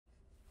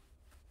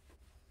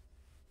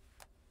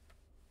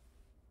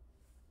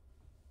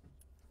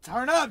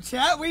Turn up,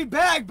 chat. We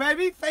back,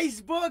 baby.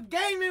 Facebook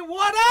Gaming,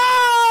 what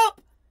up?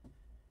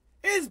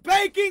 It's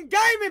Bacon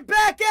Gaming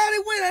back at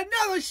it with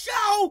another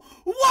show.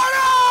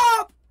 What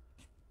up?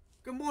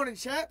 Good morning,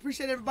 chat.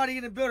 Appreciate everybody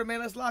in the building,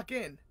 man. Let's lock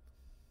in.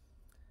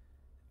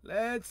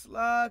 Let's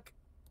lock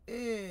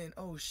in.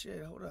 Oh,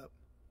 shit. Hold up.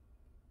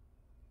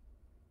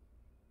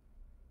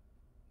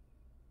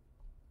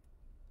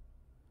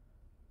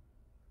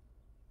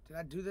 Did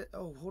I do that?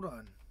 Oh, hold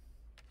on.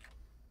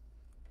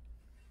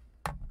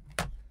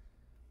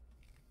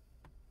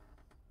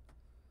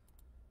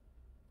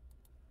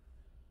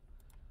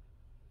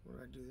 What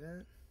did I do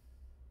that?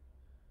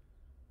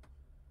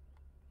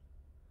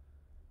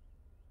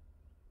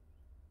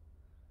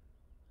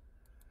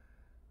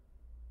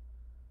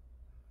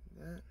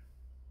 That.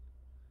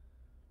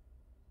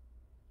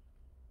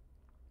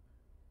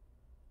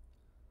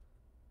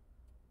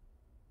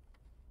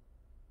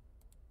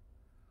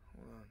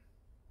 Hold on.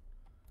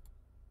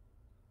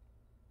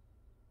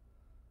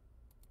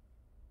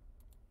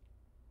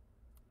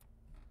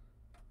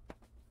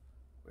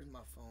 Where's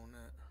my phone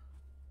at?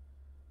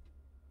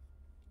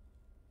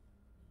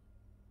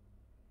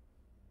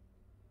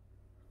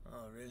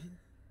 Oh, really?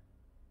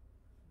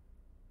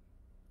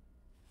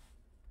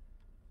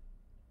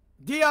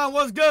 Dion,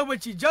 what's good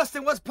with you?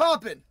 Justin, what's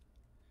poppin'?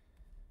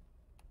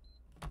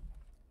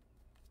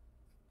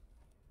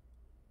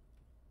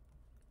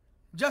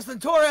 Justin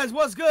Torres,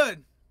 what's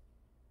good?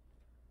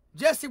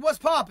 Jesse, what's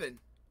poppin'?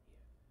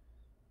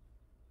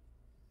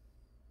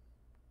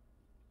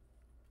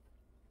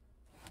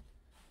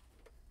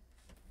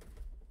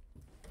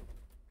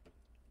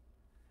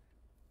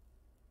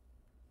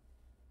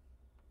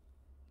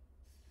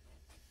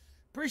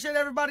 Appreciate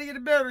everybody in the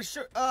building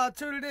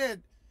tuning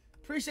in.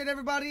 Appreciate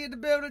everybody in the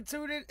building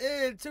tuning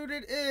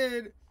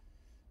in.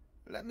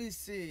 Let me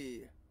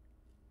see.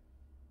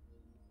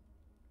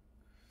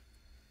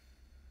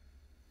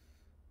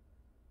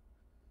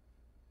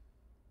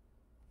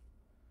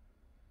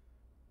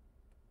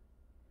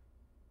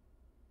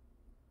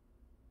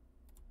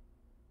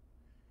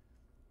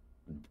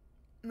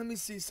 Let me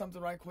see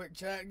something right quick,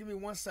 chat. Give me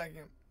 1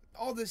 second.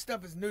 All this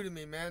stuff is new to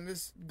me, man.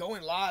 This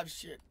going live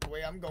shit. The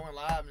way I'm going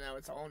live now,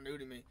 it's all new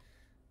to me.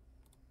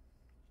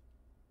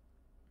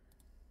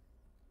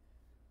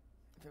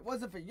 If it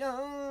wasn't for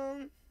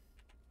Young.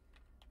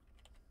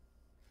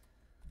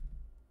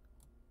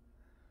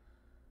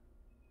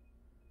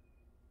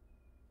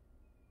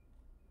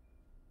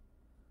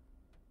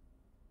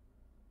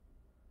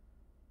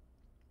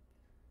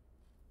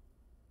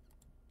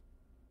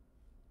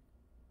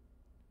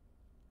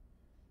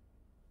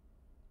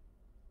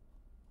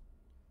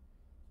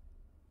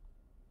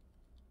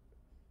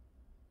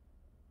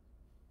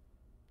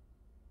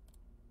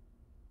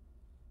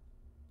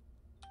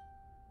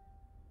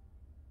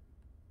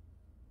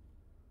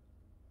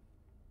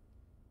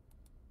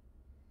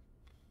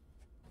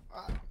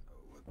 I don't know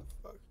what the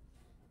fuck.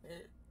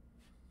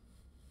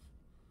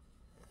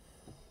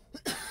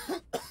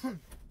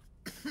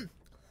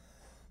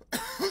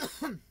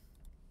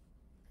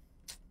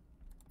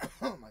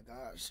 Oh my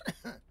gosh.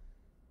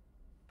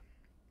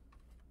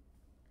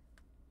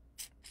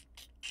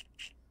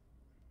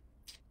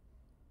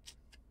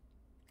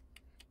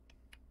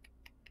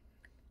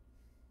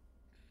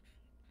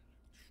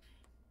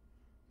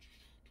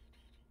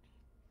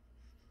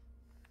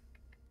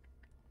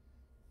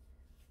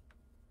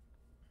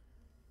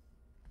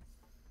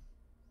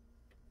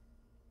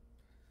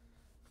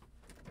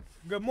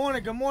 Good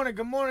morning, good morning,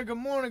 good morning, good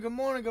morning, good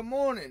morning, good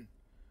morning.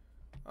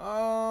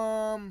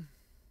 I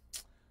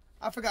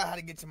forgot how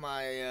to get to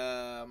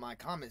my my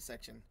comment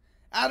section.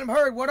 Adam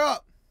Hurd, what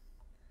up?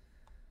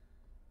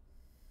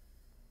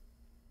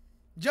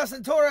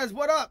 Justin Torres,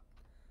 what up?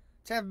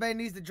 Tampa Bay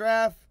needs to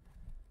draft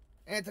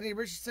Anthony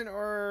Richardson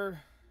or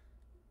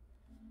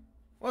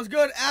what's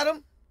good,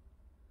 Adam?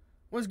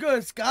 What's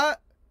good, Scott?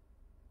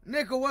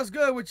 Nickel, what's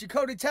good with you?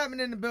 Cody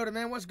Tapman in the building,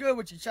 man. What's good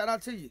with you? Shout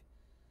out to you.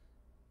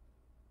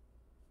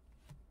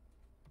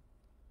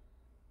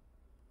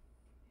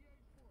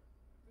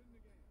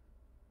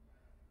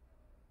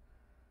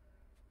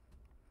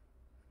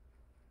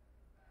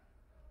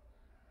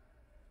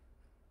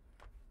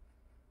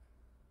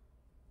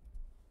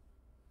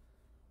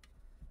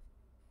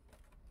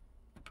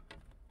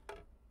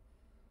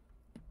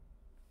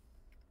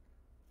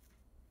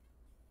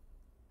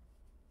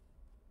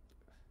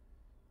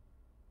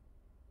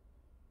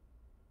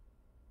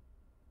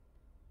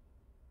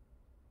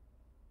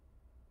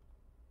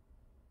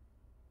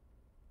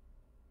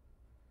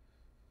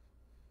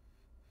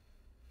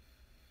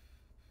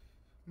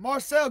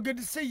 Marcel, good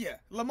to see you.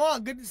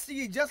 Lamont, good to see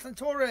you. Justin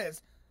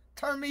Torres,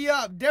 turn me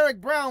up.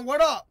 Derek Brown,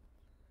 what up?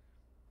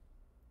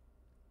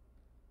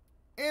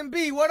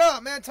 MB, what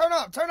up, man? Turn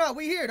up, turn up.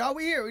 We here, dog.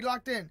 We here. We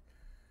locked in.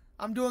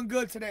 I'm doing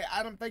good today.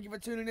 Adam, thank you for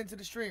tuning into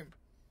the stream.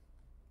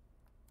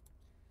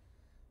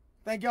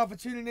 Thank y'all for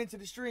tuning into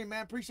the stream,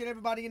 man. Appreciate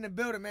everybody in the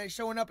building, man.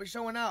 Showing up and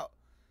showing out.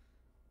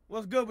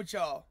 What's good with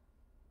y'all?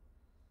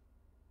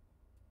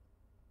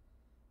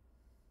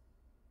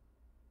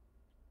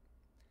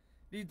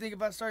 Do you think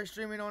if I start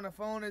streaming on a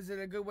phone, is it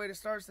a good way to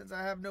start since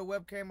I have no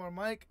webcam or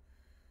mic?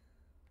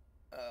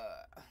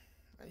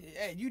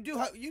 Hey, you do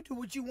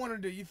what you want to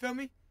do. You feel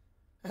me?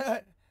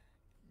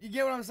 You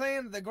get what I'm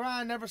saying? The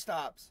grind never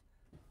stops.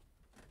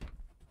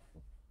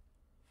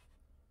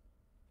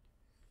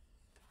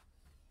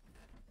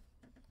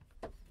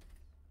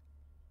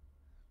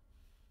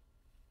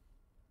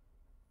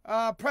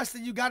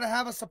 Preston, you gotta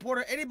have a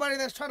supporter. Anybody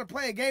that's trying to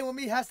play a game with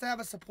me has to have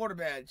a supporter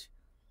badge.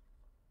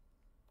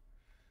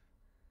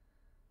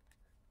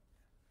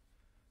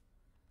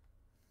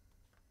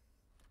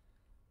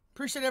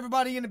 Appreciate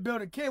everybody in the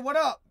building. Kid, what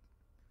up?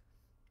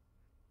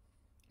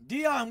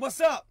 Dion, what's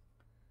up?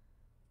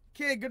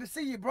 Kid, good to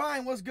see you.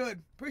 Brian, what's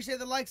good? Appreciate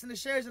the likes and the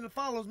shares and the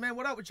follows, man.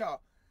 What up with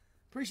y'all?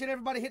 Appreciate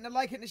everybody hitting the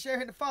like, hitting the share,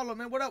 hitting the follow,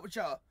 man. What up with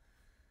y'all?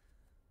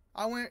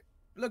 I went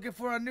looking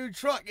for a new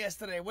truck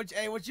yesterday. What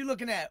you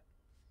looking at?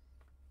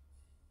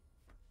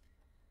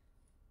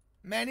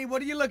 Manny,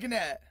 what are you looking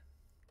at?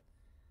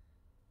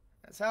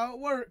 That's how it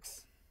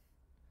works.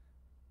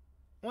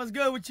 What's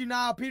good with you,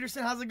 Niall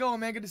Peterson? How's it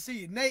going, man? Good to see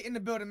you. Nate in the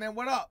building, man.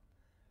 What up?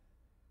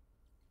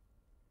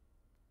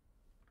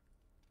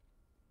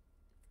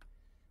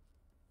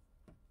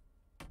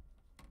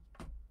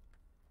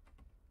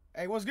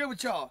 Hey, what's good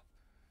with y'all?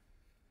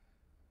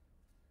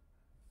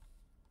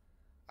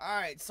 All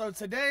right, so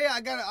today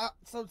I got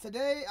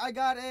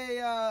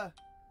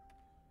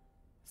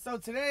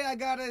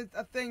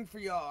a thing for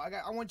y'all.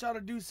 I want y'all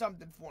to do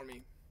something for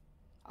me.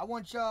 I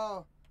want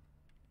y'all,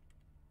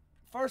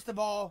 first of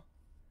all,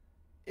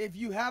 if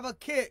you have a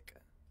kick,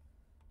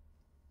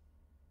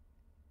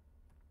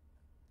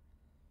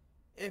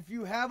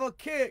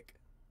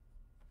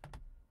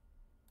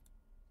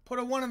 put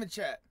a 1 in the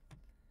chat.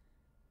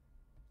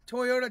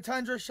 Toyota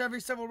Tundra, Chevy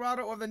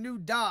Silverado, or the new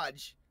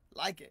Dodge.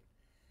 Like it.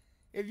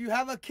 If you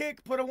have a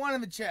kick, put a 1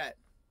 in the chat.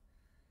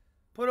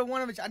 Put a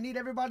 1 in the chat. I need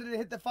everybody to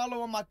hit the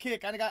follow on my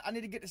kick. I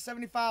need to get to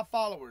 75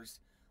 followers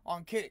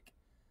on kick.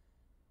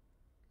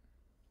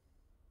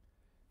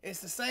 It's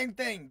the same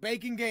thing.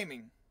 Bacon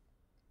Gaming.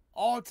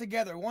 All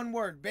together, one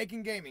word,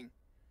 Bacon Gaming.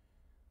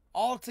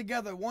 All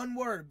together, one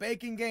word,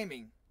 Bacon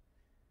Gaming.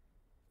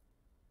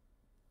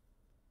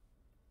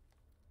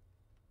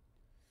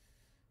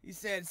 He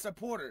said,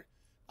 supporter.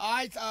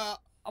 Alright,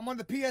 I'm on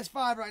the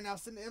PS5 right now.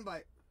 Send the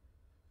invite.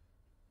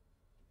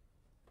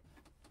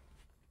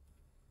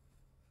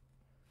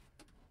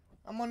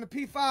 I'm on the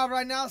P5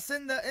 right now.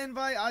 Send the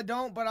invite. I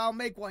don't, but I'll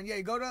make one.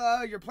 Yeah, go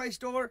to your Play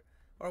Store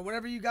or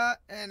whatever you got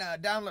and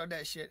download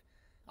that shit.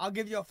 I'll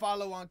give you a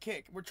follow on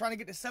Kick. We're trying to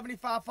get to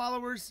 75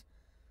 followers.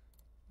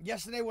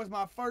 Yesterday was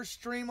my first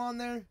stream on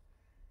there.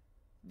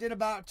 Did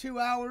about 2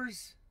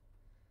 hours.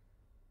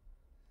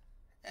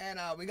 And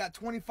we got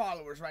 20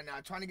 followers right now.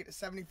 Trying to get to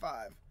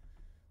 75.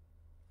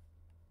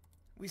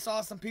 We saw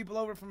some people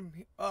over from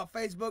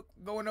Facebook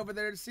going over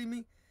there to see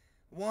me.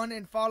 1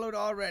 and followed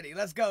already.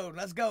 Let's go.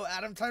 Let's go,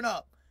 Adam. Turn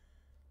up.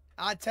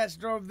 I test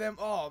drove them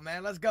all,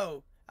 man. Let's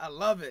go. I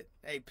love it.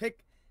 Hey,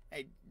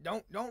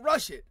 don't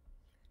rush it.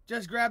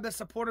 Just grab the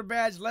supporter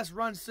badge. Let's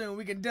run soon.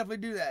 We can definitely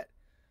do that.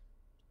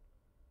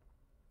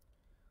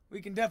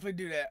 We can definitely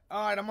do that.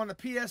 All right, I'm on the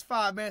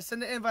PS5, man.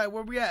 Send the invite.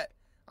 Where we at?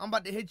 I'm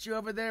about to hit you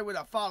over there with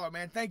a follow,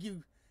 man. Thank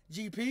you,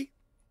 GP.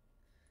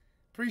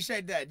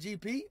 Appreciate that,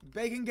 GP.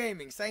 Bacon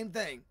Gaming, same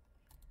thing.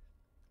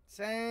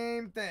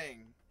 Same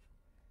thing.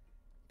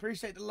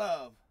 Appreciate the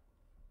love.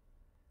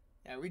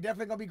 Yeah, we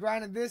definitely going to be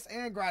grinding this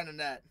and grinding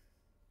that.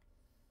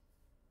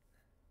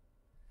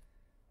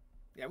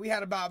 Yeah, we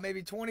had about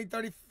maybe 20 or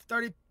 30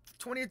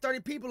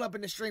 people up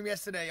in the stream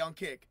yesterday on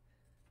Kick.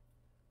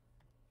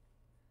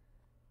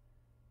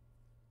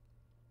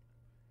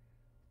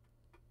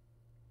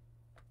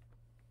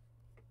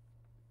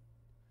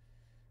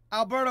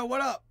 Alberto,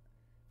 what up?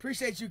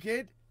 Appreciate you,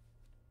 kid.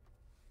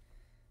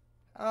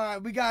 All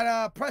right, we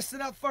got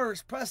Preston up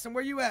first. Preston,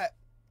 where you at?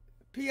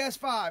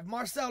 PS5.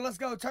 Marcel, let's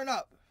go. Turn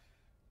up.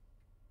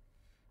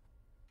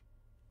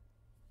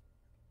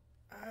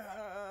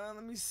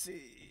 Let me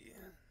see.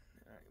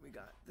 All right, we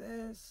got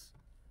this.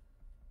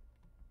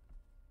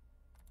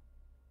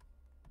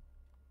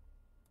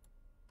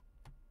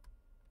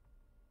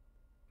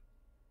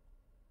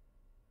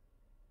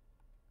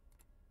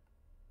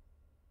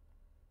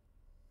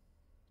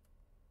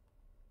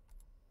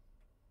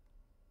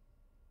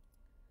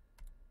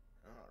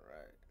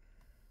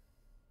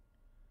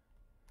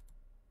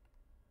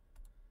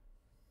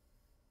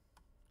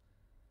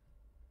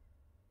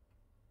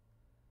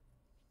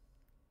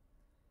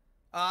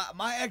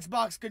 My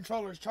Xbox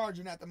controller is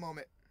charging at the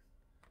moment.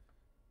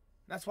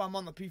 That's why I'm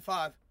on the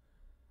P5.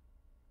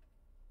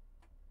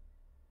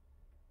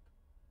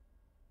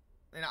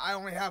 And I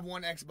only have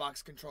one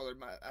Xbox controller.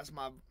 That's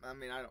my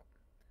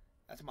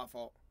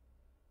fault.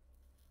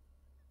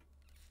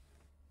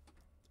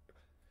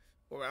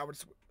 Or I would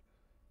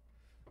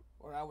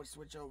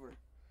switch over.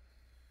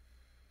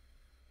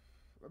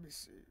 Let me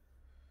see.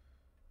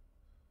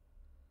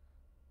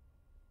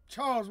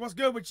 Charles, what's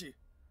good with you?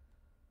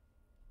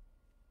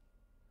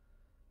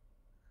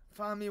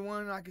 Find me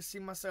one I can see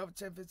myself at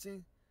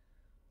 10-15.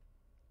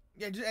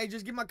 Yeah,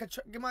 just give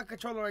my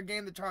controller a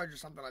game to charge or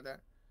something like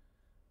that.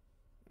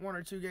 1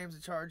 or 2 games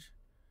to charge,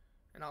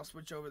 and I'll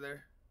switch over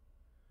there.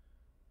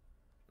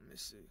 Let me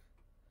see.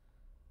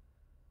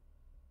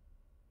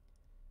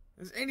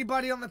 Is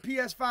anybody on the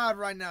PS5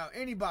 right now?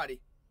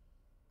 Anybody?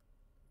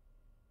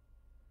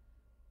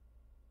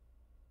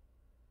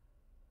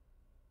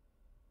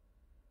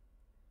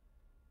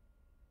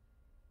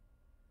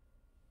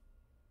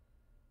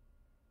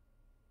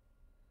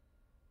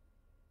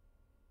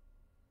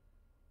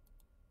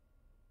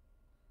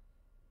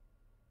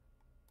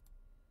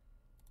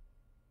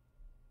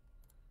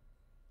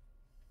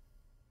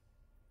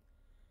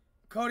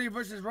 Cody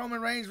versus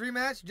Roman Reigns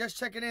rematch. Just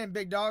checking in,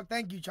 big dog.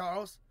 Thank you,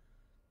 Charles.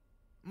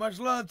 Much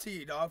love to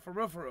you, dog. For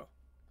real, for real.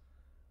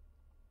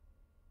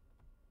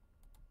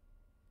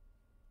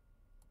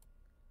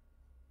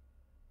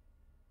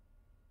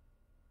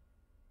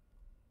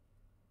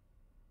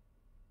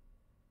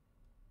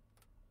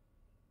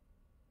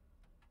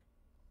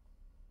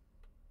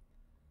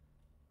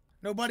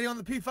 Nobody on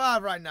the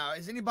P5 right now.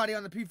 Is anybody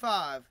on the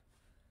P5?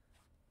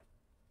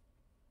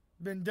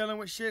 Been dealing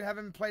with shit.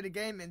 Haven't played a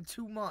game in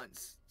 2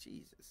 months.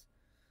 Jesus.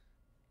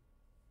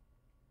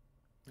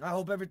 I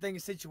hope everything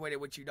is situated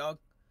with you, dog.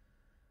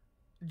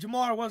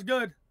 Jamar, what's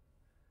good?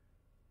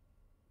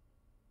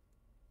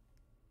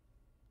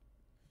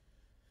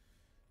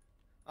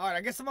 Alright,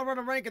 I guess I'm going to run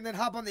a rank and then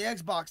hop on the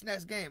Xbox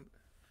next game.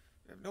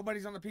 If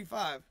nobody's on the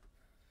P5.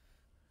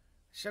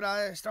 Should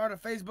I start a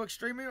Facebook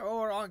streaming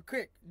or on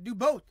Kick? Do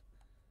both.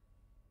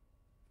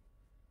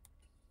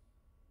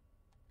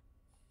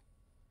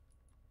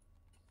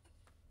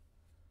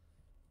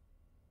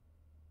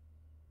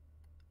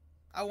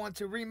 I want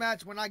to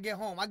rematch when I get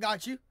home. I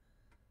got you.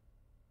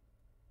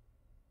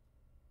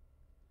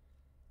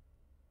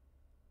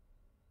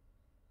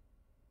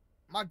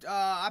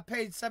 I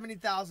paid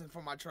 $70,000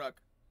 for my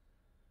truck.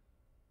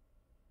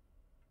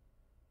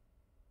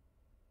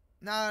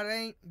 Nah, it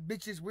ain't.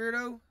 Bitches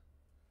weirdo.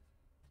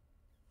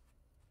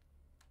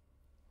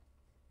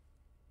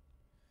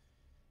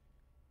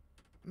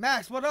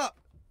 Max, what up?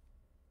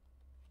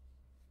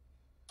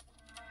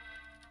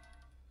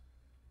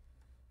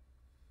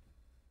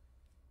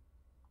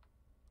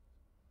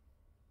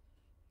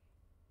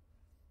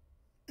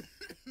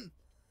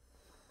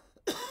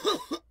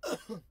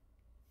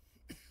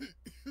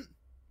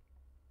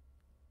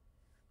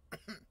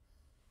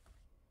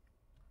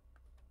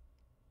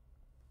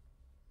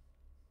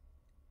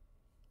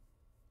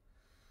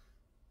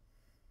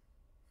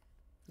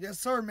 Yes,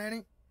 sir,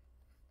 Manny.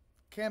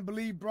 Can't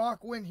believe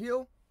Brock went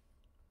heel.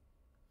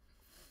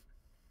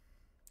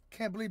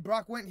 Can't believe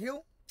Brock went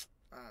heel.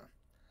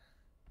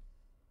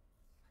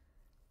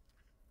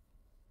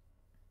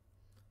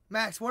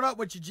 Max, what up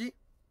with you, G?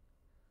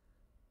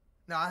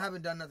 No, I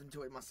haven't done nothing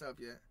to it myself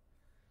yet.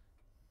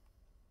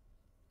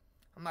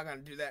 I'm not going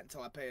to do that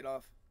until I pay it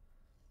off.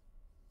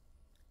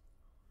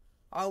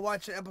 I'll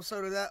watch an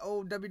episode of that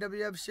old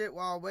WWF shit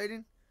while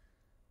waiting.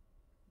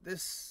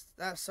 That's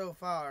so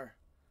far.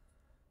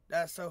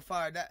 That's so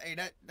far. That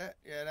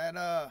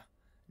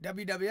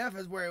WWF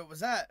is where it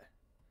was at.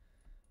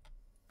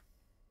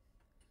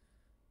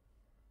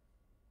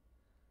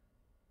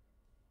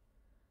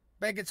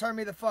 Bacon, turn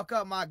me the fuck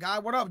up, my guy.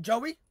 What up,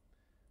 Joey?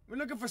 We're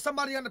looking for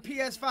somebody on the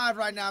PS5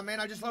 right now, man.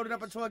 I just loaded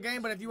up into a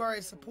game, but if you are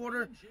a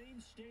supporter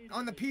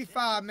on the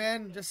P5,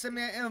 man, just send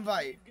me an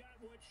invite.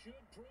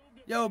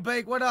 Yo,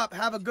 Bake, what up?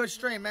 Have a good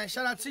stream, man.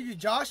 Shout out to you,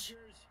 Josh.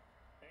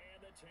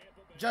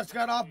 Just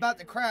got off about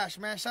to crash,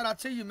 man. Shout out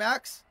to you,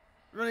 Max.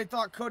 Really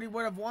thought Cody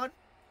would have won.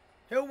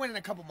 He'll win in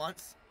a couple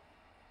months.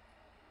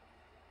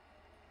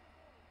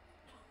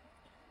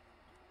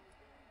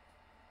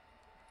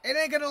 It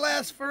ain't gonna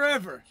last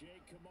forever.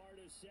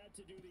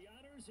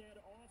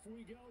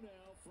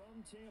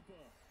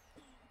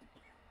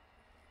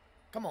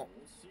 Come on.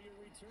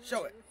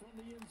 Show it.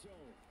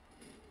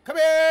 Come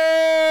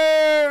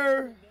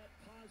here.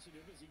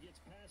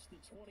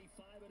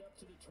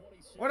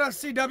 What up,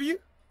 CW?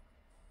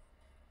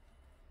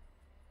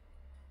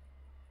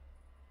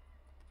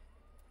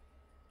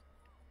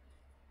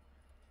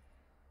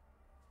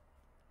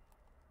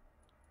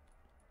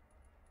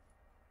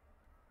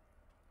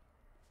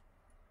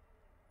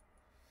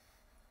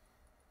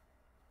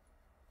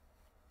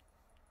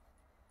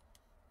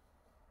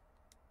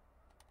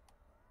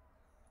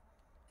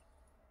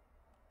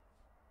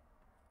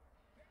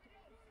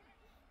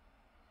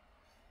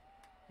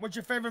 What's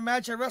your favorite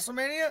match at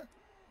WrestleMania?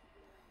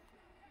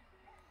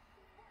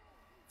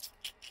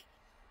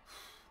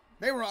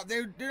 They were up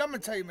there, dude. I'm gonna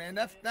tell you, man.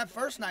 That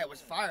first night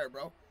was fire,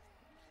 bro.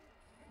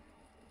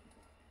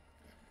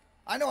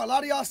 I know a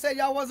lot of y'all said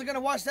y'all wasn't gonna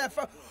watch that.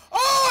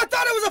 Oh, I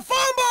thought it was a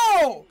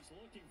fumble.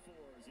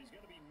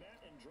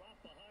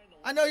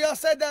 I know y'all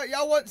said that.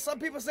 Y'all what? Some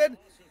people said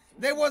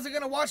they wasn't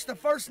gonna watch the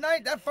first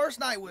night. That first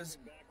night was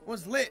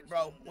lit,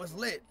 bro. Was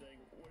lit.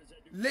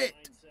 Lit.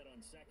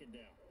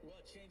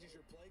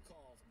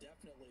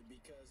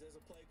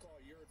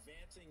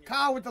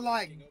 Kyle with the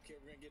like.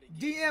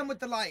 DM with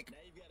the like. Now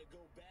you've got to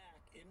go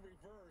back in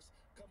reverse,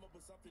 come up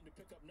with something to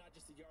pick up not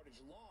just the yardage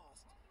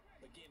lost,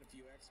 but gain a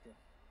few extra.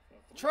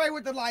 Trey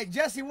with the light.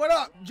 Jesse, what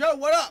up? Joe,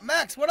 what up?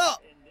 Max, what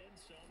up?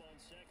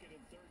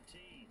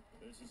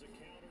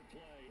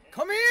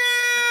 Come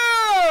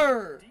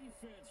here!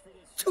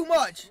 Too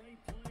much.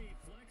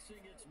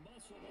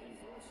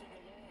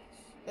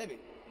 Baby.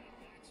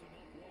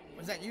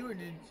 Was that you or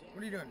did...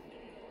 What are you doing?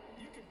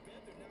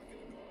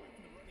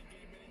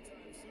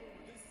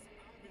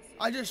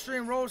 I just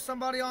stream rolled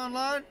somebody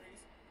online.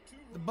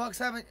 The Bucks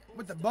haven't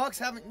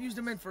used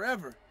him in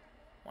forever.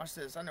 Watch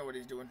this. I know what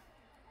he's doing.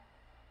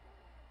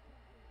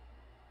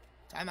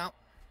 Timeout.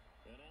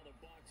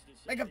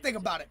 Make him think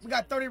about it. We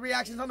got 30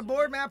 reactions on the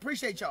board, man. I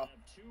appreciate y'all.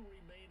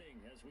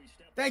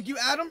 Thank you,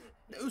 Adam.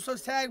 The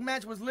Usos tag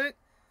match was lit.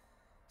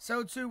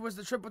 So too was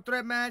the triple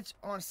threat match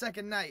on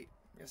second night.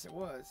 Yes, it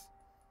was.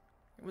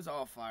 It was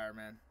all fire,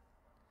 man.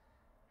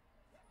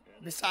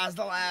 Besides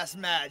the last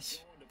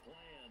match.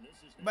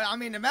 But, I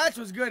mean, the match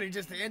was good. It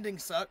just, the ending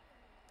sucked.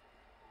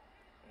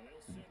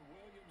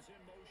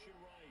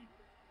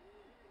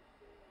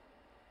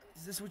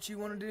 Is this what you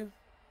want to do?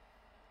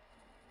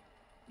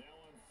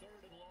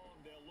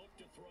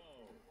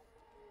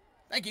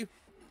 Thank you.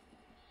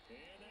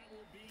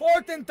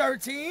 4th and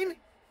 13.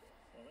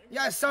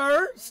 Yes,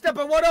 sir.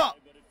 Stepper, what up?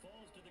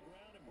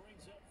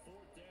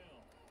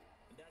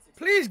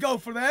 Please go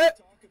for that.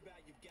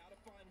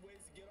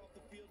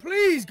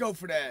 Please go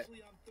for that.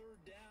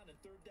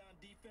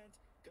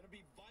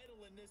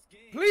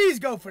 Please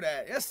go for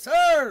that. Yes,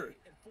 sir.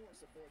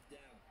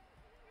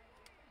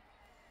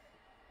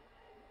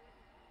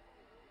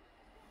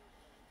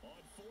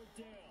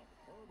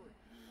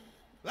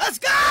 Let's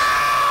go!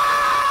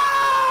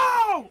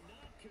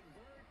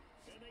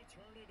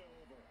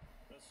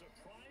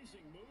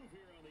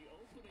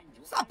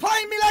 Stop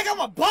playing me like I'm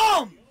a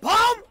bum!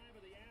 Bum!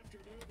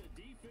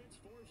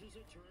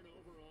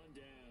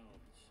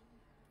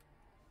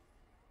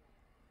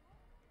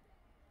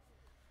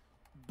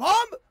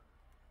 Bum!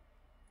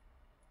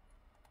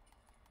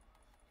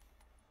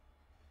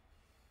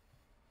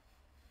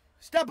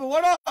 Stepper,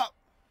 what up?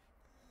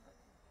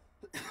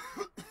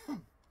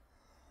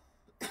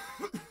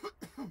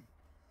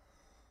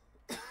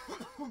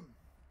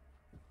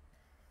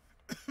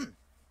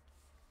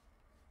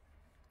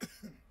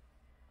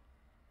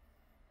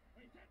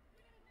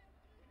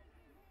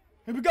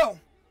 Here we go.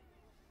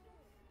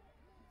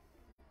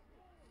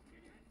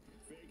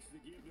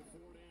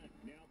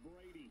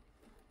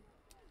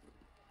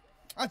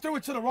 I threw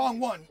it to the wrong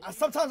one.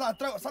 Sometimes I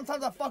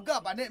fuck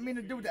up. I didn't mean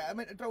to do that. I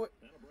meant to throw it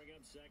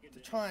to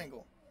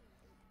triangle.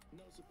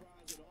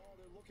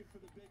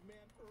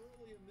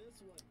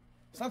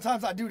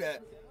 Sometimes I do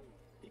that.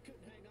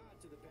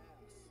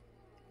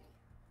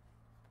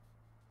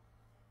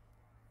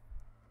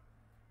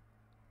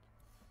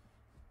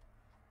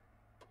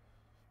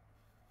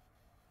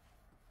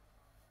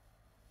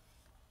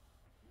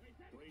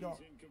 Y'all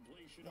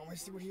want to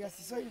see what he has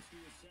to say? You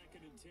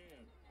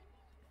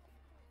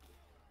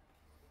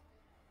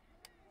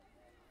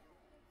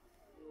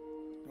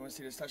want to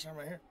see this touchdown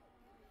right here?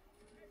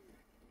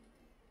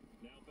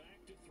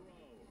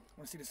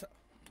 Want to see this?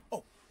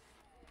 Oh.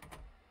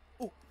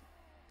 Oh.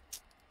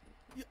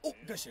 Yeah, oh,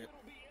 good shit.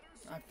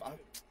 Man,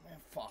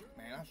 fuck,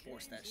 man. I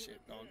forced that shit,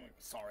 dog.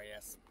 Sorry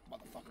ass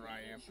motherfucker I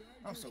am.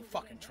 I'm so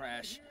fucking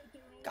trash.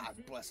 God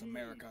bless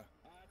America.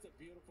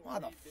 Why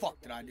the fuck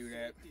did I do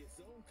that?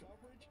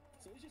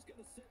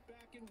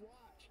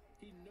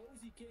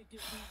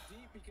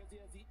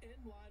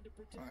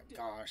 Oh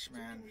gosh,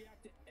 man.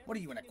 What are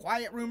you in a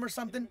quiet room or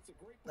something?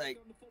 Like,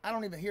 I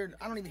don't even hear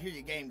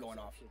your game going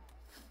off.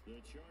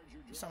 You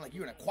sound like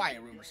you're in a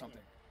quiet room or something.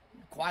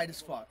 You're quiet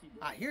as fuck.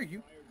 I hear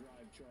you.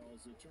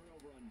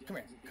 Come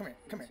here, come here,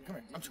 come here, come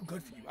here. I'm too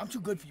good for you. I'm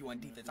too good for you on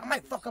defense. I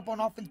might fuck up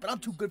on offense, but I'm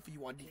too good for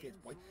you on defense,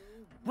 boy.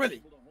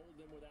 Really.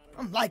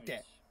 I'm like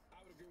that.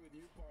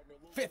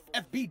 5th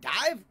FB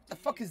dive? The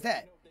fuck is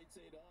that?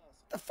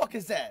 The fuck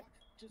is that?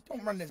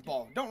 Don't run this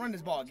ball. Don't run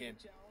this ball again.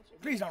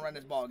 Please don't run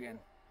this ball again.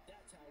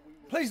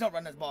 Please don't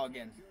run this ball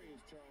again.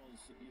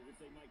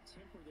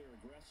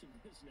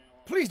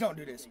 Please don't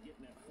do this.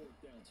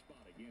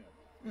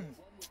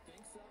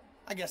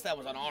 I guess that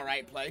was an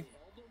alright play.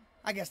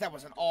 I guess that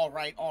was an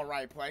alright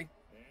play.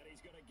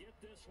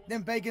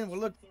 Then Bacon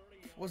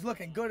was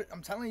looking good.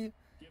 I'm telling you,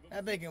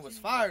 that Bacon was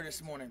fire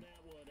this morning.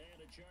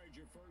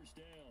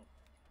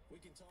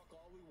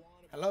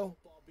 Hello?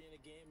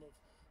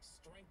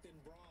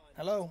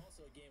 Hello?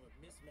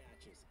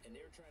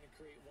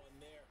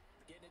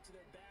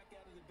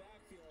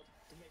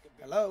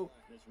 Hello?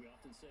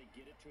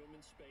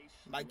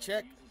 Mic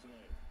check.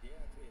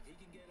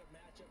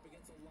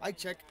 Mic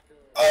check.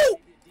 Oh!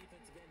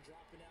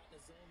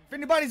 If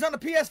anybody's on the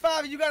PS5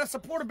 and you got a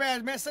supporter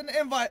badge, man, send an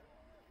invite.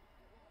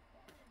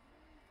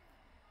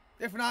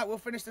 If not, we'll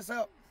finish this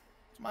up.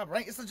 It's my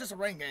rank. It's just a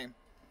rank game.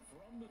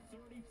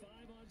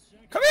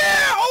 Come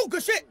here! Oh,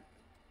 good shit!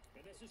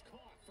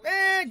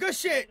 Man, good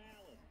shit!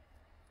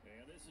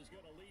 And this is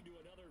going to lead to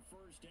another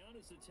first down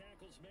as the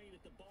tackle's made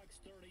at the Bucks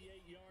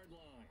 38-yard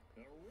line.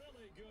 A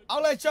really good.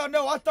 I'll let y'all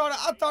know. I thought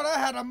I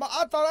had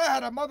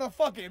a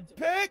motherfucking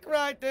pick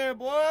right there,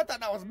 boy. I thought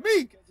that was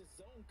me.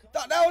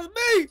 Thought that was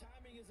me.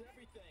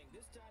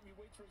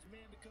 for his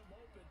man to come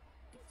open,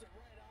 puts it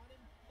right on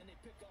him, and they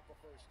pick up a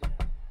first down.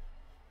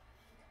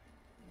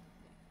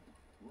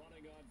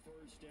 Running on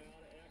first down,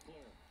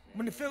 Eckler.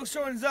 When the field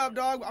shortens up,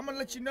 dog, I'm gonna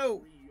let you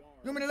know.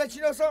 You want me to let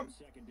you know something?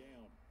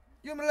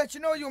 You want me to let you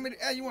know? You want me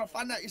to? You want to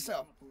find out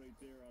yourself?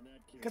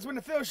 Because when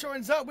the field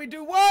shortens up, we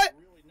do what?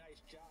 Really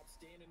nice job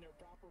staying in their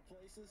proper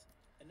places.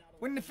 And not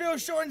When the field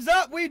shortens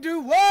up, we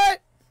do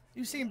what?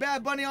 You seen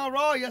Bad Bunny on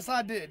Raw? Yes,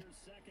 I did.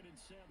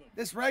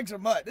 This regs are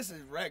mud. This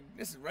is reg.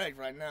 This is reg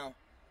right now.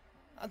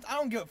 I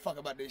don't give a fuck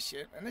about this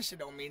shit, and this shit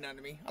don't mean nothing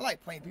to me. I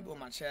like playing people in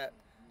my chat,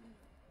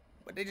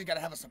 but they just gotta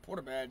have a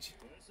supporter badge.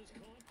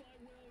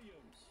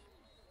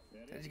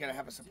 They just gotta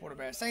have a supporter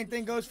badge. Same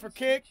thing goes for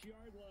Kick.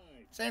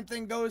 Same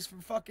thing goes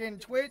for fucking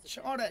Twitch.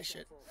 All that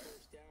shit.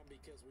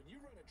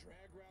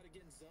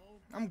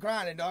 I'm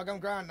grinding, dog. I'm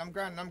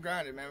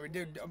grinding, man. We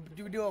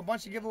do a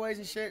bunch of giveaways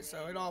and shit,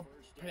 so it all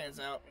pans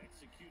out.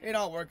 It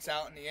all works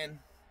out in the end.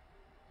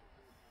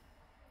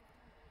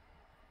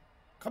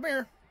 Come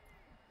here.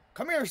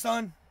 Come here,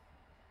 son.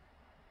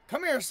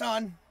 Come here,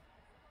 son.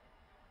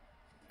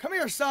 Come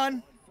here,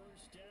 son.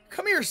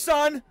 Come here,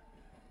 son.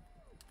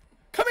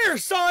 Come here,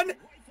 son.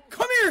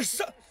 Come here,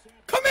 son.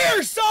 Come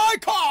here, son.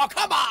 Oh,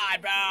 come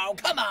on, bro.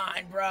 Come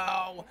on,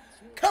 bro.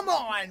 Come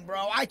on,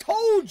 bro. I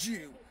told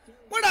you.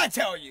 What did I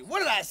tell you? What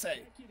did I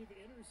say?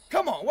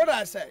 Come on. What did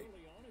I say?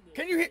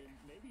 Can you hit?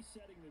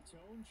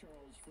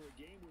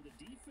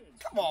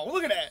 Come on.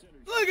 Look at that.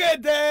 Look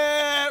at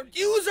that.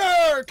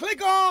 User.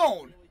 Click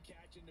on.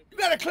 You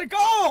gotta click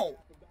on.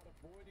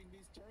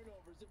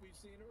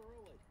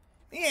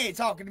 He ain't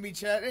talking to me,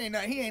 Chad.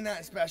 He ain't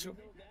nothing special.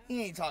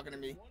 He ain't talking to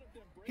me.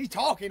 He's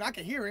talking. I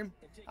can hear him.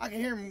 I can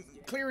hear him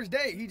clear as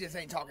day. He just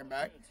ain't talking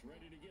back.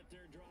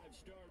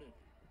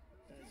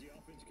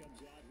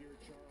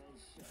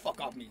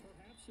 Fuck off me.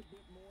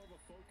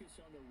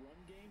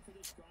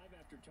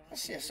 That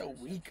shit's so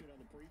weak.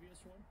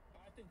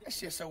 That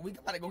shit's so weak.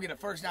 I'm about to go get a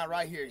first down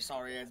right here,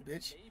 sorry ass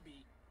bitch.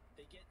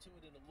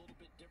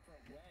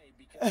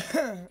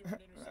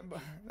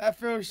 That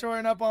feels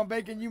shorting up on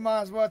Bacon. You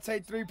might as well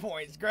take 3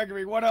 points.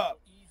 Gregory, what up?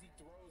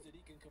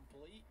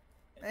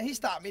 Man, he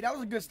stopped me. That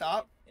was a good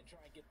stop.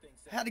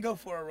 I had to go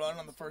for a run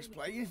on the first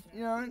play.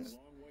 You know, just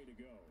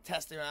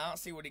test him out,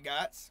 see what he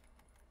got.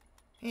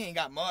 He ain't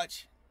got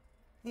much.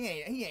 He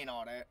ain't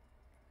all that.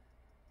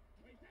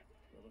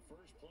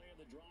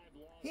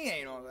 He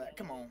ain't all that.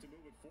 Come on.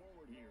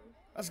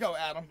 Let's go,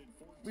 Adam.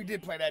 We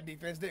did play that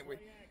defense, didn't we?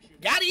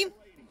 Got him.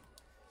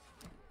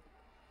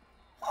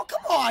 Oh,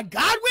 come on,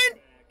 Godwin.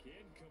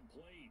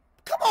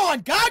 Come on,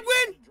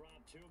 Godwin.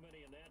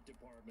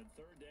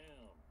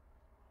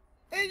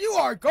 And you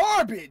are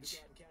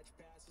garbage.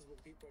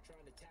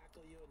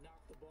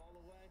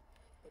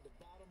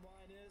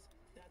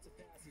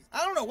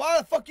 I don't know why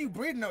the fuck you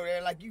breathing over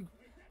there like you.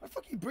 Why the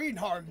fuck you breathing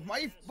hard? Why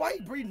you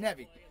breathing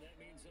heavy?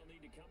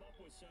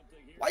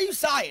 Why you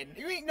sighing?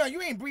 You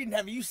ain't breathing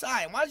heavy. You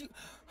sighing. Why you?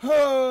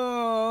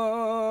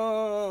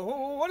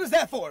 What is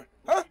that for?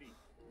 Huh?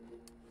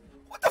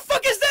 What the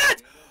fuck is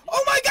that?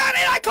 Oh my god!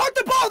 And I caught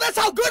the ball. That's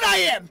how good I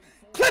am.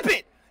 Clip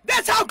it.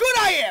 That's how good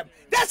I am.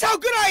 That's how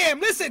good I am.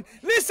 Listen.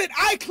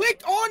 I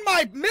clicked on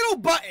my middle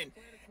button.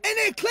 And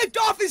then clicked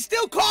off and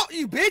still caught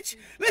you, bitch.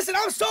 Listen,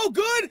 I'm so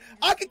good.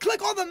 I can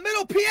click on the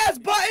middle PS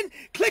button,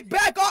 click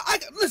back on.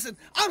 Listen,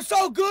 I'm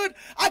so good.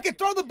 I can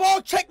throw the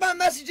ball, check my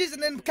messages,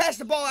 and then catch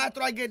the ball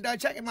after I get done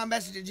checking my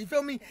messages. You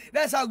feel me?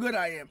 That's how good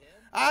I am.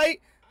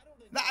 Alright?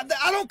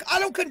 I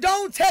don't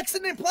condone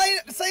texting and playing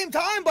at the same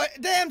time, but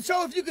damn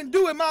sure if you can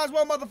do it, might as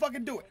well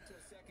motherfucking do it.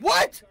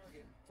 What?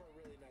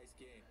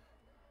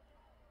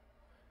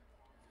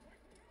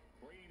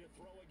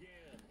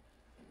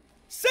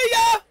 See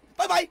ya!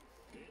 Bye-bye.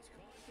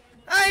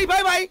 Hey,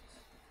 bye-bye.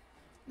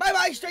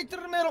 Bye-bye, straight to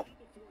the middle.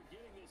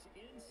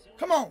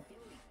 Come on.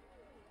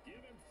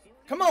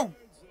 Come on.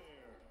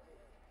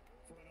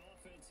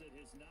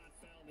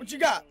 What you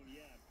got?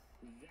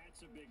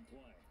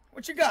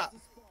 What you got?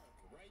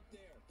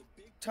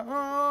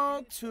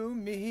 Talk to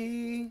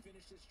me.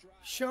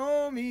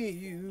 Show me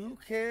you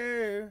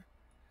care.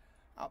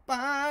 I'll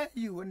buy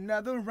you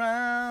another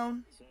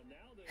round.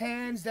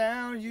 Hands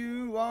down,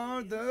 you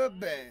are the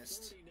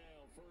best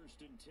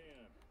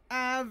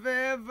I've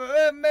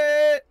ever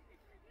met.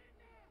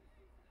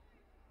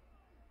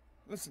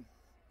 Listen.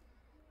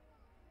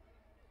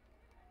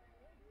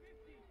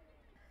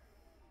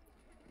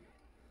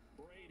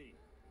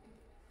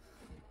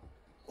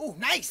 Oh,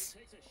 nice.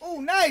 Oh,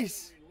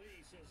 nice.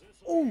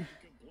 Oh.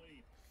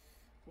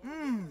 No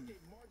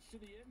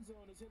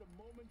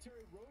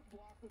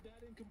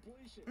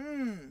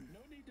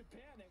need to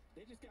panic.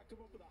 They just got to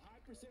come up with a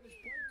high percentage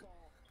play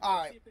call. All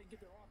right. See if they can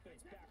get their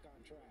offense back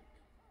on track.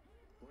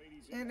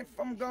 And if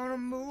I'm gonna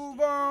move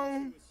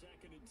on.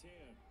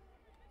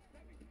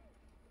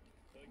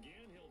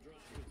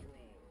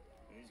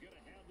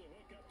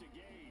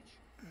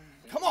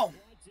 Come on.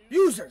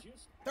 User.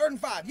 3rd and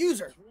 5.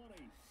 User.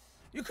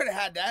 You could have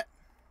had that.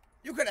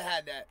 You could have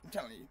had that. I'm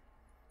telling you.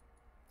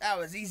 That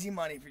was easy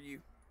money for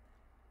you.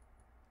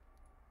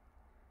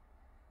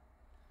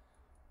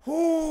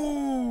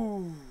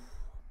 Ooh.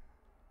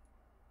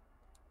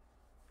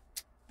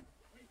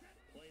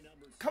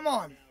 Come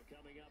on. Now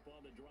coming up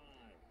on the drive.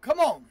 Come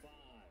on. 5.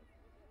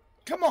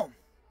 Come on.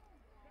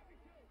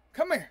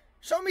 Come here.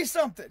 Show me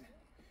something.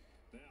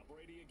 Now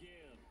Brady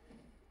again.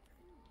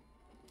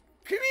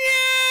 Come here!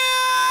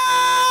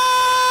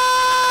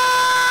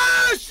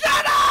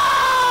 Shut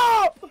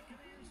up!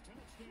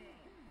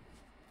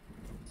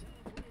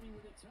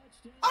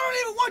 I don't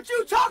even want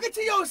you talking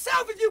to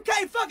yourself if you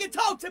can't fucking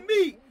talk to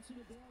me. Points in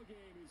the ball game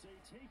as they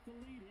take the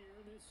lead here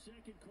in this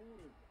second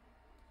quarter.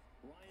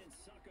 Ryan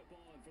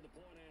Succabon for the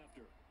point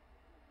after.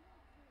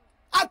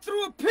 I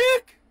threw a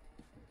pick.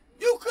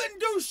 You couldn't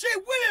do shit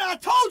with it. I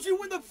told you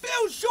when the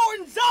field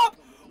shortens up,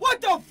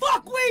 what the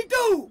fuck we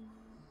do?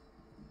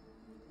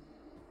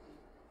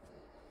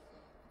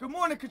 Good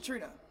morning,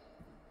 Katrina.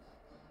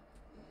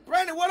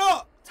 Brandon, what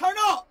up? Turn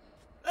up.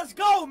 Let's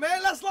go,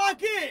 man. Let's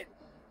lock in.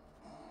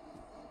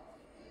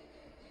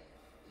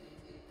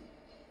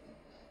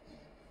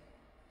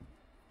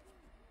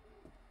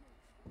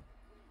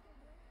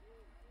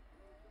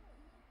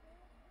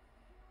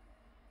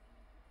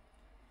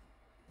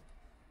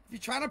 If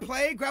you're trying to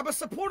play, grab a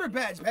supporter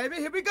badge, baby.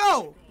 Here we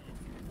go.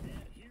 And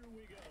here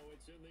we go.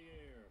 It's in the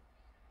air.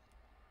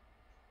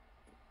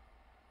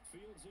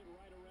 Fields it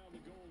right around the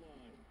goal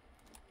line.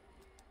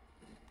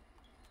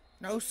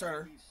 No,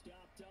 sir. He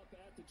stopped up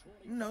at the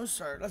 20. No,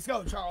 sir. Let's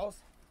go,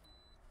 Charles.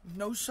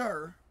 No,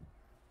 sir.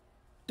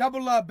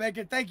 Double up,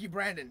 Bacon. Thank you,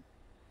 Brandon.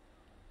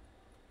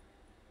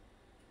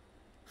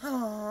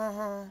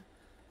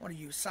 What are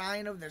you,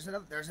 sign of? There's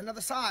another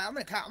sign. I'm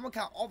gonna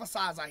count all the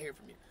sides I hear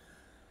from you.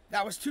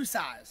 That was 2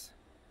 sides.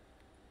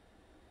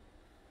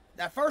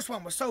 That first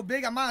one was so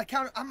big I might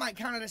count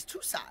it as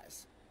 2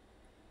 sides.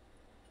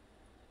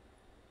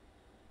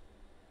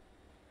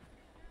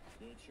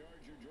 The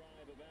Charger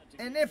drive about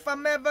to And get if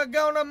I'm ever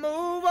gonna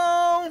move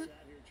on. out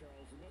here,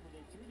 Charles. Remember,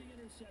 they threw the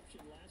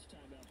interception last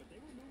time out, but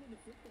they were moving the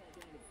football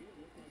down the field.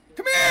 Looked like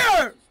Come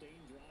here!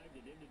 sustained drive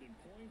that ended in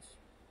points,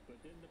 but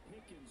then the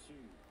pick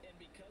ensued. And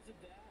because of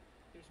that,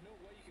 there's no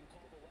way you can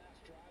call the last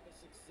drive a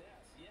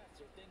success. Yes,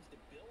 there are things to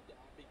build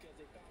on because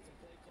they found some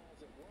play calls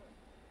that work.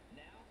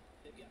 Now,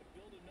 they've got to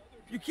build another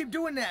drive. You keep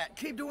doing that.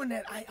 Keep doing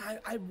that.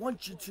 I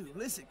want you to.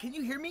 Listen, can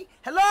you hear me?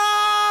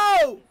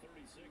 Hello!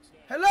 36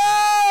 now.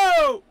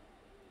 Hello!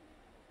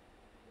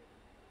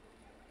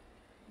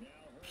 Now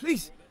Hurts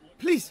Please, with it, looking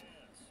please, to pass.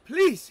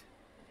 please,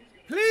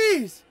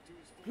 please,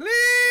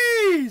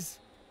 please,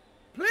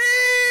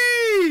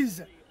 please.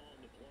 On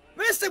the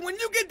play. Listen, when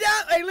you get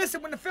down, hey,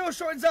 listen, when the field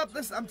shortens up,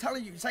 listen, I'm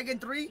telling you, 2nd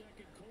 3,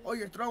 or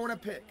you're throwing a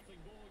pick. Nothing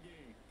ball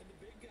game. And the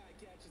big guy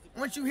catches the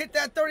Once you hit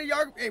that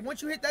 30-yard, hey,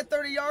 once you hit that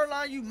 30-yard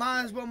line, you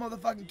might as well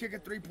motherfucking kick a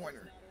 3-pointer.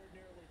 ordinarily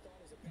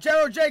thought as a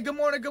Gerald J, good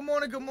morning, good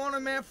morning, good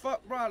morning, man.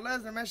 Fuck Brock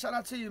Lesnar, man. Shout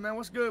out to you, man.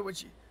 What's good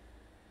with you?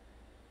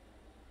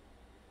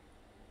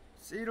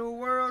 See the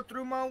world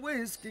through my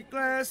whiskey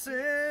glasses.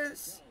 Well,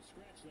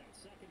 scratch that.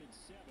 2nd and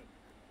 7.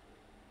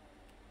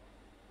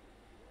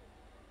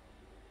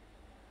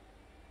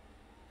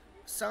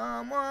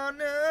 Someone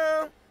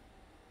new.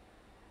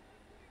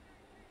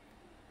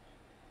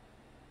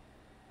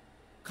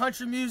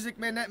 Country music,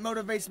 man, that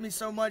motivates me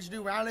so much,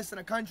 dude. When I listen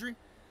to country,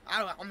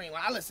 I mean,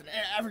 when I listen to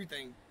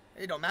everything,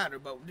 it don't matter.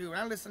 But, dude, when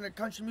I listen to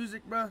country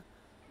music, bro,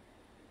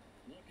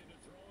 Looking to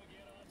throw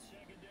again on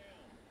 2nd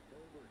down.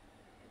 Herbert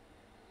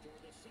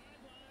toward the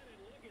sideline,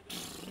 and look at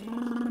this.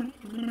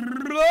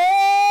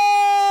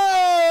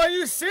 oh, are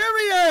you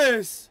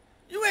serious?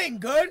 You ain't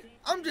good.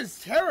 I'm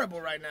just terrible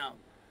right now.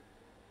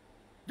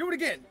 Do it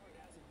again. start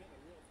hasn't been a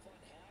real fun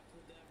half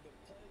for them, but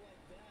a play like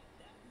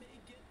that may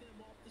get them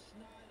off the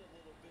schneid a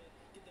little bit,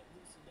 get them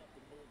loosened up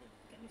and moving.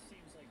 Kind of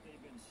seems like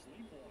they've been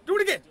sleepwalking. Do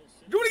it again.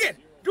 Do it again.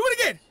 Do it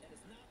again.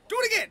 Do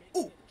it again.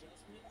 Ooh.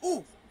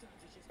 Ooh.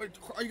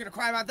 Are you gonna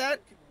cry about that?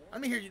 Let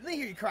me hear you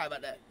cry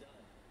about that.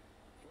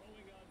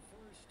 Throwing on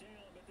 1st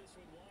down, but this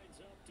one winds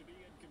up to be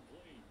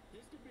incomplete.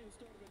 This could be the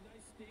start of a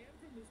nice stand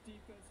from this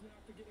defense now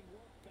after getting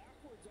walked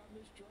backwards on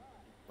this drive.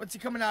 What's he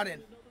coming out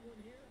in? Another one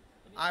here,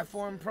 and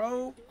I4M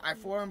Pro.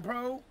 I4M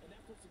Pro.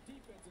 that puts the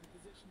defense in a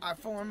position to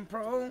I4M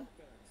Pro.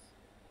 offense.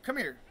 Come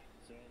here.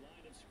 So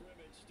line of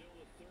scrimmage still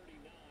at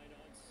 39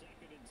 on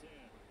 2nd and 10.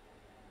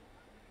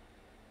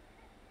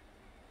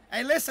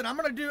 Hey, listen, I'm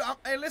gonna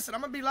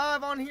be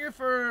live on here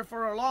for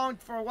a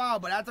while,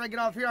 but after I get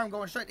off here, I'm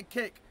going straight to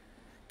kick.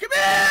 Come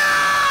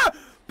here!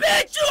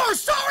 Bitch, you are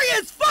sorry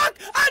as fuck!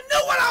 I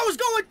knew what I was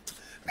going.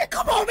 Man,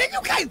 come on, man, you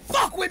can't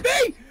fuck with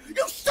me!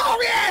 You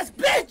sorry ass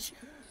bitch!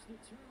 The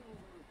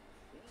turnover.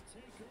 They'll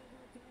take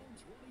over at their own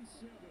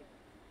 27.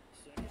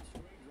 2nd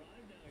straight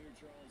drive now here,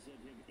 Charles, that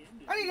have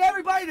ended. I need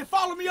everybody to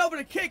follow me over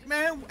to kick,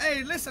 man.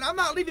 Hey, listen, I'm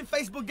not leaving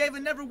Facebook, Gave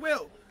and never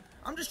will.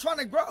 I'm just trying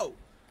to grow.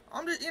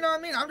 I'm just, you know what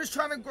I mean? I'm just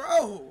trying to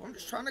grow. I'm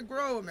just trying to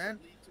grow, man.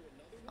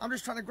 I'm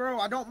just trying to grow.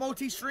 I don't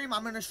multi-stream.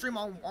 I'm gonna stream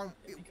on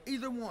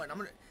either one.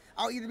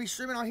 I'll either be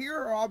streaming on here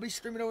or I'll be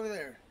streaming over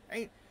there.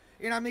 Ain't,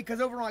 you know what I mean?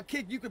 Because over on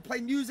Kick, you can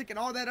play music and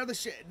all that other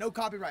shit. No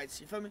copyrights.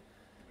 You feel me?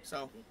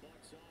 So. The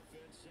Bucs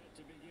offense set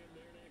to begin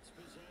their next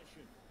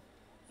possession.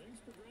 Things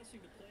progressing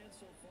to plan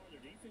so far.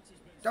 Their defense has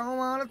been Don't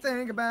wanna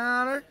think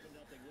about it.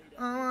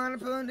 I wanna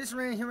put this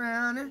ring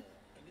around it. And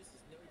this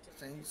is no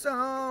Sing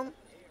song.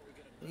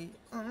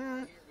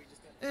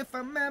 If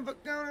I'm ever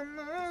gonna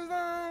move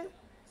on.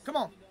 Come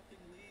on.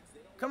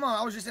 Come on.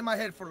 I was just in my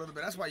head for a little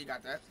bit. That's why you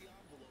got that.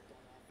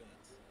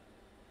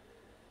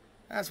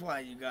 That's why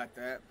you got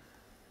that.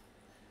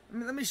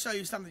 Let me show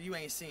you something you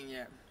ain't seen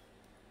yet.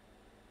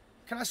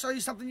 Can I show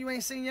you something you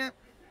ain't seen yet?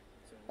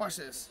 Watch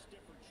this.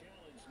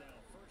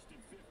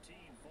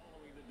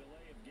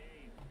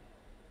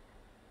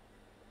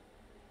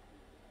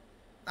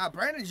 Now,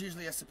 Brandon's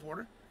usually a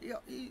supporter.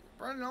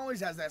 Brandon always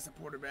has that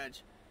supporter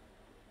badge.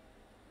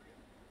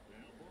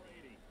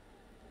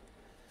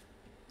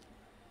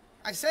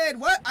 I said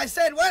what? I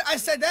said what? I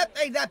said that.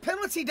 Hey, that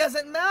penalty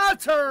doesn't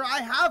matter.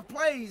 I have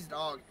plays,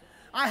 dog.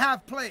 I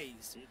have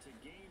plays.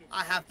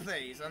 I have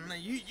plays. And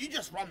then you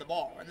just run the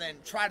ball and then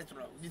try to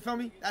throw. You feel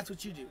me? That's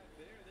what you do.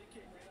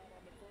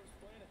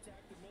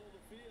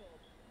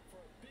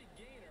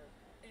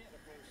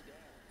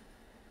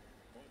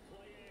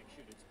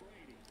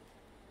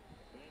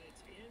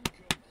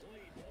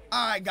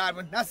 All right,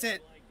 Godwin. That's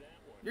it.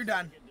 You're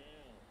done.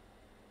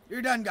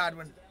 You're done,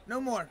 Godwin. No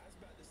more.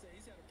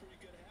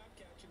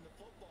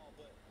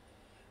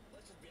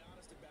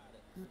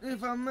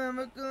 If I'm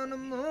ever gonna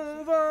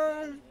move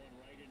on.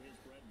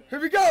 Here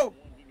we go.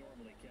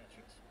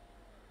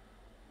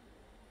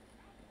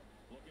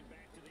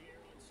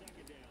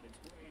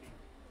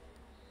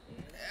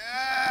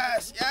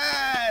 Yes,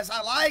 yes.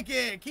 I like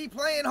it. Keep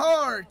playing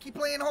hard. Keep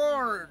playing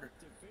hard.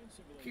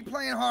 Keep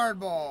playing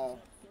hardball.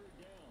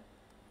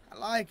 I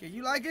like it.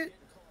 You like it?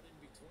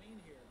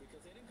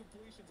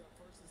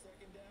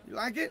 You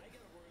like it?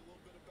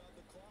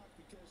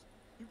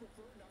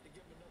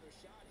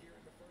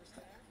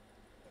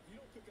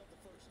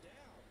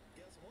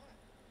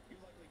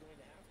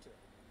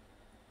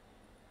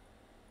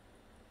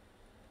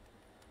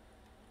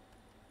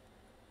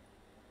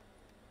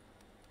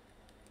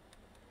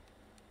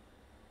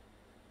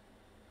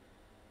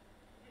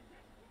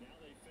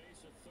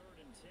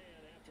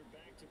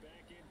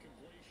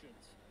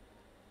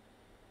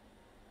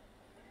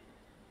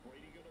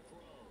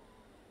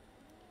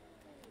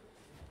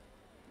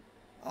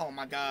 Oh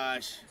my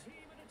gosh.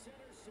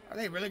 Are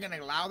they really going to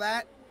allow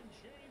that?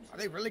 Are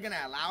they really going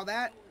to allow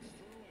that?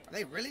 Are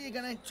they really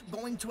going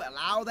to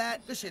allow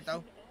that? Good shit,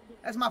 though.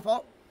 That's my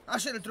fault. I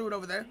should have threw it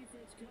over there.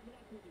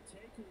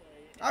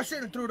 I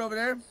should have threw it over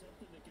there.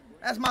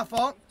 That's my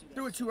fault.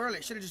 Threw it too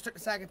early. Should have just took the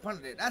sack and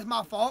punted it. That's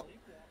my fault.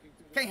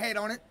 Can't hate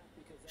on it.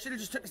 Should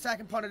have just took the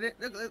sack and punted it.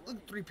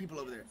 Look, 3 people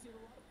over there.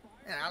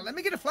 Yeah, let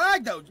me get a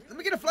flag, though. Let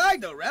me get a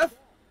flag, though, ref.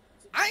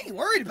 I ain't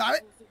worried about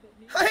it.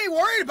 I ain't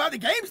worried about it.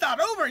 The game's not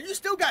over. You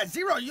still got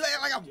 0. You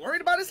act like I'm worried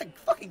about it. It's a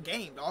fucking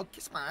game, dog.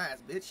 Kiss my ass,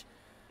 bitch.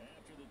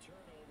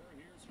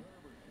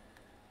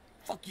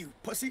 Fuck you,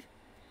 pussy.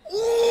 Ooh!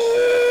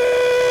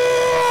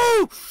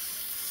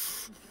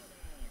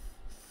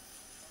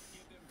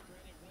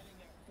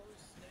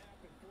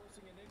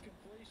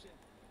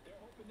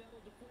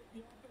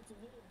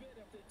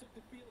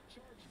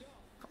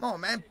 Come on,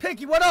 man.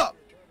 Pinky, what up?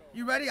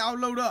 You ready? I'll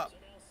load up.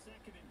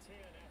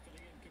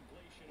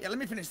 Yeah, let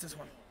me finish this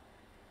one.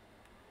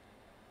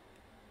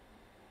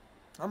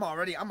 I'm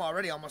already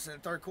almost in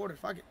the 3rd quarter.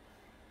 Fuck it.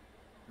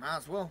 Might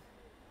as well.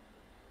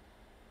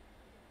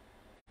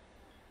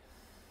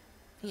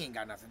 He ain't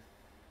got nothing.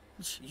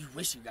 You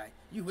wish you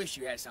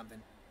had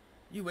something.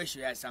 You wish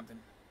you had something.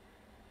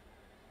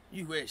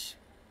 You wish.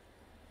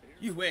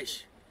 You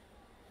wish.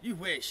 You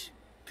wish.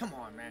 Come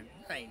on, man.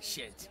 That ain't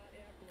shit.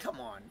 Come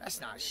on.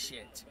 That's not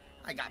shit.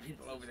 I got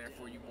people over there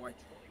for you, boy.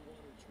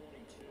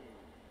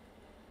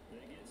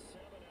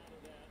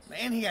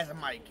 Man, he has a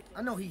mic.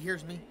 I know he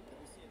hears me.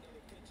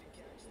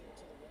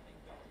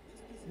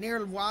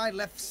 Near wide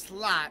left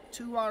slot.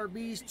 2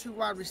 RBs, 2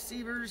 wide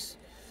receivers.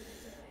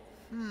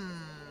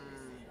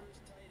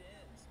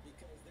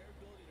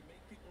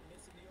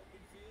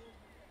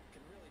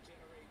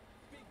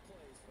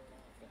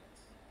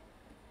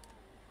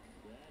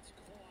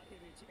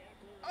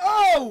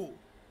 Oh!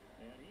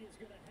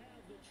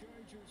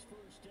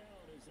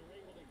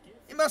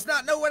 You must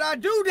not know what I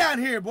do down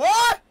here, boy.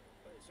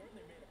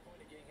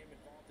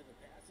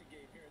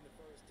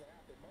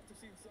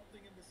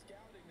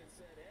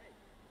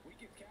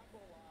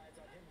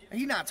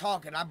 He's not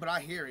talking, but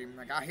I hear him.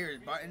 Like, I hear his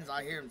buttons.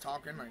 I hear him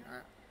talking. Like,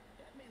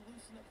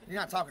 he's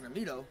not talking to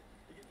me, though.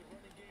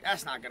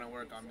 That's not going to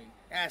work on me.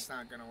 That's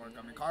not going to work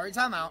on me. Kari,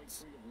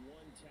 timeouts.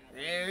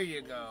 There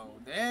you go.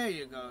 There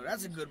you go.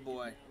 That's a good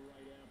boy.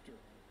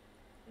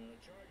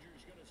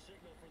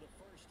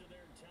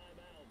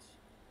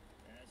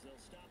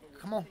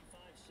 Come on.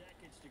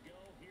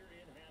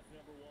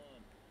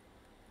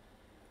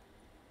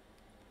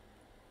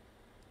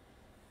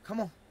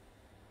 Come on.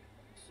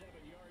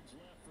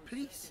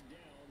 Please.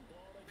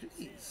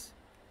 Please.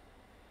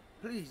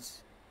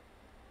 Please.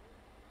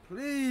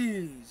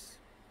 Please.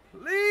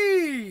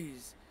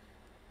 Please.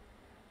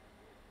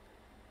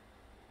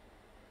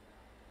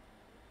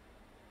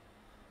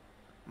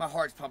 My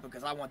heart's pumping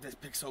because I want this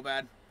pick so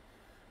bad.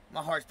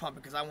 My heart's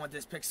pumping because I want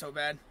this pick so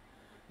bad.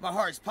 My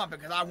heart's pumping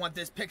because I want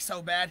this pick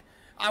so bad.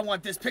 I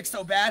want this pick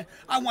so bad.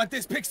 I want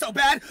this pick so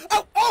bad.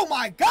 Oh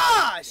my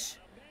gosh!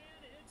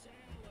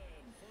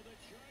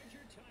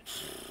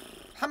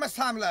 How much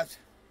time left?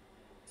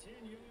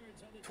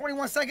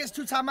 21 seconds,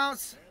 2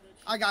 timeouts.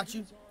 I got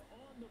you.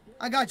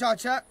 I got y'all,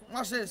 chat.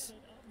 Watch this.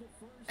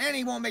 And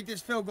he won't make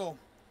this field goal.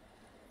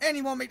 And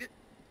he won't make it.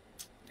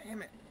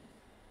 Damn it.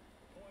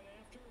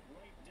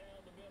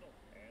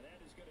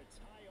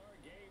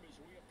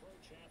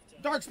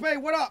 Dark Spade,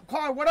 what up?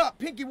 Carl, what up?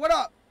 Pinky, what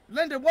up?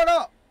 Linda, what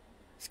up?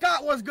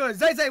 Scott, what's good?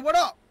 Zay Zay, what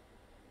up?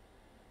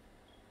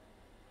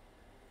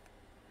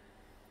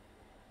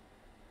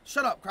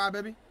 Shut up,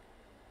 crybaby.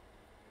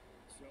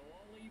 So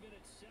all even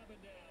at 7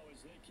 now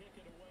as they kick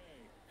it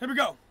away. Here we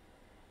go.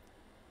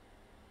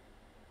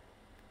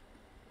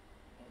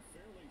 A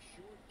fairly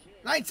short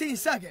kick. 19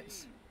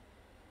 seconds.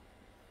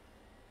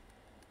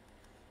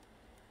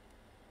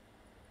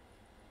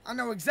 I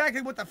know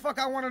exactly what the fuck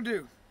I want to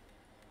do.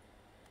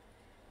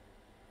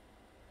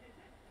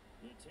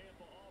 The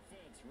Tampa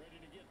offense ready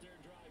to get their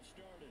drive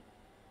started.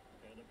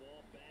 And the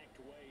ball backed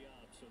way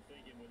up. So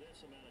thinking with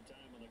this amount of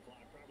time on the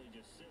clock, probably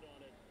just sit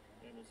on it.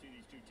 And we'll see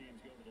these two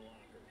teams go to the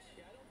lockers.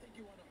 Yeah, I don't think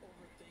you want to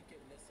overthink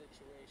it in this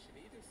situation.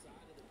 Either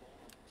side of the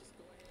ball, just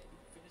go ahead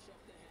and finish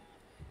up the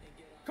half and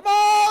get out. Come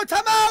on,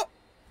 timeout!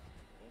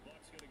 The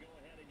Bucs going to go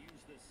ahead and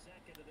use the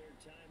second of their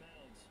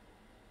timeouts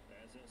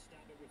as they'll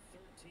stop it with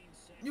 13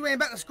 seconds. You ain't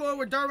about to score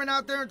with Derwin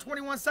out there in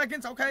 21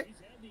 seconds? Okay. He's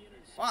had the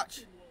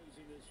Watch. interception woes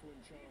in this one,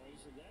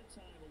 Charles, and that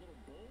time a little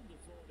bold to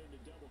throw it into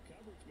double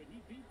coverage, but he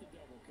beat the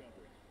double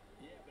coverage.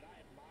 Yeah, but I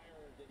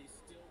admire that he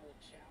still will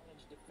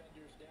challenge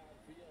defenders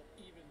downfield,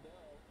 even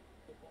though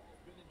the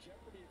ball's been in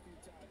jeopardy a few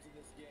times in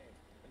this game.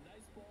 A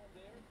nice ball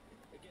there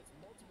against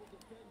multiple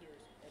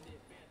defenders, and they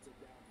advance it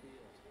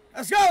downfield.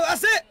 Let's go.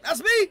 That's it.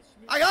 That's me.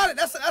 I got it.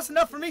 That's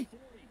enough for me.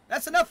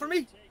 That's enough for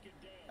me.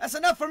 That's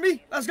enough for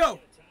me. Let's go.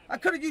 I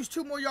could have used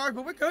 2 more yards,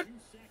 but we're good. 2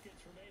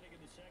 seconds remaining in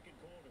the second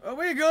quarter. But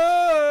we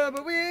good.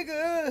 But we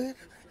good.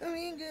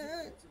 We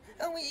good.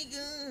 Oh, we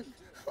good.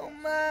 Oh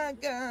my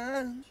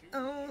God.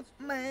 Oh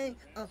my.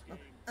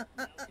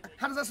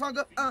 How does that song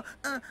go?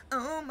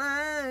 Oh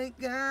my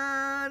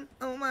God.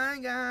 Oh my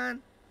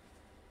God.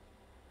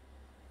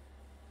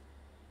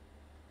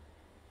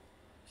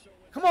 So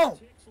with Come on.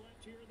 6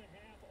 left here in the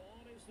half,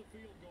 on is the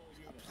field goal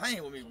unit.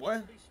 Playing with me, boy.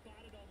 Be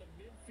spotted on the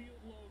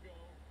midfield logo.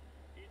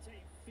 It's a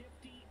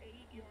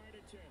 58-yard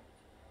attempt.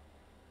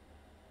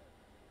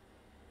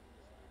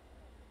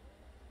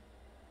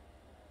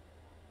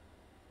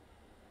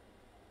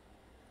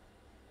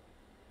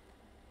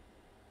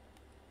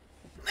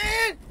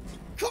 Man,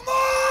 come on!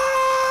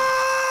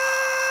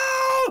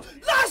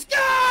 Let's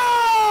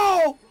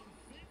go!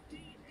 58.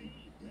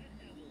 That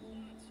had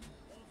lots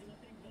of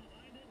running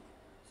behind it.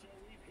 So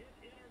we've hit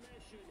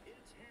intermission.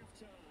 It's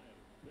halftime.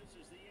 This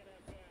is the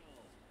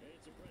NFL, and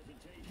it's a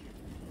presentation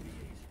of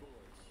EA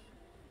Sports.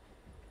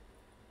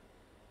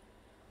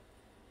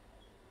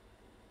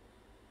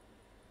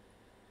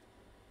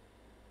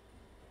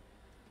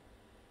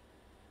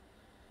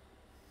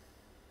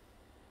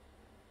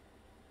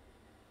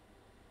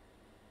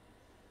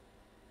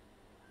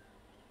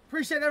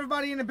 Appreciate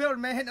everybody in the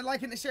building, man. Hitting the like,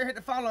 hitting the share, hitting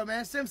the follow,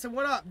 man. Simpson,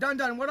 what up? Dun,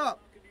 what up?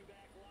 Welcome you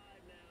back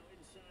live now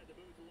inside the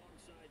booth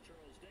alongside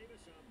Charles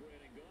Davis. I'm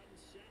Brandon Gordon,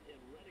 set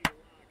and ready to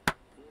rock for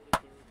the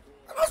third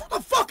quarter. That's what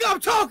the fuck I'm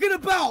talking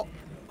about.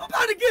 I'm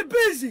about to get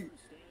busy.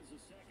 As the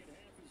second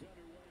half is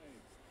underway.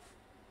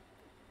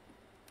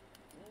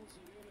 Pulls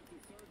it in at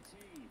the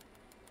 13.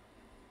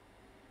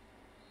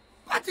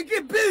 About to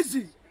get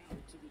busy.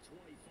 Out to the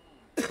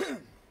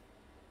 25.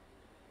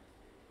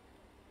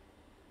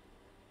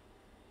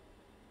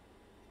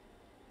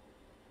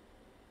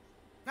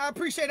 I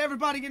appreciate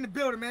everybody in the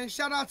building, man.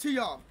 Shout out to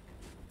y'all.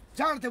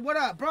 Jonathan, what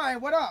up? Brian,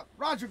 what up?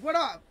 Roderick, what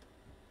up?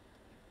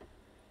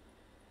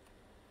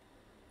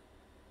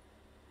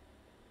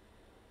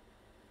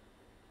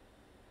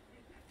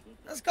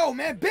 Let's go,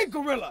 man. Big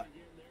gorilla.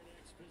 Again, their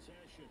next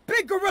possession.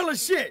 Big gorilla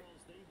shit.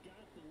 They've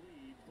got the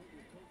lead. Put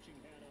your coaching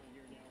hat on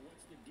here now.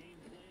 What's the game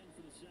plan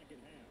for the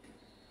second half?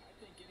 I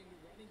think getting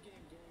the running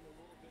game going a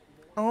little bit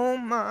more. Oh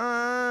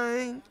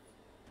my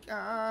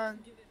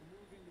God. Get it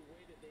moving the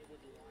way that they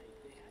would like.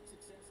 They had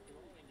success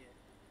throwing it,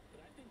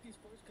 but I think these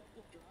first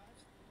couple of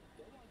drives,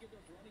 they'll want to get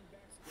those running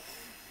backs going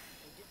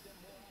and give them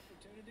more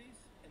opportunities,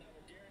 and I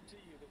will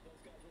guarantee you that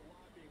those guys are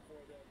lobbying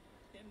for them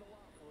in the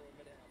locker room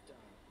at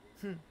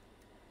halftime.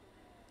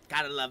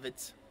 Gotta love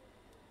it.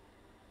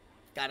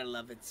 Gotta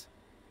love it.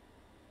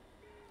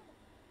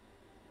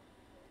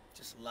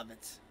 Just love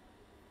it.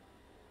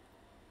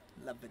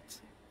 Love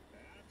it.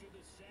 After the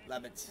second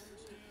Love it.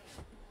 first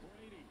down,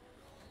 Brady.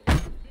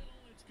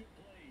 Middle, it's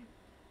complete.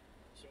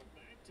 So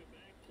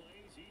back-to-back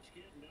plays, each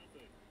get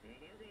nothing. And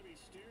they're going to be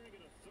staring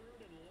at a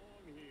third and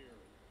long here.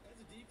 As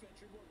a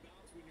defense, you're more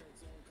balanced when you're in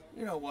zone coverage.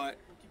 You know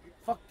what?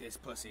 Fuck this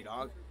pussy,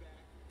 dog.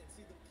 And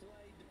see the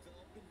play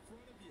develop in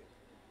front of you.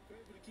 They're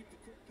able to keep the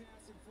quick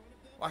pass in front of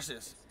them. Watch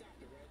this. Stop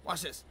it right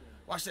Watch this.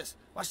 Watch this.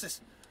 Watch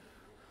this.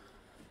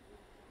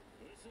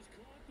 This is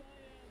caught by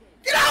Evans.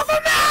 Get off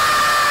of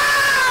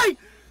me!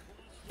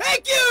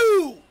 Thank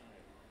you!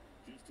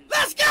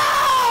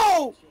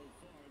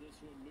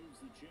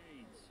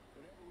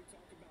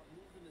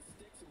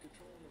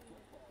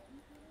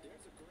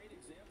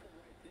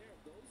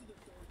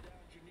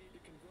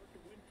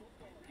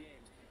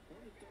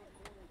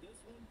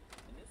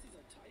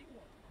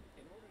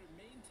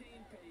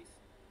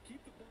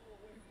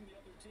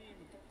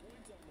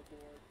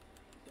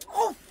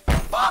 Oh,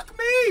 fuck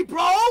me,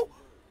 bro!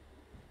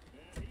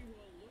 And he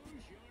will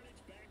lose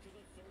yardage back to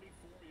the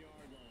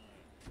 34-yard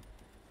line.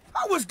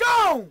 I was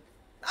gone!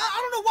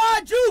 I don't know why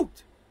I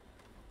juked!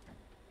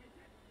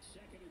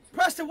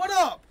 Preston, what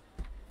up?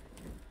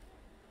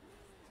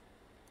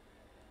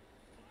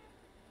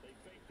 They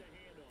fake the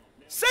handoff.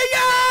 Now See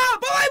ya!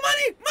 Boy,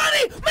 money!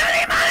 Money!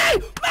 Money!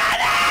 Money!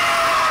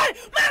 Money!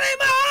 Money!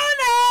 Money!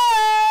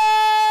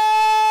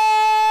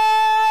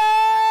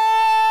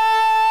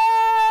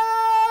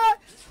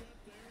 it's up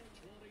there at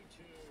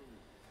 22.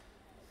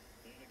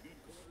 And a good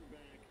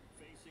quarterback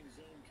facing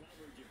zone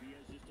coverage. If he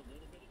has just a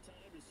little bit of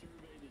time to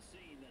survey the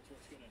scene, that's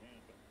what's going to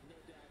happen. No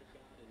doubt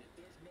about it. If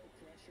there's no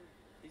pressure,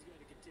 he's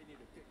going to continue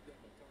to pick them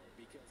apart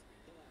because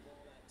he'll have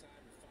all that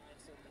time to find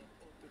someone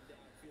open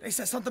downfield. They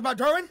said something about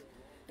Duran?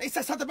 They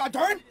said something about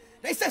Duran?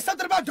 They said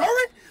something about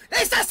Duran?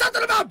 They said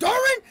something about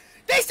Duran?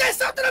 They said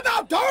something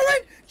about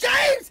Duran?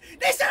 James?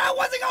 They said I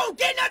wasn't going to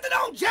get nothing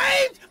on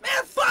James?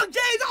 Man, fuck James.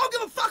 I don't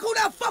give a fuck who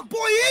that fuck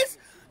boy is.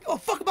 Give a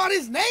fuck about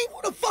his name.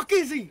 Who the fuck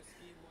is he?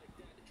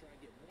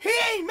 He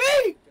ain't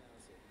me.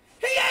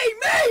 He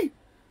ain't me.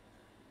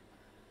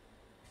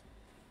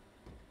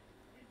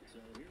 So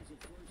here's a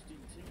 1st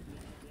and 10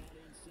 now down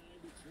inside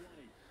the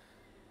 20.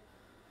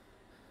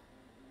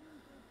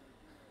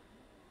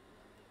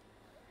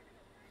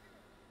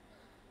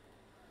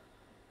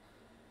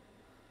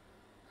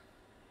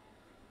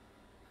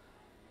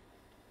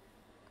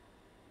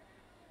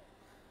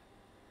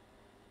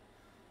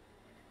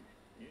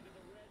 Into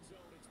the red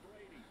zone, it's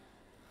Brady.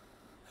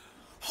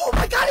 Oh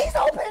my God, he's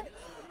open.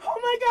 Oh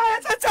my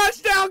God, that's a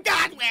touchdown,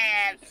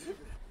 Godwin.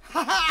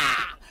 Ha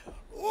ha.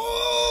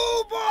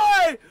 Oh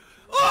boy.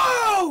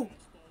 Oh.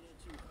 Fastball a little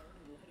too hard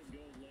and let him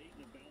go late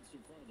and it bounced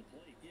in front of the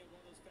plate. Yeah, one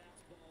of those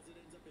fastballs that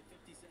ends up at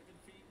 57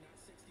 feet, not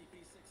 60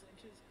 feet 6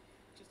 inches.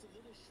 Just a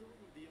little short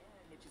with the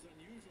arm, which is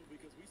unusual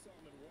because we saw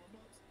him in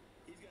warm-ups.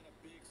 He's got a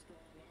big,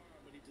 strong arm,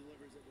 but he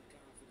delivers it with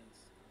confidence.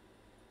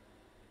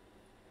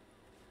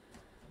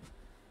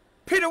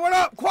 Peter, what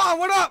up? Quan,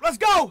 what up? Let's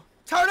go.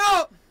 Turn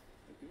up.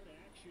 A good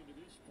action to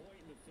this point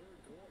in the 3rd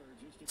quarter.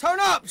 Just a Turn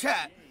up,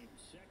 chat. game.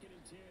 2nd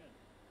and 10.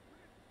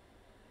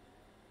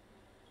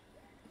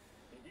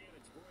 Again,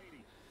 it's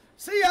Brady.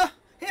 See ya.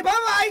 Hey,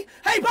 bye-bye.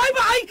 Hey,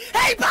 bye-bye.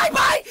 Hey,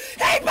 bye-bye.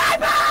 Hey,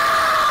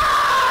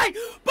 bye-bye.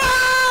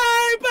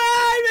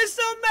 Bye-bye, Miss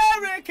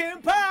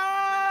American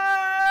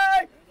Pie.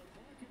 And the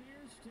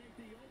Buccaneers take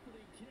the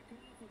opening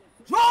kickoff of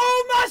the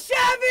Drove my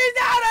Chevy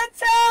out of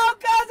town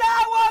because I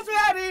was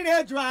ready to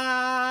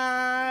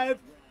drive. drive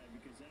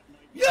because that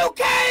might be You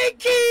can't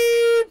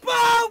keep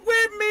up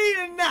with me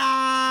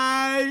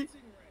tonight.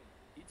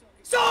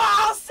 So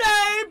I'll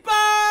say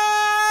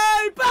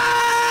bye,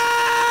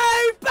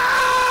 bye,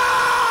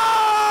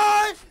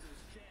 bye.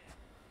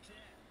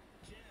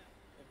 Jab,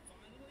 and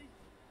finally,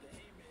 the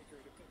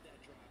haymaker to put that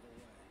drive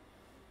away.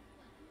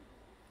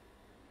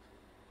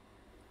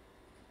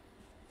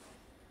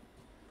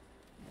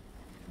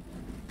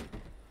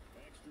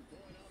 extra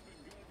point up and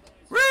good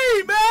by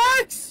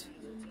Remix.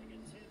 Steelers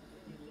will take a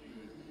 10-point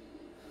lead.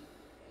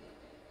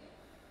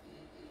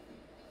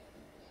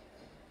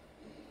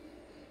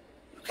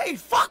 You can't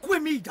fuck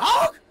with me,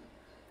 dog.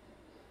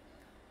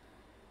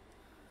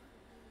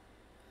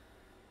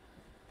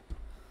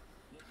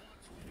 The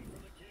Bucs waiting for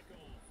the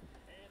kickoff.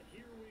 And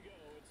here we go.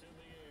 It's in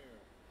the air.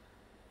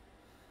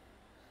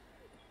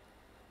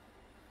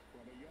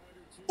 From a yard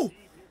or two Oh,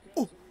 deep, here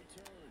comes the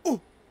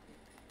return.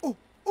 Oh,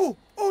 oh,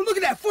 oh, look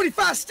at that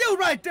 45 still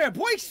right there,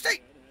 boy.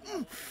 Say,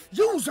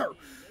 user.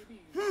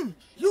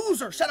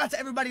 User. Shout out to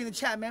everybody in the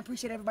chat, man.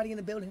 Appreciate everybody in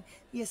the building.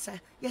 Yes, I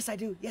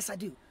do. Yes, I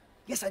do.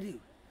 Yes, I do.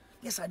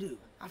 Yes, I do.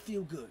 I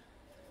feel good.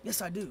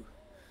 Yes, I do.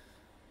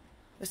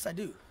 Yes, I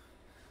do.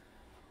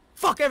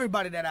 Fuck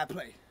everybody that I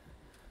play.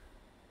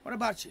 What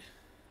about you?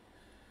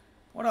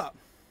 What up?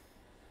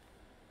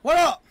 What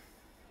up?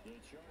 The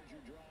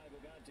Charger drive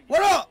about to get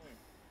What up? going.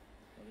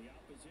 Well, the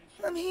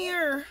opposition I'm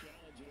here.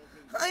 challenge in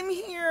opening I'm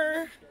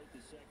here. start the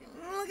second.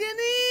 Look at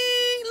me.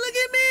 Look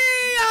at me.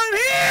 I'm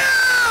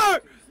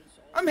here.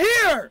 I'm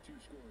here.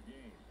 Two-score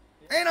game.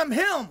 And I'm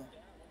him.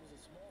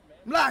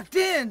 Locked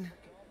in.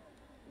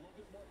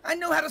 I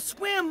know how to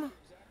swim.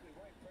 Exactly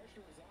right.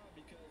 Pressure is on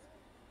because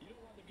you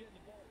don't want them getting the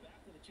ball back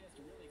with a chance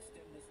to really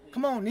extend this lead.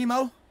 Come on,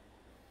 Nemo.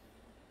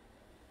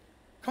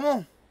 Come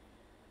on.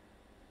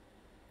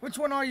 Which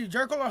one are you,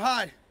 Jekyll or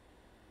Hyde?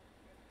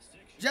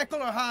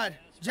 Jekyll or Hyde?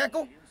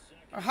 Jekyll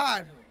or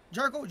Hyde?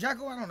 Jekyll?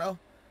 Jekyll? I don't know.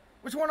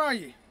 Which one are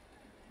you?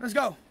 Let's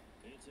go.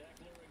 It's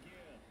Eckler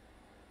again.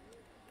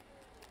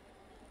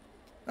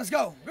 Let's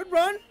go. Good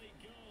run.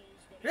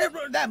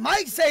 That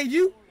might save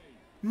you.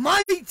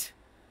 Might.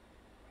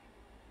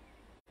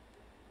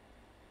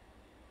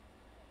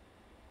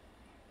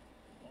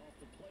 Off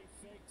the play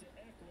fake to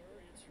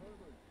Eckler, it's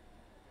Herbert.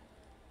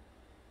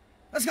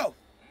 Let's go. And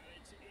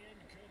it's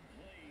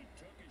incomplete.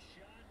 Took a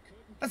shot,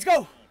 couldn't Let's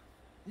go.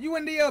 You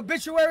in the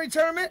obituary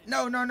tournament?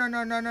 No. Wrist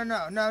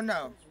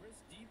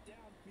deep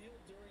downfield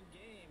during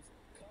games,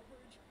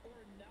 coverage or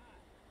not.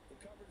 The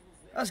coverage was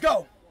there. Let's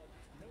go.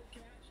 No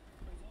catch,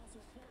 but was also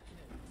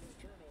fortunate for a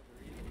turnover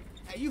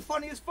Hey, you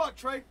funny as fuck,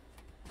 Trey.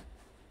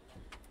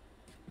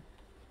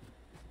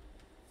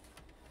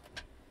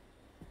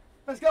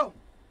 Let's go.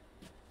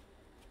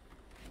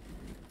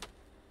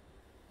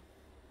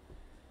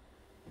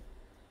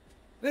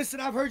 Listen,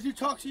 I've heard you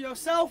talk to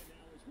yourself.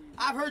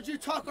 I've heard you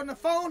talk on the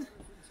phone.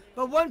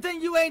 But one thing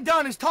you ain't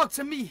done is talk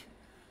to me.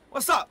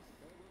 What's up?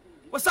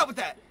 What's up with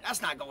that?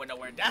 That's not going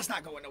nowhere. That's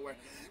not going nowhere.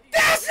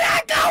 That's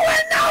not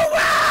going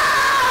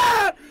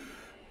nowhere!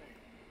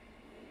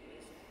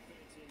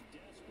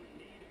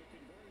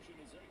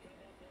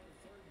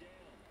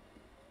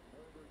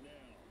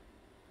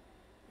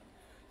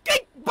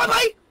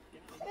 Bye-bye!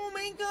 Oh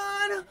my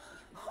god!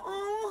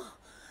 Oh,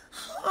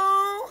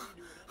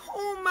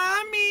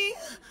 mommy!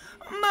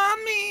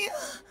 Mommy!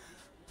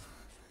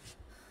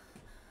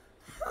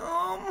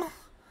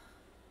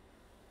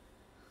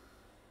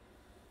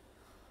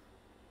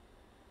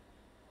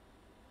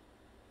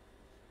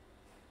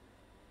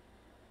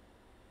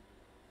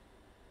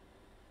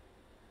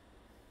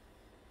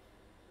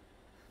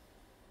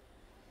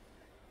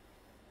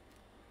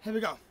 Here we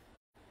go.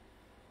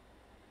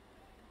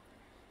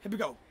 Here we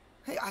go.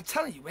 Hey, I'm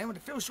telling you, man, when the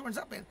field shortens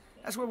up, man,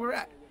 that's where we're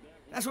at.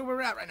 That's where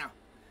we're at right now.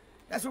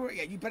 That's where we're at.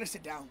 Yeah, you better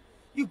sit down.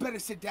 You better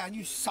sit down,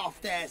 you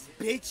soft-ass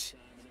bitch.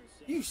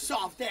 You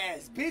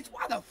soft-ass bitch.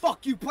 Why the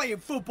fuck you playing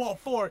football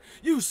for,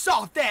 you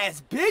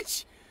soft-ass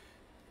bitch?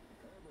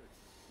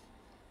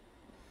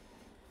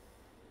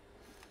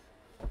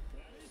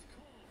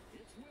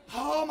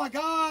 Oh, my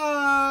gosh.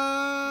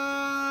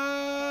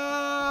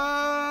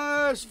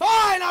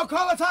 Fine, I'll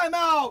call a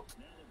timeout.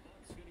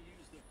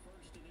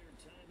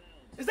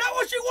 Is that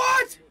what you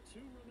want?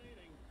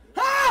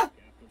 Huh?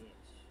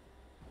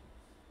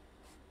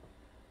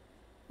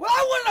 Well,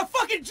 I wanted a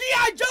fucking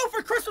G.I. Joe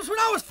for Christmas when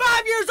I was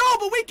 5 years old,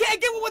 but we can't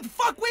get what the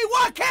fuck we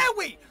want, can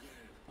we?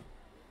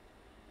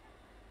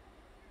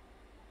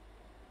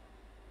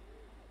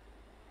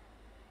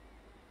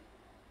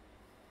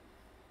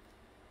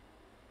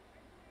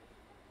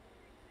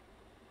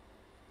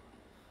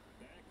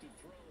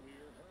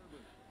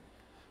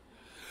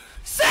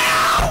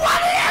 Sal,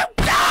 what are you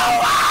doing?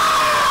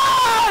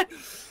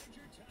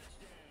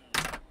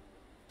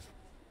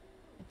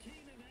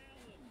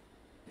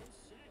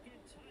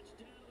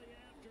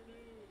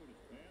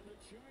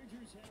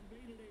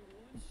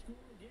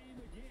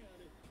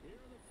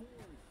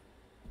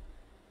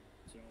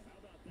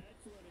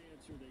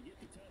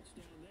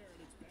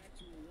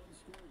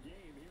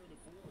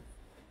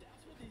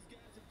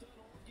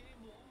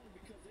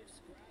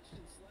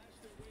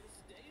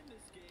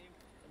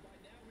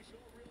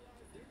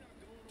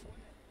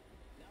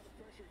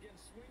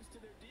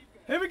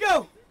 Here we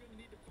go.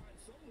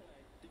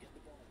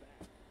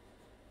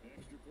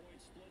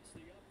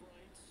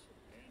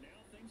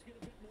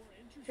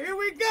 Here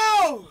we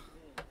go.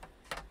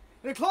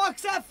 The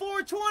clock's at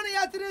 4:20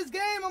 after this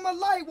game. I'm a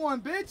light one,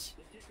 bitch.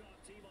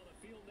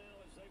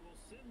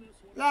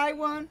 Light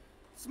one.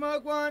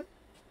 Smoke one.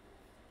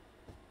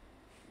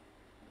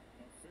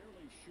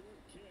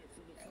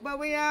 But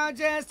we are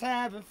just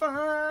having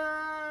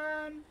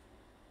fun.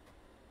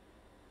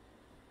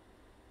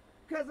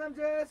 Cause I'm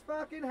just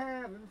fucking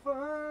having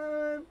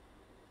fun.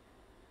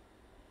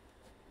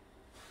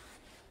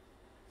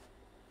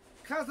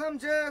 Cause I'm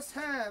just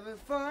having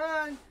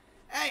fun.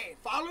 Hey,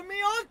 follow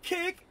me on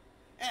Kick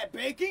at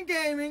Bacon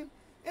Gaming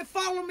and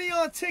follow me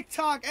on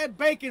TikTok at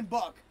Bacon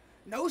Buck.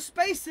 No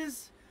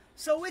spaces,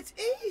 so it's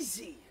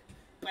easy.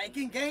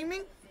 Bacon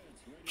Gaming,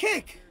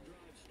 Kick,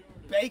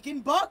 Bacon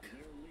Buck.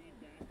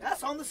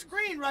 That's on the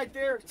screen right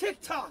there.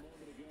 TikTok.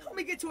 Help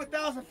me get to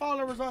 1,000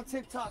 followers on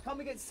TikTok. Help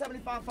me get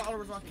 75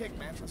 followers on Kick,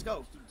 man. Let's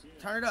go.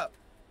 Turn it up.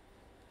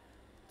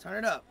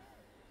 Turn it up.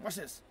 Watch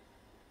this.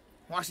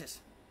 Watch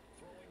this.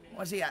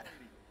 Where's he at?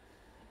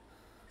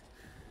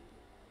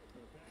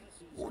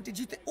 Oh, did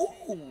you think?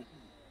 Ooh.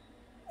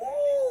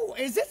 Ooh.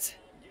 Is it?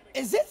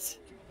 Is it?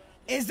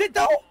 Is it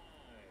though?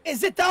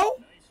 Is it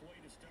though?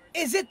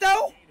 Is it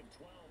though?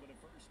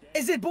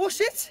 Is it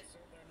bullshit?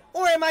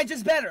 Or am I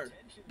just better?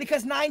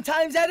 Because 9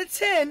 times out of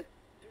 10,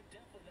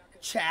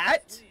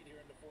 chat,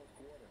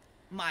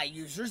 my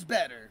user's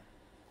better.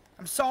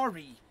 I'm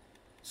sorry.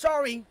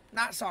 Sorry,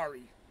 not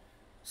sorry.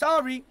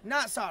 Sorry,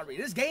 not sorry.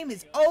 This game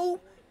is O-V-E-R.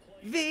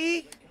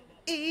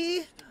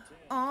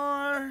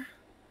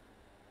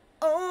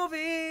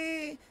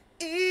 O-V-E-R.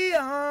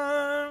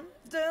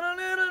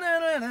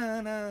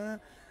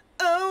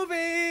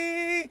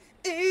 O-V-E-R.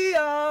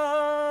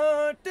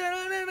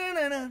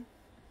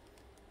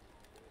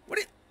 What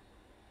is...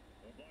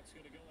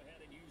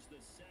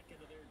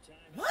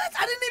 What?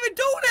 I didn't even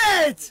do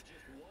that!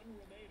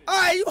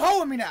 Alright, you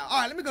holding me now.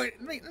 Alright, let me go.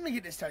 Let me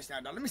get this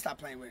touchdown, dog. Let me stop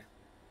playing with.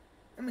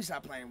 Let me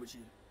stop playing with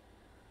you.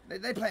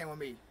 They playing with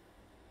me.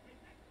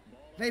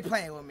 They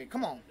playing with me.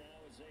 Come on.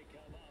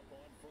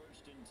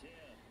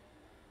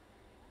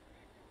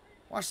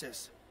 Watch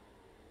this.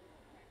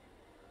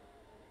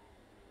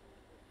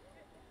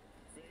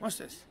 Watch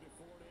this.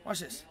 Watch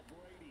this.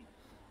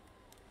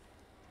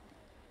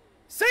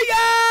 See ya!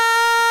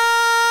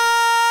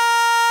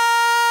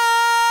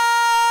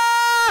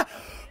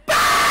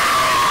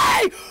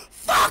 Bye!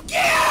 Fuck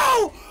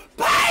you!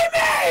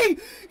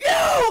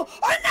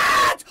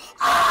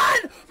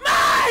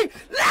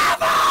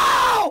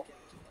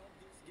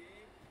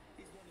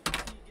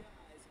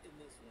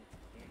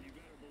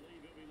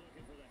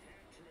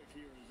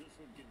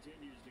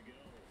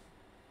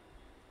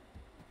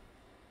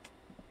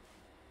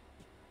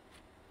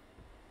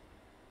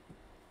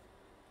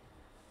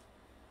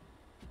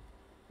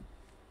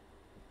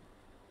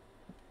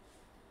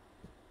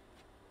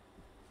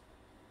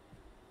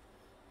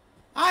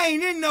 I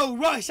ain't in no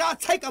rush. I'll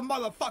take a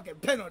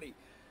motherfucking penalty.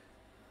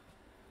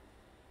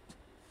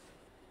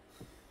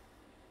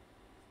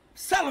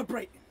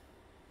 Celebrating.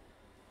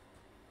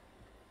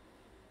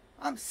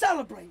 I'm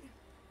celebrating.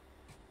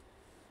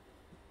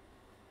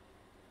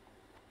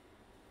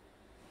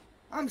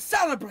 I'm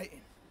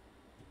celebrating.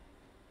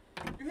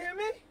 You hear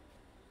me?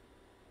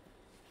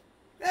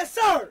 Yes, sir.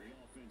 The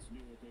offense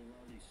knew it. They were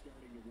already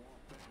starting to walk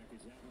back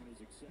as that one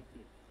is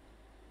accepted.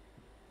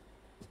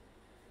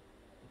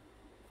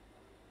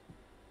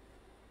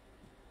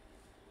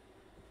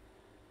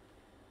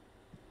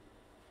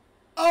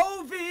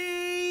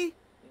 O-V-E-R.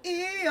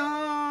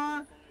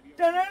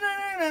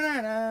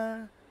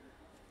 Da-da-da-da-da-da.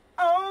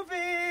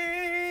 O-V-E-R.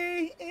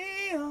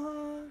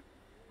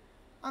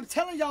 I'm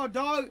telling y'all,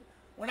 dog.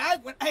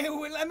 Hey,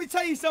 let me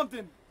tell you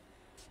something.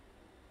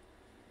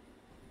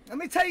 Let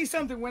me tell you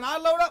something. When I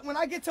load up, when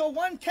I get to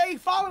 1K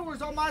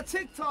followers on my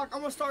TikTok,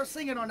 I'm gonna start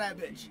singing on that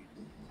bitch.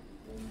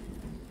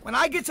 When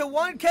I get to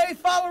 1K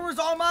followers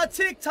on my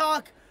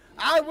TikTok,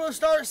 I will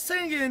start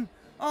singing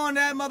on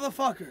that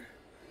motherfucker.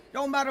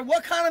 Don't matter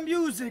what kind of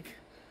music.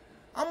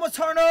 I'm gonna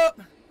turn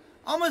up.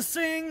 I'm gonna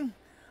sing.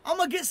 I'm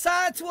gonna get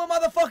signed to a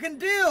motherfucking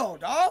deal,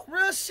 dog.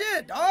 Real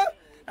shit, dog.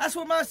 That's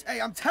what hey,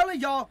 I'm telling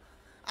y'all.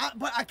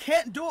 But I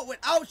can't do it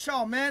without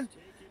y'all, man.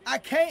 I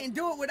can't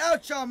do it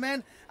without y'all,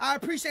 man. I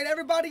appreciate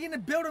everybody in the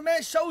building,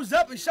 man. Shows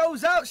up and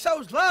shows out,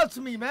 shows love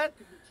to me, man.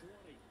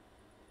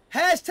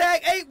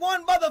 Hashtag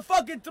 81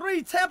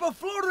 Tampa,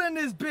 Florida in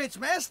this bitch,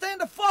 man.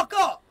 Stand the fuck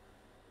up.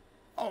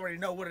 I already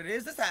know what it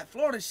is. This that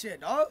Florida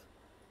shit, dog.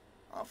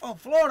 I'm from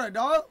Florida,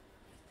 dog.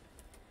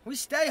 We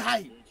stay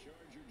hype.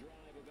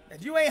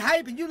 If you ain't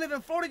hype and you live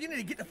in Florida, you need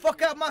to get the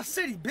fuck out of my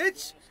city,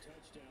 bitch.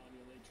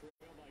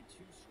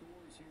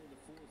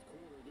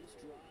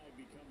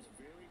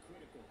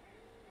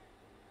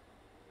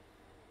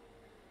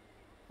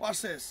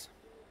 Watch this.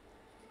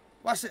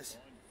 Watch this.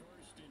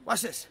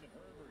 Watch this.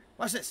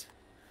 Watch this.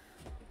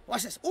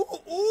 Watch this. Ooh,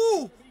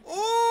 ooh,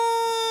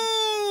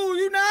 ooh.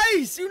 You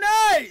nice. You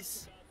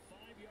nice.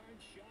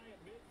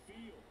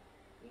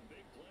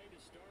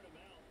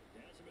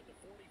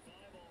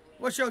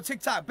 What's your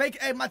TikTok?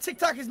 Hey, my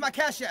TikTok is my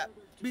Cash App.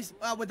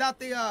 Without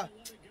the,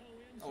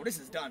 oh, this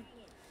is done.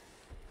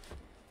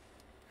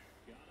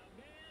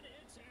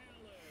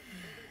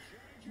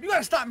 You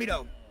gotta stop me,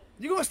 though.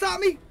 You gonna stop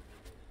me?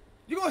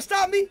 You gonna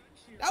stop me?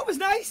 That was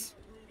nice.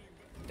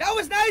 That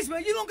was nice,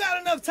 man. You don't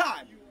got enough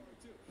time.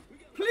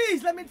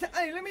 Please let me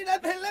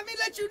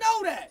let you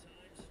know that.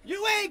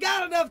 You ain't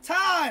got enough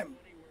time.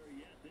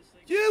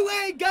 You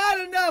ain't got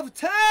enough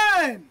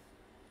time.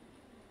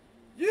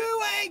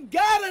 You ain't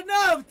got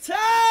enough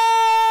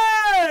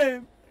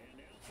time.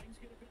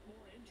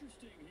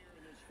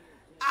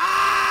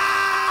 Ah!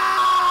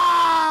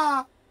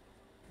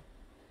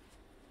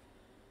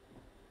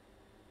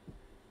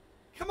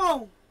 Come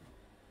on.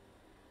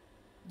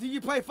 Do you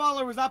play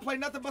followers? I play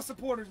nothing but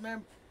supporters,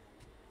 man.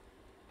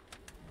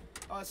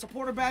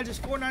 Supporter badge is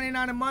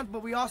 $4.99 a month,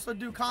 but we also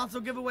do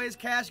console giveaways,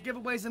 cash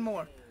giveaways, and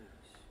more.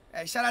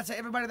 Hey, shout out to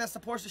everybody that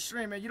supports the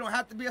stream, man. You don't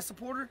have to be a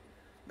supporter,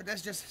 but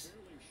that's just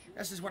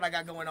what I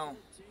got going on.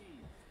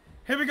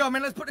 Here we go,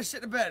 man. Let's put this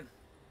shit to bed.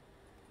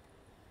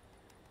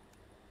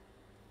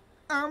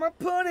 I'ma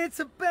put it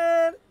to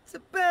bed, to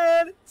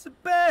bed, to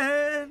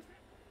bed,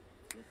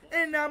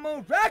 and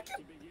I'ma rock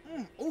it.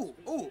 Ooh,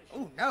 ooh,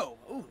 ooh, no.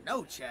 Ooh,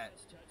 no, chat.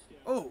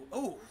 Ooh,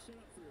 ooh.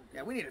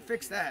 Yeah, we need to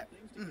fix that.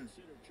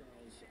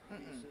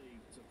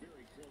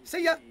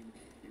 See ya.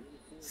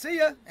 See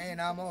ya.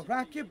 And I'm gonna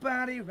rock your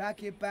body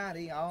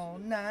all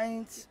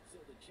night.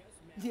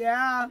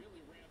 Yeah.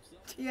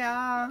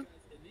 Yeah.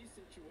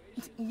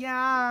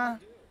 Yeah.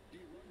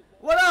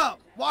 What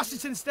up,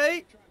 Washington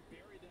State?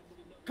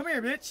 Come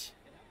here, bitch.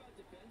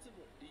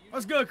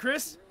 What's good,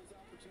 Chris?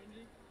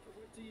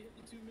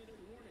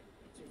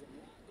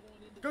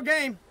 Good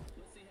game.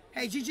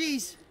 Hey,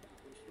 GG's.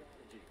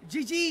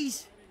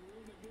 GG's.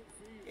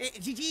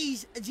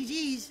 GG's.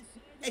 GG's.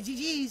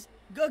 GG's.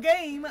 Good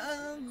game.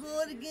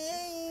 Good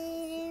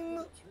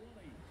game.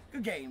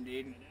 Good game,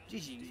 dude.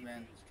 GG's,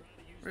 man.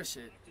 Real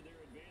shit.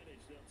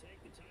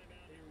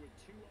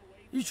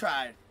 You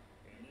tried.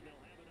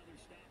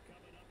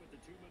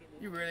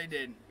 You really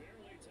did.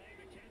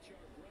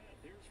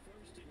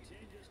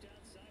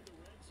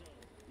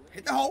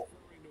 Hit the hole.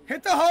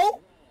 Hit the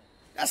hole.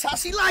 That's how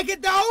she like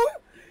it, though.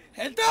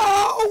 Hit the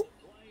hole.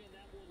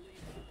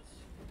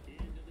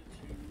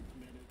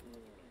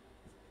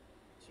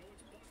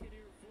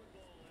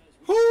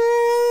 Ooh,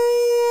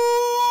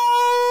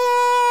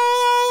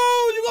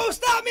 you gonna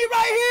stop me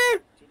right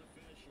here?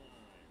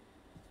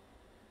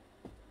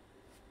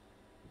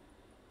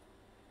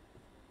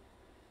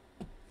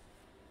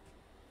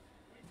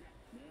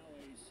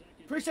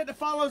 Appreciate the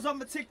follows on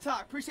the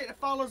TikTok. Appreciate the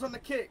follows on the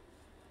kick.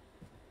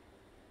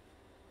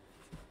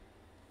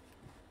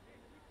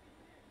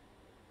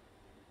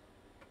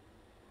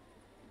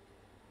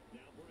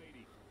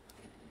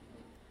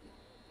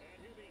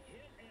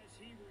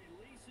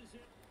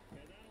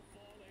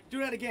 Do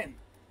that again.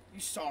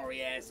 You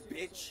sorry ass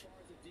bitch.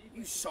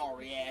 You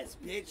sorry ass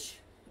bitch.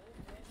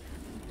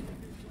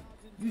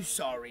 You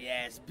sorry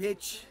ass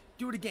bitch.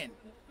 Do it again.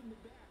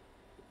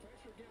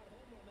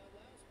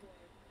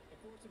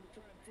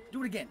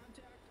 Do it again.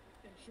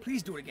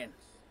 Please do it again.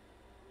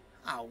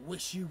 I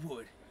wish you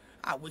would.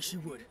 I wish you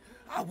would.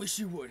 I wish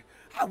you would.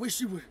 I wish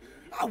you would.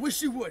 I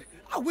wish you would.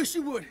 I wish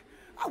you would.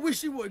 I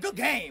wish you would. Good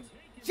game.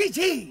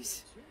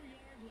 GG's.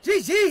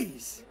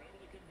 GG's.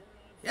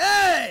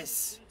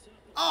 Yes.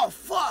 Oh,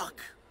 fuck.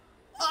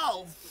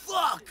 Oh,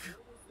 fuck.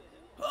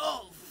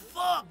 Oh,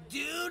 fuck,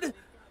 dude.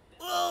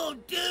 Oh,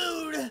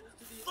 dude.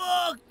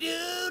 Fuck,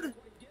 dude.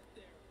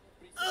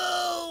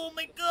 Oh,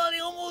 my God. He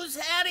almost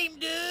had him,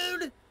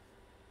 dude.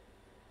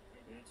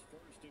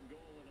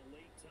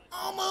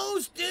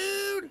 Almost,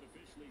 dude.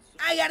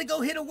 I gotta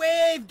go hit a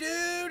wave,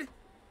 dude.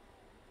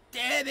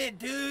 Damn it,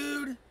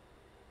 dude.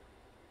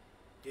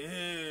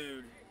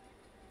 Dude.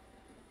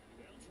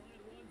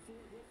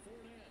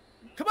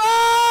 Come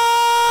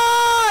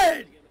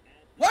on!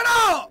 What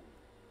up?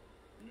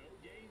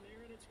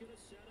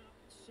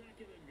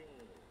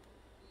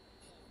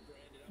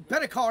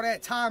 Better call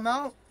that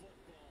timeout.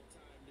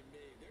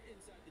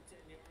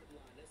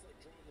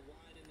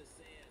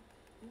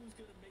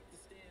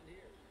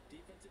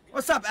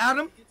 What's up,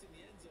 Adam?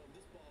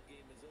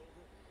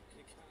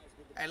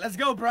 Hey, let's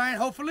go, Brian,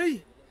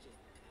 hopefully.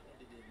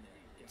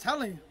 I'm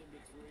telling you.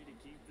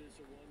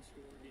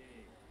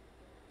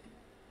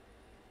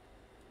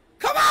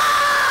 Come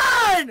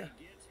on!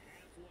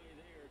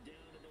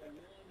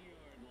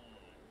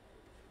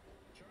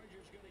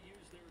 Chargers going to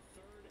use their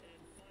third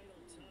and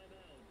final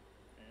timeout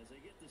as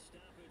they get the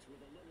stoppage with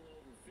a little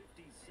over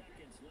 50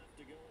 seconds left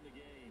to go in the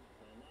game.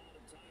 A lot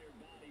of tired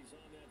bodies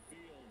on that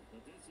field,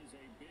 but this is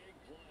a big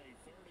play,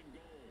 third and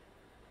goal.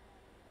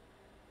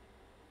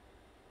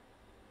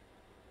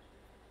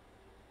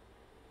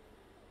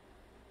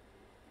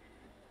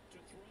 To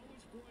throw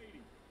is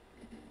Brady.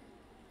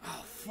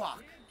 Oh, fuck.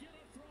 Can't get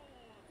a throw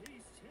off.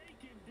 He's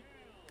taken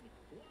down.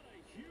 What a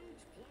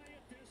huge play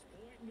at this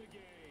point in the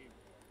game.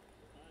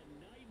 A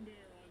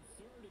nightmare on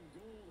third and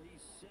goal. He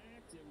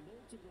sacked and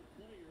multiple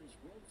players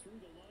broke through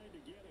the line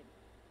to get him.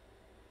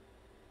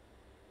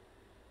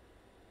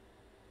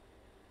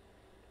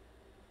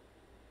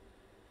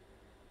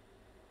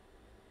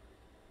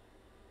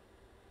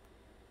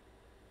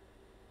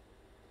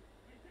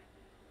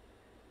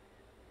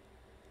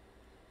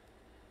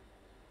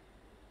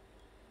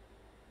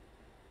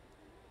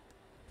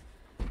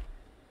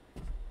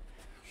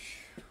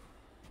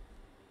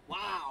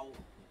 Wow.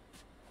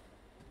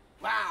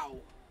 Wow.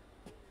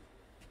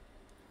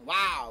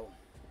 Wow.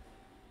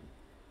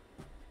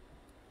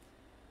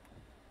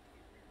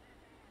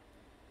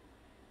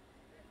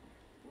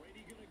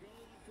 Brady gonna go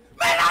for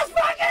Man, let's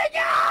fucking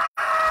go!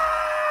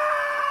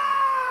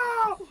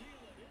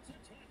 it's a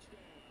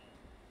touchdown.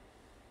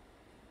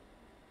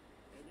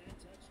 And that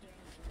touchdown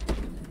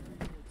turns into very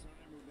little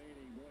time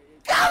remaining. Boy,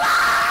 it Come on!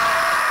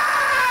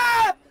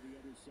 out of the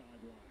other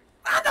sideline.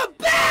 I'm the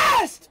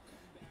best!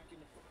 Back in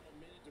the final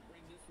minute to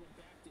bring this one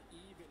back to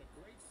even. A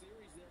great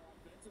series there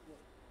offensively.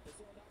 They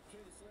saw an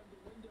opportunity to slam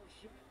the window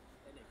shut,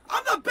 and they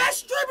I'm the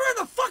best streamer in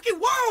the fucking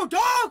world,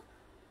 dog!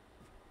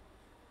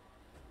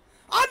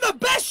 I'm the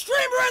best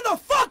streamer in the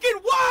fucking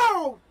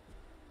world!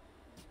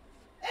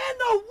 In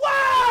the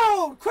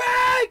world,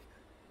 Craig!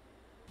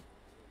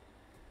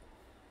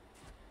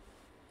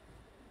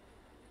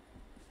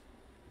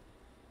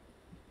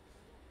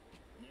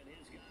 And then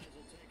his guys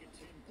will take a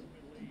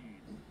 10-point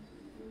lead.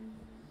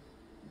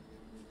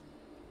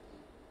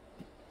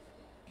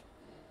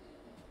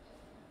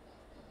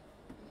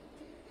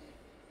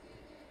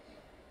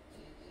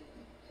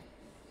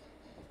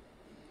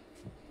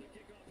 The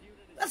kickoff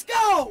unit is Let's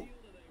go!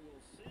 and they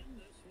will send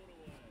this one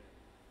away.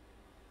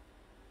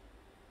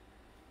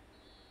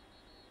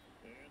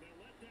 And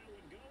they'll let that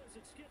one go as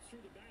it skips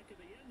through the back of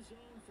the end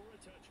zone for a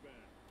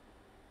touchback.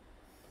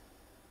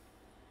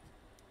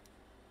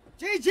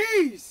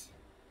 GG's!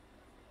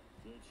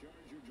 The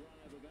Charger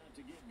drive about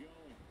to get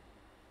going.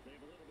 They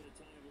have a little bit of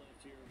time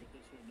left here, but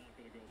this one not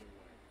going to go their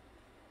way.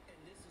 And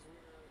this is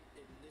where,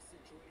 in this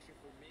situation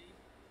for me,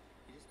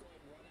 you just go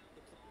ahead and run out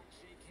the clock,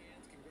 shake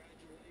hands,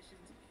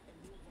 congratulations, and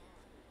move on.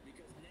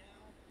 Because now,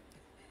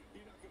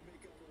 you're not going to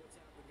make up for what's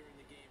happened during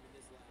the game in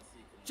this last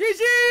sequence.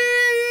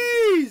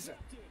 GG's!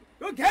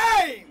 Good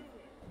game!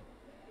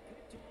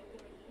 Picked off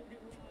by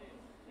Logan Ryan.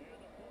 And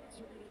the Bucs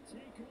are going to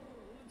take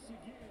over once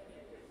again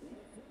with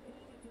a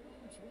football at their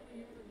own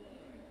 20-yard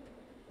line.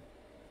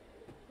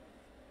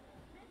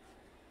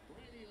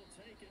 Brady will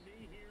take a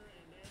knee here,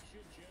 and that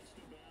should just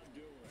about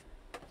do it.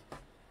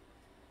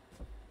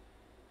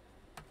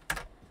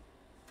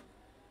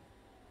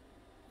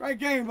 Great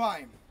game by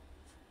him.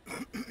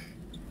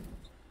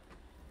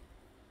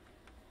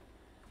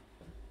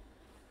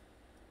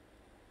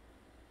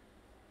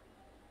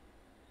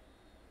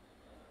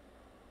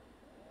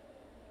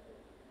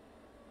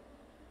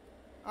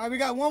 All right, we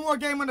got one more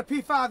game on the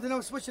P5, then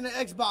I'm switching to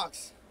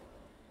Xbox.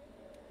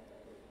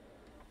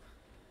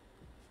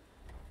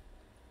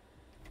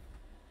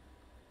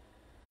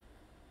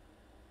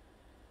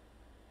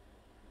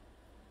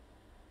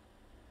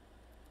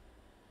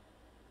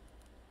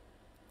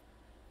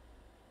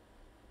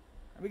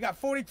 got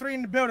 43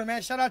 in the building,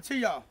 man. Shout out to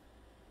y'all.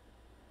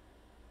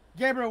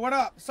 Gabriel, what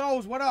up?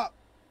 Souls, what up?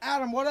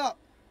 Adam, what up?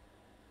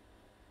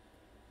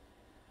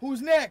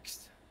 Who's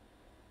next?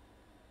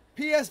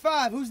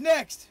 PS5, who's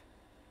next?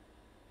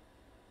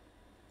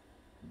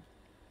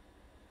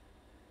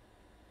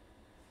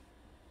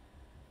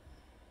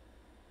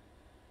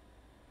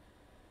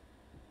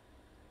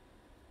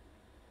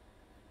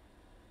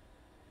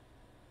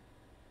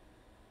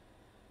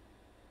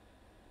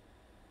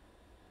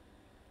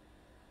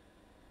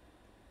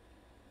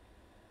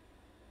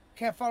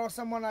 Can't follow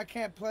someone I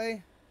can't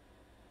play.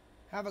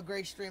 Have a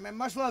great stream, man.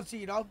 Much love to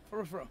you, dog.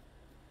 For real.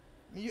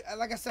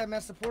 Like I said, man,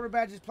 supporter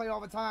badges play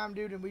all the time,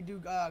 dude, and we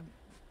do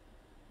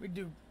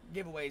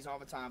giveaways all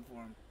the time for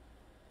them.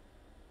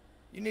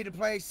 You need to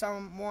play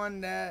someone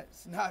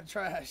that's not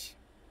trash.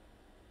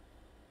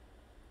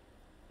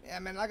 Yeah,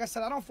 man, like I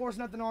said, I don't force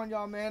nothing on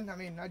y'all, man. I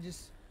mean, I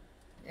just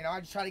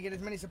try to get as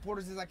many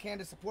supporters as I can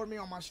to support me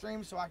on my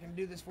stream so I can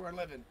do this for a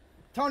living.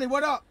 Tony,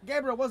 what up?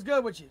 Gabriel, what's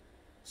good with you?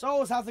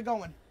 Souls, how's it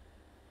going?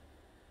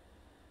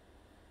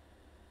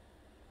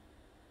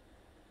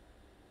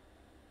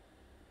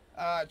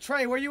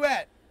 Trey, where you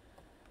at?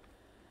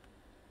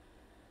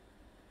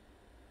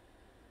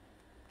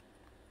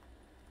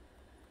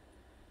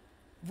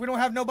 If we don't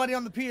have nobody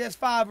on the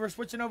PS5, we're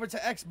switching over to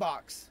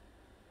Xbox.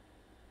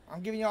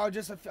 I'm giving y'all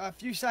just a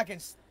few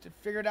seconds to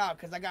figure it out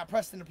because I got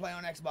Preston to play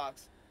on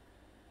Xbox.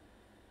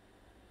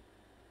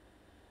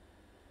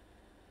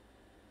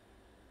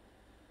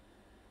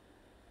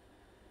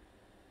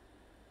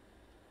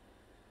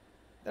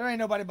 There ain't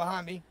nobody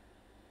behind me.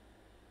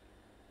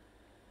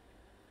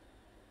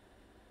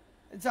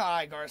 It's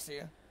alright,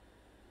 Garcia.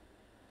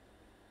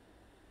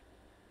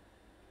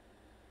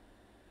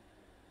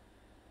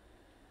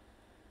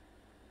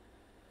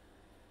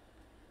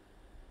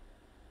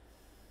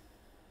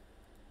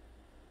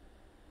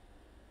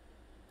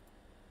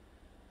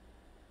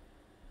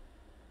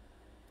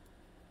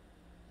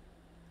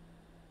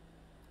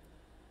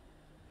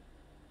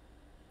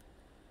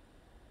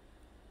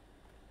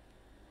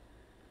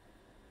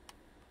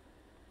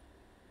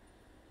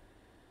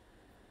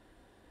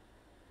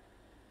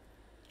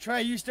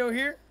 Trey, you still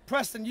here?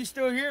 Preston, you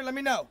still here? Let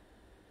me know.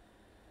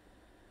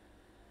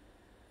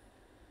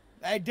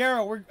 Hey,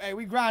 Daryl,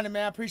 we grinding,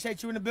 man. I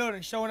appreciate you in the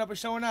building, showing up and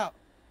showing out.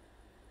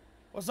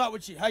 What's up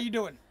with you? How you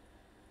doing?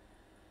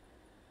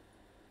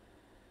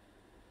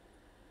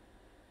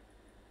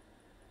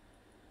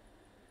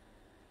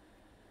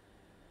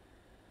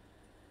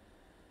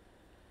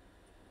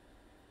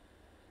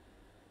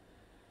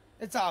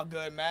 It's all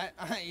good, Matt.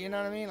 You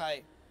know what I mean?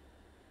 Like,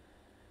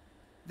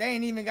 they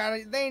ain't even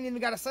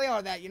gotta say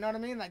all that, you know what I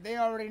mean? Like, they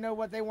already know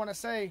what they want to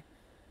say.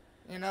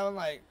 You know,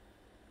 like,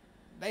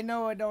 they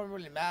know it don't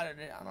really matter.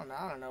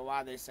 I don't know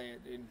why they say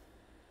it, dude.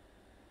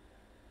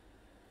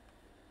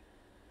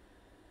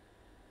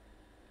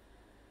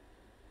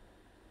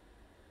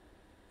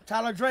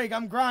 Tyler Drake,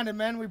 I'm grinding,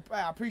 man.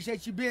 I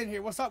appreciate you being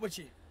here. What's up with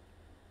you?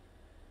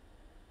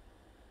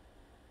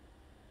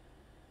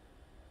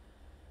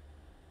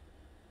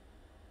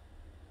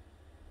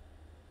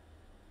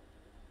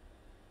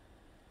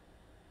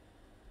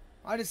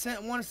 I just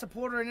sent one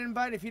supporter an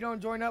invite. If you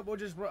don't join up, we'll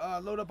just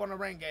load up on a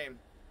rank game.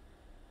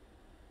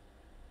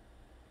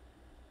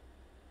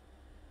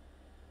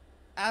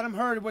 Adam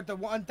Hurd with the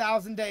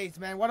 1,000 days,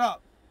 man. What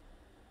up?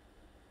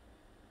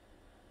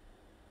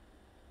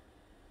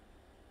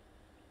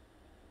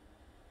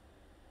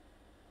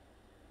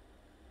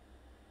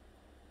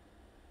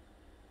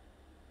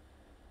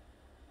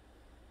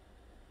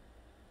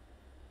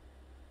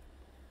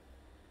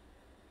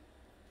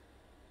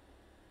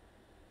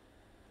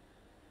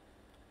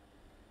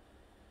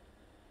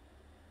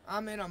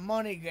 I'm in a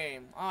money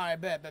game.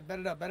 Alright, bet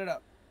it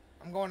up.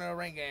 I'm going to a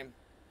rank game.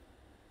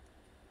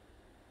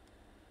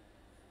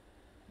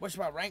 What's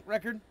my rank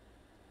record?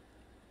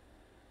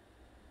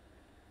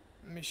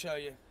 Let me show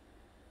you.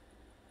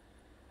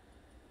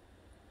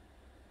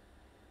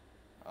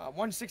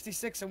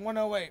 166 and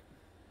 108.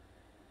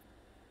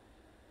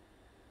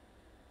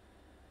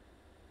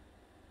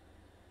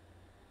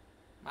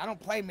 I don't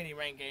play many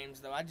rank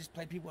games though. I just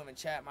play people in the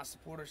chat, my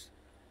supporters.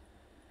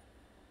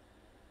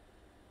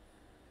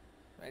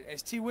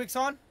 Is T-Wix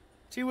on?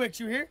 T-Wix,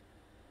 you here?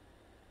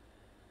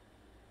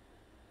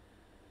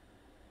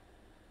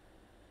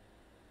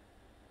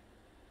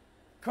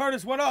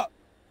 Curtis, what up?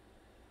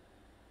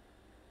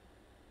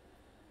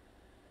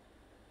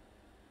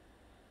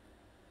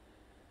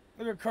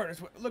 Look at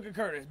Curtis. Look at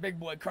Curtis. Big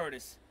boy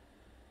Curtis.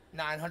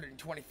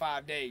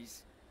 925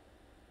 days.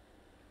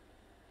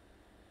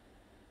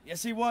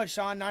 Yes, he was,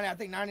 Sean. I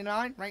think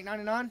 99. Rank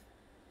 99.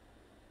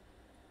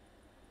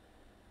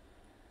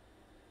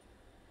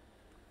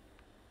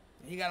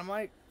 He got a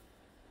mic.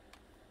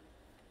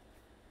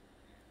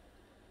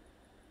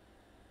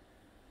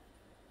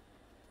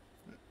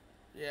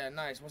 Yeah,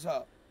 nice. What's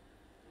up?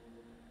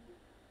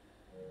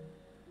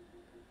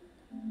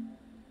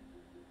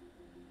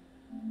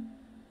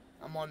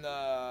 I'm on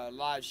the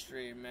live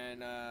stream,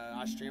 man.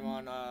 I stream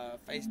on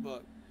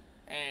Facebook.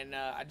 And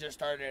I just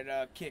started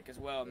Kick as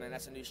well, man.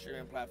 That's a new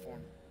streaming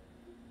platform.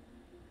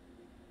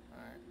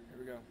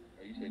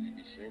 You said you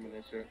be streaming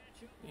that shit?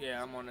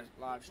 Yeah, I'm on a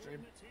live stream.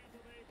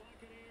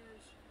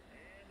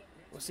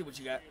 We'll see what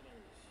you got.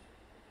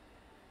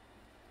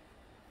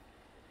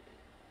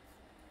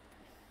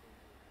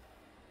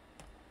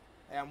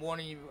 Hey, I'm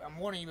warning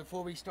you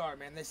before we start,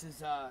 man. This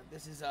is I'm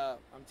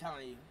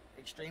telling you,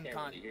 extreme I can't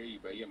content. really hear you,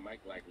 bro. Your mic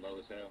like low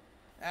as hell.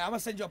 Hey, I'm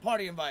gonna send you a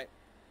party invite.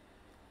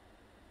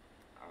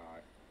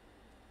 Alright.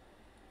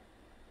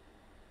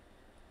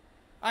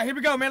 All right, here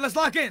we go, man. Let's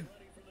lock in. Ready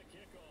for the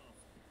kickoff.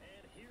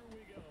 And here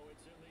we go.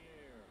 It's in the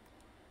air.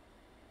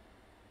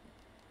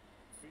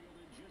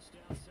 Fielded just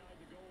outside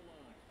the goal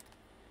line.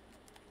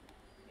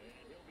 And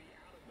he'll be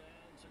out of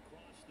bounds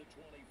across the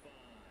 25.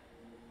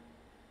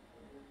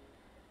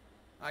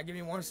 All right, give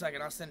me 1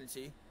 second. I'll send it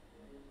to you.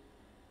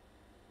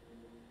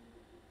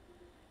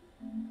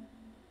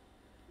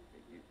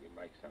 Your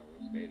mic sound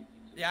real steady.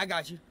 Yeah, I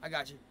got you. I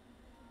got you.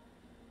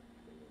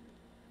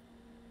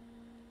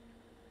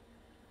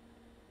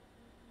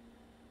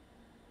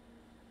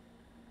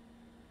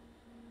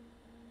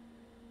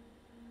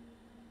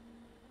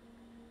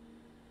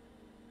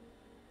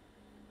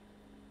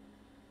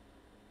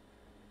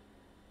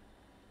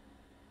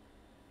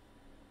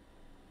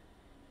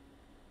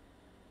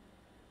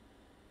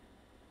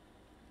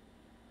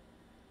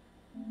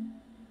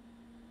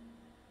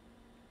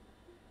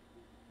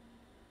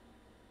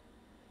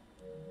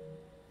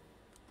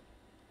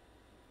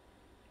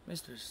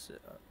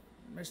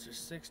 Mr.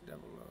 600.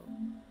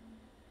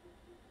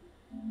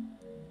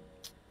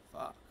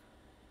 Fuck.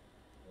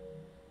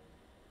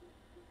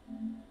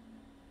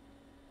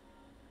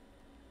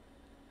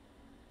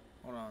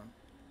 Hold on.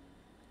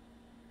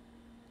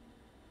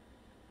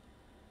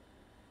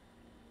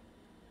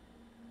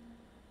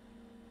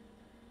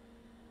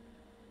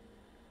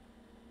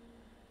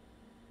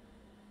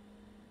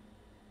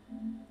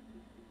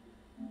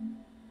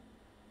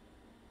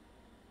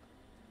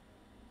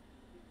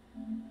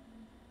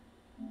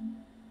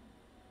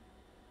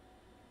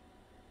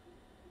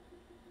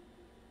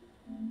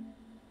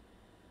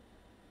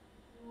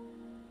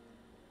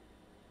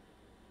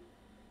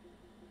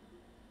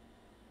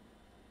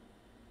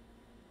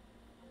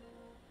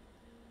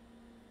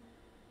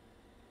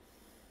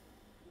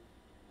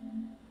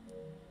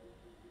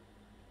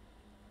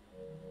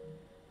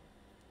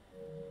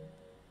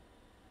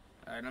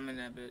 Alright, I'm in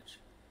that bitch.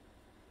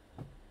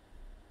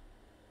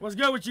 What's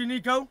good with you,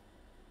 Nico?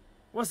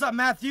 What's up,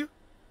 Matthew?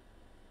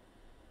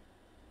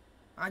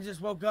 I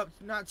just woke up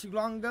not too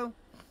long ago.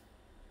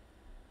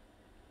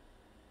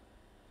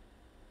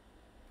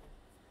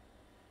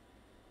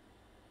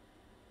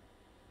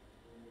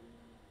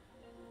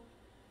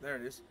 There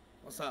it is.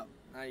 What's up?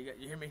 Now you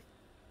hear me?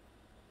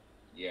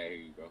 Yeah, here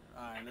you go.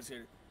 Alright, let's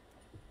hear it.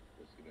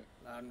 Let's get it.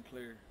 Loud and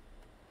clear.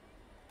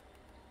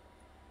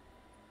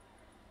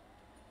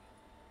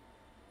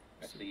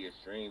 I see your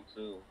stream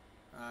too.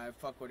 Alright,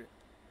 fuck with it.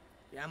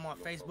 Yeah, I'm on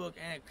Facebook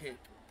and Kick.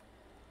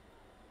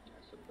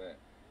 That's a bet.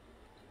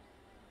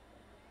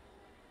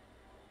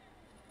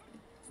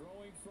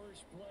 Throwing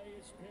first play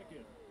is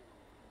Pickett.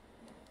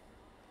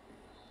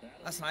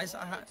 That's nice.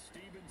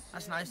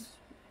 That's nice.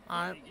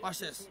 Alright, watch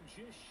this.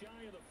 Just shy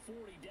of the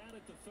 40, down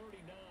at the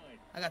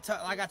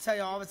 39. Like I tell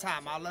you all the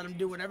time, I'll let them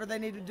do whatever they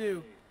need to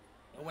do.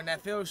 But when that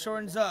field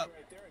shortens up,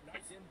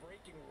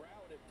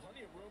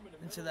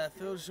 until that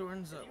field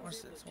shortens up.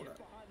 What's this? Hold up.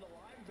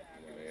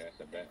 Yeah, that's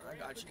a bet. I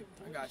got you.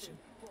 I got you.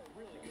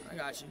 I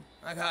got you.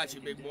 I got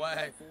you, big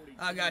boy.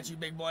 I got you,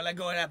 big boy. Let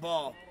go of that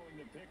ball. Following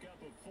the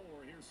pickup of 4,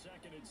 here's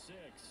 2nd and 6.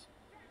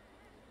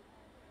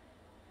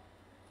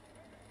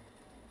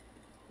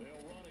 They'll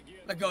run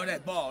again. Let go of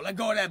that ball. Let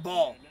go of that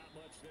ball.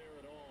 Not much there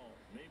at all.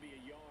 Maybe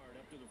a yard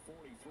up to the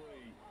 43.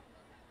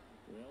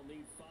 They'll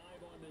need 5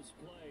 on this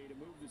play to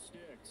move the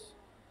sticks.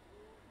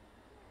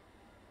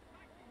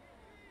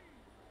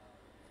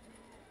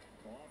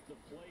 Off the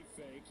play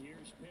fake,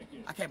 here's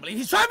Pickett. I can't believe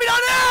he's trying me on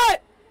that!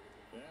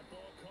 That ball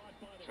caught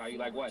by the Try you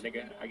like what,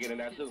 nigga? I get in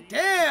that too.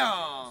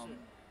 Damn!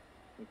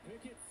 The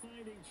Pickett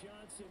finding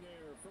Johnson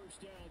there.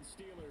 First down,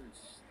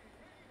 Steelers.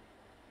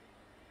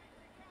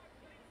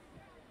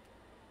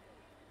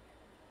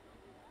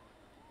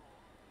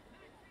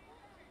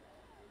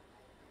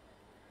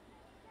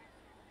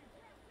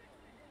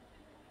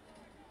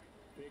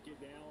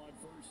 Pickett now on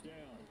first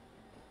down.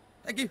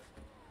 Thank you.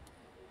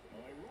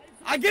 All right,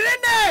 right I get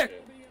in there!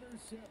 will be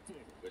intercepted.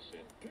 Good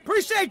shit.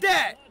 Appreciate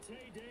that!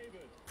 Vontae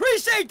Davis.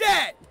 Appreciate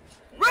that!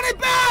 Run it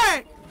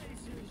back!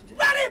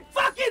 Run it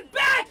fucking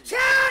back,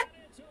 chat!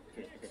 It's a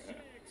pick 6.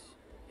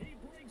 He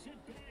brings it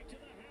back to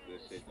the house.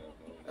 Good shit,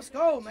 though. Let's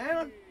go,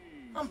 man.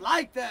 I'm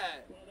like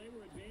that. Well, they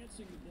were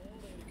advancing the ball.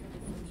 They had a couple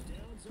first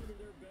downs under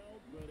their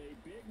belt, but a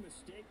big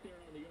mistake there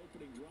on the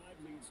opening drive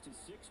leads to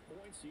 6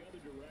 points the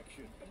other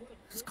direction.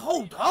 It's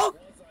cold, dog.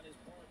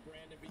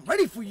 I'm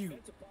ready for you.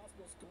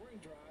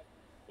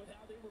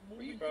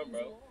 Where you from,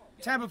 bro?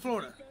 Tampa,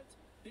 Florida.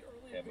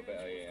 Tampa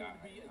Bay.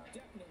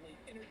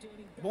 Yeah.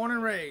 Born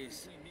and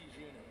raised.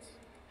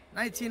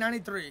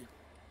 1993.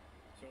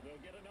 So they'll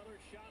get another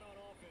shot on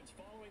offense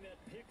following that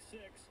pick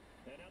 6,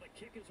 and now the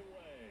kick is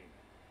away.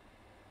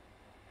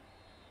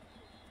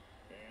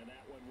 And And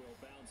that one will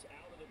bounce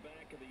out of the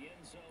back of the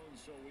end zone,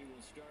 so we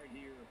will start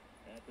here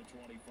at the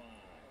 25.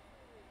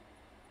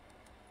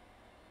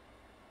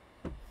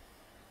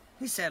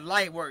 He said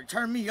light work.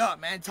 Turn me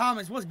up, man.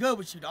 Thomas, what's good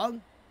with you, dog?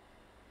 I'm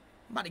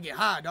about to get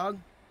high, dog.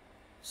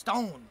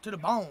 Stone to the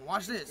bone.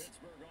 Watch this.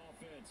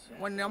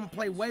 When I'm going to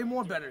play way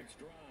more better.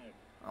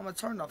 I'm going to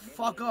turn the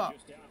fuck up.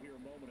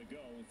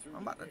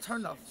 I'm about to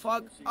turn the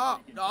fuck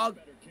up, dog.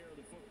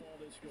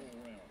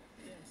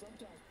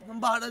 I'm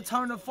about to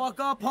turn the fuck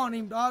up on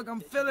him, dog. I'm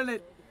feeling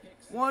it.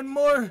 One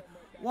more.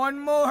 One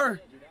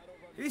more.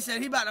 He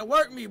said he about to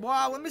work me,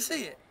 boy. Let me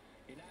see it.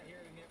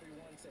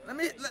 Let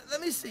me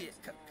see it.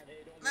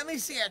 Let me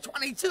see it.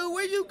 22,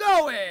 where you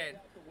going?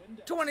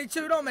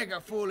 22, don't make a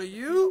fool of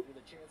you.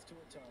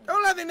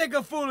 Don't let me make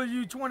a fool of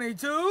you,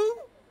 22.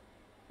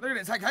 Look at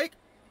this. Hike, hike.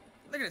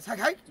 Look at this. Hike,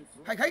 hike.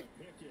 Hike, hike.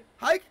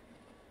 Hike.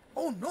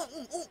 Oh, no.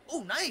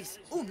 Oh, nice.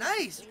 Oh,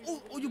 nice.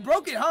 Oh, you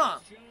broke it, huh?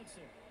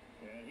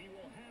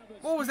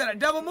 What was that, a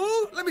double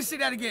move? Let me see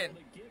that again.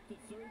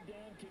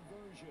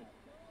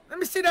 Let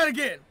me see that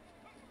again.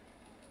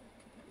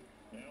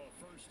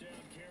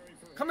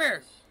 Come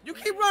here. You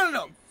keep running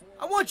them.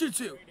 I want you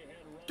to.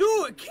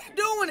 Do it. Keep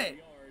doing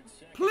it.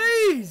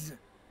 Please.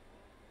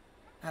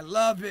 I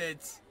love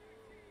it.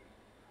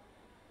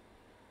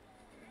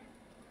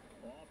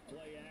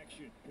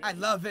 I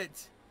love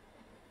it.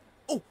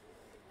 Oh.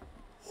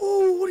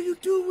 Oh, what are you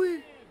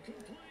doing?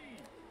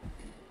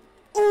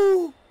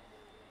 Oh.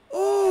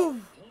 Oh.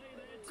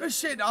 Good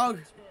shit, dog.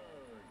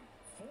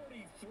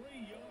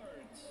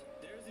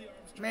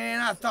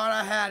 Man, I thought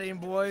I had him,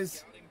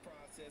 boys.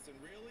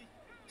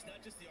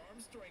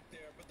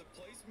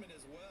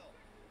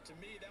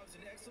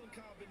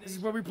 This is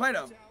where we play,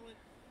 though.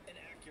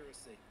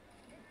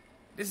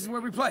 This is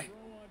where we play.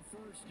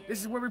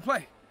 This is where we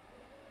play.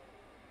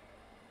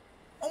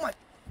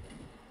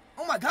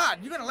 Oh my God!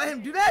 You gonna let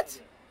him do that?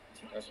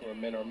 That's where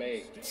men are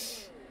made.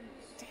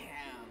 Damn.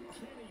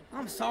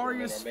 I'm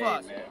sorry as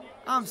fuck.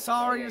 I'm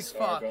sorry as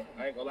fuck.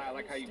 I ain't gonna lie, I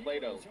like how you play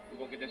though. We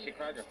gonna get that shit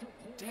cracking.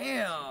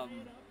 Damn.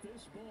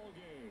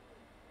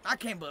 I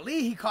can't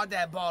believe he caught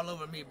that ball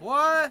over me, boy.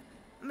 Let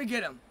me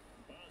get him.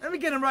 Let me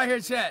get him right here,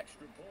 chat.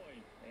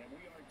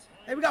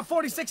 Hey, we got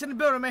 46 in the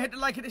building, man. Hit the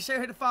like, hit the share,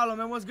 hit the follow,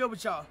 man. What's good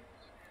with y'all?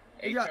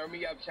 Hey, turn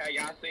me up, chat.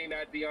 Y'all seen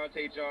that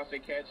Deontay Johnson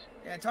catch?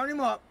 Yeah, turn him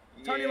up.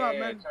 Turn him up,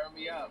 man. Turn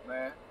me up,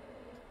 man.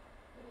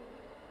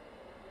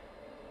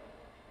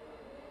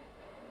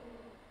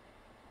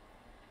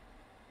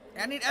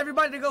 I need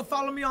everybody to go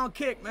follow me on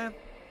Kick, man.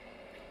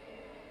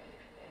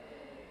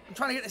 I'm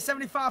trying to get to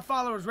 75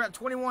 followers. We're at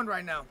 21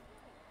 right now.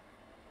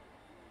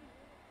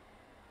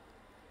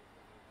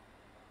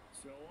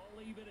 So I'll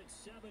leave it at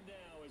 7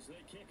 now as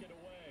they kick it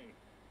away.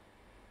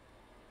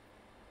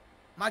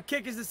 My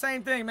kick is the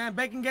same thing, man.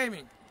 Bacon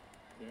Gaming.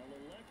 They'll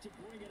elect to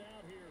bring it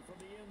out here from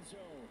the end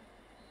zone.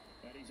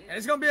 And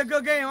it's gonna be a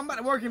good game. I'm about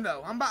to work him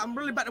though. I'm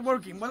really about to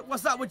work him.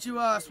 What's up with you,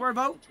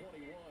 Swervo?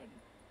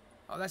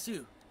 Oh, that's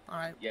you. All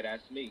right. Yeah,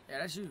 that's me. Yeah,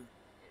 that's you.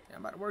 Yeah,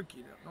 I'm about to work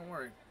you though. Don't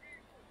worry.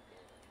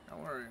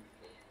 Don't worry.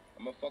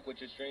 I'm gonna fuck with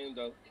your stream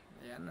though.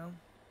 Yeah, I know.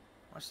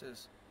 Watch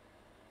this.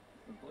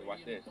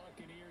 Watch this.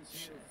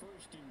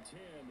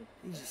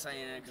 He's just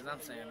saying that because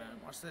I'm saying that.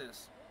 Watch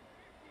this.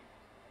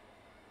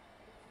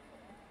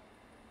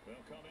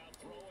 They'll come out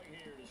throwing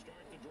here to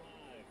start the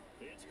drive.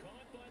 It's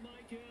caught by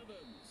Mike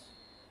Evans.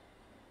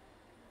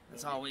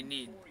 That's all we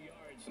need.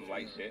 Some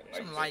light shit.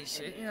 Some light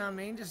shit, you know what I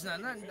mean? Just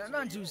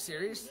not too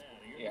serious.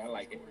 Yeah, I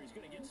like it. He's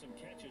going to get some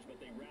catches,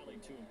 but they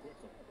rallied to him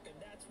quickly. And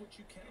that's what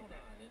you count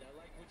on, and I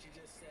like what you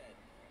just said.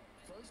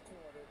 First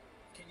quarter,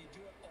 can you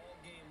do it all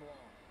game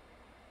long?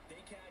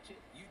 They catch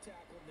it, you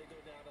tackle them, they go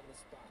down on the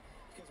spot.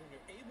 Because when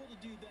you're able to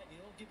do that, and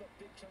you don't give up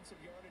big chunks of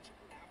yardage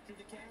after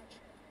the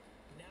catch,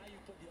 now you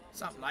put the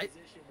offense in a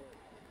position where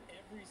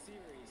every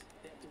series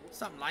they have to work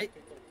something light.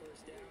 pick up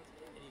first downs.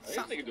 This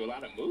nigga do a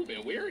lot of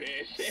moving, weird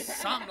ass shit.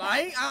 Something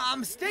like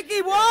I'm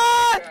sticky,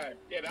 what?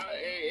 Yeah,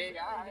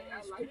 I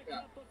like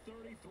that. You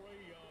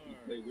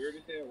play weird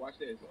as hell. Watch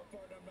this.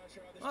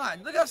 All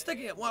right, look how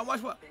sticky it.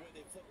 Watch what?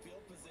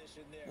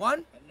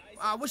 One.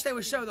 I wish they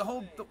would show the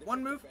whole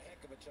one move,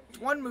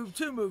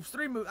 two moves,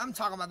 three moves. I'm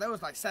talking about there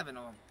was like 7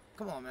 of them.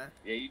 Come on, man.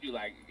 Yeah, you do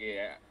like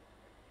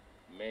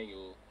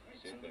manual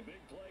shit. So the big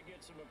play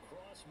gets him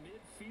across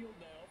midfield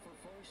now for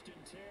 1st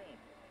and 10.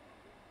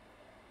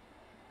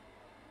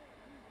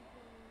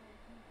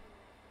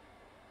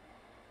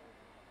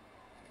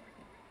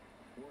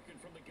 Working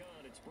from the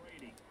gun, it's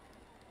Brady.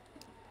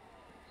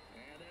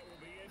 And that will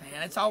be it.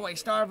 Man, it's always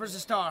star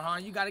versus star, huh?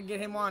 You got to get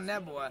him on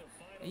that, boy.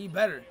 And you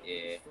better.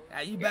 Yeah.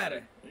 Yeah, you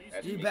better.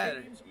 You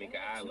better. Mika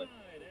Island.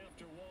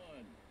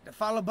 The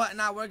follow button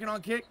not working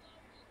on Kick.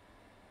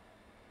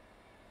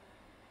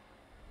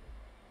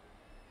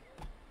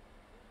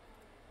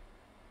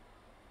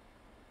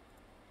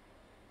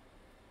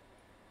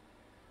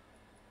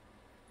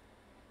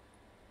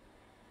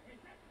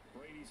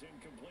 Brady's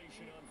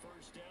incompletion on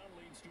 1st down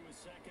leads to a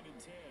 2nd and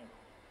 10.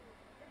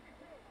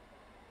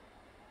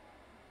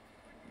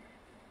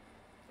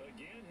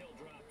 Again, he'll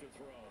drop to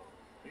throw.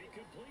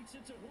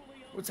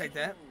 We'll take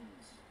that.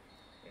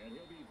 And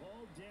he'll be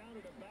hauled down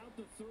at about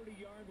the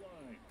 30-yard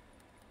line.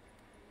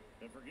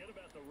 And forget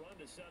about the run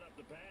to set up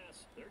the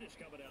pass. They're just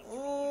coming out.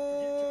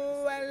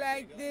 Oh, I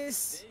like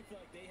this.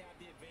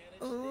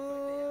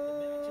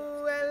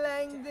 Oh, I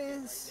like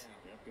this.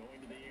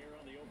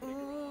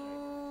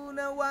 Oh,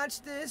 now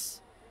watch this.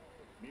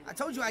 I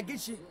told you I'd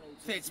get you,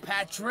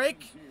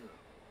 Fitzpatrick.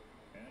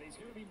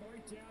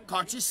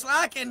 Caught you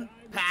slacking,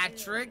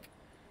 Patrick.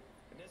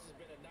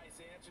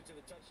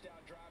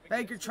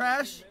 Baker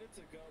trash.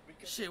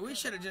 Shit, we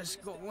should have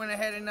just went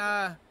ahead and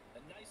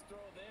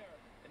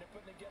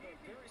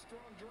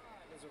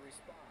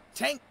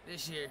tank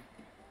this year.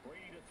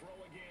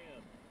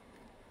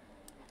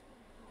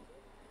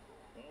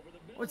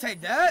 We'll take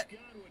that.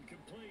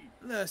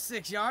 Little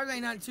 6 yards,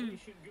 ain't nothing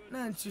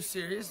too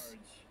serious.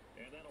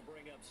 And that'll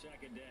bring up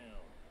second down.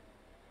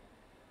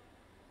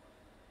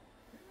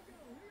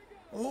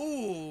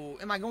 Ooh,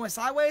 am I going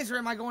sideways or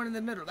am I going in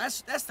the middle?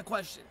 That's the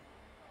question.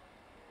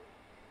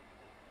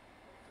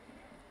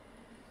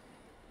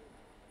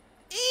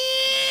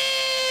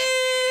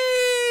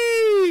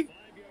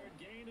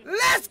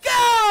 Let's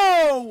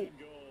go!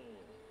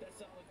 That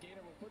solid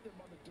gainer will put them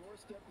on the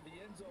doorstep of the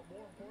end zone.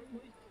 More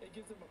importantly, it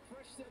gives them a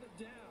fresh set of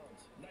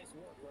downs. Nice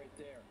work right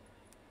there.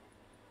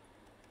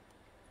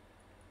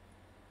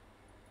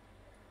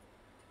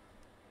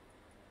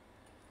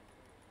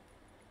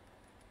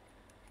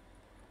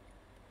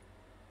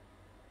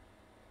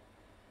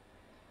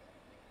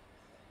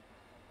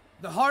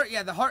 The heart,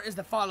 yeah, the heart is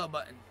the follow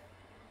button.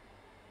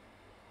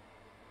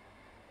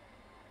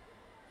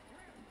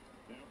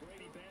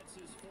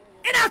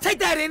 And I'll take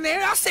that in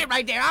there. I'll sit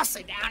right there. I'll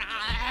sit down.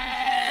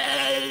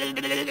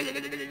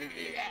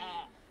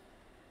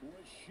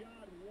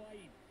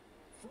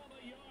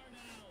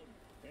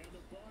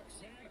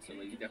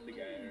 You definitely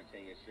got to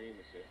entertain your stream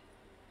and shit.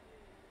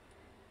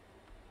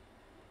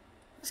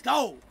 Let's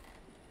go.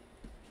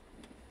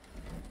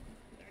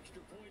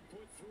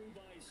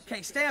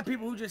 Can't stand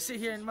people who just sit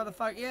here and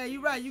motherfucker. Yeah,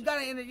 you're right. You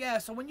gotta enter. Yeah,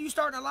 so when you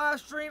start a live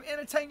stream,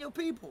 entertain your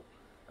people.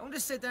 Don't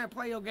just sit there and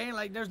play your game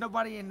like there's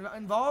nobody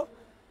involved.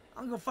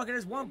 I'm gonna fuck it.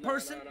 There's one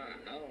person.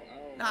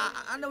 Nah,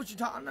 I know what you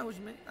talk. I know what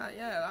you mean.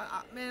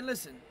 Yeah, man,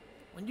 listen.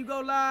 When you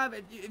go live,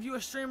 if you're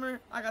a streamer,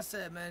 like I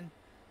said, man,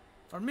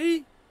 for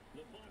me,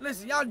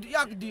 listen, y'all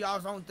can do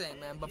y'all's own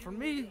thing, man. But for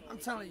me, I'm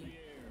telling you,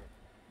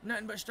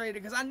 nothing but straight.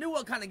 Because I knew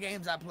what kind of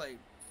games I played.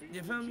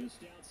 You feel me?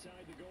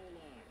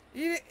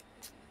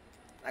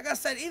 Like I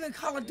said, even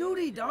Call of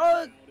Duty,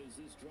 dog.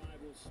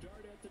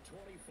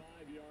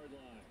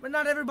 But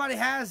not everybody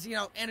has, you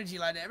know, energy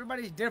like that.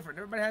 Everybody's different.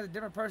 Everybody has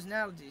different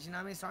personalities, you know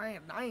what I mean? So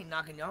I ain't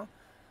knocking y'all.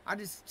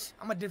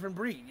 I'm a different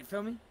breed, you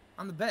feel me?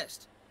 I'm the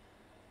best.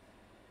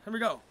 Here we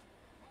go.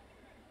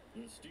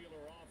 The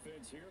Steeler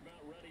offense here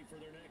about ready for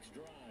their next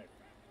drive.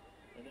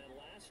 And that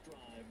last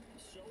drive,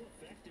 so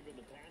effective in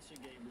the passing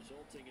game,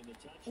 resulting in the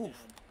touchdown.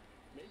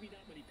 Maybe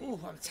not many people. Ooh,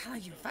 I'm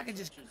telling you, if I could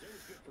just...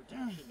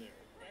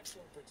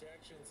 Excellent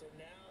protection. So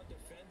now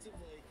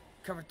defensively,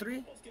 cover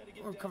 3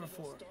 or cover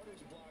 4?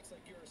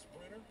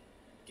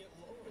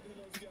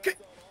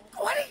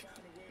 What?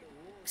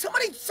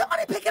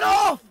 Somebody pick it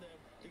off!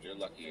 You're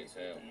lucky as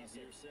hell.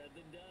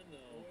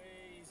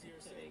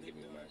 Ain't give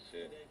me my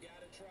shit.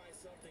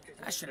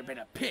 That should have been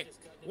a pick.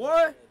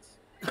 What?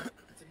 You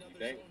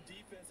think?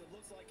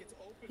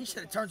 He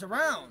should have turned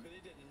around.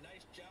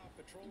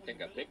 You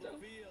think I picked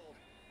him?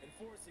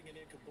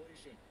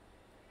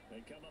 They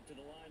come up to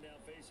the line now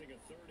facing a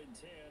 3rd and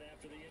 10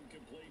 after the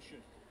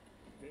incompletion.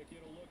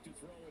 Pickett will look to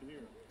throw it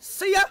here.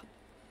 See ya!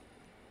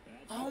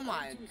 Oh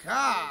my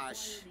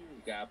gosh.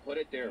 You gotta put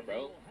it there,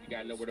 bro. You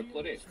gotta know where to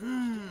put it.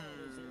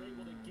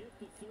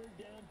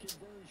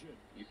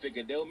 You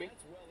figure deal me?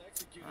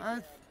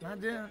 I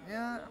did,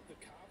 yeah.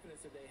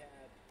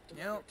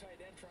 Yep.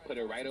 Put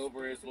it right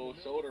over his little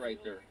shoulder right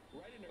there.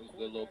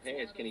 The little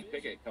pass, Kenny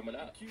Pickett coming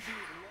up. To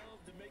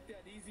make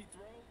that easy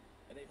throw,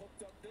 and they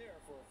hooked up there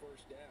for a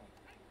first down.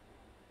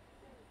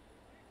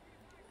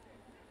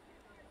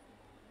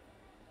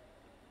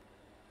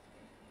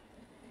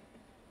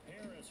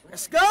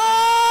 Let's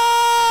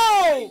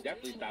go!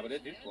 Definitely stop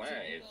it. This line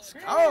is. Let's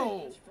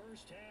go!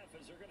 First half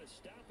as they're going to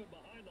stop him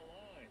behind the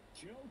line.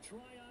 Joe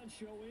Tryon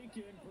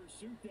Shoinka in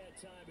pursuit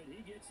that time, and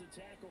he gets the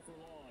tackle for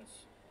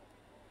loss.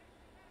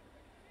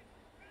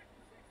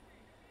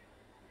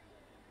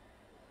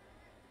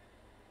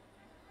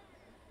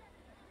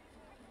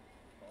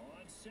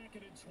 On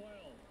 2nd and 12,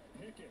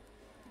 Pickett.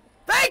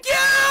 Thank you!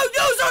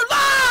 User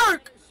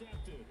lurk!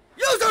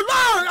 User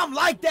lurk! I'm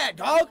like that,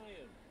 dog.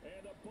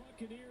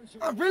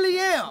 I really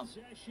am.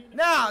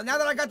 Now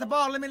that I got the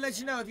ball, let me let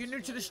you know, if you're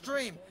new to the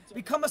stream,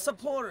 become a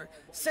supporter.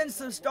 Send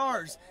some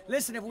stars.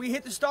 Listen, if we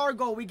hit the star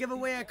goal, we give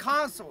away a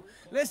console.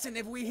 Listen,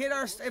 if we hit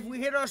our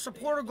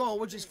supporter goal,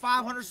 which is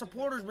 500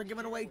 supporters, we're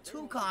giving away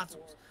 2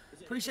 consoles.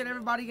 Appreciate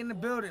everybody in the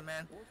building,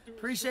 man.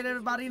 Appreciate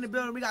everybody in the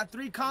building. We got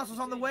 3 consoles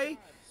on the way.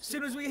 As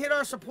soon as we hit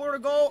our supporter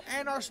goal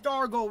and our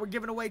star goal, we're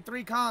giving away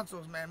 3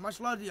 consoles, man. Much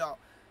love to y'all.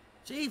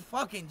 G,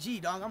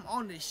 dog. I'm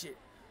on this shit.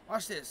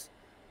 Watch this.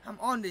 I'm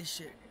on this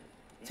shit.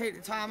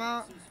 Take the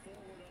timeout.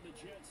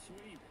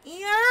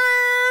 Yeah.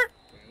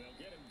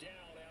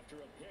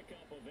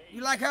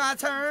 You like how I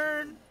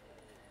turn?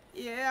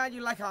 Yeah,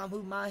 you like how I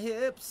move my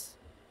hips?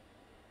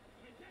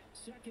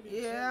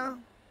 Yeah.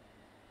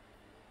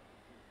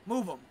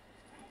 Move them.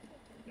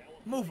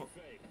 Move them.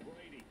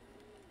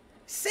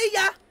 See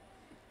ya.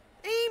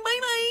 Hey,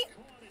 bye-bye.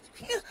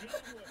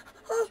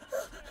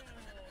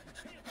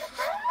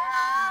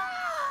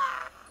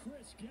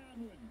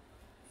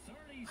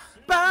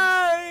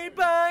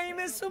 Bye-bye,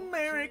 Miss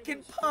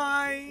American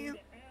Pie.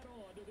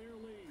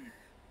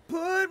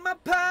 Put my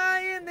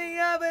pie in the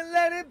oven,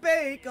 let it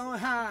bake on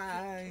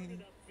high.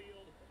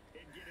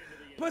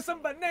 Put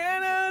some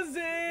bananas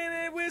in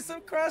it with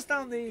some crust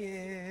on the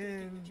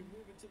end.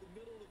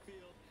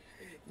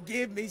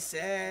 Give me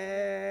 7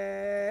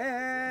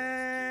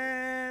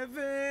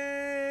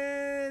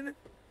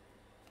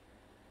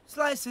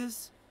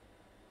 slices.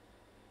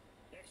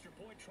 Extra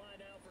point try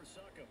now for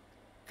Suckham.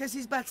 Cause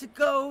he's about to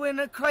go in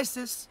a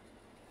crisis.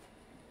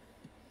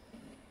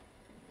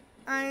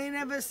 I ain't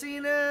never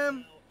seen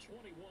him.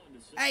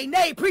 Hey,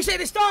 Nate, appreciate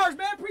the stars,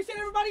 man. Appreciate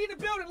everybody in the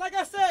building. Like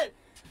I said,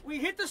 we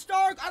hit the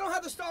star. I don't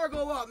have the star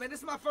go up, man.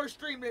 This is my first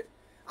stream.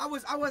 I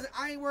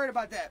ain't worried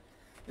about that.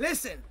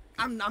 Listen,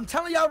 I'm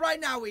telling y'all right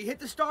now, we hit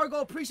the star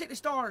goal. Appreciate the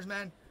stars,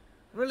 man.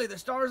 Really, the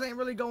stars ain't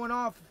really going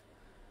off.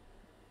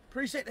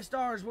 Appreciate the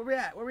stars. Where we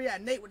at? Where we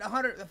at? Nate with the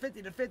 100, the 50,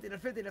 the 50, the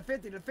 50, the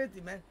 50, the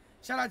 50, man.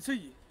 Shout out to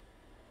you.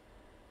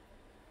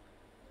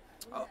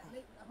 Oh,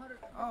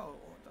 oh,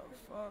 what the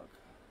fuck?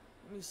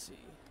 Let me see.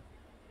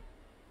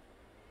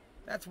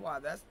 That's why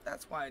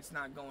it's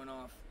not going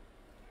off.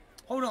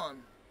 Hold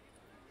on.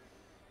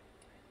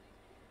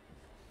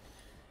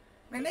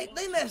 Man,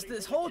 they messed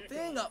this whole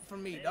thing up for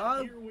me,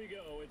 dog. Here we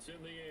go. It's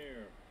in the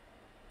air.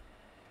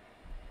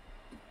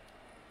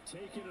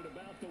 Taking it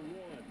about the 1.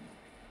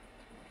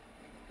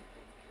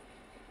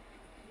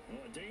 Oh,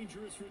 a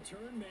dangerous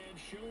return, man.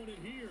 Showing it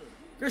here.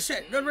 Good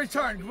shit. Good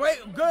return.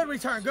 Great. Good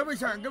return. Good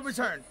return. Good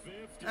return.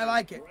 I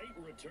like it. Great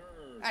return.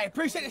 Hey,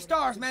 appreciate the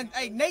stars, man.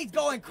 Hey, Nate's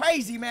going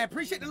crazy, man.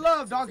 Appreciate the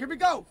love, dog. Here we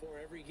go.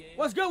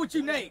 What's good with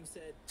you, Nate?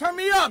 Turn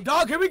me up,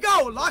 dog. Here we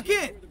go. Lock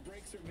in.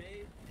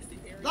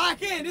 Lock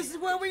in. This is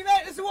where we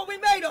made. This is what we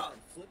made of.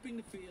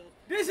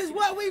 This is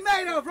what we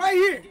made of right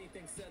here.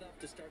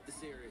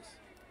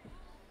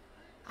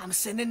 I'm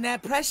sending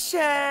that pressure.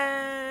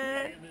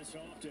 And this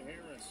off to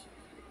Harris.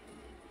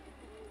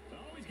 Oh,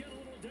 he's got a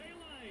little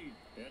daylight.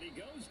 And he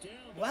goes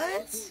down.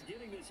 What?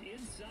 Getting this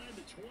inside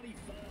the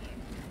 25.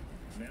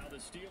 Now the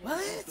Steelers What?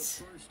 with the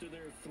first of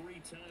their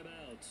 3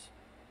 timeouts.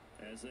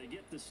 As they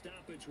get the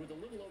stoppage with a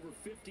little over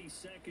 50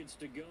 seconds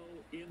to go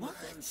in the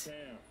first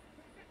half.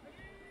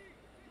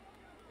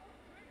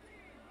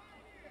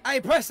 Hey,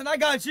 Preston, I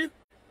got you.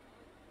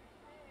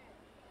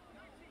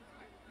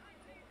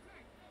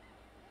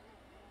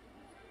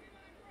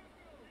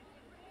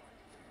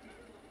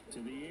 To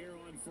the air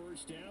on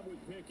first down with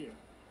Pickett.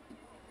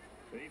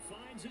 He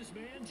finds his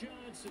man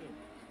Johnson.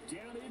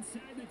 Down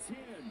inside the 10.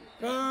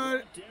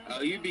 Good.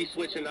 Oh, you be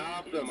switching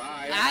off them. All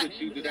right, that's what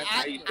you do. That's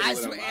how you stay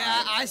with them.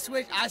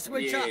 I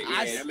switch Yeah, up.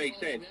 yeah, that makes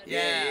sense.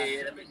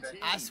 Yeah, that makes sense.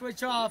 I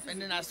switch off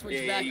and then I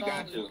switch back you on.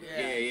 got to.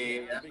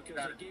 Yeah.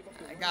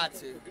 I got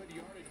to.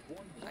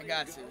 I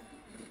got to.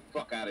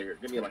 Fuck out of here.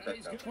 Give me like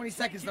touchdown. 20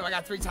 seconds though. I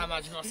got 3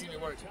 timeouts. You're gonna see me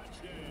work.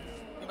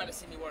 You better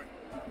see me work.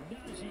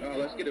 Oh,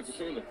 let's get it for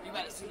sure. You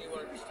better see me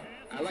work.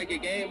 I like your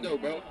game though,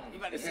 bro. You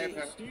better It's see.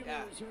 halftime.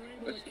 Yeah.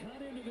 Let's-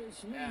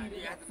 Yeah.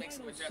 You have to make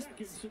some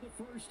adjustments.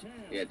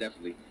 Yeah,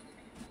 definitely.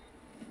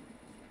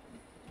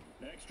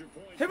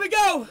 Here we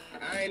go.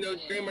 I ain't no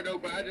streamer though,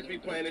 but I just be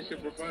playing this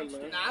shit for fun,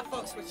 man. Nah, I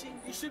fucks with you.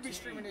 You should be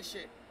streaming this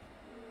shit.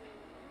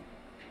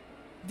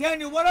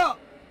 Daniel, what up?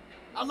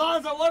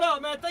 Alonzo, what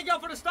up, man? Thank y'all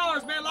for the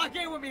stars, man. Lock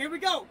in with me. Here we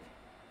go.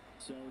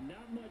 So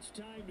not much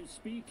time to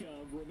speak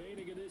of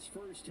remaining in this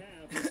first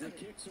half as the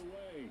kicks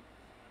away.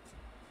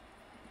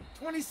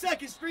 20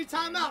 seconds, 3 That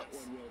timeouts.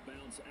 one will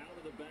bounce out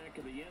of the back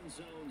of the end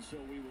zone, so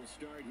we will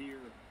start here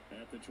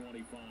at the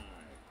 25.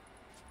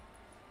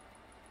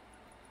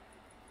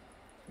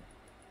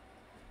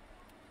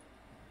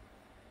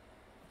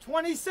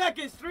 20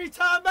 seconds, 3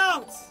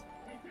 timeouts.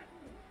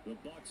 The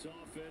Bucs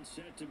offense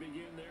set to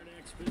begin their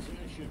next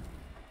possession.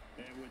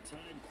 And with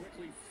time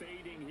quickly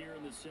fading here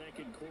in the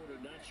second quarter,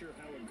 not sure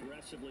how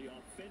aggressively,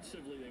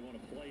 offensively they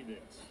want to play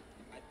this.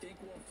 I think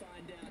we'll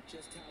find out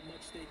just how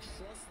much they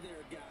trust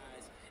their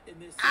guys in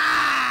this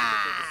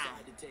Ah!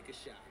 decide to take a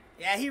shot.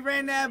 Yeah, he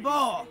ran that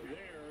ball.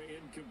 There,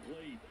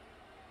 incomplete.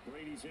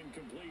 Brady's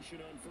incompletion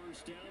on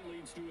first down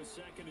leads to a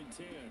 2nd and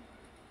 10.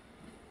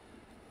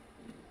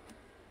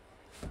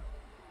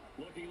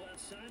 Looking left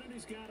side, and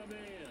he's got a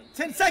man.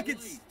 10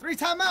 seconds, 3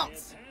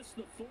 timeouts. And past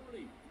the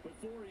 40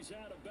 before he's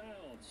out of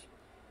bounds.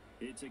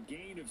 It's a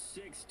gain of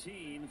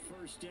 16,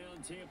 first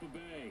down Tampa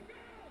Bay.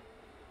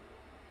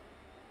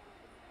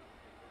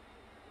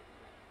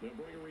 They'll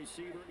bring a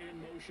receiver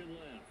in motion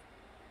left.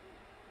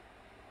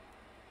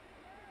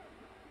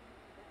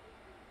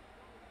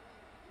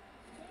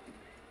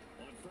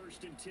 On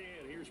 1st and 10,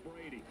 here's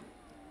Brady.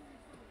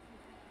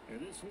 And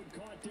this one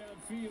caught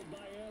downfield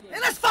by Evans.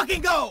 And let's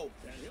fucking go!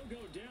 And he'll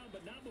go down,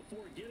 but not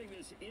before getting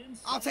this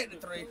inside. I'll take the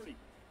 3. 30.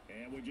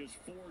 And with just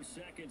 4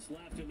 seconds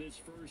left in this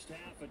first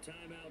half, a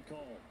timeout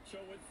call. So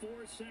with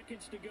 4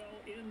 seconds to go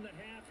in the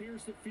half,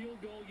 here's the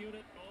field goal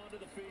unit onto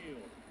the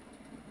field.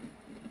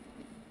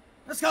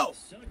 Let's go.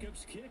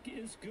 Suckup's kick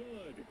is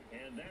good,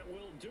 and that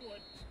will do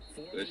it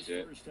for this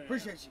first half.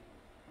 Appreciate you.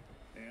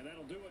 And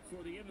that'll do it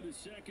for the end of the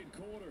second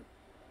quarter.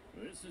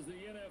 This is the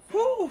NFL.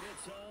 Whew.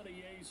 It's on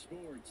EA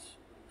Sports.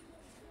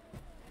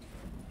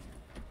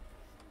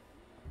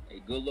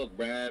 Hey, good look,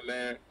 Brian,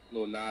 man.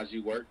 Little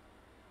Najee work.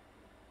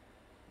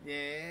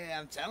 Yeah,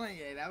 I'm telling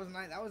you, that was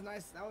nice. That was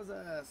nice. That was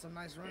some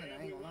nice running. And I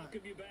ain't we gonna lie.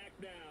 welcome you back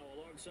now.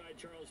 Alongside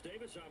Charles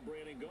Davis, I'm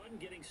Brandon Gordon,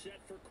 getting set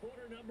for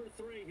quarter number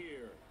 3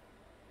 here.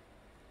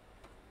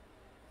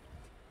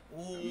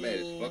 I'm mad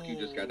as fuck you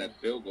just got that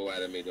field goal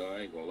out of me, though.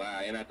 I ain't gonna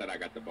lie. And I thought I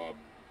got the ball.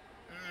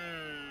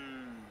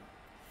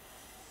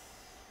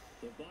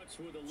 The Bucks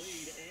with a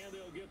lead, and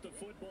they'll get the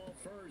football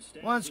first.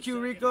 Once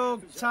Q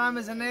Rico time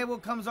is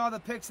enabled, comes all the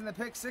picks and the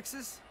pick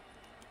sixes.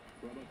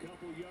 From a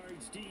couple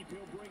yards deep,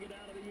 he'll bring it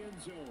out of the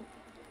end zone.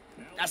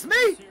 Now That's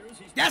me!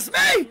 That's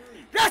me!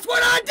 That's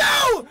what I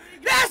do!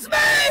 That's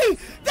me!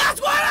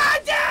 That's what I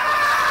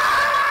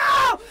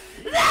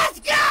do! Let's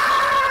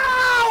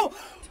go!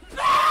 Boom!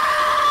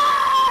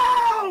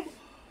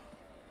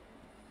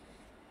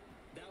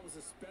 That was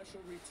a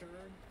special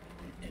return,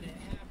 and it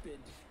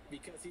happened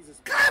because he's a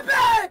Clap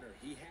special it! returner.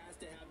 He has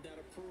to have that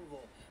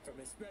approval from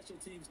his special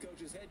teams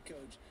coach's head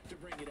coach to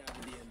bring it out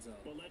of the end zone.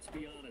 Well, let's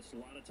be honest. A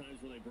lot of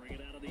times when they bring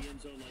it out of the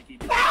end zone like he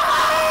did,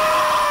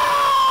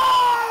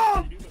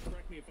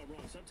 correct me if I'm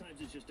wrong,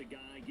 sometimes it's just a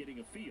guy getting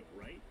a feel,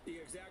 right?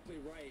 You're exactly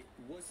right.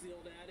 What's the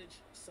old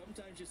adage?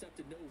 Sometimes you just have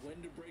to know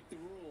when to break the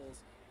rules,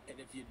 and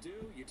if you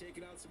do, you're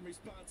taking on some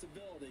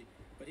responsibility,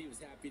 but he was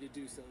happy to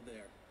do so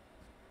there.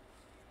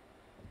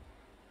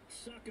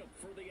 Suckup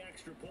for the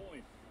extra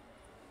point.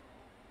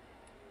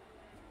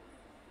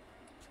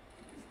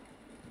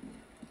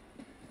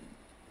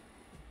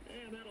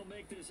 And that'll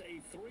make this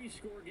a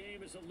 3-score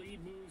game as the lead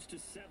moves to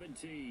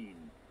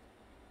 17.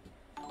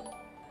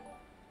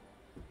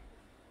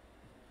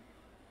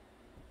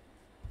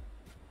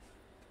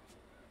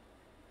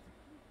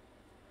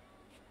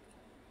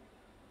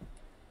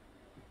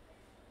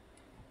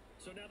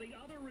 So now the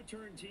other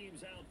return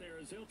teams out there,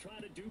 as they'll try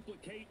to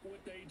duplicate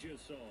what they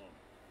just saw.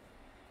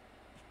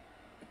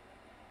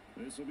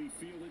 This will be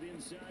fielded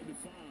inside the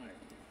 5.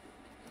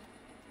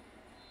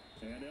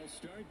 And they'll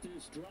start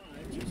this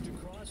drive just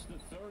across the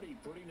 30.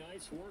 Pretty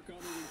nice work on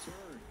the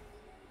return.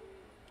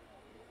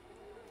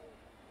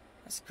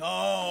 Let's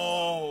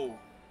go.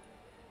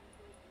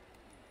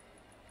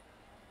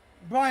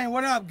 Brian,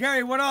 what up?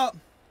 Gary, what up?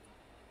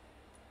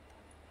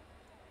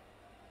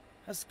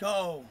 Let's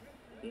go.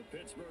 The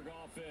Pittsburgh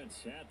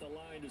offense at the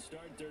line to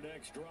start their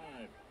next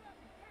drive.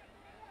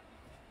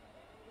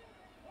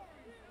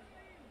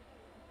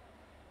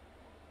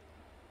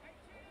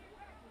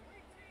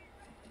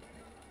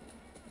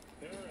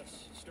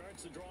 Harris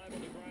starts the drive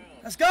on the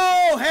ground. Let's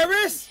go,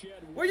 Harris.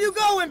 Where you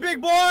going,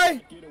 big boy?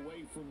 Get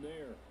away from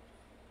there.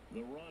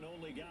 The run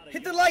only got a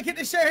Hit the like, hit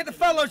the share, hit the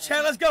follow,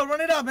 chat. Let's go.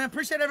 Run it up, man.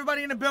 Appreciate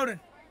everybody in the building.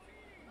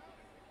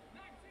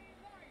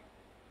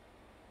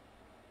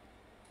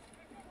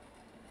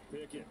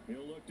 Pickett,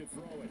 he'll look to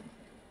throw it.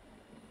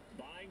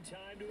 Buying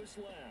time to his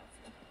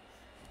left.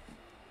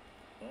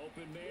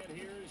 Open man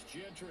here is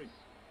Gentry.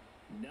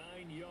 9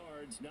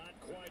 yards, not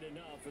quite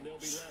enough, and they'll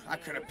be left. I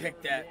could have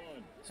picked that.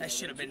 That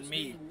should have been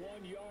me.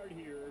 1 yard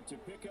here to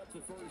pick up the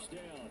first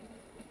down.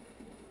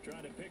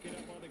 Trying to pick it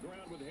up on the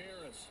ground with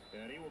Harris,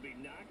 and he will be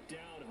knocked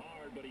down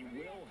hard, but he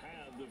will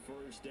have the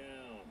first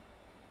down.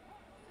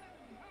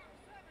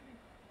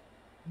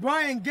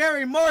 Brian,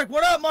 Gary, Mark.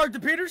 What up, Mark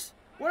DePeters?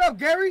 What up,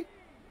 Gary?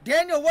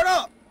 Daniel, what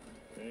up?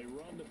 They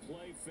run the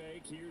play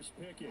fake. Here's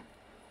Pickett.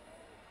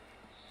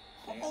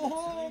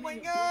 Oh, my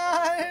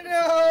God.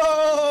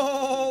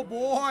 Oh,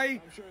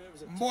 boy. I'm sure there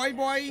was a Boy.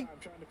 time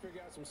trying to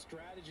figure out some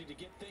strategy to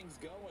get things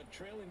going,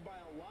 trailing by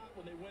a lot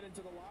when they went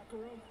into the locker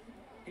room.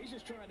 He's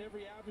just trying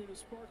every avenue to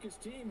spark his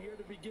team here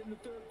to begin the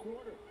third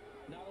quarter.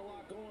 Not a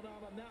lot going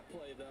on that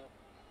play, though.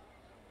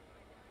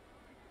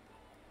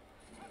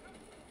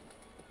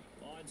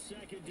 On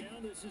second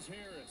down, this is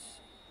Harris.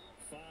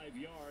 5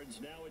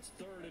 yards. Now it's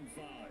 3rd and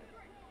 5.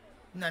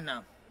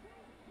 No.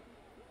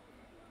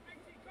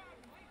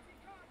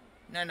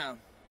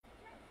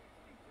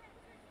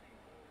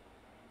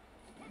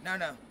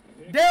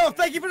 Daryl,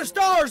 thank you for the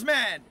stars,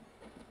 man.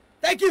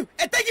 Thank you.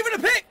 And thank you for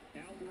the pick.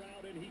 Out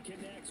route, and he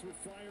connects with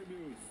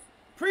Freiermuth.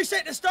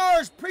 Appreciate the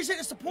stars. Appreciate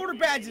the supporter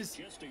badges.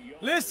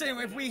 Listen,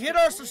 if we hit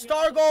our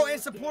star goal and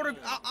supporter,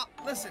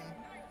 listen,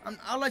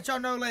 I'll let y'all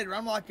know later.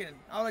 I'm locking in.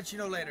 I'll let you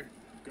know later.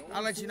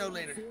 I'll let you know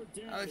later.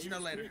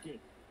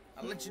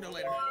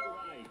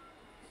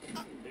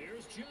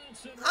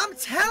 I'm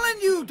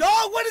telling you,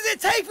 dog. What does it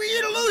take for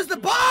you to lose the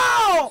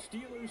ball?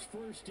 Steelers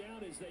first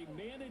down as they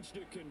manage to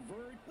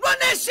convert. Run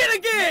that shit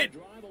again.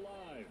 Drive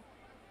alive.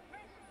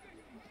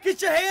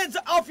 Get your hands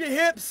off your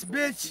hips,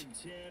 bitch.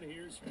 10,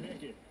 here's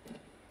Pickett.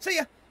 See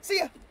ya. See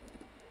ya.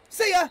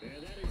 See ya.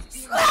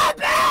 Slap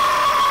it!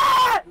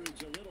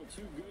 A little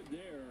too good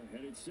there,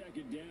 and it's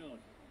second down.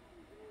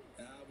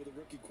 With a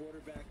rookie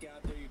quarterback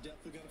out there, you're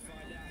definitely going to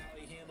find out how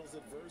he handles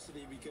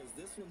adversity, because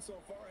this one so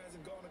far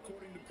hasn't gone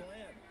according to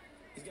plan.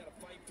 He's got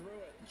to fight through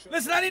it.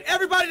 Listen, I need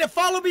everybody to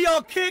follow me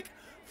on Kick.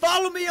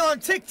 Follow me on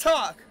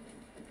TikTok.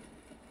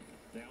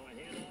 Now a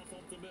handoff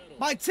up the middle.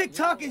 My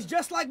TikTok is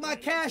just like my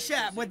Cash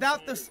App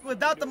without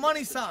the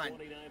money sign.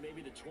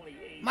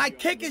 My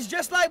Kick is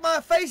just like my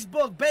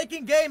Facebook,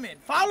 Bacon Gaming.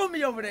 Follow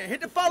me over there. Hit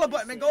the follow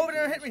button, man. Go over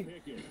there and hit me.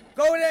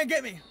 Go over there and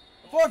get me.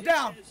 Fourth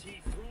down.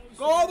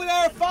 Go over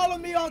there and follow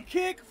me on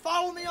Kick.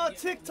 Follow me on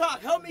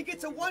TikTok. Help me get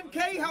to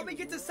 1K. Help me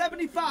get to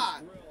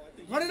 75.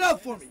 Run it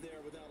up for me.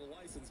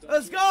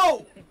 Let's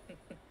go.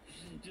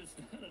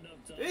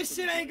 This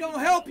shit ain't gonna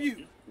help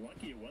you.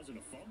 Lucky it wasn't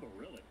a fumble,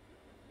 really.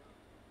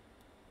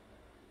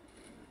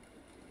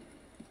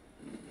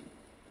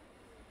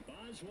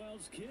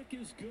 Boswell's kick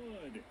is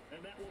good,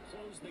 and that will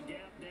close the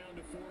gap down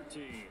to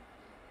 14.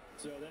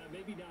 So that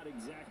maybe not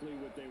exactly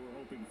what they were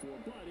hoping for,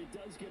 but it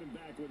does get them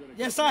back within a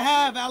Yes, I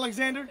have,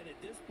 Alexander. And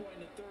at this point in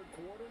the third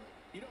quarter,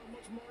 you don't have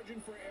much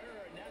margin for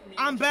error, and that means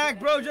I'm back,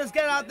 bro. Just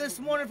got out this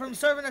morning from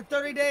serving a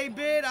 30-day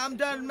bid. I'm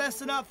done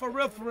messing up for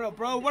real,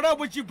 bro. What up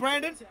with you,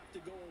 Brandon?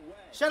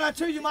 Shout out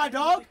to you, my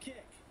dog.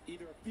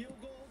 Either a field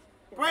goal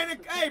or Brandon,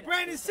 hey,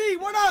 Brandon C,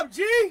 what up,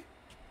 G?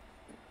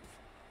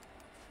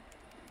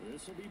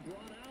 This will be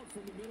brought out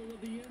from the middle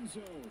of the end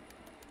zone.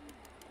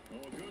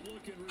 Oh, good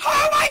looking.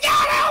 Oh my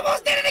God, I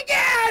almost did it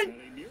again!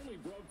 And he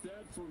nearly broke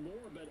that for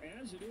more, but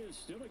as it is,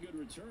 still a good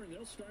return.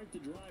 They'll start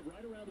the drive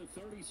right around the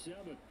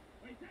 37.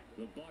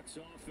 The Bucs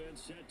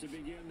offense set to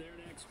begin their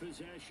next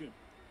possession.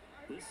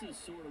 This is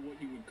sort of what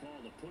you would call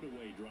a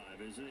put-away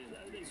drive, isn't it?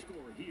 They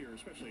score here,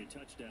 especially a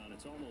touchdown.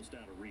 It's almost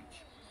out of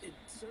reach. It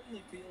certainly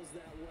feels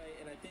that way,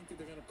 and I think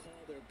that they're going to call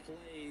their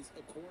plays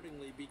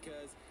accordingly,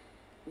 because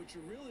what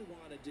you really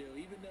want to do,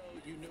 even though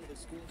you know the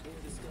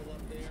scoreboard is still up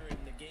there and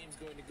the game's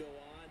going to go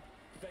on,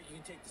 in fact, you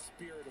can take the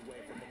spirit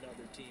away from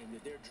another team,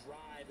 that their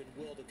drive and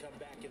will to come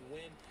back and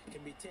win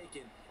can be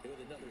taken with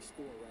another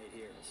score right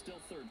here. Still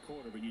third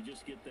quarter, but you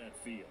just get that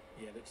feel.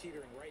 Yeah, they're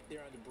teetering right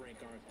there on the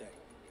brink, aren't they?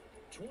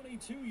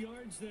 22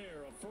 yards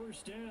there, a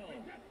first down.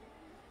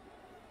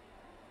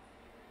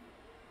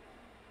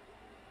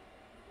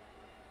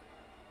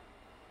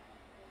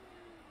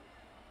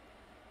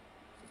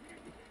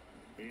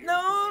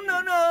 No,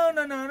 no, no,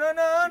 no, no, no,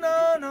 no,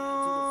 no,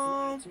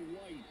 no.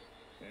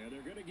 And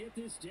they're going to get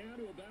this down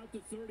to about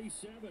the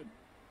 37.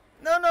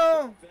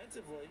 No.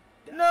 Offensively,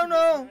 that's No. the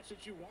mismatch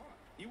that you want.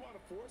 You want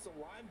to force a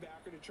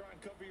linebacker to try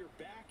and cover your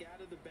back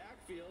out of the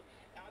backfield,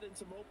 out in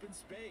some open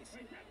space.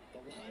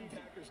 The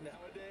linebackers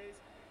nowadays,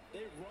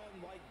 they run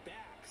like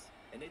backs,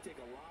 and they take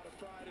a lot of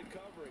pride in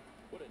covering.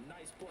 What a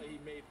nice play he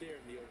made there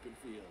in the open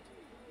field.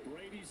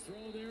 Brady's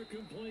throw there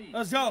complete.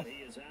 Let's go.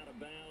 He is out of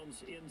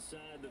bounds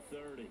inside the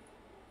 30.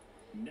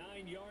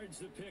 9 yards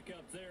to pick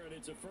up there, and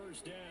it's a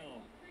first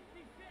down.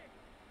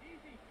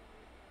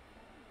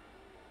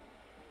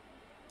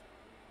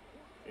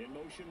 In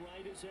motion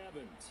right is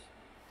Evans.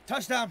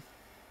 Touchdown.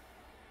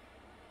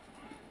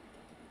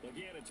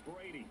 Again, it's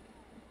Brady.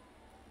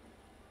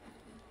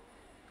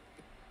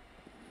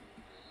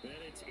 And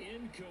it's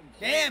incomplete.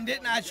 Damn,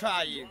 didn't I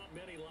try you? Not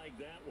many like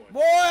that one.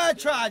 Boy, I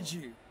tried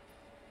you.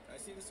 I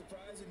see the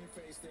surprise in your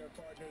face there,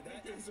 partner.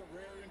 That is a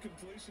rare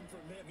incompletion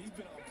from him. He's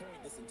been on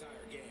point this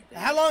entire game.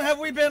 How long have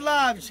we been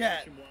live,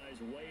 chat?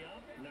 Wise, way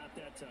up, not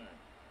that time.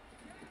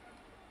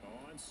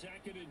 On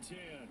 2nd and 10,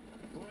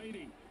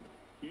 Brady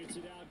gets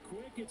it out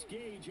quick. It's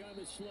Gage on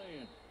the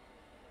slant.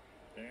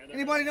 And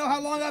Anybody know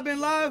how long I've been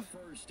live?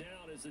 First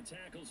down as the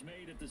tackle's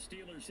made at the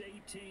Steelers'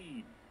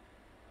 18.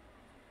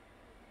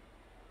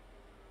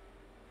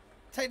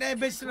 Take that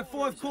bitch to the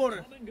fourth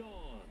quarter. Come and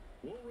gone.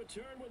 We'll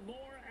return with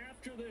more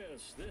after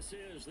this. This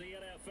is the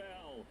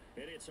NFL,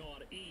 and it's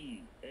on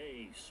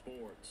EA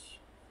Sports.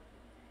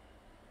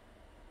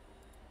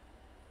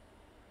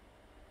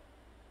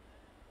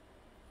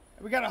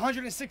 We got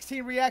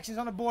 116 reactions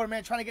on the board,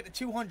 man, trying to get to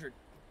 200.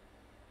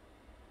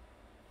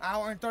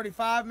 Hour and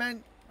 35,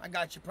 man. I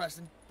got you,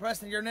 Preston.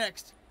 Preston, you're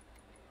next.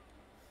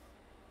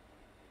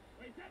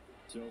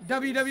 So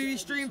WWE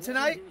stream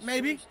tonight,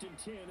 maybe.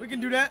 We can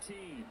do that.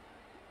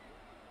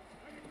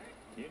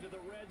 Into the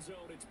red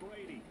zone, it's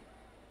Brady.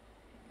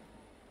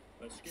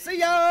 See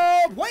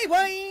ya!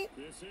 Wait!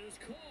 This is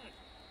caught.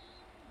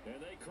 And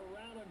they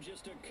corral him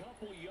just a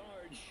couple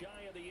yards shy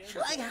of the end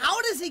zone. Like,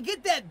 how does he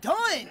get that done?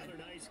 Another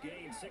nice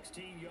gain,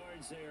 16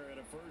 yards there, and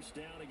a first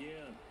down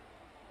again.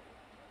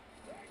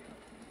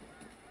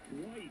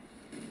 White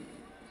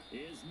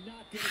is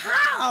not going to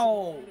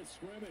How? get a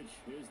scrimmage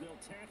as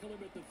they'll tackle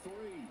him at the 3.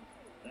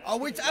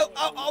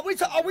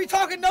 Are we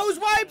talking nose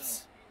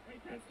wipes?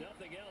 If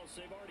nothing else,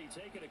 they've already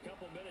taken a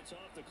couple minutes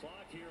off the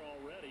clock here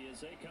already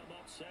as they come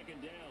up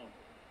 2nd down.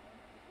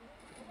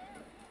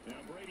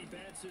 Now Brady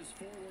bounces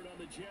forward on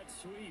the jet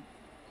sweep.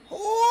 Ooh,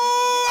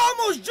 I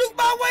almost juked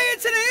my way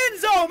into the end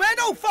zone, man.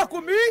 Don't fuck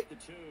with me. The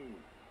 2.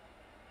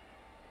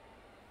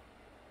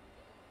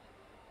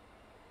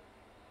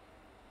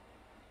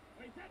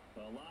 A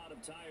lot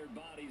of tired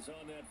bodies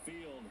on that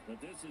field, but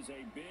this is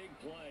a big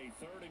play,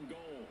 3rd and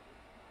goal.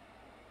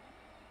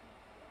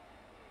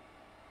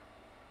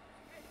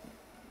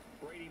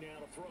 Brady now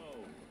to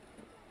throw.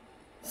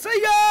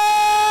 See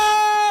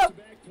ya!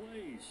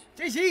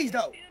 GG's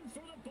though. In for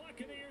the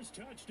Buccaneers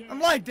touchdown. I'm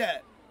like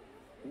that.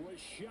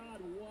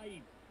 Rashad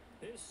White,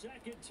 his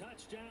 2nd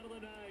touchdown of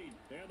the night,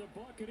 and the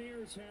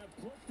Buccaneers have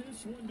put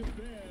this one to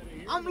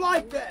bed. I'm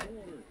like that.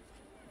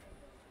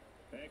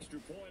 Extra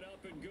point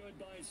up and good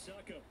by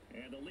Suckup,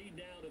 and the lead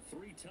now to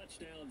 3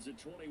 touchdowns at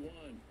 21.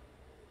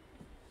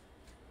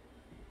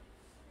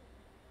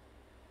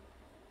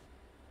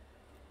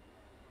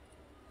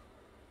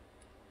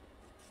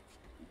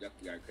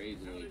 Definitely got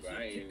crazy Now when there's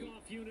Brian. the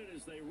kickoff unit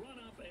as they run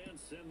up and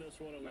send this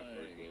one My away.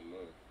 first game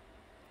on.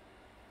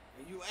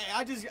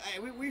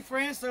 We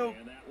friends, so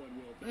And that one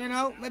will you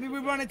know, bounce maybe out we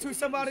the run back into of the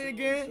somebody end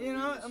zone, again. so You know,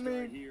 we'll I start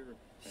mean, here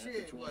at the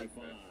shit, what,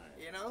 25.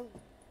 you know.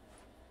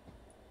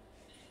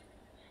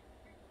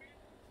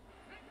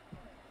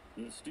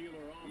 The Steeler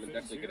I'm gonna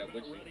offense definitely here get up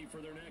with about you. ready for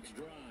their next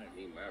drive.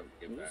 Me and Maverick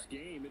get This back.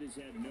 game, it has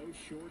had no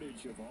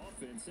shortage of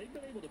offense. They've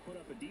been able to put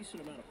up a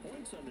decent amount of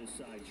points on this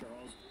side,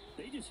 Charles.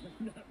 They just have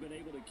not been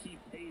able to keep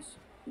pace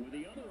with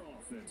the other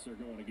offense they're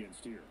going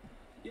against here.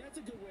 Yeah, that's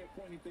a good way of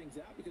pointing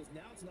things out because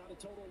now it's not a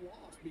total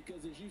loss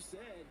because, as you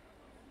said,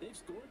 they've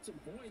scored some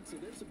points, so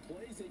there's some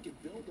plays they can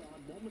build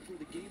on, moments where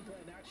the game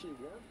plan actually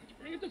worked.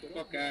 Get the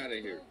fuck out of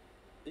here.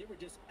 They were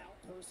just out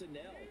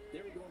personnel.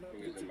 They were going up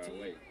Fingers against a in my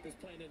team way. that's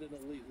playing at an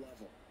elite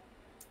level.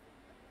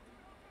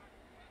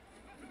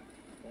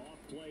 Off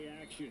play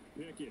action.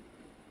 Pickett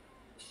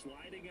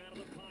sliding out of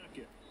the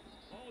pocket.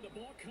 Oh, the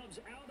ball comes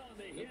out on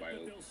the hit,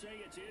 but they'll say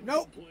it's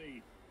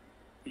incomplete.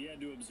 He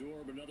had to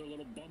absorb another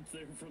little bump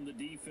there from the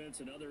defense,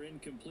 another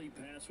incomplete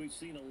pass. We've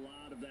seen a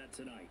lot of that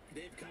tonight.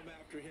 They've come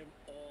after him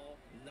all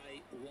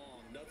night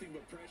long. Nothing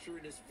but pressure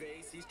in his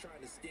face. He's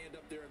trying to stand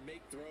up there and make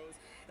throws.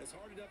 It's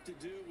hard enough to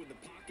do when the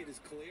pocket is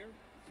clear.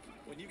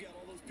 When you got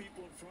all those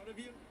people in front of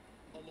you,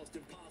 almost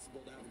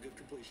impossible to have a good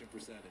completion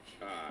percentage.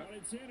 But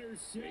it's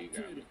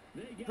intercepted.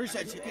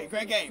 Appreciate you. Hey,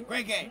 great game.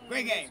 Great game.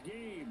 Great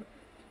game.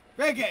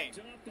 Great game.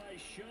 Up by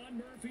Sean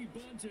Murphy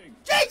Bunting.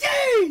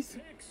 GG's!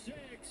 Pick 6.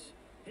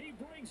 He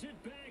brings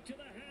it back to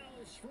the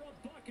house for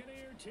a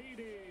Buccaneer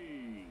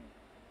TD.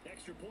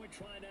 Extra point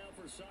try now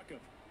for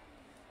Suckup.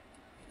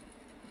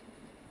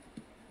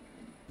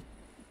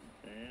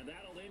 And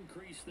that'll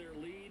increase their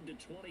lead to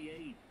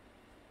 28.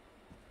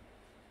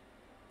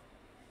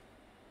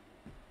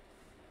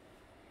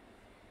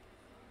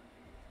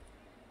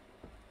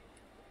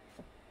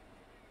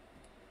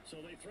 So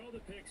they throw the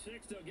pick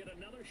 6. They'll get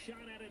another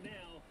shot at it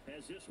now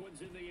as this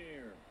one's in the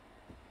air.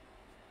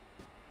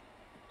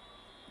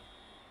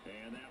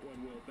 And that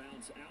one will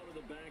bounce out of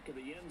the back of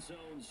the end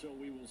zone, so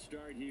we will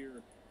start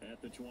here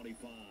at the 25.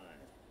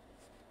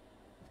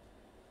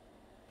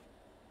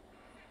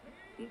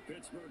 The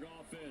Pittsburgh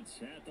offense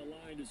at the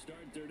line to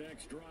start their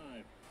next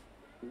drive.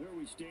 Where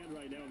we stand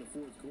right now in the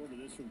 4th quarter,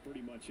 this one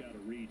pretty much out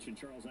of reach. And,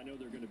 Charles, I know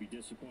they're going to be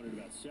disappointed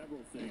about several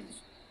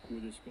things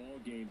with this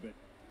ball game, but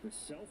the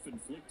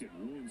self-inflicted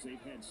wounds, they've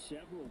had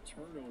several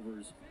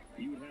turnovers.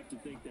 You would have to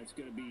think that's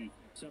going to be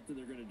something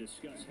they're going to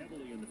discuss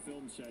heavily in the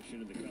film session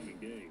in the coming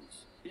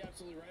days. You're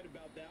absolutely right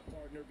about that,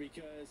 partner,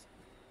 because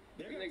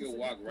they're That going nigga to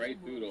walk right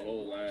through the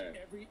whole line.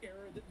 every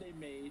error that they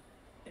made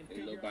and Ain't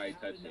figure nobody out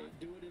how to touching not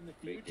do it in the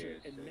big future.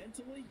 ass And shit.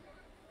 mentally,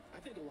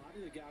 I think a lot of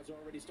the guys are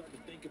already starting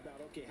to think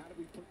about, okay, how do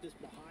we put this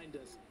behind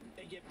us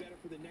and get better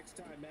for the next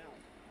time out?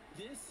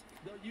 This,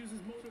 they'll use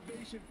as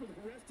motivation for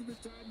the rest of the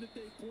time that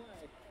they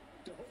play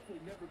to hopefully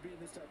never be in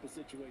this type of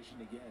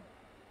situation again.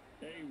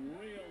 A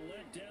real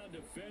letdown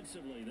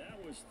defensively. That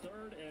was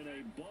 3rd and a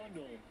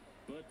bundle,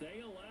 but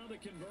they allow the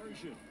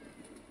conversion.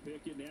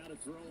 Pickett now to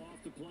throw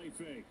off the play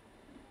fake.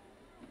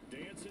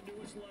 Dancing to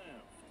his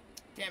left.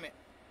 Damn it.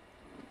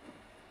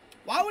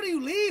 Why would you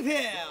leave The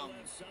him?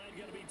 left side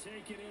going to be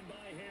taken in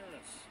by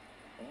Harris.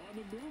 On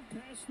the move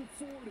past the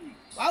 40.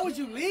 Why would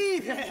you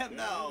leave him,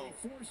 though?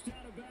 Forced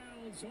out of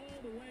bounds all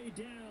the way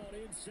down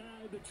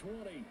inside the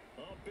 20.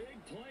 A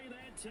big play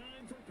that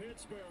time for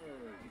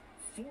Pittsburgh.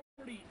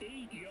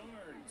 48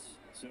 yards.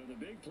 So the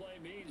big play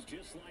means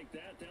just like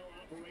that, they'll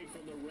operate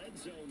from the red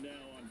zone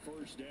now on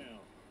 1st down.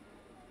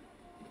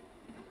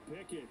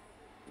 Pickett.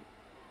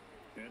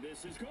 And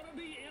this is going to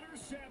be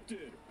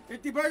intercepted.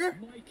 50 burger?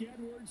 Mike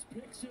Edwards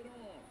picks it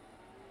off.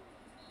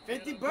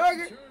 50 And a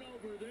burger? big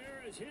turnover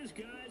there as his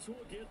guys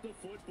will get the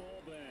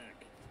football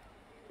back.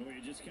 Well,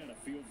 you just kind of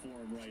feel for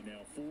him right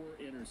now. 4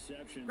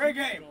 interceptions. Great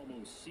You game. can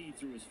almost see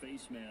through his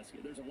face mask.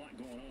 There's a lot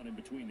going on in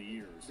between the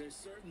ears. There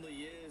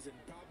certainly is, and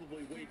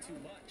probably way too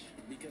much,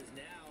 because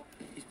now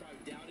he's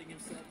probably doubting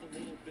himself a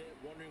little bit,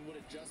 wondering what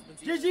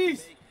adjustments he has to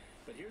GG's. make.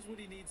 But here's what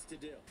he needs to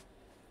do.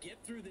 Get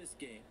through this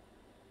game,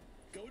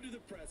 go to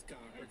the press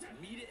conference,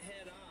 meet it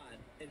head on,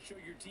 and show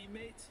your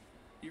teammates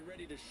you're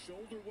ready to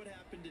shoulder what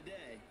happened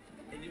today,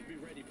 and you'll be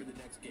ready for the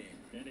next game.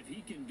 And if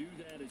he can do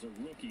that as a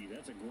rookie,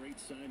 that's a great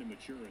sign of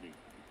maturity.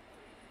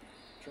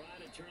 Try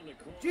to turn the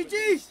corner,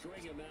 GG's.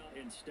 string him out,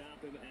 and stop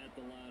him at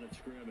the line of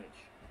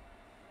scrimmage.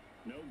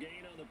 No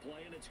gain on the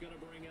play, and it's going to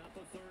bring up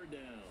a third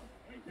down.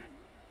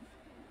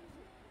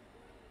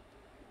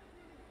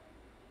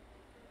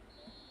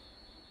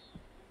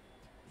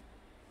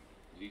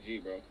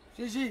 GG, bro.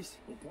 GG's.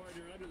 Well,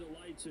 partner, under the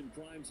lights in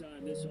prime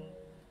time this off.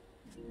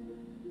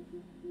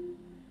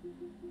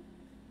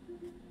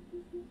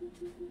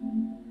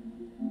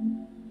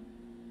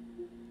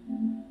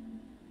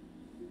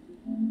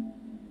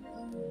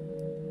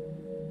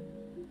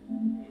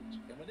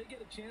 And when they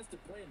get a chance to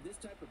play in this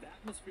type of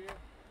atmosphere,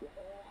 where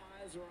all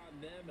eyes are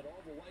on them and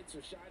all the lights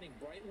are shining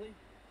brightly,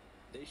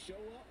 they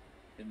show up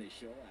and they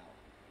show out.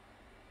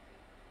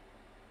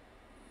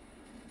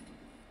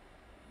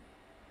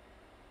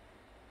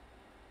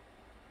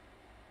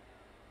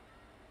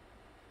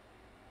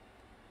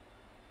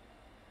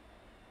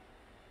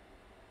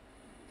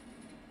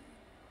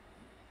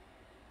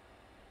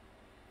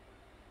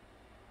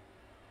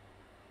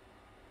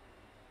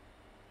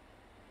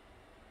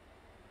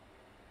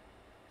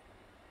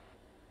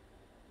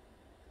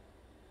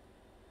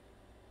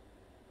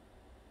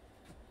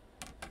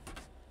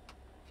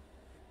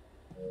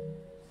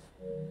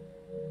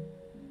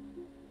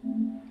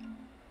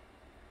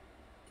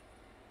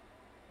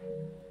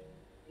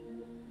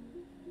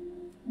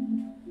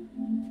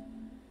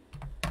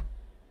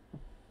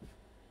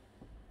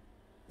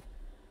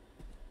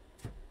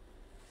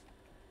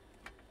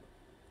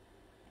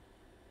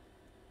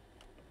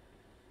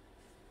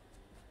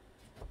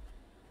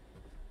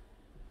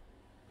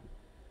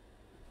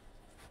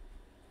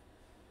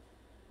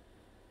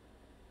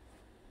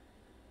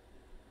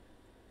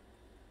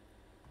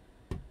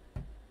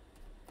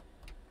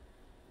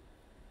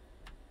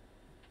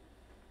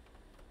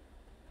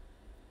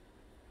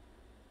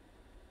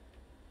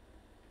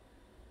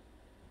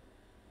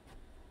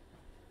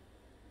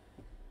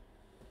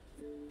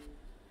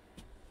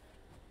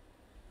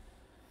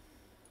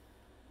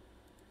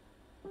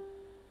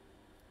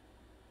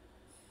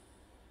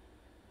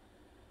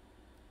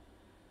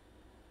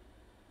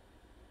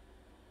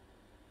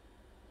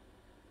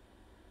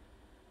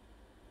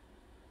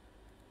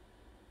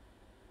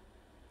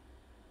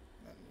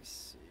 Let me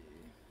see.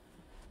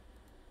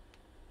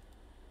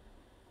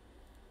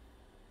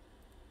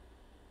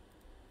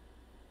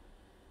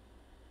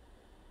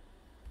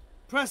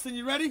 Preston,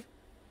 you ready?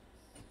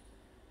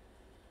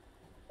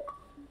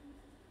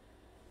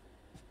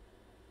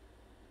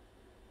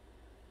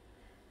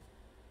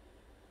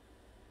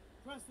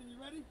 Preston, you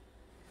ready?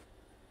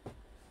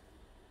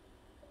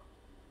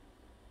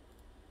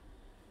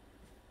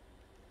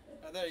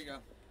 Oh, there you go.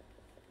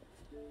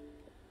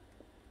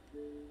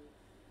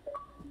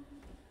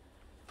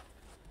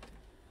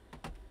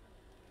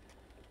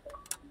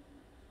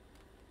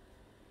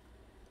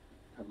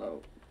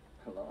 Hello.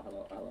 Hello,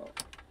 hello, hello.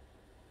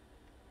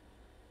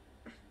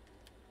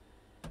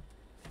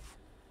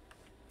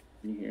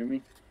 Can you hear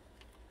me?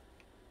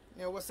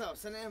 Yeah, what's up?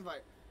 Send an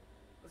invite.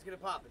 Let's get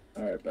it popping.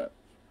 Alright, bet.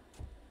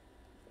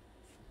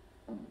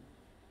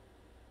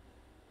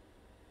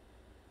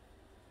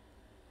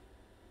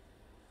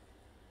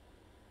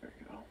 There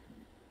you go.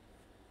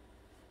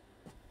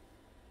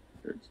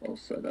 It's all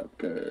set up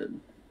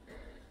good.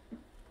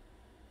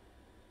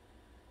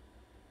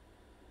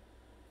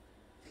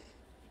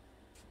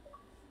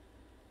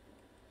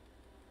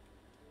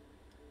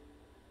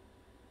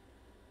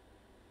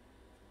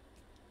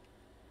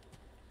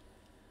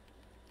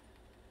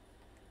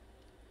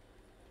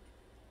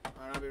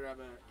 Alright, I'll be right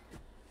back.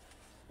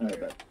 Alright,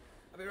 bet.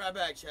 I'll be right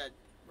back, Chad.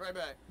 Right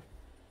back.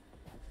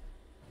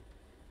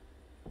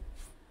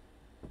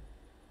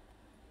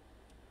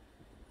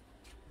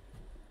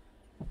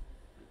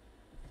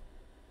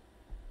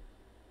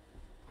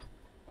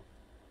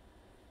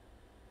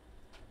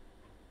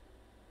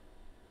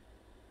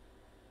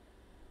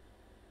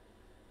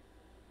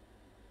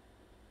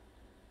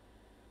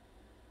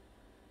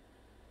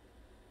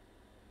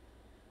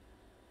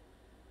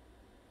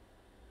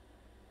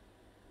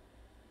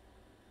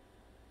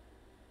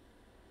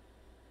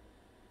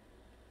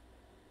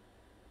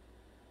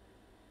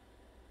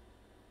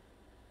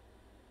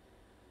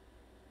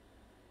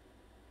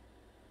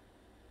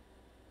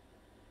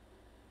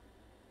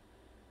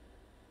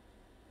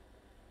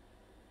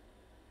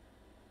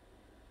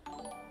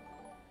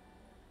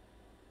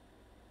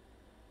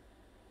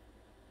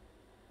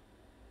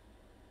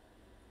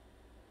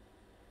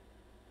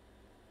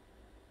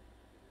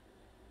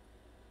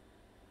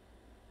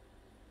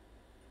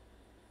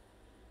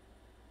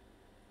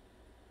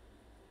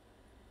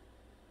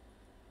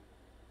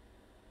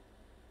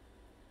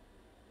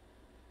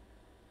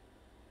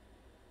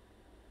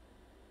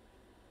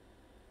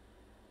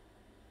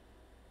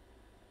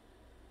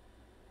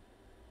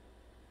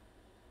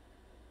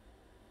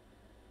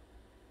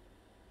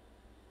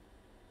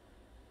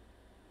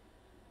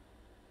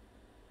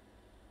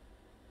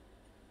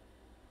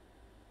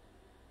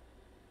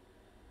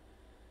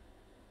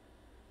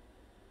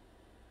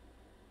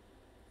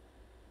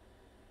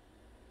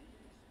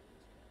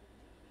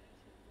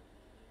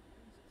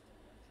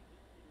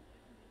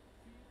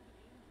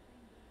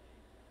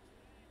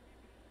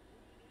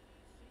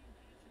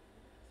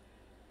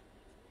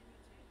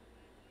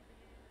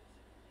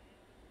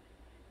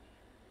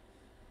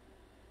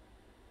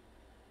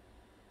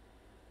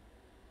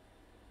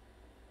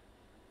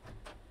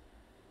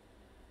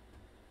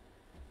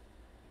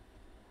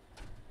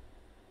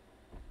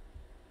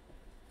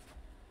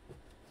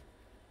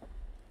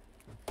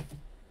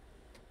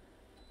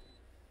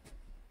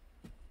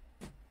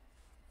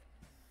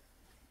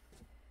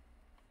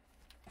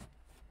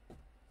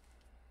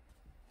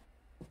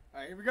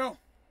 right, here we go.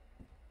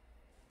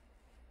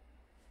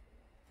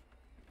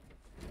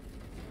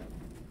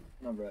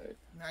 All right.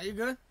 Now you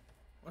good?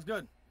 What's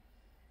good?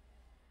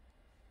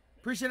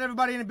 Appreciate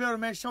everybody in the building,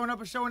 man. Showing up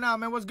and showing out,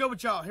 man. What's good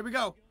with y'all? Here we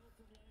go.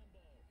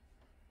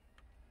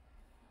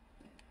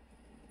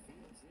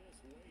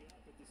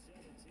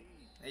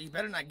 Hey, you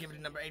better not give it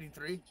to number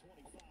 83.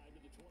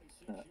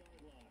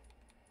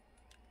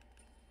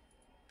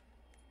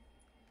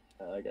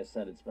 Like I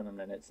said, it's been a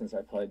minute since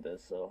I played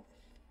this, so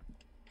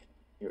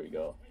here we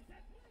go.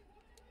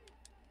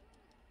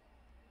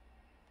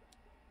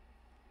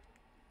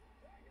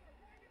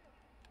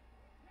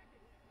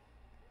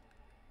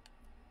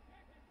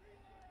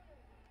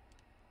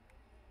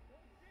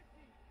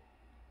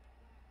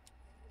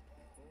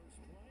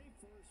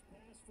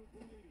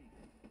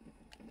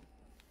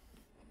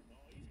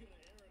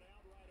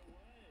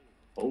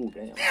 Oh,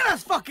 damn. Yeah,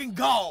 let's fucking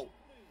go.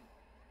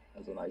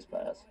 That's a nice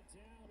pass.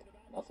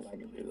 Nothing I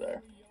can do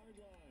there.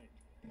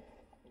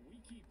 We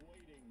keep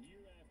waiting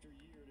year after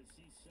year to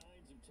see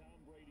signs of Tom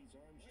Brady's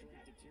arm strength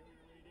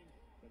deteriorating,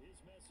 but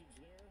his message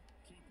there,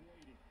 keep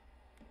waiting.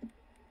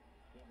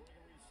 They'll bring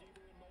a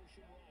receiver in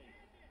motion right.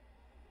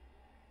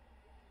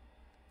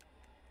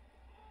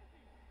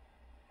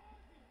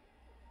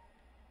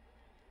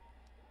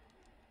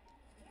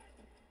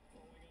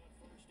 Going on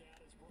first down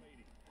is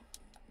Brady.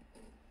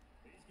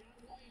 He's got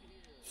one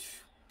here.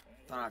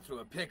 Thought I threw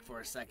a pick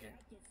for a second.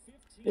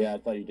 Yeah, I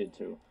thought you did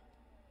too.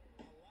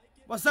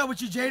 What's up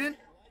with you, Jaden?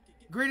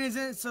 Greetings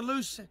and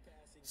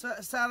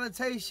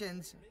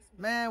salutations.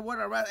 Man, what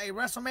a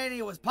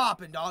WrestleMania was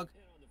popping, dog.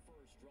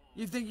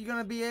 You think you're going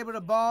to be able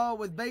to ball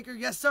with Baker?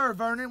 Yes, sir,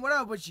 Vernon. What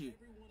up with you?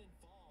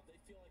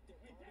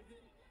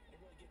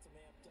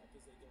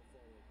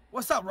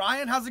 What's up,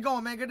 Ryan? How's it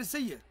going, man? Good to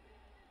see you.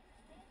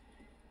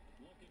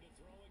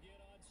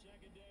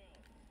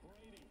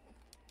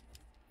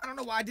 I don't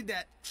know why I did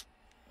that.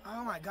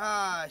 Oh, my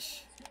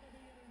gosh.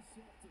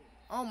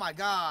 Oh, my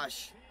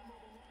gosh.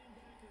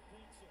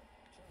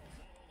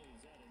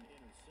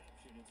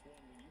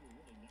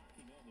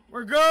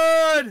 We're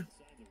good.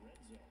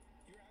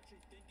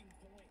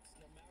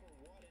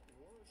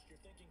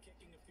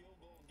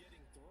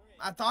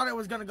 I thought it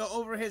was going to go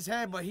over his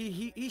head, but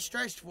he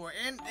stretched for it.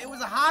 And it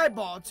was a high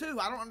ball, too.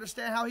 I don't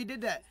understand how he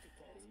did that.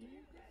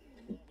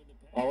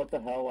 Oh, what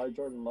the hell? Why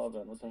Jordan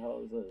Lovin? What the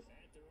hell is this?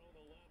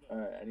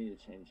 Alright, I need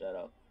to change that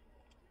up.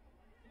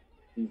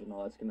 Even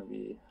though that's going to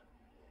be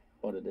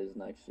what it is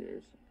next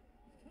year's.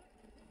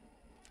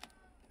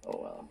 Oh,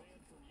 well.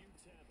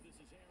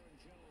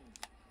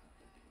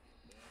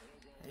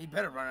 He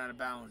better run out of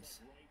bounds.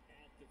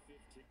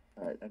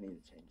 Alright, I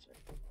need to change it.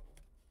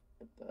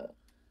 Get that.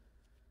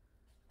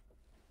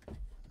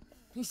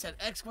 He said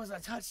X was a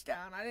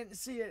touchdown. I didn't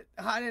see it.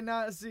 I did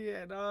not see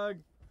it, dog.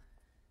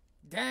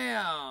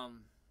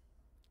 Damn.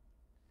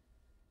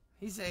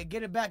 He said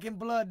get it back in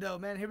blood, though,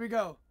 man. Here we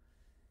go.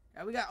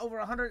 Yeah, we got over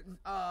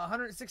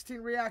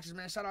 116 reactions,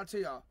 man. Shout out to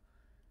y'all.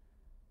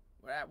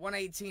 We're at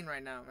 118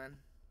 right now, man.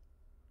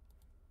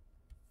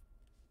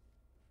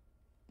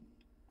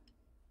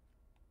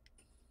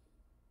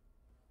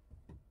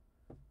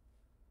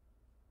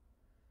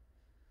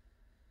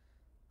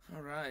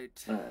 All right.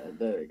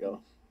 There we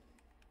go.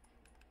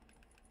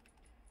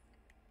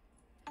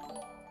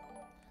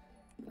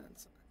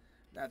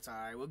 That's all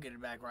right. We'll get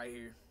it back right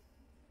here.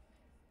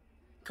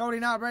 Cody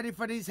not ready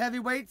for these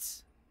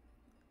heavyweights.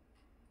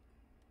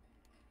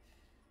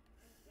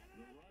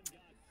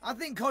 I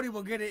think Cody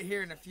will get it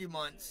here in a few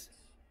months.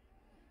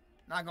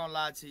 Not gonna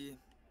lie to you.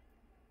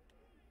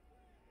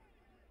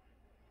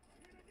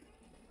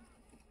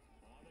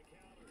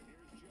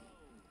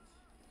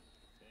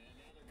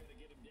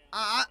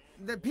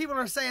 The people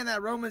are saying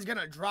that Roman's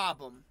gonna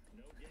drop him.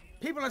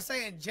 People are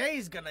saying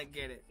Jay's gonna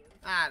get it.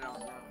 I don't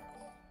know.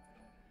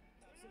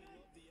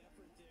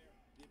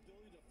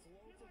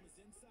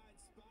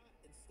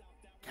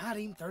 Got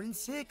him, 3rd and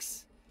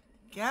 6.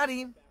 Got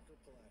him.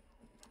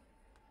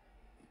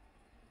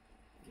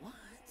 What?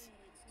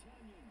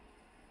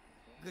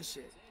 Good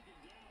shit.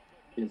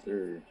 Yes,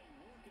 sir.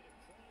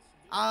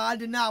 I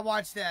did not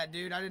watch that,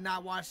 dude. I did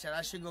not watch that.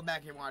 I should go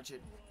back and watch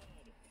it.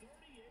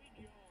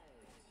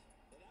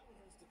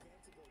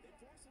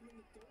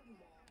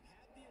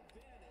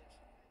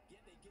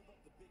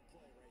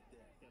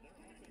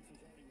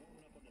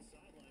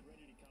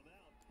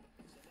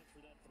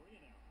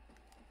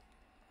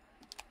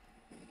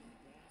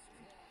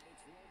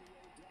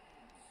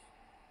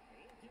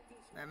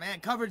 Man,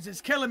 coverage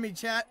is killing me,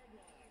 chat.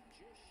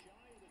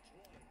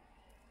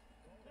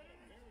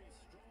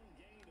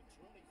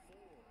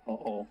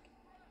 Uh-oh.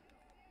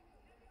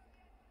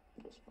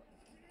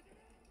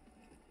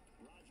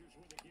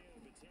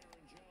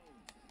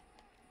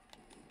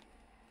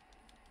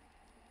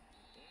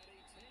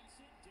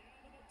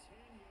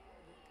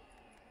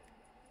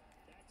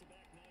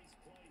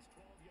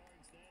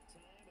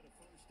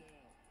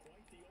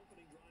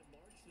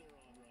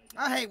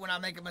 I hate when I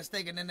make a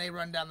mistake and then they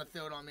run down the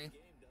field on me.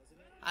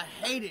 I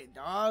hate it,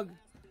 dog.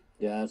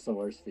 Yeah, that's the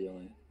worst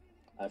feeling.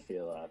 I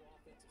feel that.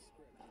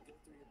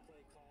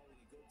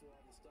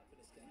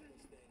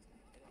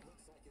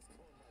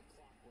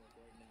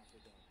 for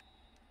them.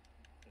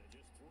 And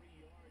just 3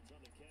 yards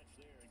on the catch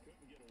there. He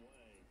couldn't get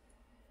away.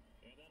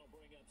 And that'll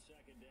bring up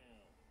second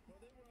down. Well,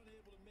 they were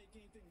unable to make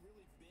anything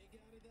really big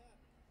out of that,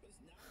 but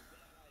it's not a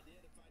bad idea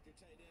to find your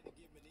tight end and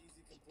give him an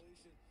easy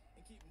completion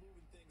and keep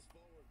moving things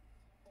forward.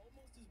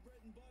 Almost his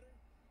bread and butter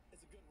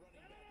is a good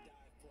running back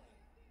dive play.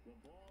 The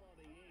ball on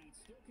the 8.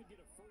 Still could get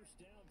a first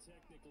down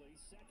technically.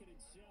 2nd and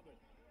 7.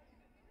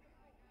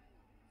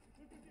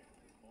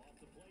 Off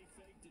the play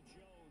fake to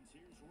Jones.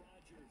 Here's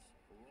Rodgers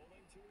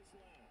rolling to his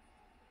left.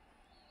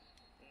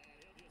 And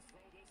he'll just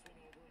throw this one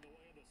over in the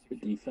way of the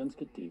Good defense,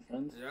 good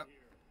defense. Yep.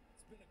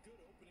 It's been a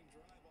good opening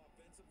drive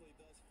offensively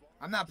thus far.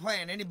 I'm not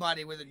playing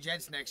anybody with the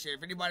Jets next year.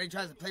 If anybody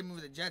tries to play me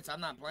with the Jets, I'm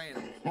not playing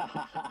them.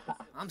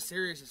 I'm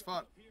serious as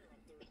fuck. This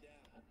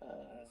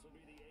will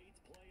be the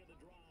 8th play of the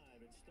drive.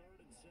 It's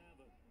 3rd and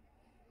 7.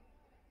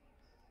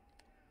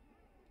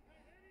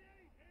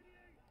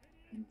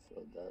 I'm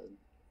so dead.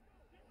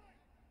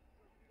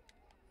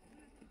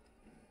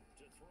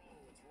 To throw,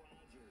 it's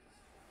Rodgers.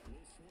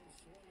 This one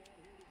swung out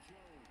here to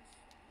Jones.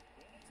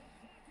 And it's a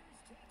Packers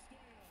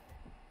touchdown.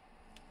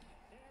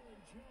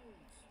 Aaron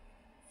Jones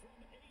from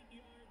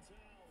 8 yards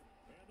out.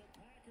 And the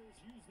Packers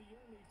use the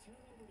early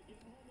turnover to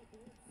get on the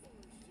board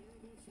first here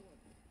in this one.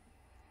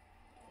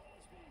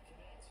 Crosby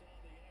connects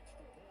on the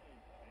extra point,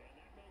 and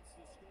that makes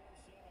the score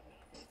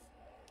 7-0.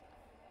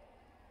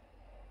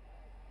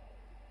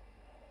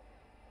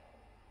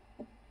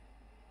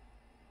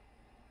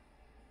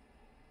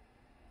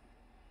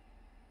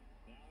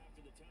 Now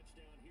after the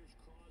touchdown, here's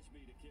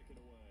Crosby to kick it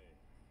away.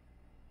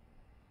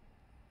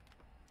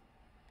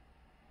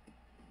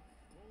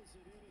 Pulls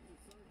it in at the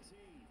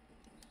 13.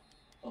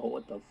 Oh,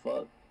 what the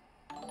fuck?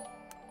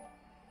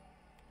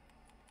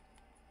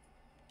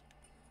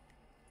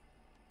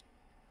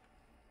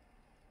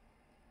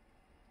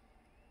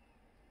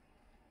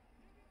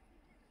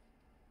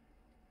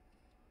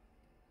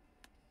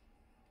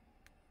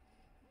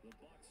 The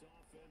Bucs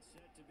offense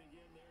set to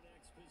begin their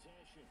next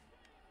possession.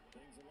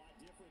 Things a lot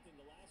different than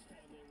the last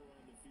time they were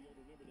on the field.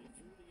 Remember, they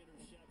threw the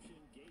interception,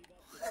 gave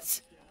up the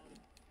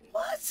touchdown.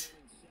 What?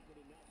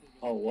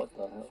 Oh, what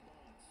the hell?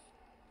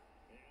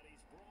 And he's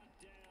brought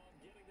down,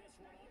 getting this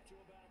one up to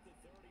about the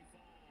 35.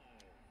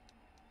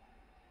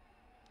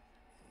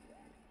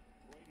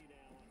 Brady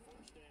now on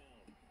first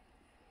down.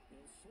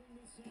 He'll swing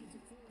this out to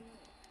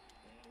Fournette.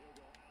 And he'll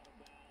go out of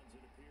bounds.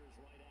 It appears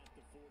right at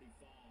the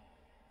 45.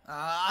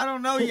 I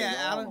don't know yet,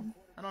 Alan.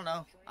 I don't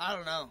know.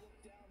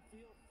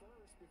 Downfield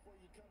first before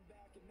you come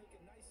back and make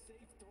a nice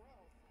safe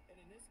throw. And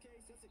in this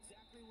case, that's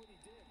exactly what he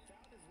did.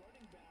 Found his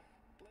running back,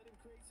 let him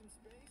create some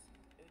space,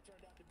 and it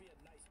turned out to be a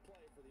nice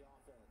play for the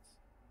offense.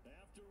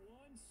 After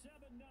one,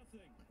 7-0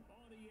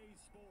 on EA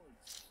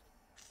Sports.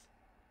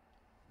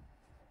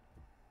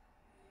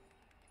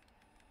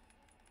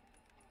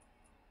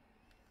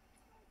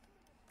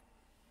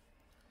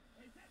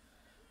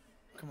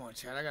 Come on,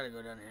 Chad. I gotta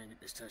go down here and get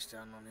this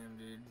touchdown on him,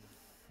 dude.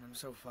 I'm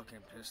so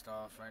fucking pissed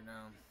off right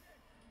now.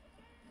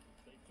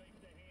 They fake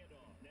the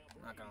handoff.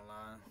 Now Not gonna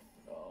lie.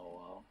 Oh,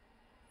 wow.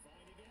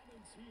 finding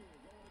Evans here,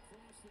 going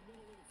across the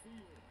middle of the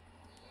field.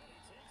 And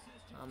he takes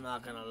this to I'm not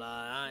gonna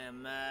lie. I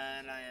am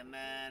mad.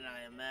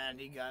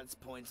 He got his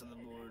points on the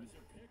board.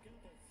 a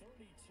pickup of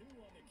 32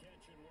 on the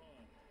catch and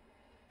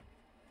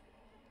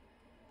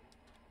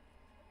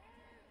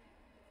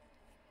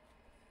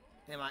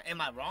run.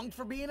 Am I wrong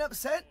for being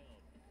upset?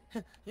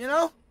 You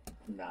know?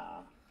 Nah.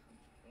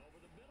 Over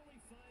the middle, he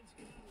finds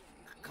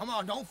Godwin. Come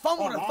on, don't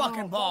fumble the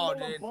fucking ball,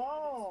 Fumble the dude.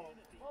 ball.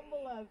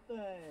 Fumble that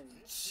thing.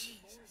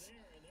 Jesus. There,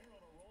 and they're on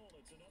a roll.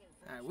 It's another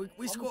first All right,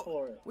 Fumble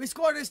for it. we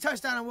scored this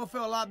touchdown and we'll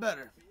feel a lot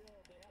better. They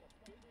had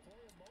a big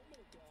play a moment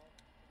ago,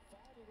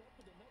 followed it up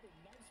with another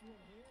nice one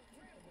here,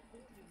 and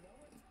before you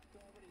know it,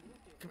 they're already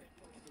looking Come at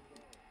first and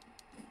goal.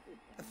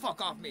 The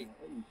fuck off me.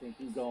 Where do you think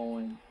he's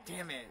going?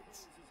 Damn it.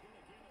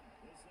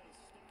 is going to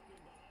get him as they stop him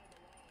behind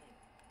the line.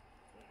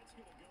 That's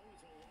going to go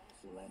as a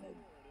loss of Leonard.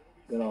 4, and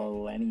it'll be Good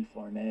old Lenny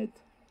Fournette.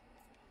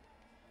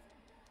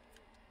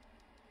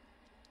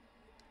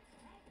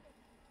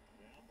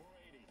 now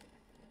Brady.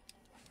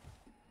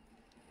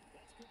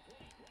 That's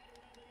complete right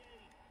around the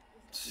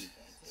 8.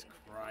 Jesus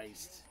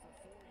Christ. For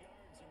 4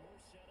 yards, and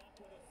we're set up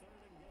with a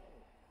 3rd and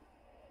goal.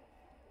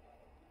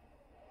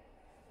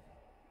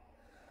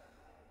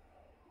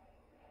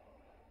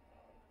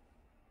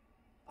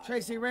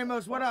 Tracy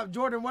Ramos, what up?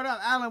 Jordan, what up?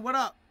 Alan, what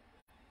up?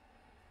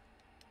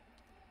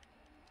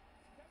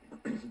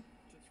 To throw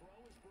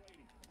is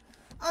Brady.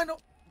 I don't.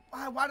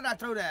 Why did I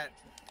throw that?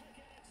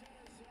 Again,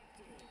 it's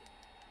intercepted.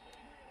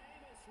 Adrian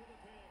Amos with a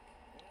pick.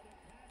 And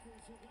the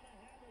Packers are going to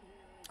have it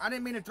here. I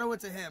didn't mean to throw it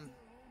to him.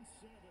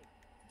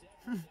 Their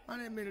own 7. I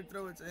didn't mean to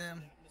throw it to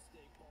him.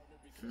 Mistake, partner,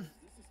 because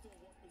this is still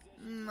one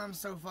possession. I'm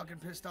so fucking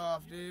pissed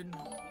off, dude.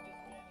 Just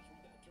vanished with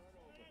that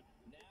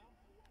turnover. Now,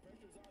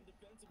 pressure's on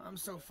defensive. I'm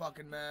so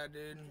fucking mad,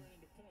 dude. Turn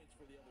into points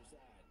for the other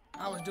side.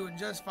 I was doing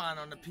just fine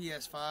on the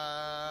PS5.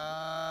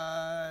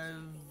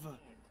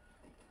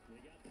 They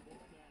got the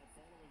ball now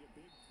following a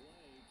big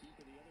play,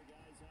 keeping the other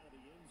guys out of the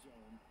end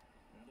zone.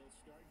 Now they'll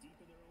start deep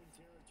in their own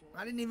territory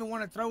I didn't even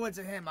want to throw it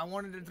to him. I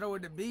wanted to throw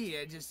it to B.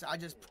 I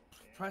just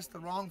pressed the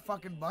wrong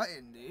fucking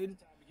button, dude.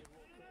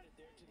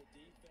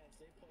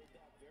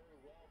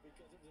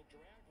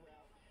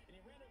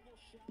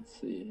 Let's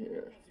see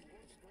here.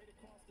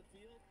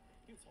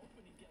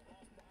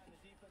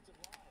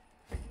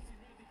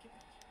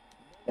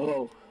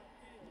 Oh.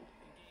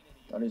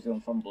 Thought he was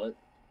going fumble it.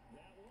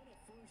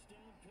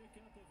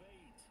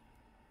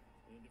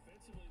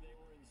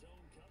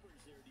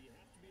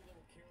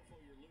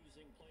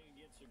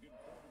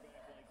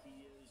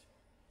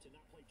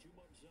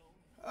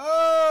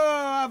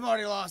 Oh, I've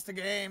already lost the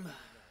game.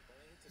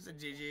 It's a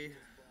GG.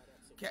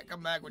 Can't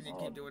come back when you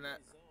keep doing that.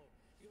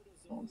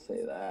 Don't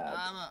say that.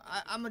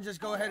 I'm gonna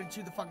just go ahead and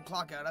chew the fucking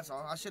clock out. That's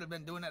all. I should have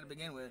been doing that to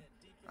begin with.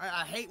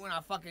 I hate when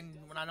I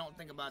don't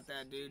think about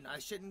that, dude. I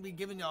shouldn't be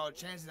giving y'all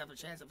chances after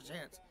chance after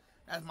chance.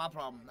 That's my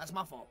problem. That's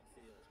my fault.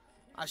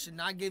 I should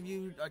not give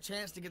you a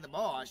chance to get the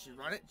ball. I should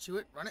run it, chew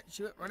it, run it,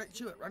 chew it, run it,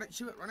 chew it, run it,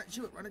 chew it, run it,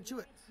 chew it, run it, chew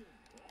it.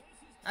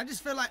 I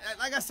just feel like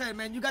I said,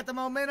 man, you got the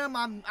momentum.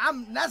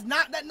 That's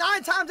not that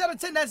 9 times out of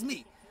 10. That's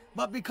me.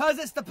 But because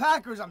it's the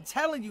Packers, I'm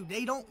telling you,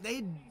 they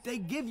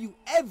give you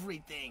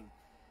everything,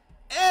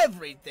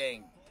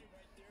 everything.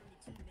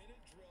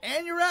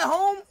 And you're at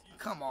home.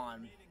 Come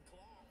on.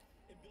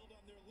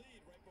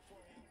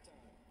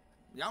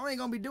 Y'all ain't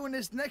gonna be doing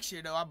this next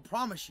year, though. I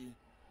promise you.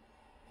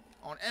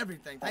 On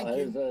everything. Thank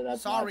you.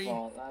 Sorry.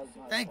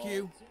 Thank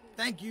you.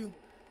 Thank you.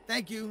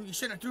 Thank you. You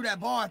shouldn't have threw that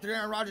ball after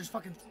Aaron Rodgers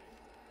fucking.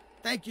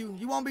 Thank you.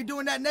 You won't be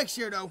doing that next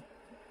year, though.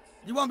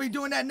 You won't be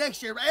doing that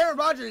next year. Aaron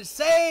Rodgers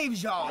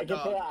saves y'all,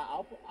 dog.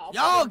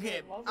 Y'all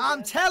get.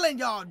 I'm telling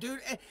y'all, dude.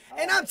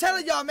 And I'm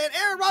telling y'all, man,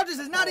 Aaron Rodgers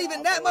is not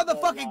even that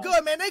motherfucking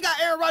good, man. They got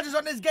Aaron Rodgers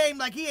on this game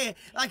like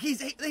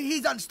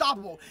he's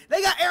unstoppable.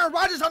 They got Aaron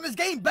Rodgers on this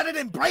game better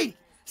than Brady.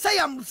 Say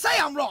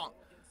I'm wrong.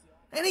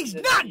 And he's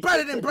not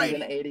better than Brady.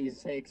 He's an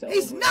 86 overall.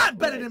 He's not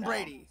better than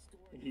Brady.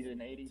 He's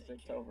an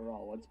 86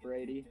 overall. What's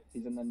Brady?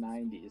 He's in the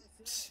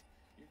 90s.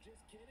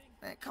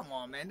 Man, come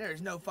on, man.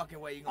 There's no fucking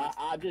way you're gonna.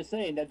 I'm just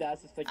saying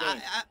that's just the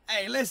game.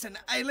 Hey, listen.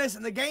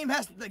 The game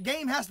has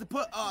to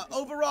put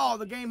overall.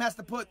 The game has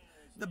to put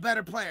the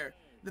better player.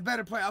 The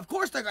better player. Of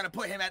course, they're gonna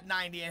put him at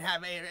 90 and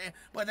have 8,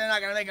 but they're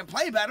not gonna make him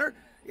play better.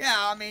 Yeah,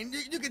 I mean,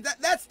 you could.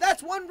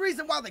 That's one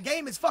reason why the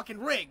game is fucking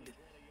rigged.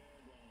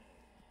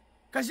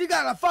 Cause you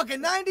got a fucking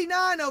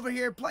 99 over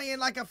here playing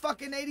like a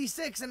fucking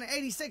 86, and an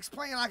 86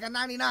 playing like a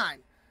 99.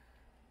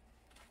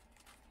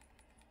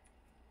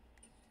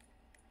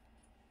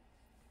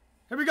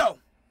 Here we go.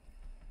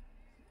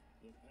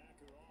 The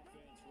Packer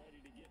offense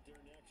ready to get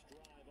their next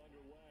drive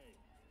underway.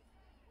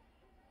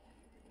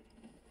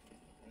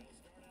 They'll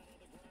start out on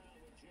the ground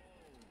with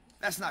Jones.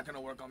 That's not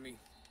gonna work on me.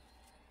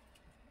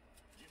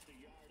 Just a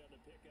yard on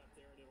the pickup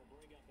there, and it'll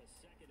bring up a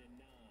 2nd and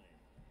 9.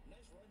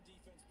 Nice run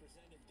defense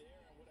presented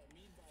there, and what I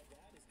mean by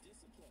that is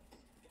discipline.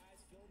 Guys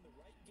filling the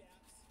right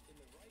gaps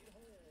in the right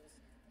holes,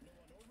 no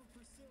one over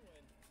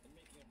pursuing, and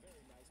making a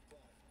very nice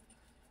play.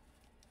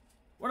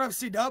 What up,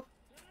 C-Dub?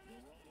 The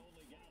run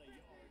only got a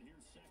yard.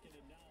 Here's 2nd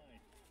and 9.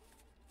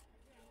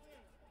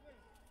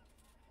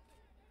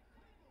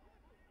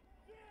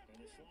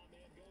 And the slot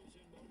man goes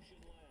in motion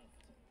left.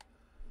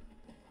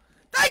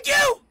 Thank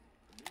you.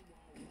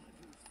 Meanwhile,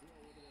 Rodgers'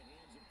 throw into the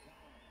hands of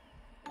Cobb.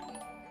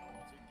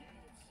 It's a gain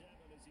of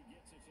 7 as he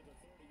gets it to the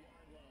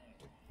 30-yard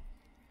line.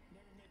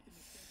 Never make the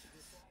mistake of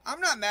this offense.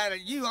 I'm not mad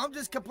at you. I'm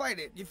just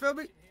complaining. You feel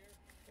me?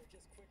 They're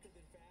just quicker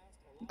than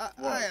fast.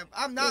 I am.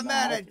 I'm not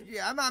mad at.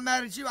 Yeah, I'm not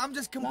mad at you. I'm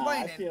just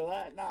complaining. I feel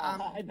that. No,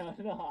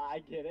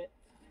 I get it.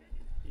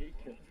 You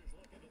could.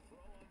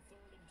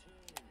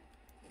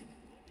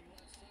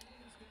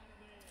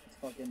 It's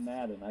fucking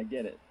Madden. I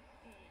get it.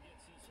 And he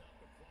gets this up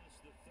across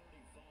the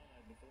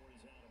 35 before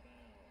he's out of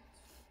bounds.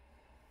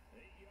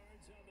 8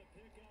 yards on the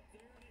pickup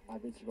there. I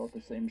bet you wrote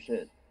the same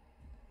shit.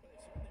 But they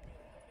certainly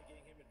made a point of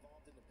getting him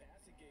involved in the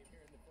passing game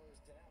here in the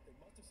first half. They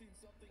must have seen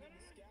something in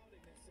the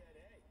scouting that said,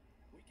 hey,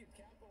 we can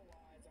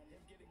capitalize on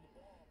him getting the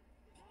ball,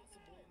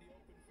 possibly in the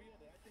open field.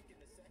 And I think in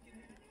the second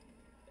half,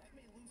 that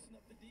may loosen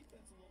up the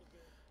defense a little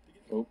bit to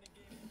get the running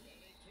game.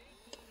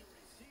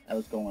 That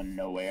was going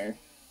nowhere.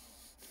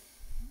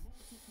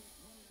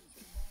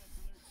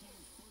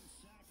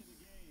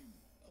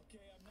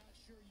 Okay, I'm not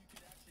sure you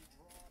could actually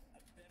draw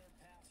a better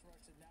pass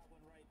rush than that one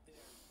right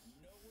there.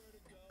 Nowhere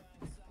to go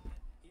outside.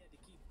 He had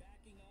to keep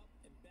backing up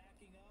and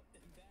backing up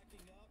and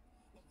backing up.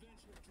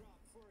 Eventually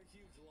dropped for a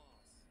huge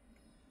loss.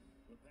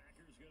 The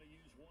Packers going to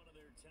use one of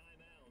their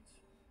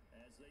timeouts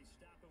as they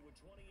stop it with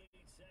 28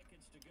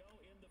 seconds to go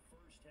in the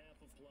first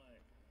half of play.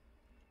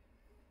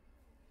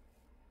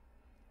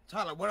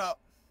 Tyler, what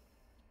up?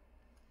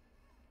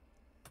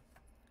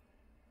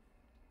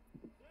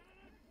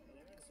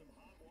 They're in some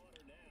hot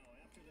water now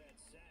after that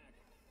sack.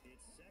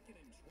 It's 2nd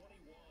and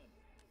 21.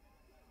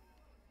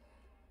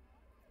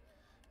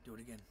 Do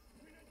it again.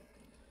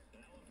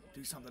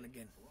 Do something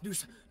again. Do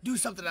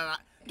something that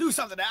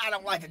I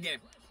don't like again.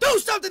 Do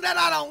something that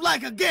I don't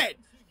like again.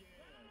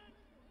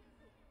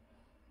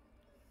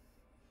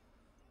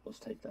 Let's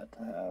take that to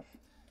half.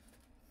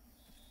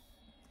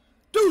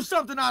 Do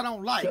something I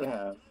don't like. Should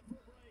have.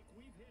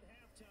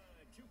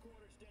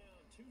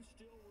 Two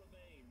still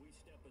remain. We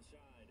step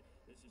aside.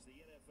 This is the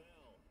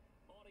NFL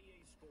on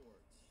EA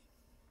Sports.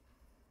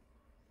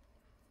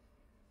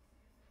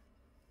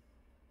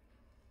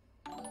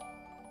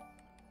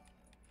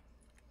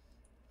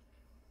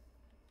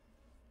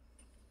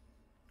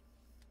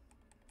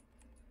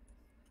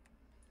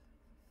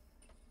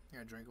 You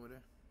got a drink over there?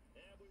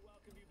 And we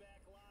welcome you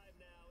back live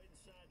now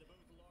inside the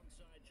booth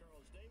alongside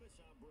Charles Davis.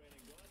 I'm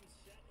Brandon Gunn,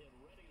 set and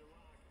ready to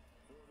rock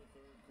for the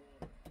third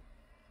quarter.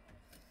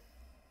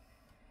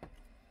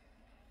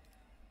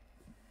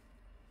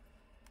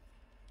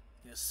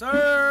 Yes,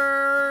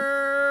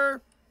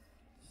 sir.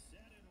 Set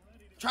and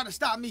ready to Try to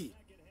stop me.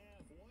 second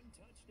half. One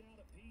touchdown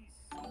apiece.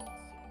 7 our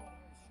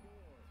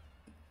score.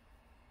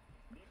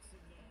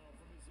 Nixon now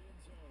from his end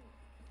zone.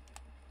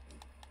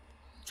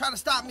 Try to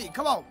stop me.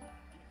 Come on. Get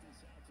this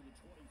out to the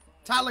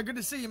 25. Tyler, good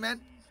to see you, man.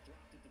 He's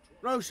dropped at the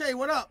 20. Roche,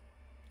 what up?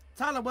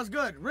 Tyler, what's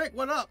good? Rick,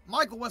 what up?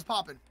 Michael, what's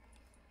popping?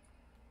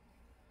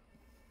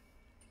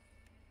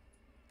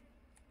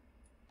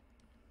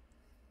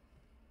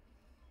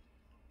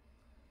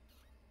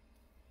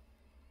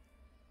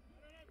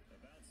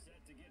 About set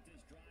to get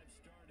this drive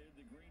started.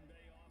 The Green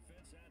Bay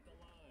offense at the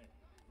line.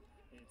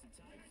 It's a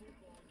tight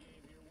football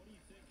game here. What do you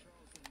think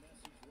Charleston's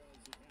message was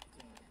at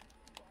halftime?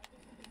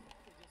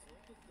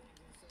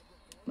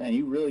 Man,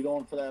 you really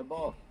going for that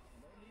ball?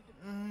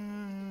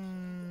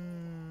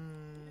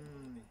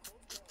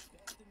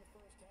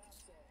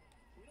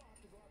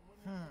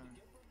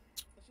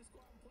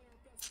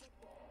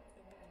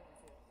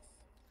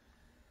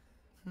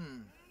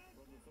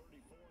 From the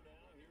 34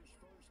 now, here's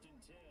first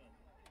and 10.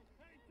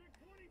 Hey,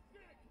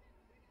 26.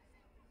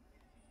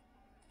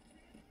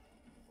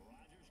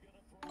 Rodgers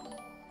gonna throw.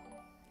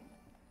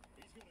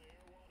 He's gonna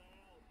air one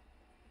out.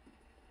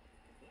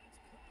 That's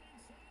caught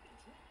inside the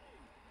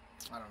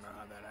 20. I don't know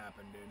how that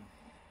happened, dude.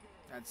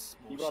 That's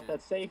You got that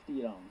bullshit.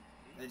 safety on.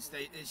 They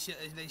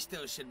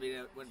still should be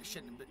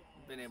shouldn't have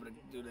been able to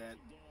do that.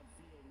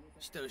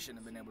 Still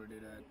shouldn't have been able to do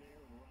that.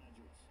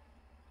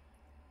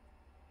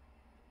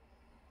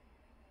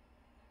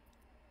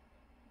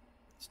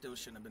 Still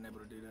shouldn't have been able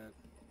to do that.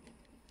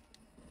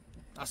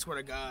 I swear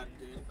to God,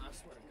 dude. I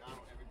swear to God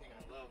on everything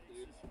I love,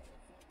 dude.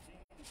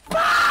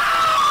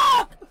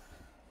 Fuck!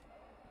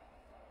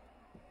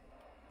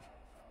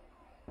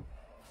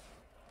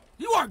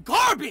 You are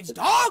garbage,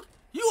 dog!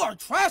 You are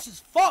trash as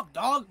fuck,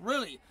 dog.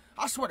 Really.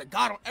 I swear to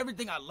God on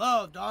everything I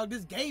love, dog.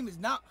 This game is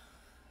not...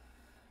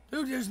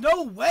 Dude, there's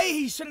no way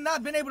he should have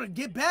not been able to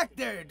get back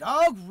there,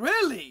 dog.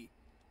 Really.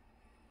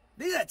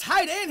 He's a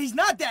tight end. He's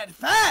not that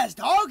fast,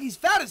 dog. He's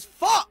fat as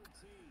fuck.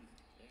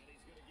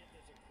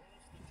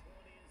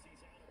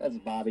 That's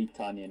Bobby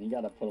Tunyon. You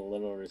got to put a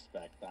little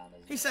respect on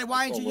his. He said,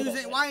 "Why ain't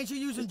you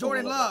using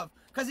Jordan Love?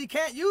 Because he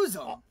can't use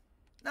him."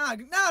 Nah,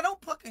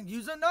 don't fucking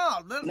use him.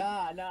 No,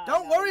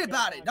 don't worry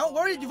about it. Don't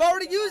worry. You've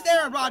already used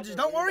Aaron Rodgers.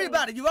 Don't worry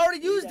about it. You've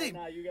already used him.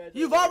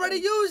 You've already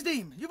used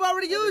him. You've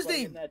already used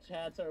him. In that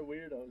chats are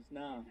weirdos.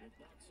 Nah.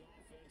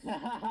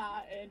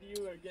 And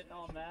you are getting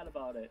all mad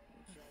about it.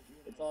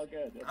 It's all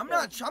good. I'm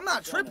not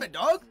tripping,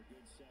 dog.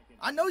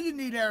 I know you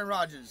need Aaron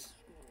Rodgers.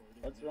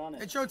 Let's run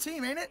it. It's your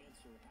team, ain't it?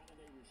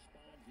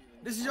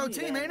 This is your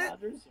team, ain't it?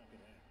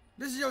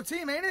 This is your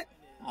team, ain't it?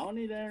 I don't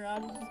need Aaron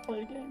Rodgers to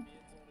play the game.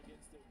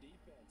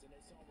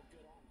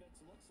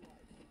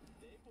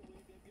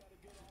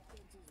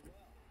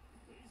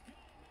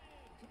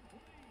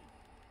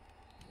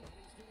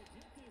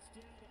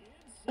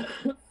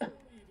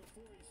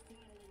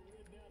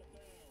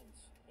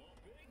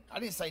 I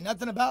didn't say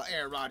nothing about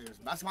Aaron Rodgers.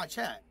 That's my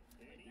chat.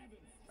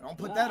 Don't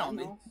put that on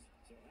me.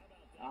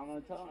 I'm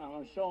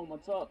gonna show him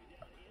what's up.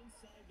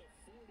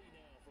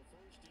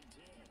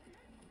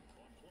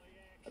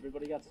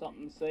 Everybody got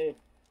something to say.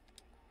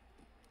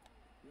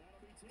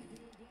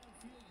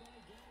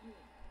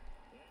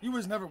 You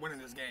was never winning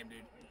this game,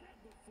 dude.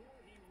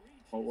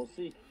 Well, we'll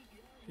see.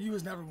 You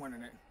was never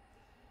winning it.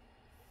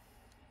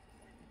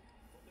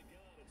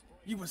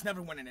 You was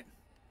never winning it.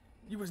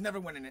 You was never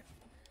winning it.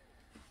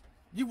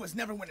 You was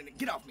never winning it.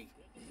 Get off me.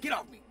 Get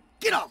off me.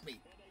 Get off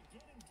me.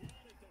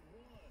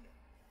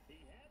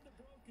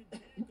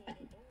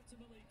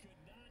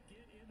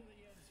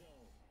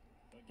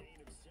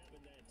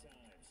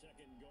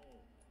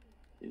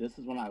 See, this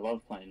is when I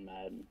love playing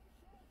Madden.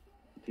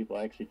 People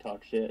actually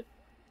talk shit.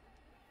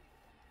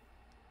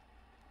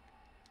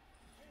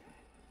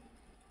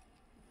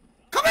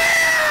 Come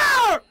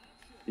here!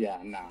 Yeah,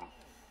 nah.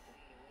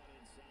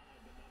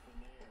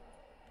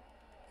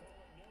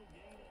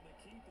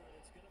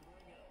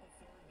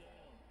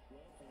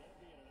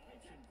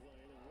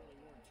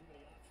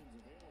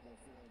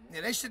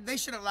 Yeah, they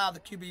should allow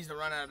the QBs to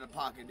run out of the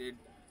pocket, dude.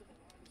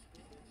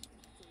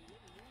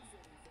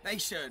 They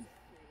should.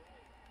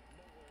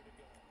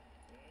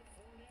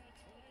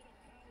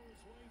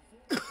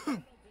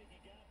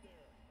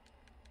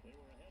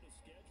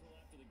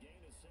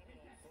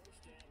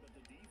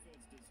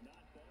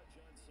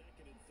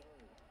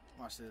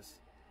 Watch this.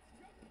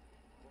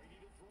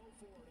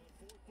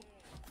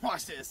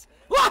 Watch this.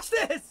 Watch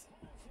this!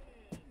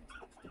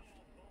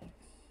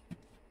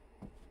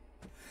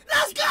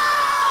 Let's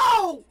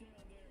go!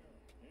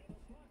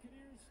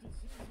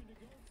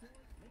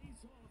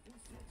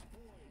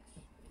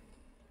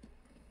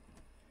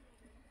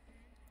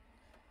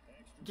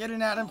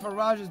 Getting at him for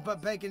Rogers,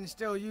 but Bacon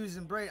still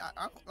using Brady.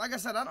 Like I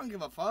said, I don't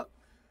give a fuck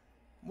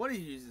what he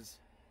uses.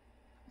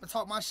 I'm gonna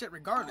talk my shit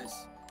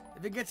regardless.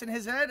 If it gets in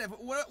his head, if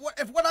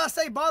what I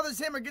say bothers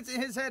him or gets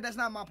in his head, that's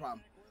not my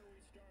problem.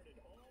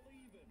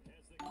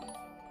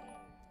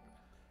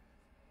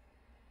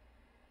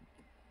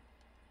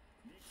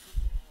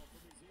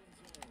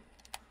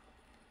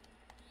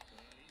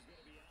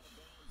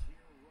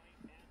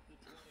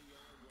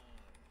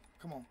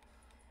 Come on.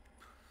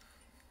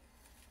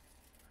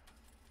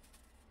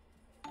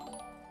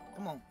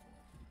 Come on.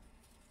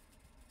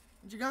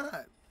 What you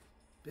got,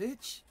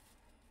 bitch?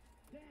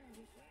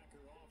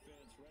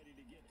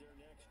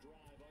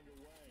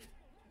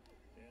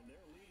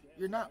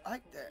 You're not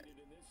like that.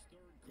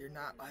 You're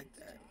not like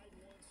that.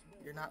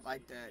 You're not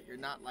like that. You're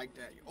not like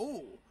that.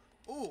 Oh,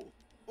 oh,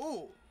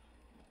 oh,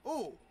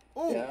 oh,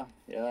 oh. Yeah,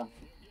 yeah. All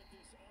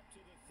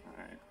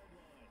right.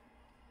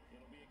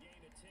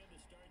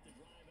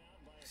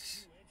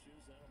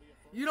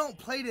 You don't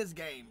play this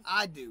game.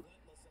 I do.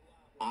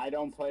 I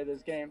don't play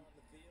this game.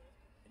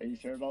 Are you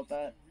sure about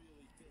that?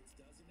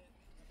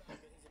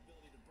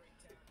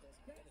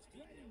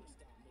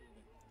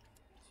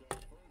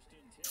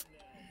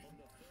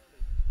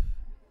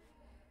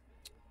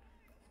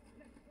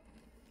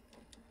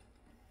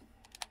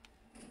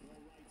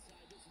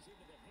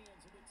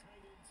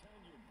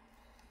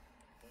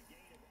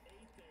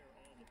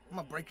 I'm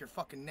gonna break your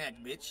fucking neck,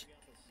 bitch.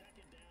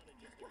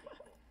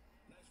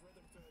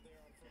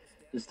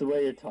 Just the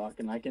way you're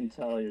talking, I can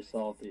tell you're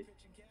salty.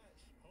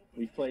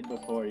 We've played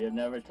before. You've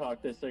never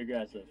talked this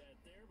aggressive.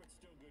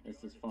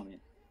 This is funny.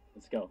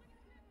 Let's go.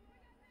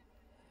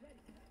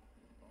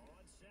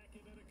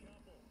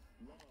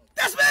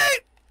 That's me!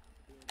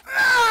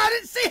 Ah, I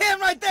didn't see him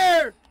right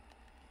there!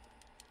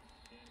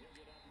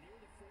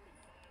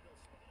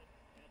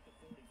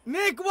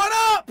 Nick, what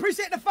up?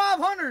 Appreciate the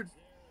 500.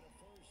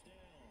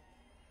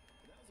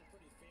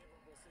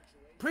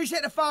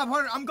 Appreciate the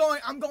 500.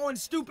 I'm going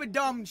stupid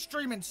dumb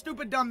streaming.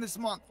 Stupid dumb this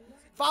month.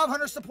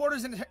 500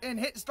 supporters and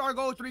hit Star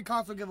Gold 3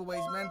 console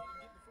giveaways, man.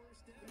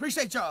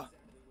 Appreciate y'all.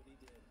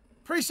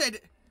 Appreciate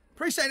it.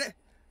 Appreciate it.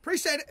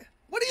 Appreciate it.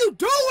 What are you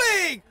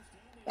doing?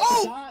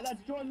 That's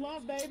Jordan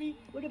Love, baby.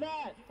 Look at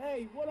that.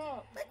 Hey, what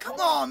up? Man, come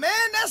on, man.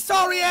 That's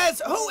sorry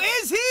ass. Who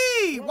is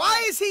he?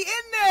 Why is he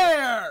in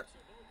there?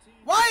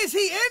 Why is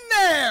he in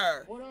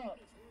there? What up?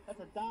 That's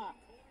a dot.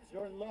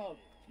 Jordan Love.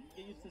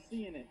 Get used to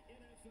seeing it.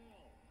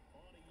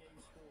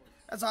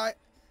 That's alright.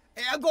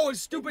 Hey, I'm going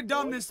stupid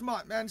dumb this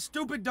month, man.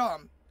 Stupid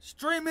dumb.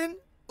 Streaming,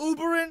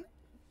 Ubering,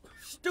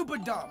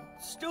 stupid dumb.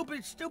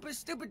 Stupid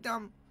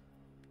dumb.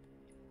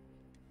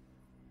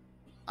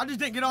 I just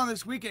didn't get on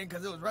this weekend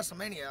because it was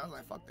WrestleMania. I was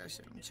like, fuck that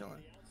shit. I'm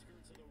chilling.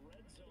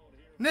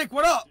 Nick,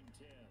 what up?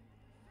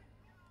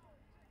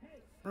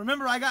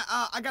 Remember, I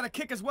got a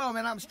kick as well,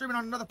 man. I'm streaming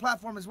on another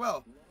platform as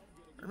well.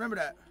 Remember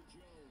that.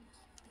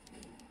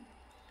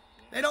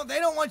 They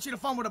don't want you to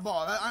fumble the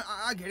ball.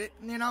 I get it.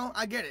 You know,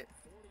 I get it.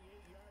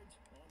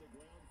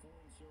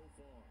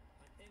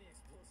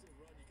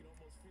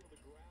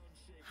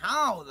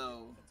 How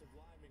though?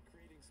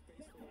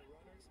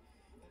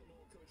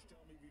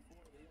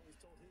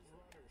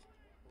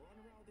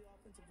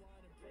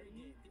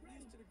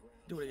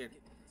 Do it again.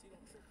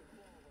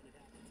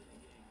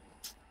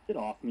 Get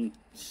off me.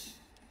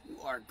 You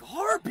are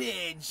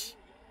garbage.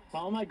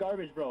 Follow my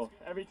garbage, bro.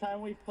 Every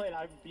time we've played,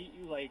 I've beat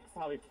you like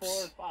probably 4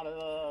 out of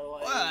the.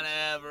 Like,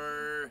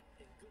 Whatever.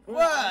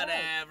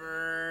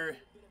 Whatever.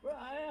 Bro,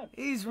 I am.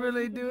 He's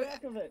really doing.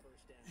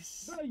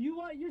 Bro,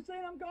 you're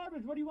saying I'm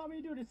garbage. What do you want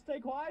me to do? Just stay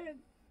quiet?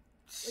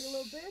 Like a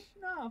little bitch?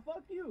 Nah,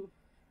 fuck you.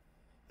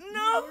 No.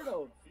 You a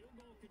weirdo.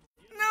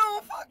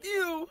 No, fuck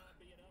you.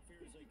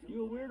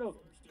 You a weirdo.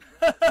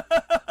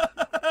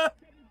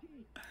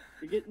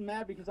 You're getting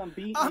mad because I'm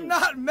beating you. I'm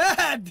not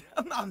mad.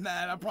 I'm not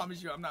mad. I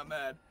promise you I'm not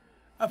mad.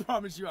 I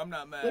promise you I'm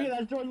not mad. Look at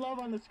that Jordan Love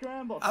on the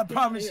scramble. I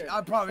promise you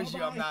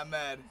I'm not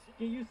mad.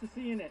 Get used to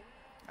seeing it.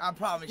 I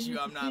promise you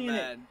I'm not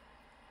mad.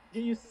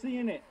 Get used to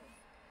seeing it.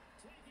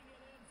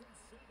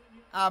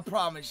 I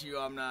promise you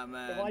I'm not So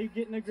mad. why you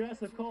getting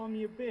aggressive calling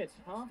me a bitch,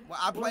 huh? Well,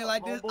 I play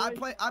like this. I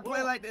play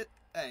What? like this.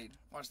 Hey,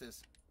 watch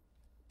this.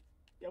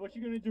 Yeah, what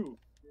you gonna do?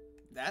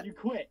 That? You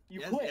quit. You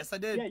Yes, quit. yes, I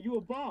did. Yeah, you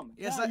a bum.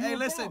 Yes, Nah, you hey, a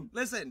listen, bum.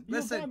 listen, You a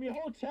listen. bum. Your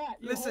whole chat.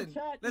 Listen,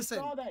 listen.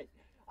 Saw that.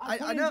 I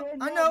put in know,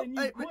 Jordan I Love know. and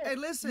you Hey, quit. hey,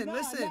 listen, Nah,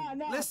 listen,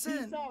 nah,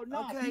 listen. Peace out.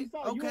 Nah, Okay, peace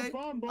out. You okay, a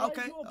bum, boy.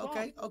 okay, You a bum.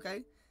 okay,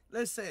 okay.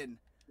 Listen,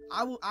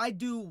 I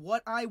do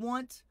what I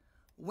want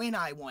when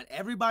I want.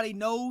 Everybody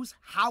knows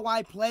how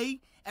I play.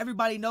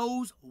 Everybody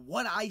knows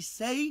what I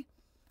say.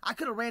 I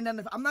could have ran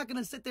down I'm not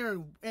gonna sit there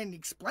and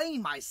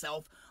explain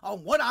myself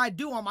on what I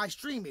do on my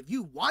stream. If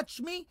you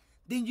watch me,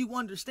 then you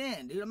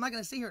understand, dude. I'm not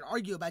gonna sit here and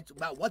argue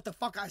about what the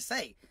fuck I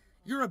say.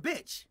 You're a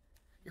bitch.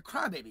 You're a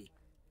crybaby.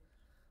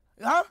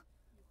 Huh?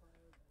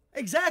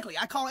 Exactly.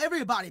 I call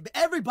everybody,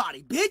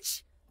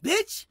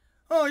 bitch.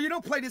 Oh, you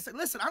don't play this.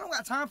 Listen, I don't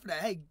got time for that.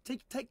 Hey,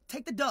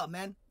 take the dub,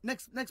 man.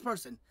 Next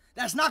person.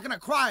 That's not gonna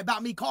cry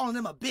about me calling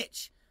them a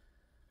bitch.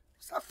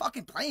 Stop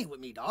fucking playing with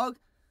me, dog.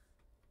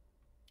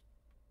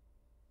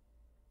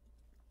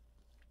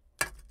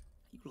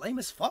 You lame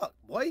as fuck,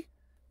 boy.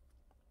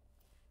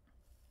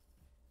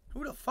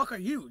 Who the fuck are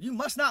you? You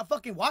must not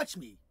fucking watch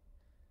me.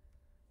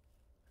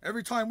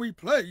 Every time we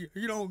play,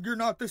 you know, you're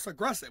not this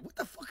aggressive. What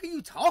the fuck are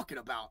you talking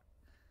about?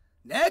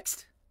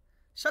 Next?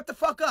 Shut the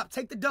fuck up.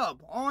 Take the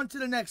dub. On to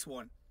the next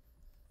one.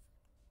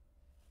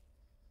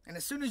 And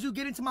as soon as you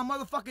get into my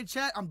motherfucking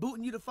chat, I'm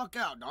booting you the fuck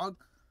out, dog.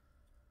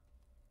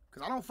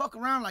 Because I don't fuck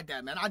around like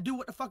that, man. I do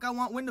what the fuck I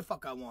want when the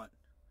fuck I want.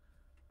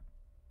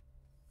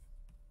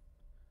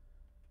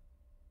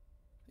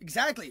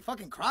 Exactly.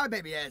 Fucking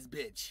crybaby ass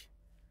bitch.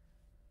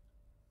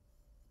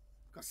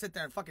 Gonna sit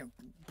there and fucking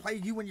play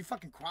you when you're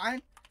fucking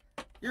crying?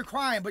 You're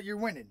crying, but you're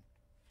winning.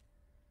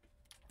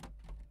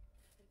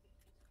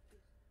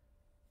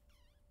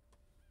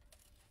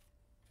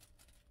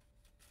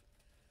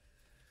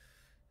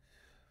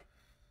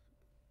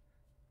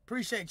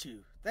 Appreciate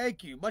you.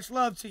 Thank you. Much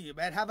love to you,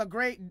 man. Have a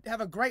great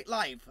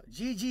life.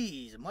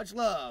 GG's. Much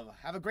love.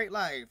 Have a great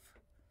life.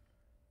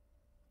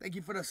 Thank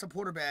you for the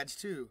supporter badge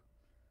too.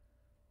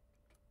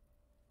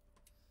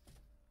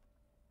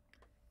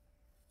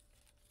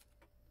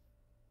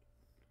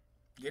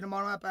 Get them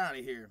on up out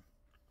of here.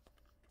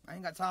 I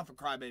ain't got time for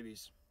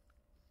crybabies.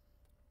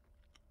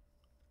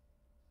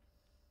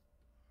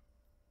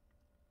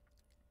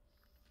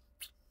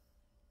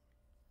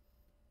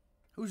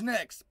 Who's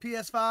next?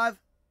 PS5?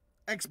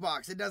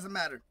 Xbox? It doesn't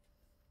matter.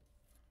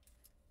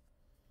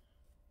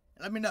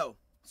 Let me know.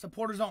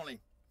 Supporters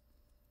only.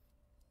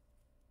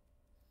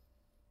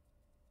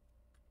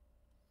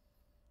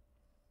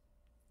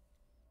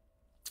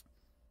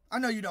 I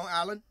know you don't,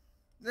 Alan.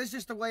 That's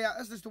just the way I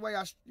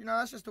you know,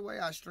 that's just the way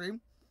I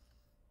stream.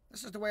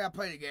 That's just the way I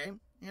play the game,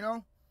 you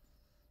know?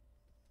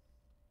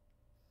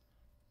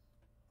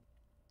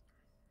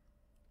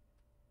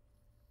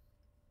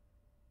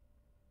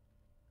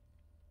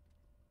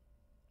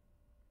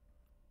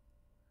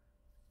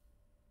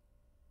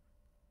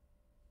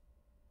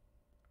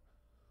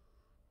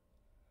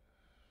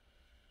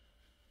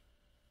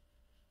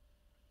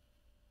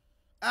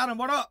 Adam,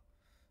 what up?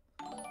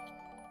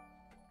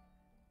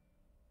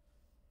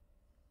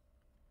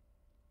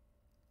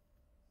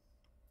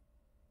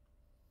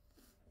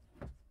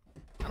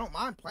 I don't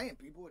mind playing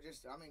people.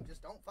 Just, I mean,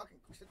 just don't fucking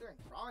sit there and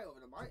cry over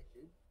the mic,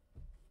 dude.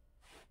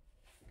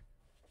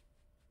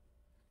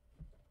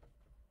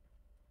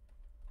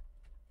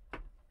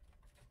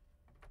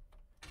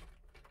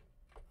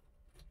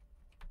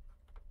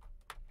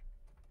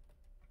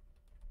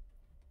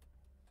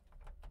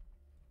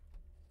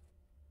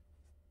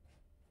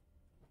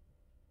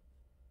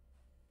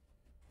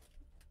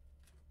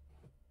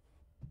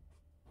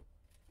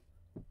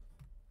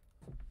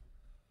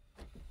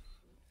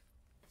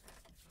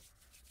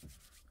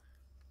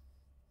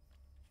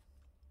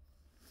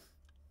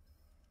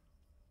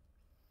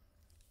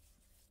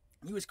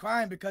 He was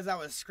crying because I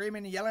was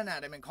screaming and yelling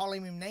at him and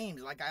calling him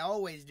names like I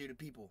always do to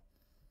people.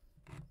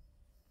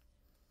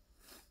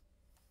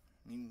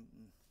 I mean,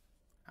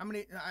 how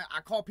many...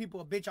 I call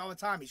people a bitch all the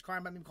time. He's crying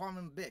about me calling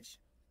him a bitch.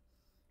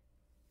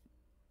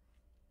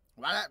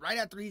 Right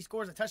after he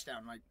scores a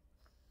touchdown, like...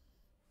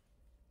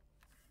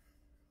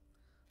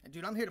 And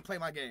dude, I'm here to play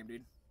my game,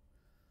 dude.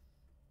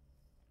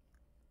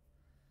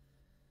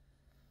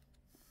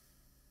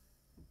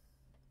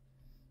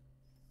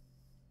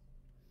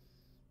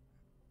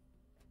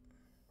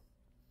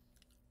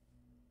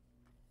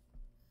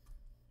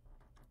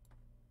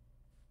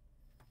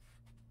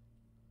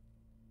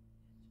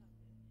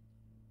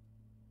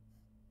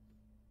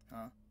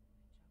 Huh?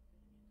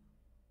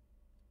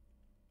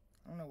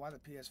 I don't know why the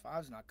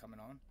PS5's not coming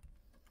on.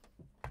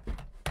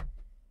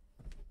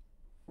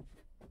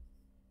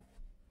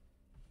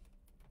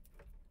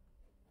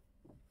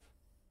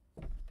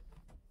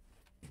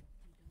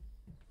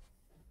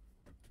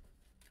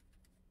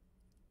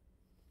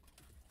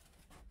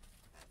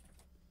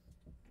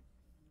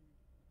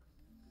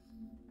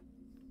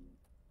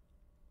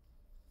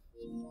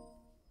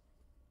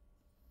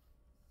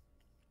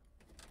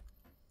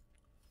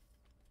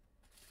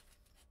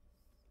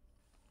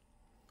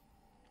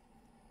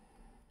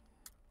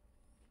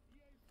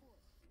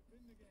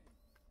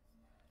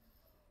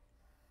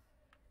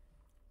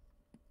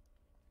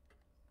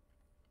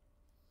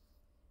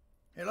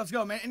 Hey, let's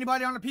go, man.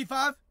 Anybody on the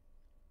P5?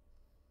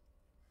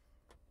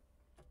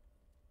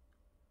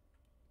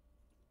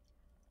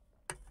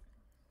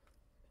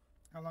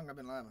 How long have I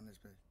been live on this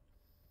page?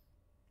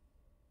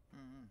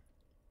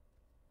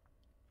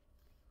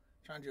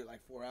 Trying to do it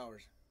like 4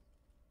 hours.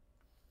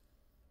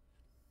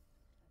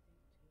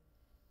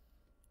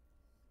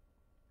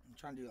 I'm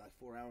trying to do like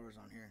 4 hours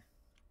on here.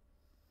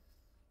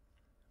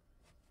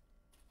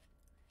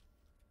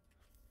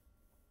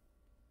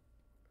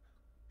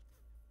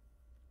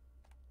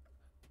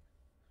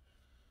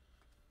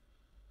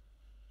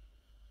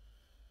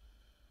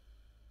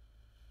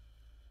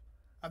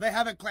 They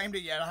haven't claimed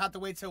it yet. I'll have to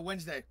wait till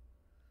Wednesday.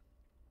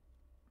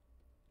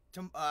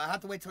 I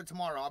have to wait till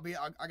tomorrow.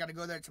 I got to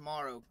go there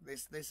tomorrow.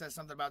 They said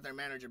something about their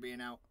manager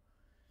being out.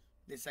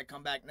 They said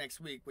come back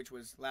next week, which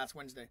was last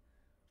Wednesday.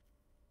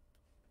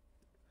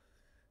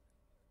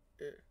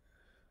 Yeah.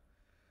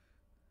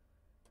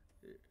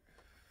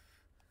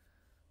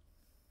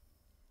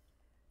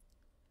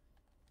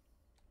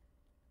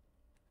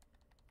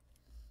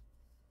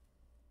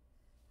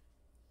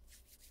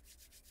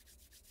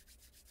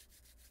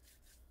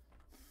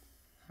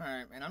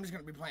 Alright, man. I'm just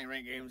going to be playing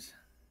ranked games.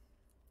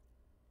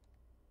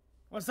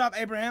 What's up,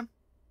 Abraham?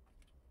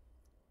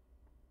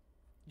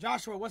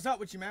 Joshua, what's up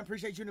with you, man?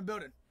 Appreciate you in the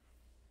building.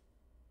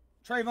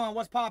 Trayvon,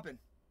 what's popping?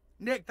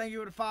 Nick, thank you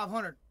for the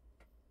 500.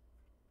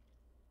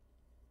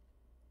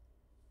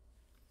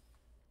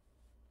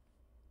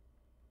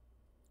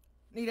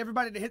 Need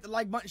everybody to hit the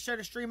like button, share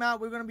the stream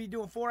out. We're going to be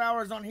doing 4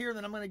 hours on here,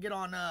 then I'm going to get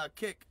on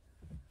Kick.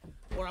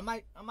 Or I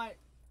might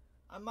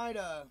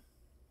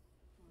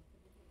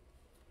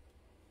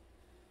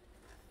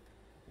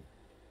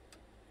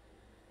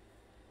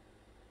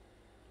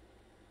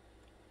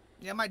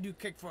yeah, I might do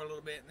Kick for a little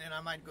bit, and then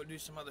I might go do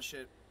some other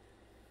shit.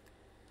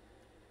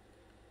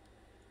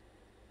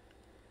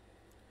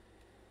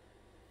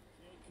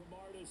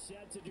 Camarda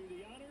set to do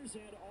the honors,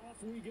 and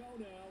off we go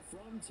now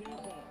from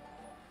Tampa.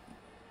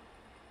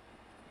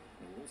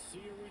 And we'll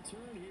see a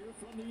return here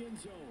from the end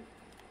zone.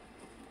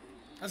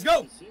 Let's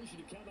go. The decision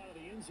to come out of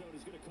the end zone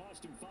is going to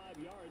cost him 5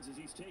 yards as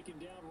he's taken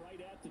down right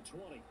at the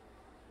 20.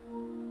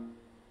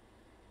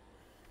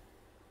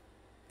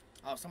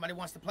 Oh, somebody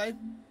wants to play?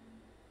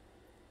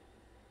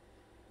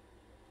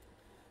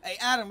 Hey,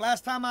 Adam,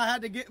 last time I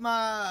had to get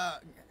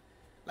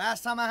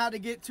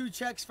 2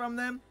 checks from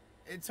them,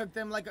 it took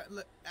them like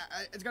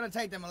it's going to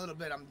take them a little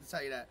bit, I'm going to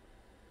tell you that.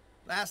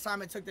 Last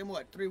time it took them,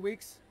 what, 3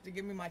 weeks to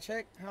give me my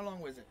check? How long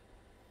was it?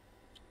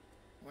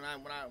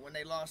 When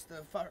they lost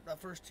the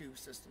first 2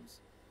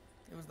 systems.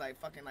 It was like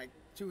fucking like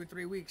 2 or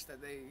 3 weeks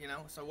that they, you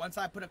know. So once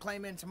I put a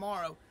claim in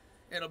tomorrow,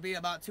 it'll be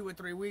about 2 or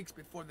 3 weeks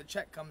before the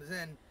check comes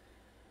in.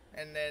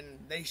 And then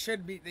they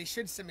should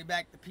send me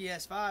back the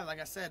PS5, like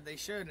I said, they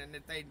should. And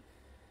if they,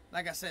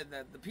 like I said,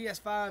 the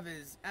PS5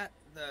 is at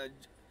the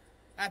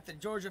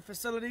Georgia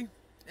facility.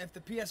 If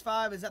the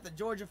PS5 is at the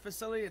Georgia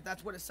facility, if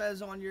that's what it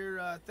says on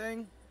your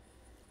thing,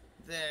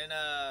 then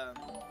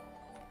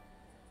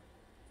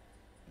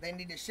they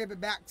need to ship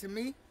it back to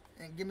me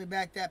and give me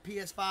back that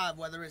PS5,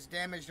 whether it's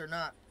damaged or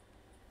not.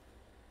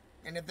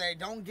 And if they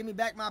don't give me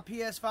back my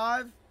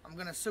PS5, I'm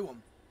going to sue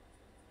them.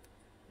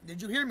 Did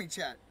you hear me,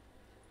 chat?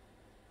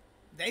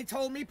 They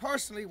told me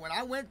personally when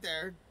I went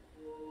there,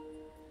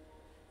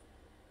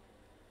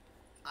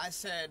 I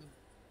said,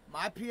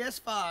 my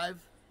PS5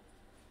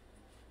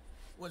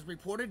 was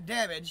reported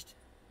damaged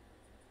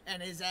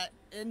and is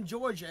in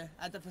Georgia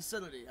at the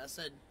facility. I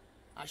said,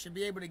 I should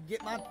be able to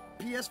get my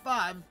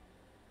PS5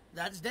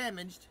 that's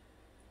damaged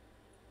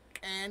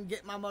and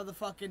get my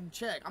motherfucking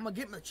check. I'm gonna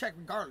get my check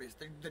regardless.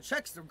 The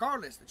check's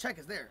regardless. The check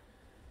is there.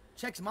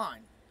 Check's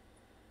mine.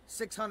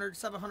 $600,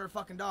 $700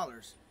 fucking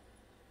dollars.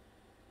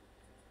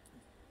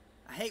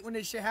 I hate when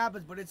this shit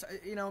happens, but it's,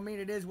 you know what I mean,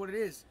 it is what it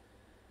is.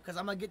 Because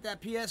I'm gonna get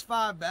that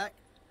PS5 back,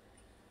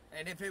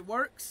 and if it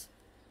works,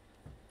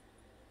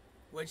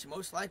 which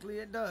most likely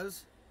it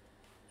does.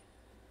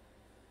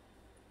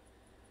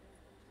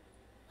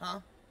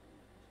 Huh?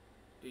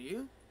 Do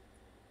you?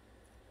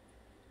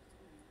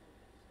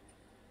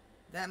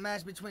 That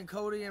match between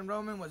Cody and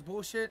Roman was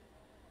bullshit.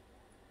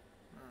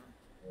 Let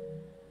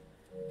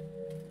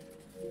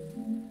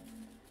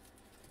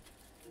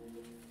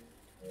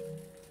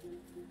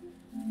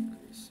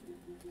me see.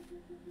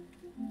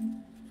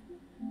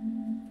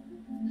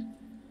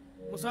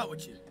 What's up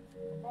with you?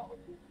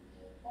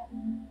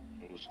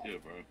 What's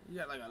good, bro? You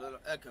got like a little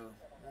echo.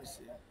 Let me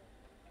see.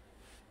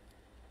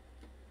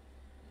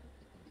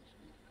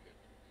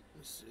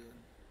 Let's see.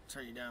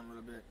 Turn you down a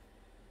little bit.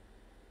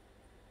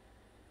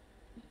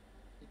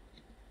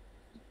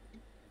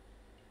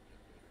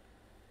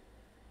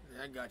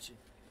 Yeah, I got you.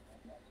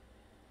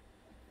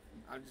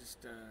 I'll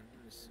just, let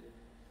me see.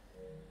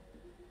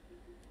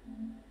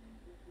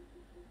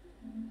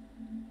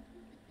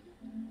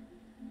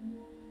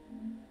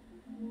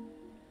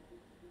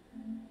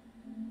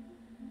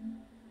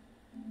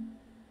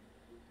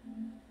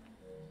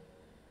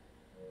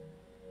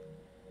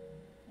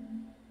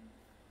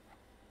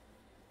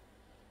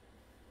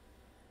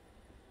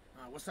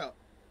 What's up?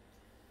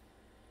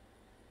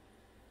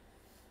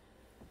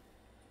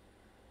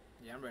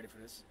 Yeah, I'm ready for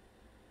this.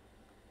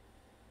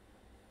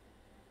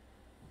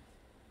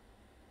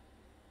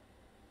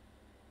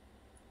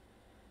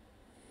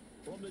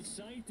 From the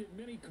site that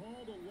many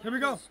call the Here we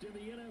go. largest in the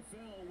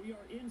NFL, we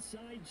are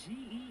inside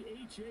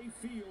GEHA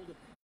Field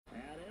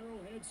at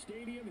Arrowhead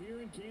Stadium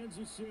here in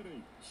Kansas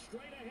City.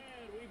 Straight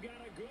ahead, we've got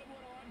a good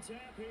one on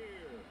tap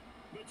here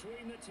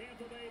between the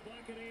Tampa Bay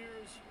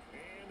Buccaneers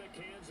and the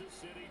Kansas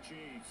City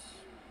Chiefs.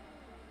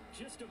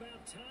 Just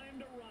about time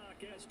to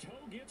rock as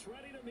toe gets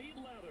ready to meet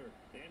leather.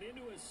 And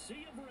into a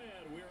sea of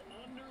red, we're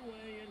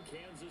underway in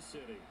Kansas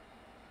City.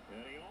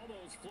 And he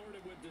almost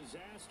flirted with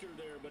disaster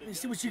there, but let me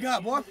see what you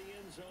got, boy. the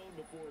end zone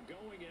before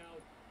going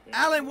out.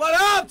 Allen, what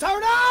up?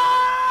 Turn up!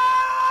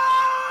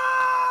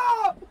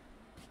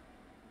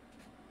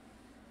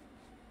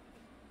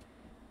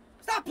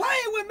 Stop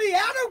playing with me,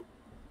 Adam!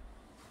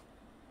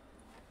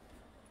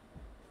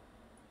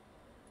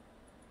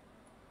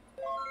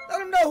 Let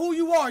them know who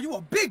you are. You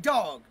a big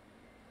dog.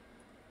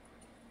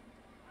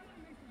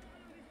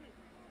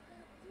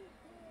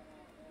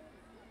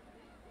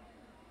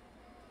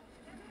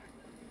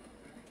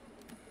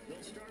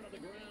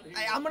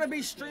 Hey, I'm gonna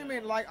be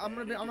streaming like I'm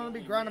gonna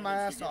be grinding my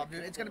ass off,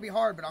 dude. It's gonna be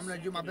hard, but I'm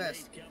gonna do my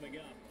best.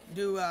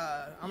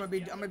 I'm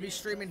gonna be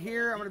streaming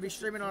here. I'm gonna be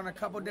streaming on a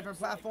couple different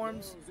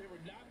platforms.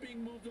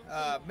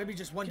 Maybe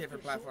just one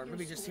different platform.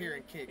 Maybe just here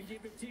and Kick.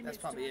 That's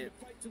probably it.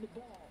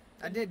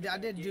 I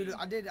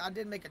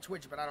did make a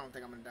Twitch, but I don't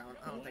think I'm gonna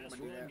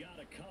do that.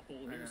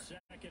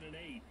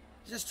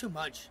 It's just too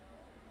much,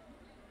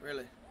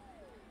 really.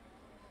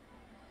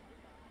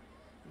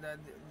 The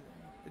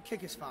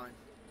kick is fine.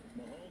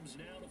 Mahomes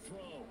now to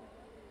throw.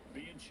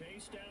 Being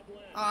chased out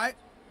left. All right.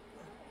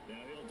 Now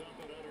he'll dump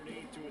it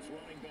underneath to his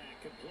running back,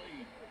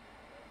 complete.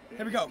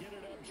 Here we go. Get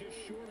it up just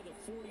short of the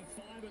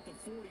 45 at the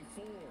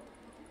 44.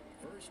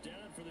 First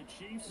down for the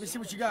Chiefs. Let me see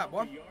what you got,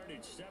 boy.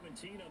 Yardage,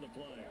 17 on the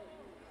play.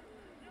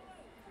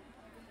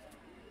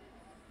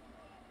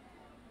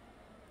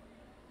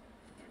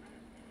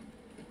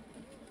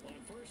 On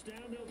first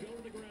down, they'll go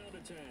to the ground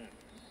attack.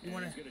 You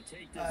want to?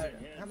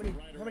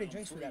 How many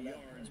drinks we got left?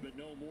 But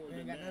no more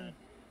than that.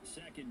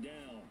 Second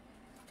down.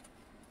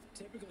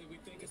 Typically, we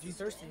think it's you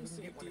thirsty, you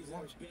can get one of safeties these.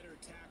 are better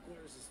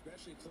tacklers,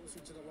 especially closer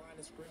to the line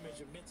of scrimmage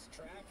amidst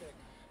traffic.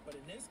 But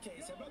in this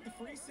case, how about the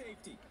free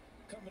safety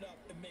coming up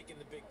and making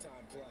the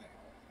big-time play?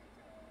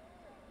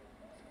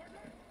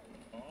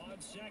 On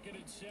 2nd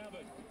and 7,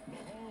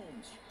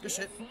 Mahomes. Good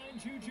shit. Find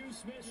Juju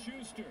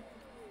Smith-Schuster.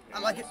 I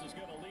like it. This is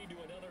going to lead to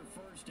another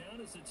first down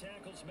as the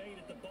tackle's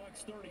made at the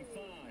Bucs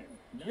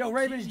 35. Yo,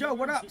 Ravens Joe,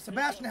 what up?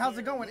 Sebastian, how's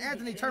it going?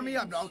 Anthony, turn me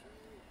up, dog.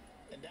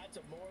 And that's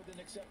a more than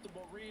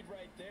acceptable read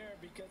right there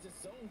because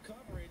it's zone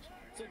coverage.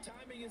 So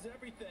timing is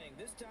everything.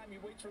 This time he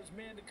waits for his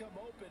man to come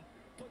open,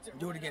 puts it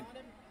Do it right again. on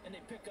him, and they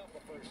pick up a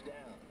first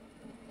down.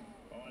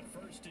 On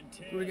 1st and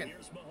 10, Do it again.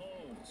 here's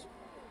Mahomes.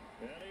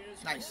 That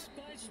is Nice.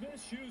 caught by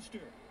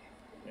Smith-Schuster.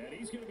 And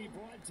he's going to be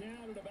brought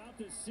down at about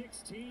the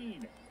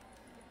 16.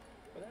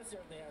 But that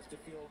certainly has to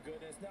feel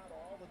good. It's not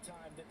all the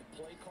time that the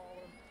play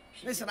caller.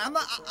 Listen,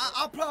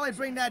 I'll probably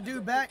bring that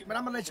dude back, but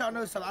I'm gonna let y'all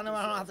know something. I know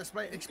I don't have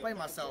to explain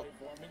myself,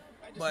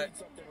 but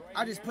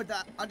I just put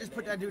that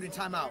dude in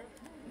timeout.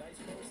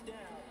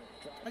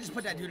 I just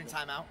put that dude in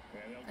timeout.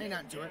 Ain't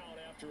nothing to it.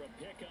 After a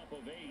pickup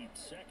of 8,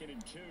 2nd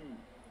and 2.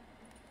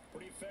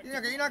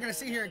 You're not gonna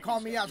sit here and call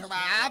me out. Talking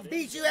about, I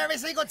beat you every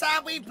single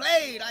time we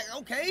played. Like,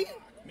 okay.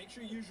 Make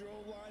sure you use your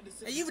O-line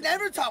to And you've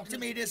never talked to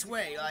me this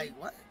way. Like,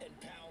 what? and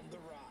pound the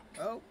rock.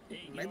 Oh,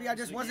 maybe I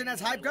just wasn't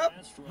as hyped up.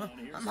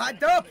 I'm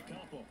hyped up.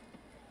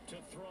 To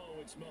throw,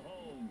 it's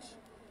Mahomes.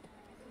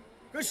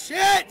 Good shit.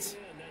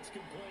 And that's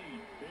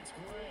complete. It's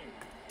Gray.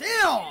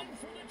 Damn.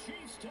 For the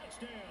Chiefs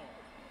touchdown.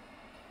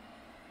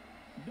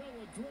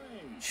 Noah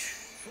Gray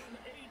from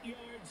 8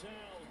 yards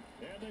out.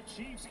 And the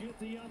Chiefs get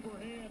the upper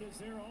hand as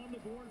they're on the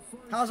board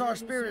first. How's our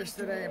spirits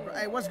today, bro?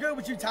 Hey, what's good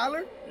with you,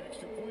 Tyler?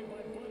 Extra point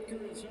by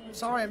Butker is on.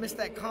 Sorry I missed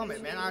that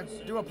comment, man. I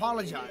do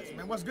apologize,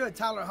 man. What's good,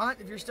 Tyler Hunt,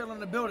 if you're still in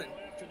the building?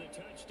 After the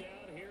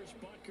touchdown, here's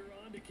Butker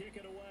on to kick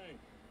it away.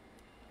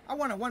 I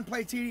want a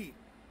one-play TD.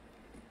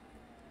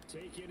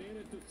 Take it in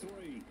at the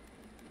 3.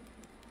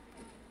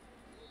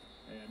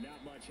 And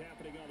not much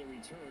happening on the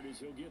return as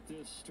he'll get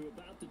this to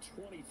about the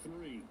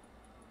 23.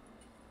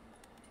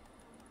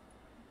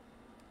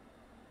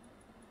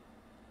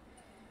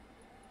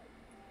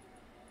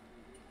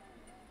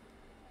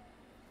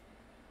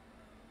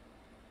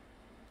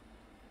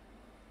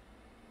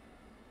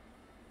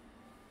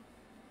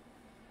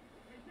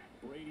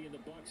 Brady and the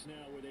Bucs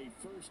now with a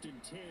 1st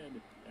and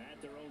 10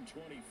 at their own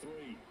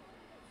 23.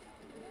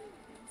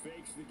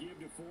 Fakes the give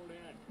to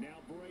Fournette. Now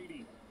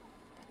Brady.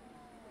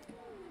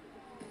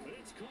 But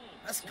it's caught.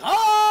 Let's go!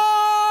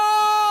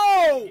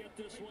 Get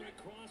this one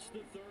across the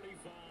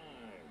 35.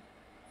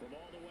 From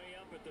all the way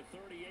up at the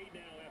 38 now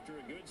after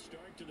a good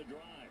start to the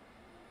drive.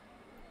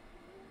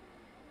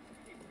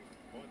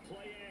 On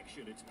play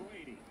action, it's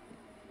Brady.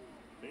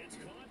 It's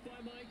caught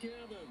by Mike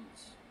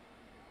Evans.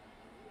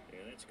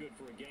 And that's good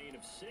for a gain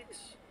of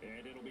 6,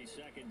 and it'll be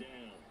 2nd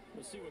down.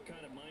 We'll see what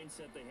kind of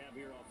mindset they have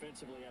here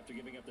offensively after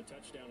giving up the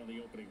touchdown on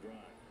the opening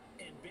drive.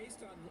 And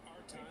based on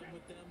our time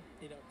with them,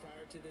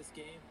 prior to this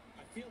game,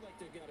 I feel like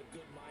they've got a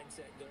good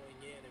mindset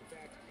going in. In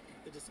fact,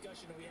 the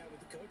discussion we had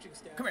with the coaching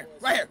staff Come here,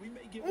 was, right here. we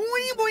may give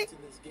Wee, boy. in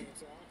this game,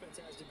 so our offense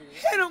has to be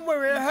Hit him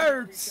where it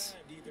hurts.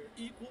 to either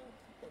equal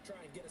or try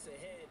and get us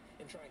ahead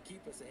and try and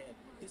keep us ahead.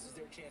 This is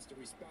their chance to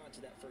respond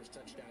to that first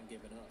touchdown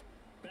given up.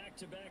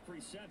 Back-to-back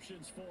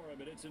receptions for him,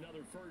 and it's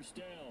another 1st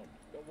down.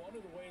 But one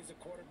of the ways the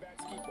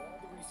quarterbacks keep all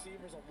the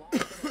receivers alive in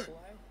the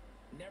play.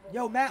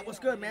 Yo, Matt, what's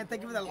good, man?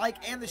 Thank you for the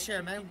like and the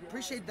share, man.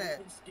 Appreciate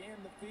that.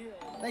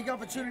 Thank y'all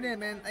for tuning in,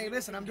 man. Hey,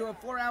 listen, I'm doing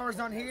 4 hours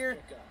on here,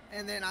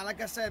 and then,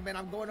 like I said, man,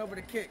 I'm going over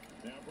to Kick.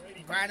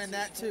 Grinding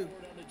that, too.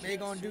 They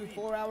gonna do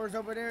 4 hours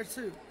over there,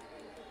 too.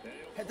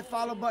 Hit the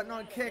follow button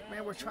on Kick,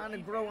 man. We're trying to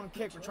grow on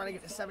Kick. We're trying to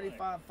get to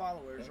 75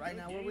 followers right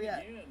now. Where we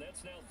at?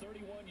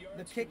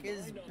 The Kick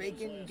is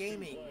Bacon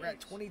Gaming. We're at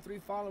 23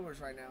 followers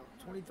right now.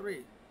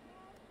 23.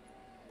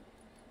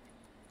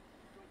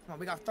 Come on,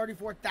 we got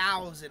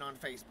 34,000 on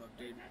Facebook,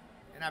 dude.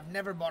 And I've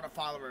never bought a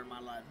follower in my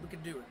life. We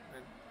can do it,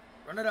 man.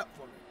 Run it up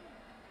for me.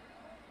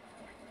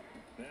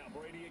 Now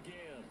Brady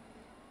again.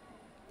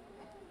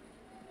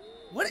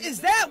 What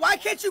is that? Why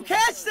can't you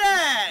catch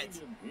that?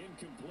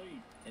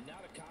 Incomplete. And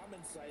not a common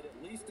sight,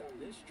 at least on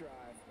this drive.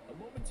 A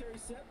momentary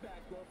setback,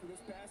 though, for this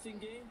passing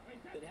game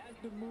that has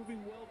been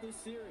moving well this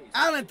series.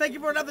 Alan, thank you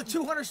for another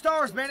 200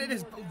 stars, man. It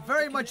is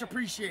very much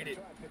appreciated.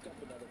 Try and pick up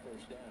another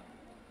first down.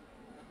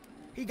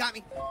 He got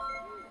me.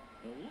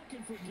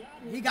 Looking for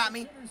Godwin. He got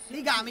me.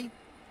 He got me.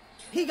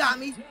 He got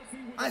me.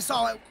 I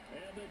saw it.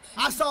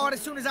 I saw it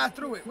as soon as I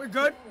threw it. We're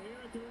good. Here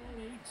at their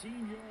own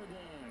 18-yard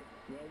line.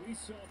 Well, we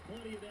saw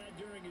plenty of that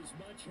during his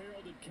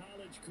much-heralded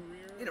college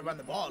career. Need to run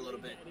the ball a little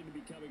bit. Into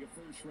becoming a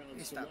first-round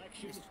Hey, stop.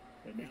 selection.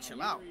 And Hey, now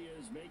chill out. here he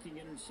is making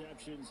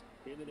interceptions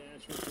in the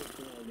National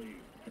Football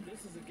League. And this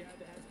is a guy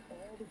that has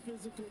all the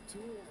physical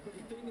tools, but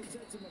the thing that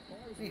sets him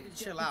apart is I need what to he's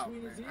chill got out,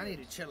 between man. his I need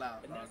to ears. chill out,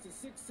 And dog. that's the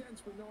sixth sense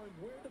for knowing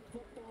where the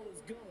football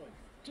is going.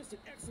 Just an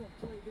excellent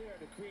play there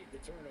to create the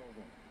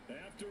turnover.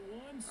 After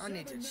one, I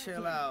need to 7-0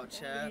 chill out, on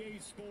Chad. EA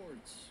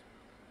Sports.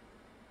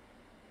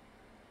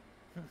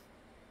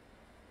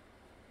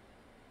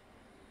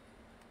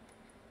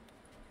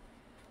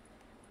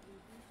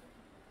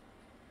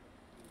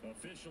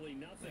 Officially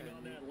nothing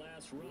on that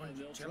last run.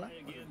 They'll chill try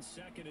out. again,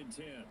 2nd and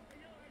 10.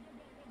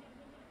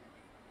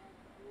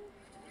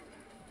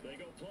 They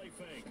go play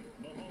fake.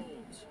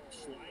 Mahomes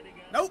sliding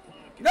out Nope. of the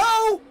pocket.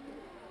 No!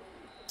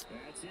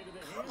 That's into the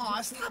Come hands on,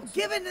 of stop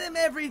giving them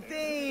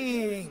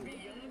everything.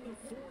 beyond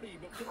the 40,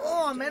 but Come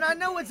on, man. I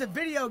know it's a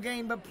video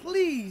game, but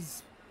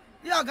please.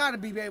 Y'all gotta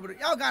be able to.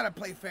 Y'all gotta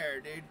play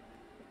fair, dude.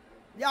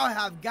 Y'all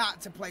have got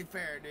to play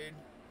fair,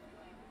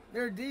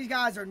 dude. These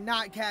guys are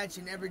not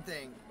catching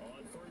everything.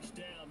 on first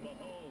down,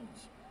 Mahomes.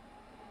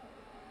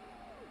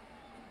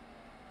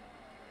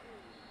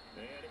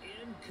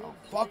 And Oh,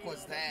 fuck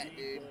was that,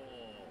 dude?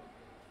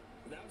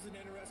 That was an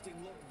interesting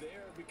look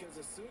there because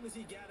as soon as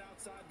he got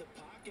outside the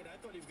pocket, I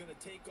thought he was going to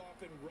take off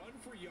and run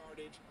for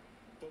yardage.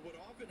 But what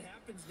often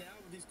happens now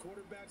with these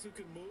quarterbacks who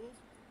can move,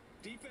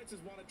 defenses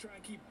want to try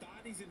and keep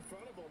bodies in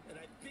front of them. And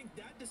I think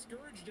that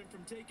discouraged him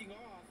from taking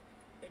off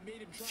and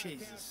made him try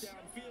and pass Jesus.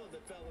 downfield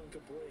that fell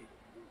incomplete.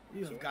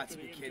 You have So got to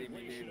after be the kidding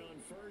me, incompletion dude. on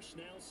first,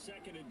 now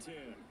 2nd and 10.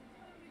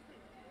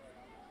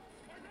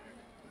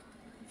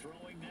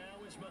 Throwing now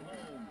is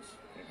Mahomes.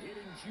 And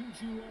hitting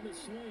Juju on the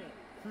slant.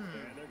 And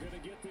they're going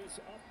to get this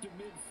up to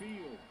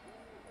midfield.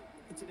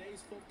 In today's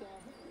football,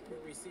 where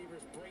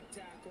receivers break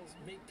tackles,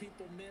 make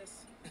people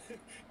miss,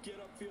 get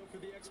upfield for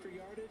the extra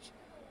yardage,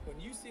 when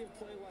you see a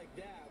play like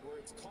that where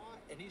it's caught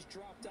and he's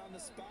dropped on the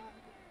spot,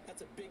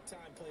 that's a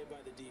big-time play by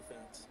the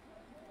defense.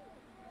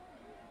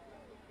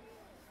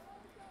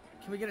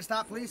 Can we get a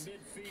stop, please?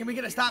 Can we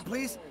get a stop,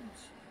 please?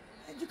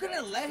 You're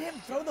gonna let him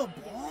throw the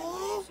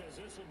ball? Says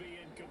this will be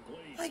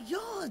incomplete. Like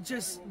y'all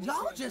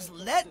just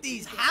let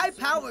these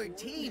high-powered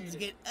teams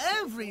get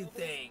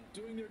everything.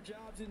 Doing their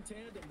jobs in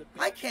tandem.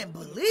 I can't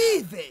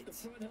believe it. The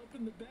front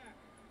helping the back.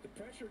 The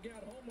pressure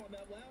got home on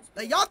that last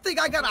Like y'all think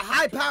I got a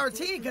high-powered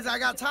team because I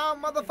got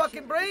Tom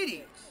motherfucking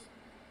Brady.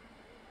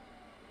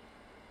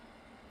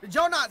 Did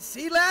y'all not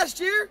see last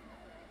year?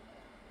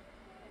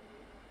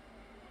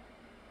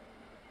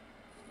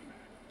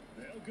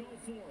 They'll go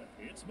for it.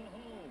 It's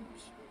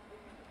Mahomes.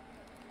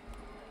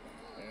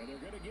 And they're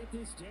going to get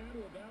this down to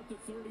about the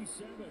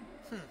 37.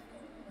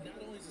 Not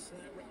only is the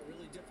slant route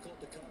really difficult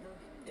to cover,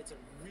 it's a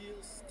real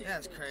staple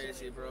That's crazy,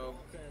 play for bro.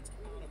 offense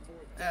on a fourth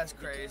down That's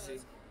because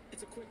crazy.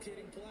 It's a quick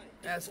hitting play.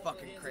 That's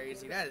fucking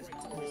crazy. That is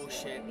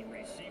bullshit. The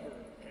receiver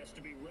has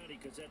to be ready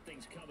because that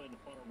thing's coming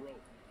on a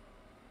rope.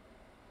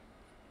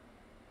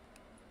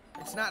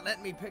 It's not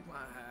letting me pick my.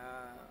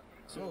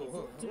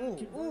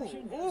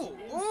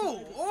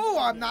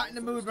 I'm not in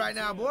the mood right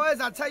now, boys.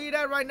 I'll tell you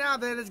that right now.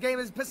 That this game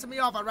is pissing me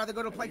off. I'd rather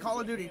go to play Call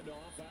of Duty.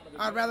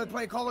 I'd rather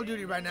play Call of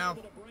Duty right now.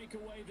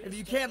 If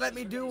you can't let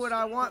me do what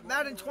I want,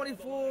 Madden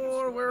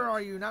 24, where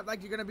are you? Not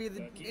like you're gonna be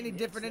any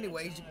different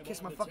anyways. You can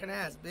kiss my fucking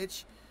ass,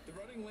 bitch. The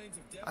running lanes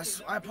have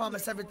definitely I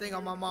promise everything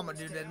on my mama,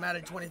 dude. That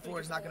Madden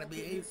 24 is not gonna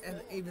be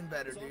even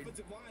better, dude.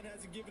 offensive line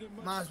hasn't given him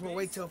much Might as well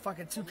wait space. till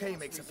fucking 2K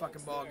makes a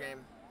fucking ball game.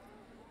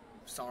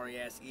 Sorry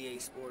ass EA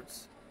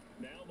Sports.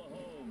 Now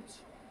Mahomes.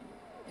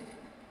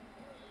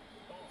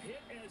 A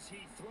hit as he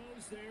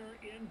throws there,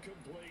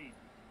 incomplete.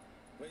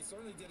 Well, he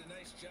certainly did a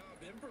nice job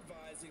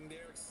improvising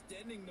there,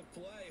 extending the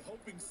play,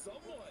 hoping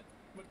someone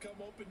would come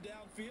open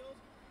downfield,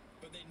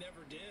 but they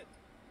never did.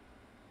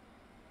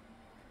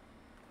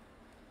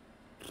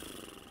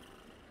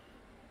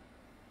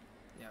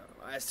 Yeah,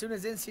 as soon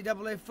as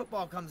NCAA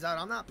football comes out,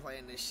 I'm not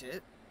playing this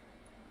shit.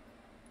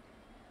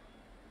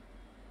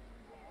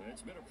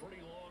 It's been a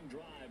pretty long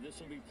drive. This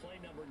will be play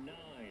number 9,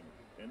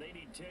 and they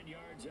need 10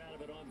 yards out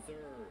of it on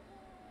third.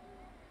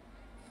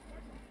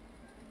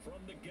 From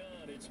the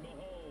gun, it's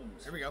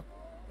Mahomes. Here we go.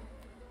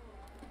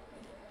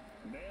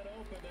 Man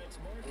open, that's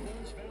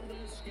Marquez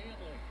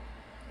Valdez-Scantling.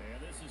 And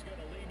this is going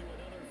to lead to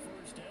another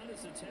first down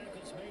as the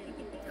tackle's made at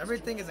the box.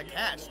 Everything is a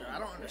catch. I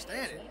don't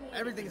understand it.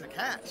 Everything is a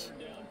catch. Third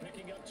down,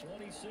 picking up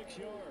 26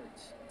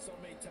 yards. So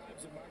many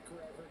times in my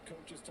career, I've heard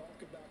coaches talk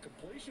about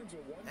completions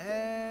are one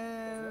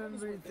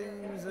thing.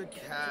 Everything's a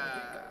catch.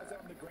 Guys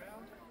out on the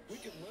ground, we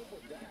can live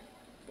with that.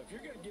 But if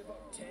you're going to give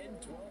up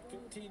 10,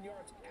 12, 15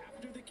 yards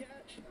after the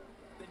catch,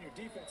 then your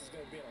defense is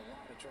going to be in a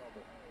lot of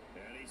trouble.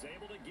 And he's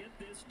able to get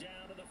this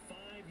down to the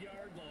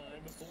 5-yard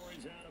line before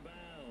he's out of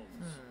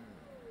bounds.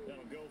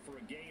 That'll go for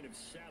a gain of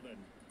 7,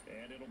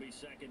 and it'll be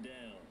 2nd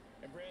down.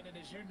 And Brandon,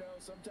 as you know,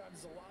 sometimes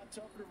it's a lot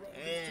tougher to run.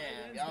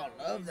 Damn, y'all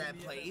love that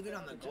play, even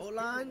on the goal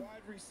line.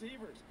 Wide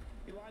receivers.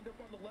 He lined up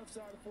on the left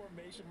side of the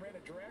formation, ran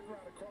a drag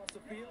route across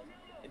the field,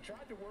 and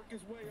tried to work his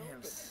way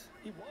open.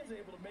 He was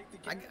able to make the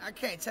catch. I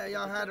can't tell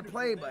y'all how to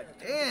play, but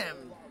damn.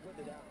 And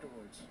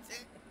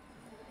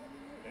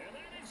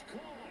that is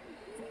caught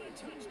for a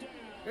touchdown.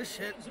 Good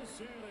shit.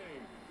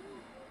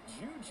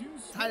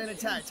 Tight end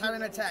attack, tight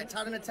end attack,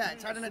 tight end attack,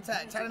 tight end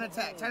attack, tight end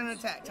attack, tight end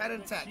attack, tight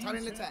end attack, tight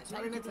end attack,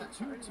 tight end attack,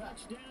 tight end attack,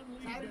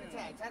 tight end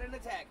attack, tight end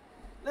attack.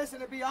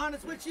 Listen, to be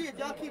honest with you, if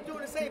y'all keep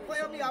doing the same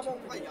play on me, I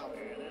won't play y'all.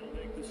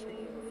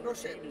 No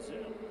shit.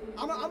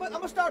 I'm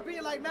gonna start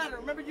being like Madden.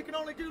 Remember, you can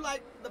only do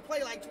like the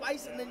play like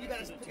twice, and then you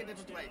gotta get a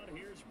different play.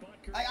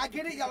 I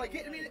get it, y'all are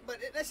getting me, but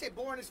that shit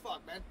boring as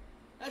fuck, man.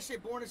 That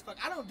shit boring as fuck.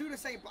 I don't do the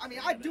same. I mean,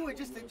 I do it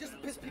just to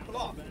piss people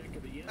off.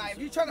 Now, if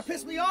you trying to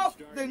piss me off,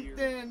 then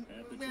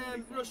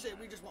man, real shit,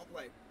 we just won't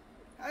play.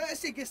 That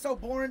shit gets so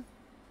boring.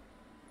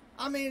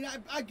 I mean,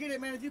 I get it,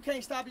 man. If you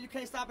can't stop it, you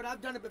can't stop it. I've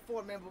done it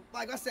before, man. But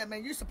like I said,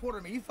 man, you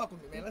supported me. You fuck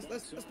with me, man.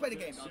 Let's play the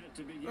game, dog.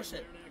 Real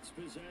shit.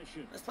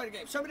 Let's play the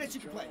game. Show me that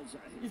you can play.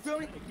 You feel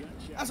me?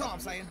 That's all I'm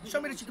saying.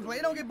 Show me that you can play.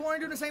 It don't get boring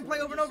doing the same play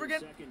over and over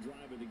again. Second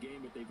drive of the game,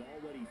 but they've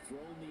already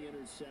thrown the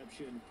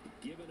interception,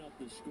 given up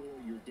the score.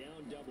 You're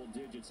down double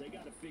digits. They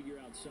got to figure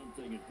out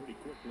something, and pretty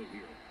quickly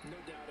here. No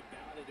doubt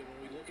about it. And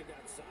when we look at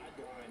that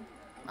sideline,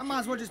 I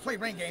might as well just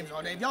play ranked games all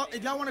day.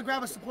 If y'all want to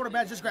grab a supporter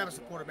badge, just grab a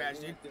supporter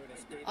badge, dude.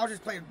 I'll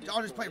just play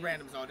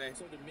randoms all day.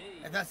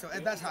 If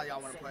that's how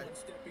y'all want to play.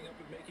 Stepping up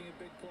and making a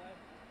big play,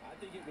 I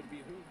think it would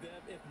behoove them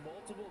if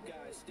multiple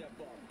guys step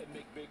up and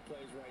make big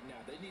plays right now.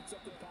 They need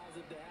something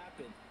positive to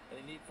happen, and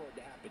they need for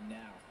it to happen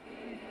now.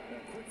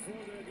 A quick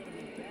throw there, going to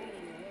be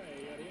batted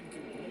away and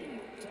incomplete.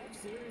 Tough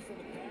series for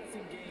the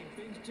passing game.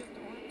 Things just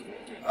aren't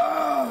clicking.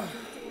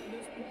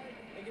 This play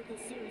and get the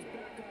series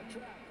back on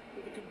track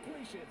with a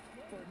completion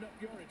for enough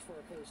yardage for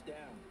a first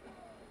down.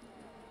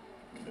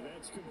 And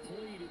that's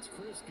complete. It's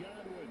Chris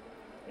Godwin.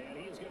 And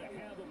he is going to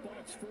have a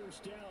Bucs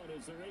first down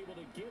as they're able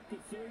to get the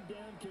 3rd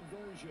down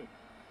conversion.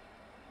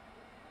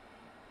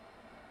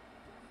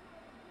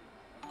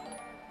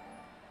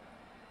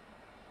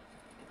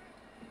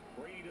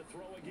 Brady to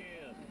throw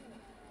again.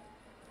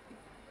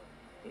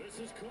 This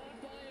is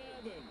caught by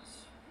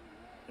Evans.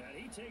 And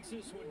he takes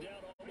this one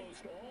down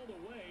almost all the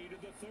way to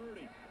the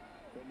 30.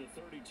 From the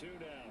 32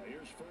 now.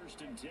 Here's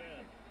 1st and 10.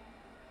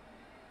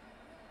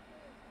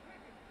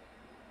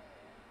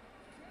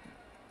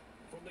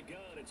 From the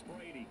gun, it's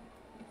Brady.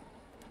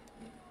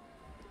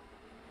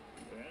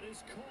 That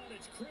is caught.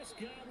 It's Chris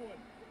Godwin.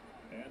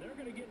 And they're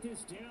going to get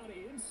this down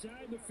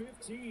inside the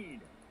 15.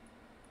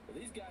 Well,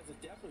 these guys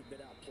have definitely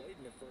been outplayed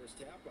in the first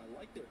half. I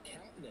like their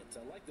countenance.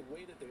 I like the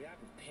way that they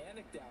haven't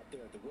panicked out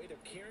there, the way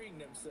they're carrying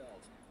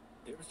themselves.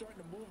 They were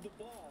starting to move the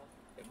ball.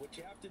 And what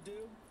you have to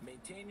do,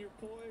 maintain your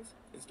poise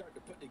and start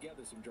to put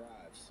together some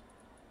drives.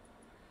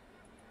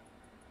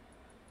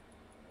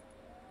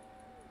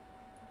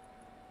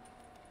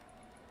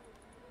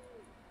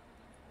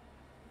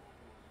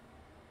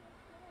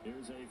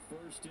 Here's a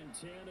 1st and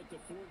 10 at the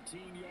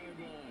 14-yard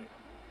line.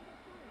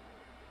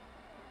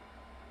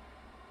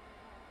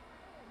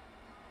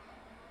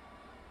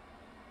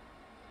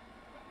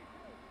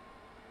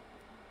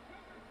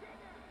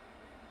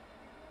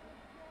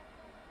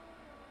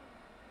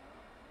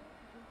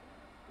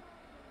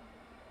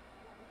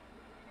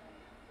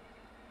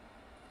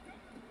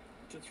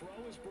 To throw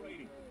is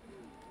Brady.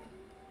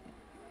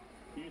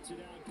 Gets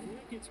it out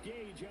quick. It's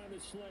Gage on the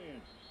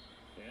slant.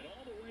 And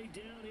all the way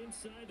down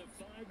inside the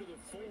 5 to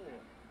the 4.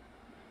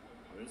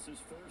 This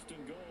is 1st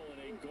and goal and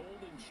a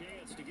golden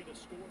chance to get a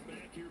score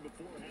back here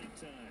before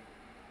halftime.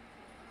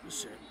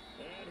 Shit.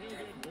 And he'll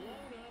get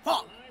blown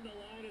up behind the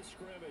line of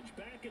scrimmage.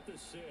 Back at the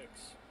 6.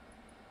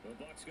 The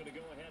Bucs going to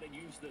go ahead and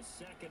use the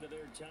 2nd of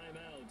their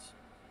timeouts,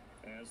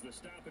 as the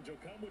stoppage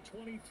will come with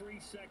 23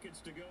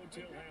 seconds to go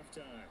till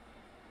halftime.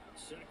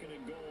 2nd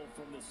and goal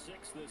from the 6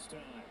 this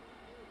time.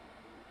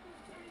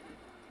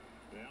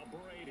 Now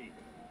Brady.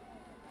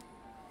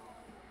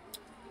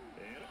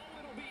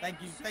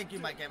 Thank you,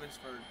 Mike Evans,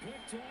 for.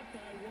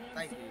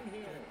 Thank you.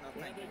 No,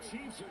 thank you. The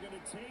Chiefs are going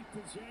to take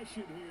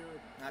possession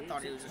here. I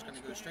thought he was just going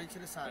to go straight to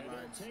the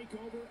sidelines. Take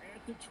over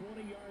at the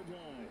 20-yard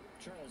line.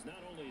 Charles, not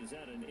only is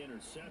that an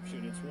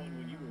interception, it's one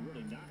when you were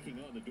really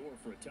knocking on the door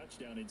for a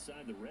touchdown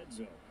inside the red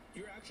zone.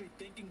 You're actually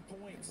thinking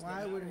points.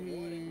 Why would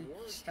he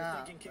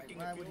stop?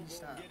 Why would he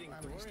stop?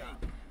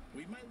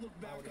 We might look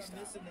back on this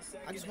in the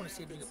second. I just want to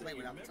see if he can play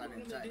without the tight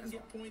end attack. Didn't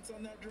get points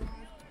on that drive.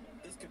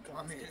 This could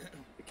cost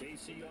the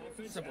KC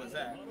offense simple as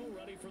that.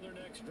 Ready for their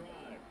next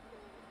drive.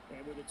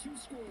 And with a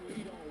 2-score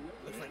lead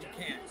already. Looks like you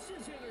can't. This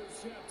is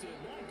intercepted.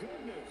 My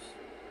goodness.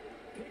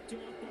 Picked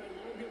off by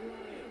Logan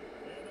Ryan.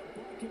 And the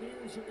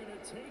Buccaneers are going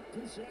to take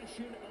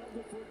possession of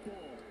the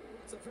football.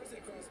 So the first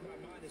thing that crosses my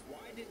mind is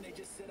why didn't they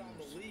just sit on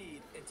the lead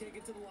and take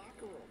it to the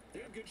locker room?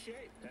 They're in good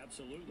shape.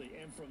 Absolutely.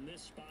 And from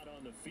this spot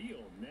on the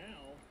field,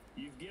 now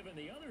you've given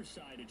the other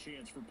side a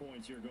chance for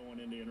points here going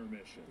into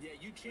intermission. Yeah,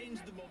 you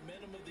changed the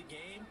momentum of the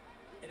game,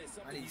 and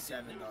it's something I need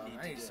 7, dog.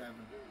 I need 7.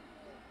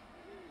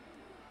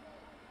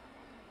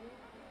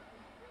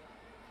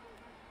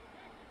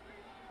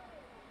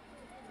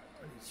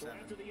 So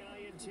after the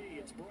INT,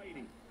 it's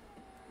Brady.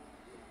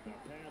 A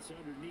pass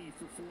underneath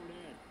for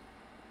Fournette.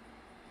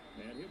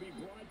 And he'll be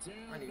brought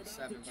down. I need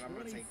 7, but I'm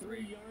going to take 3.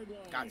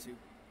 Line. Got to.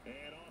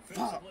 And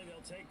offensively,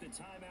 they'll take the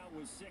timeout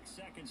with 6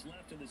 seconds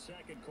left in the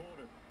second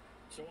quarter.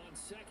 So on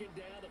second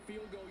down, the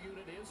field goal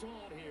unit is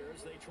on here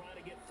as they try to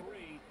get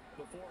 3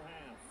 before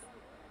half.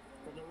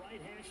 From the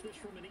right hash, this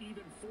from an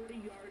even 40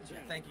 yards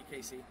out. Thank you,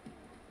 Casey.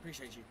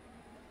 Appreciate you.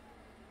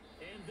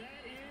 And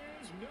that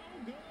is no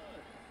good.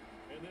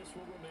 And this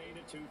will remain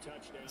a 2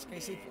 touchdown It's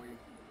Casey game. for you.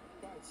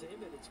 I'd say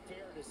that it's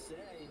fair to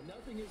say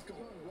nothing is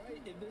going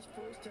right in this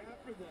first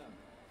half for them.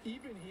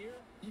 Even here,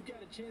 you've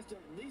got a chance to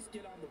at least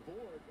get on the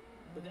board,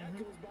 but that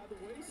goes by the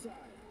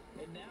wayside.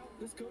 And now,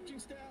 this coaching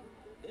staff,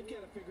 they've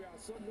got to figure out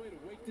some way to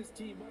wake this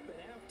team up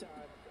at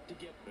halftime to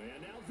get...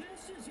 And now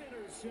this is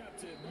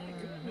intercepted. My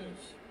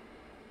goodness.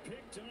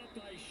 Picked up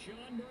by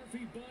Sean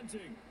Murphy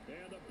Bunting.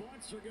 And the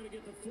Bucs are going to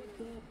get the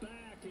football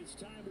back as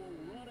time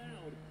will run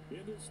out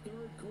in this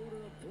third quarter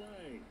of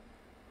play.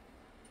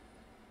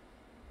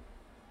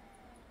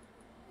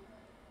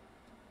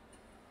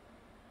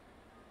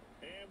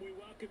 And we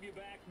welcome you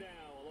back now.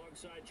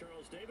 Alongside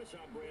Charles Davis,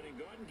 I'm Brandon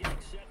Gordon,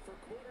 getting set for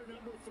quarter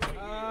number 3.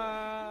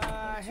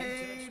 I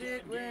hate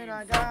it when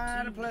I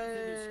gotta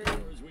play.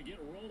 We get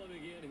rolling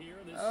again here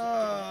in this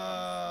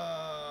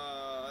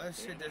this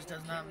shit just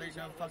does not make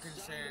no fucking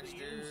sense,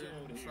 dude.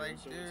 It's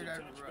like, dude,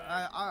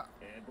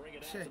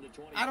 shit,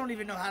 I don't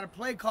even know how to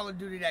play Call of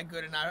Duty that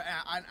good, and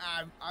I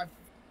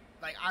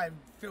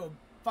feel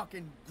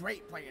fucking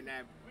great playing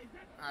that.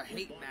 I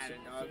hate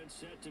Madden, dog.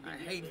 I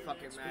hate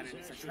fucking Madden.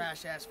 It's a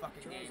trash-ass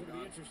fucking game,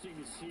 dog. It's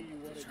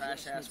a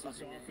trash-ass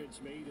fucking game.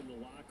 Made in the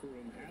locker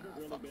room. Haven't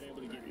really been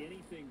able to get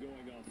anything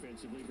going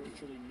offensively.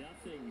 Virtually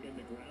nothing in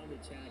the ground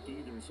attack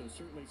either. So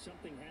certainly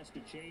something has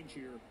to change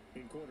here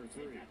in quarter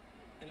 3.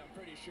 And I'm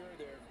pretty sure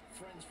their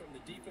friends from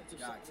the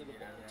defensive side of the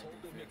ball told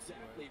them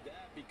exactly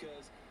that,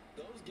 because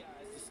those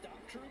guys, the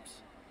stop troops,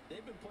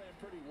 they've been playing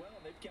pretty well,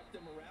 and they've kept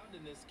them around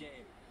in this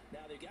game.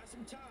 Now, they've got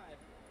some time.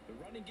 The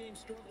running game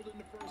struggled in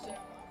the first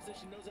half.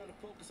 Opposition knows how to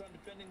focus on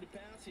defending the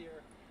pass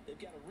here. They've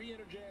got to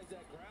re-energize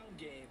that ground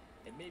game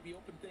and maybe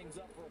open things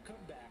up for a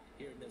comeback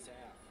here in this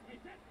half.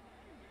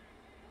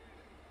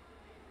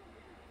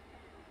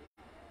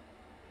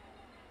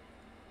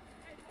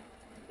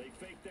 They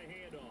fake the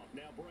handoff.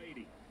 Now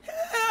Brady.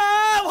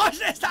 Watch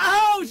this, the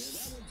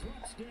house!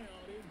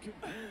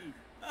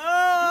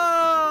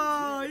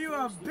 Oh, you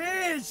a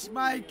bitch,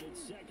 Mike.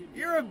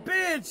 You're a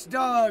bitch,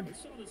 dog.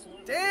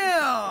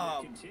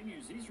 Damn.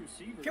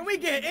 Can we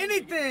get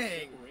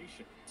anything?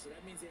 So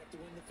that means they have to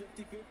win the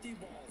 50-50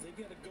 balls. They've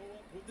got to go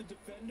up with the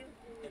defender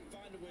and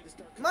find a way to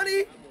start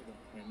money.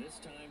 And this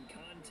time,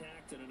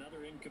 contact and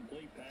another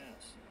incomplete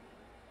pass.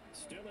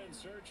 Still in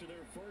search of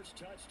their first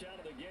touchdown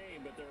of the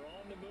game, but they're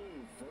on the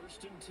move.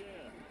 1st and 10.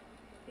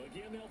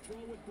 Again, they'll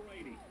throw with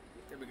Brady.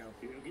 Here we go.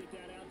 He'll get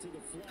that out to the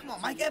flat. Come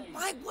on, Mike.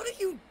 Mike, what are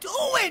you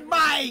doing,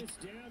 Mike? It's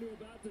down to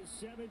about the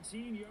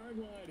 17-yard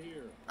line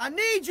here. I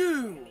need you. I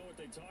don't know what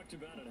they talked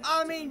about at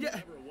I mean,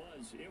 whatever it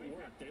was, it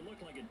worked. They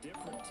look like a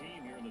different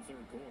team here in the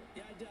third quarter.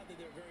 Yeah, I doubt that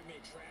there are very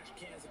many trash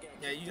cans that got.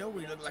 Yeah, you know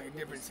we look like a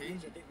different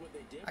team.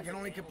 I can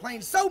only did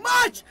complain so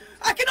much.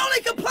 I can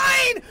only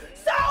complain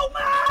so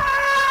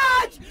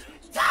much.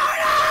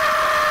 Turn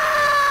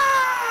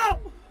up!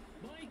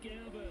 Mike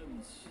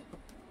Evans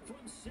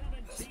from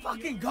 17. Let's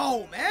fucking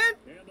go, man.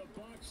 And the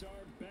Bucs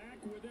are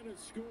back within a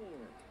score.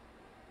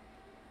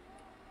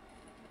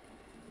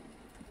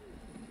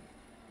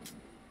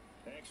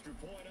 Extra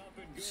point up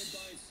and good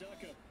by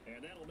Succa,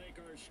 and that'll make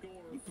our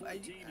score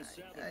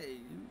 14-7. Hey,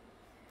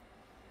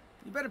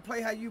 you better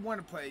play how you want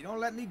to play. Don't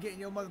let me get in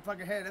your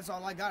motherfucking head. That's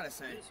all I gotta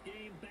say. This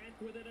game back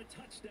within a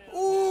touchdown.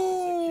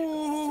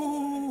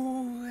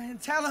 Ooh,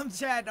 and tell him,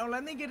 Chad, don't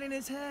let me get in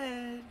his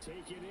head.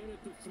 Take it in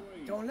at the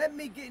 3. Don't let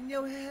me get in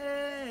your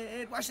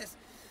head. Watch this.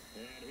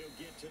 And he'll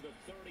get to the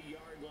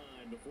 30-yard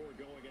line before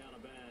going out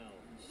of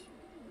bounds.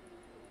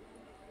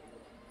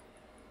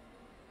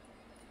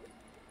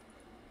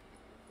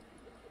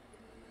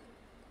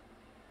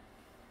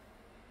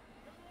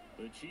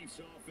 The Chiefs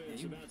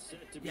offense about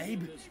set to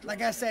begin this drive.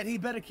 like I said, he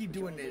better keep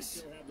doing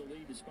this.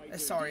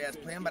 This sorry ass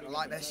play, I'm about to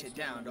lock that shit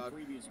down, dog.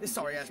 This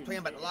sorry ass play,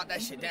 I'm about to lock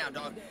that shit down,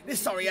 dog.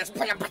 This sorry ass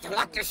play, I'm about to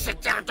lock this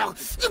shit down, dog.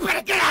 You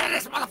better get out of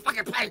this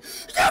motherfucking play.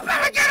 You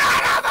better get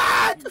out of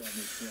it!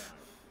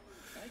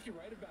 I think you're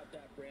right about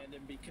that,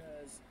 Brandon,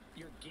 because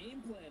your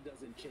game plan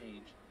doesn't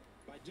change.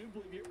 I do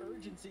believe your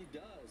urgency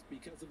does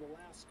because of the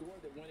last score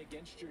that went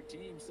against your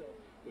team. So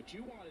what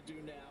you want to do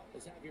now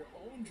is have your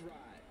own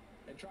drive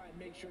and try and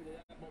make sure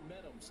that that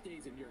momentum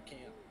stays in your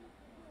camp.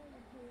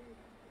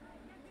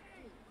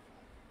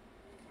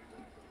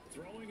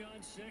 Throwing on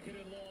second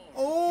and long.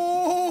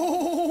 Oh!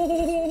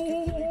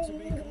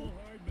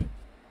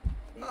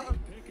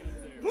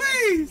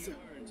 Please!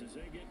 As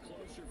they get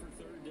closer for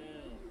third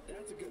down.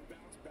 That's a good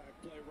bounce back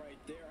play right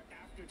there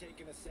after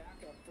taking a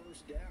sack on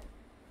first down.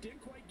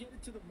 Didn't quite get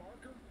it to the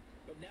marker,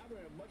 but now they're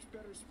in a much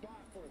better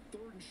spot for a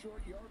third and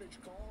short yardage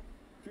call.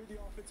 If you're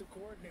the offensive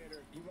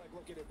coordinator, you like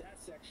looking at that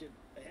section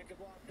a heck of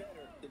a lot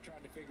better than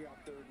trying to figure out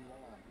third and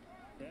long.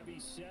 Heavy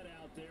set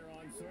out there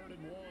on 3rd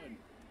and 1.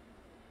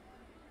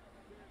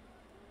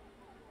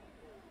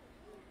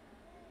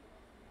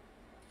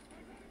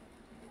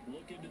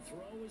 Looking to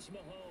throw is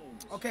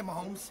Mahomes. Okay,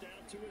 Mahomes.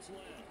 Out to his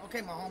left.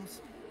 Okay, Mahomes.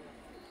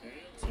 And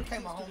Okay,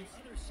 takes us Mahomes. to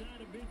the other side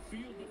of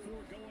midfield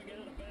before going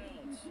out of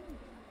bounds.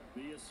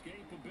 The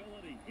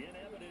escapability in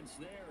evidence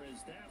there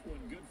is that one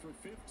good for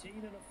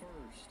 15 and a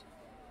first.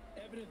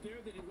 Evident there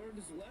that he learned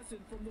his lesson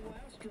from the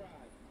last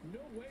drive.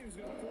 No way he was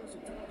going to force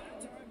a throw that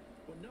time.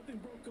 When nothing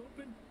broke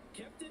open,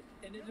 kept it,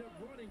 and ended up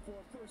running for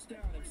a first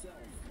down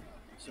himself.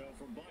 So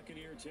from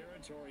Buccaneer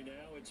territory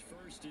now, it's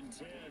 1st and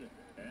 10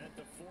 at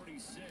the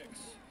 46.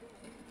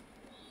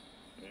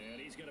 And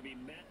he's going to be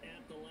met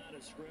at the line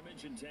of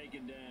scrimmage and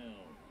taken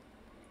down.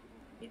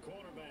 The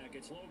quarterback,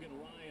 it's Logan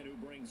Ryan who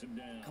brings him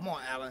down. Come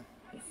on, Allen.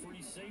 A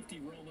free safety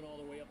roaming all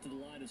the way up to the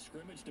line of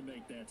scrimmage to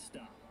make that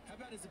stop. How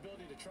about his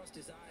ability to trust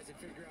his eyes and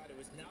figure out it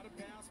was not a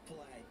pass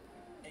play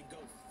and go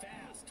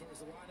fast towards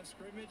the line of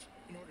scrimmage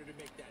in order to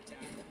make that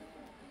tackle?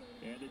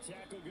 And the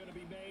tackle going to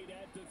be made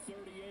at the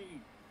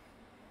 38.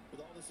 With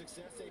all the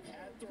success they've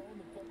had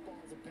throwing the football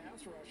as a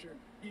pass rusher,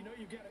 you know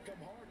you've got to come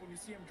hard when you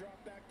see him drop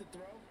back to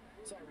throw.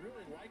 So I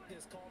really like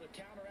this call to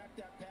counteract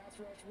that pass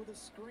rush with a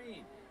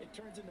screen. It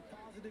turns into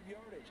positive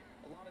yardage.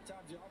 A lot of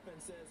times the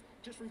offense says,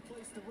 just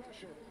replace the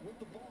rusher with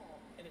the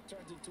ball, and it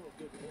turns into a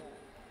good play.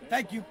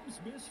 Thank you.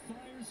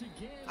 Misfires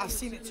again. I've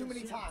seen it too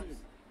many times.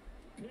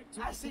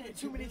 I've seen it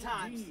too many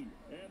times.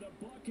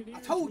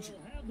 I told you.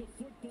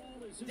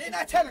 Didn't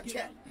I tell him,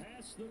 Chad?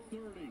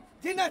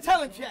 Didn't I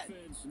tell him, Chad?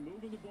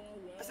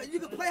 I said, you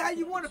can play how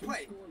you want to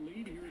play.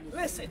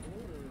 Listen.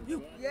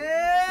 You.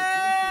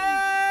 Yes!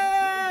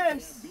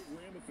 Big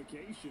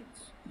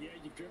ramifications. Yeah,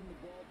 you've driven the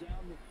ball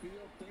down the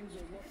field. Things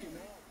are looking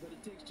up, but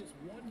it takes just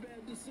one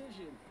bad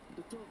decision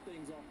to throw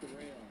things off the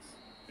rails.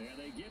 And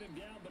they get him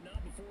down, but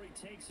not before he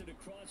takes it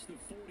across the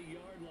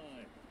 40-yard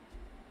line.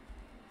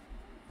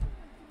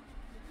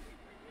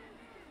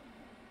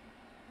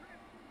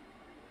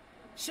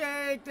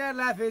 Shake that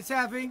laugh is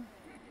having.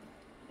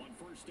 On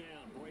first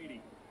down,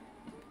 Brady.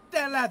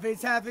 That laugh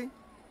is having.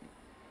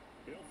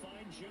 He'll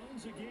find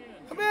Jones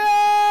again. Come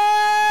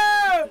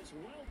here! It's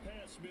well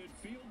past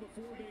midfield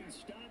before being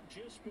stopped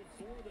just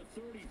before the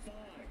 35.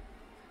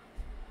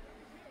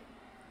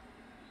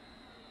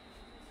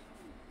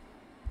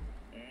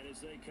 And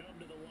as they come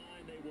to the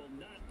line, they will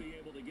not be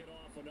able to get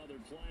off another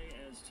play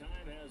as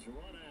time has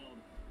run out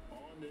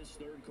on this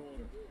 3rd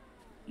quarter.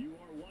 You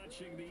are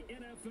watching the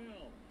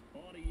NFL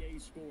on EA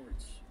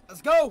Sports.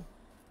 Let's go.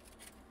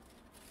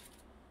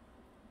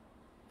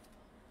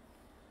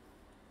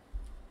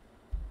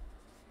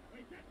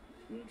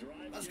 The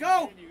drive Let's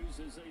go. continues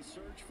as they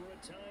search for a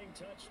tying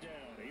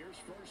touchdown. Here's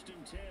 1st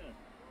and 10.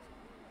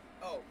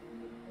 Oh.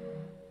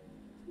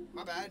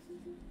 My bad.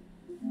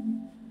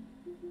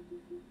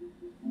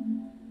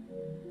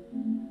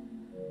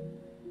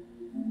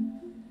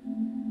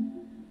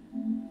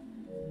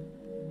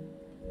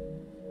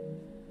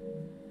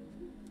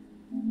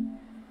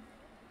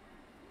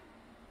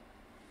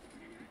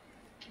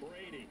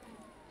 Brady.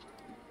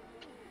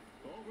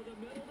 Over the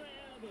middle to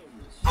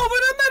Evans. Over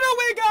the middle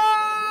we go!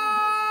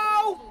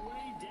 All the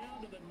way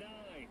down to the 9.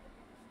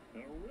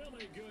 A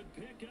really good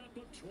pickup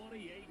of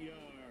 28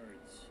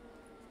 yards.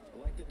 I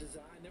like the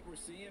design that we're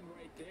seeing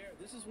right there.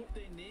 This is what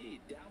they need.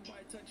 Down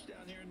by a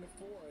touchdown here in the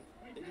 4th.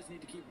 They just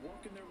need to keep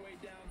working their way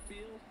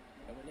downfield.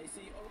 And when they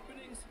see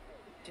openings,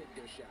 take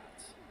their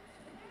shots.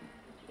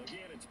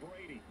 Again, it's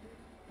Brady.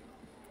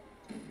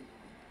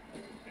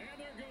 And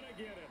they're going to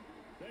get him.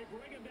 They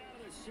bring him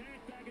down to the sack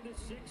back at the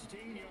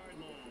 16-yard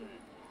line.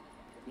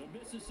 The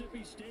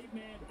Mississippi State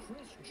man,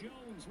 Chris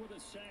Jones, with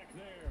a sack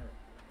there.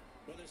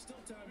 Well, there's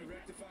still time to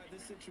rectify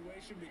this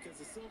situation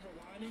because the silver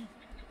lining,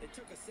 they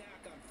took a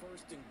sack on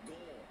 1st and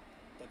goal.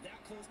 But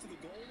that close to the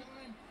goal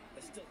line,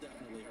 that still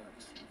definitely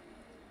hurts.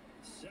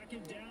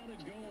 2nd down and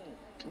goal.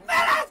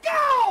 Let us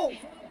go!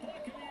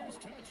 Buccaneers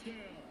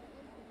touchdown.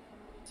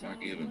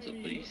 Mike Evans a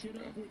beast,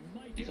 bro.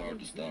 He's hard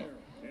to stop.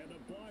 And the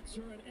Bucs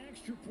are an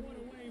extra point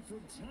away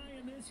from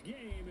tying this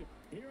game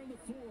here in the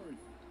 4th.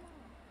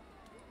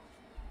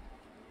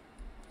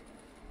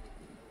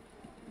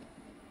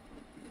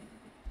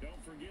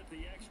 Don't forget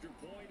the extra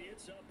point.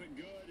 It's up and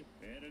good.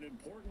 And an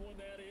important one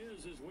that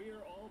is, as we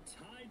are all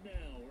tied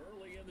now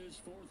early in this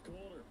 4th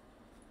quarter.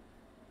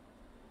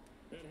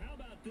 And how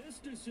about this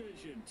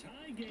decision?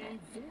 Tie game,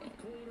 4th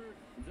quarter.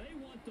 They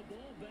want the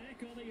ball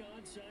back on the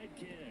onside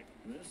kick.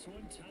 This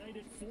one tied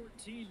at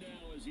 14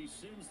 now as he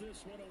sends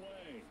this one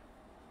away.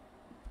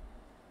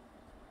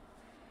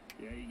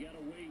 Yeah, you got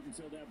to wait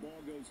until that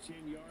ball goes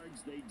 10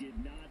 yards. They did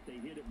not.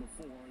 They hit it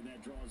before, and that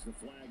draws the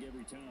flag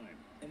every time.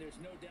 And there's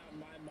no doubt in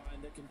my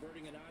mind that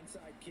converting an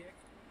onside kick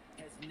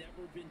has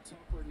never been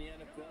tougher in the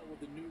NFL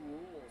with the new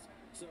rules.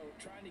 So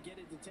trying to get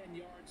it to 10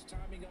 yards,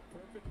 timing up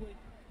perfectly,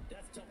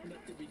 that's tough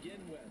enough to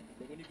begin with.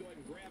 But when you go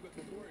ahead and grab it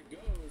before it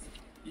goes,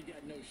 you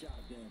got no shot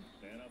then.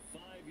 And a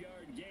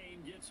 5-yard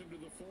gain gets him to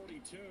the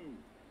 42.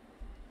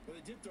 Well,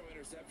 they did throw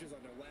interceptions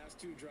on their last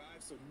 2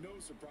 drives, so no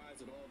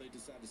surprise at all they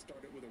decided to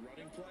start it with a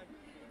running play.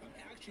 I'm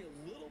actually a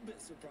little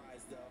bit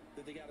surprised, though,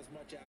 that they got as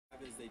much out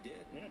of it as they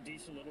did. Yeah,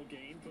 decent little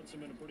gain. Puts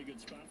them in a pretty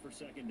good spot for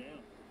second down.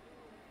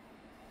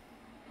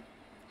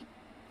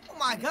 Oh,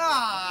 my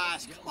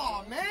gosh. Come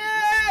on,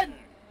 man.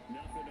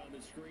 Nothing on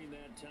the screen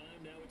that time.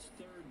 Now it's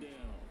third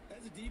down.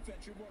 As a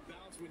defense, you're more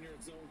balanced when you're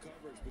in zone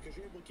coverage because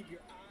you're able to keep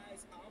your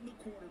eyes on the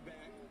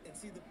quarterback and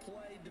see the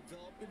play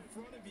develop in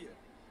front of you.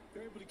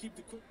 They're able to keep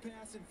the quick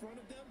pass in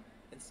front of them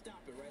and stop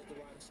it right at the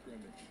line of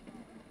scrimmage.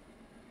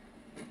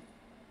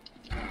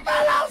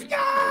 Let's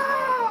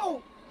go!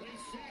 They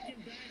sack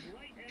him back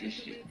right at the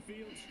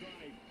midfield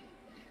stripe.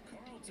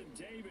 Carlton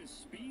Davis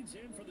speeds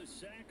in for the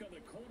sack on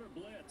the corner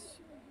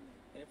blitz.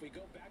 And if we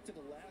go back to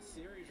the last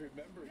series,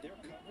 remember, their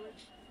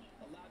coverage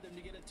allowed them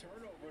to get a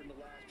turnover in the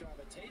last drive,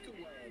 a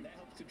takeaway, and that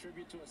helped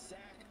contribute to a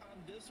sack on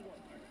this one.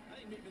 I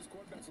think maybe his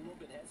quarterback's a little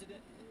bit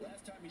hesitant.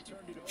 Last time he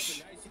turned it over,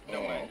 nice.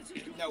 No way.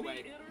 No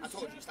way. I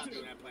told you, stop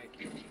doing that play.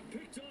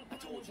 Picked up I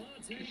told you.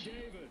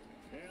 David.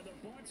 And the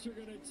Bucs are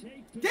going to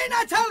take. Didn't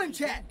I tell him,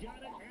 Chad?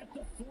 Got it at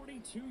the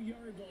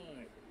 42-yard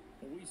line.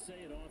 Well, we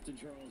say it often,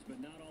 Charles, but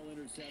not all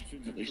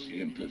interceptions. At least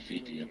you can put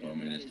 50 up on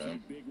me this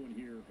time. Big one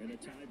here in a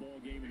tie ball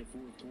game in the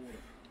fourth quarter.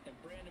 And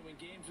Brandon, when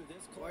games are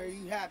this close, Boy,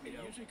 you happy, it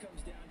though. usually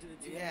comes down to the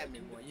team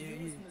making the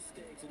fewest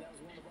mistakes, and that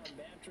was one of our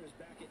mantras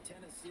back at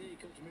Tennessee.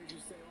 Coach Major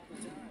say all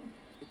the time,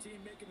 the team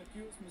making the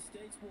fewest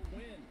mistakes will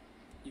win.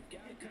 You've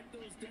got to cut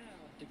those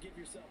down to give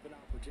yourself an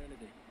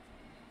opportunity.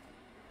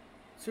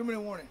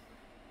 2-minute warning.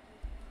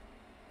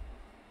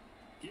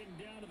 Getting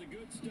down to the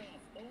good stuff.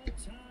 All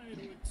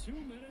tied with 2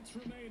 minutes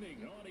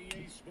remaining on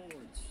EA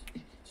Sports.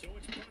 So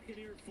it's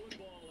Buccaneer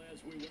football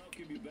as we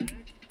welcome you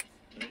back.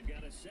 They've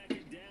got a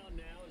second down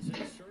now as they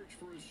search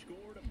for a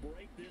score to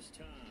break this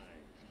tie.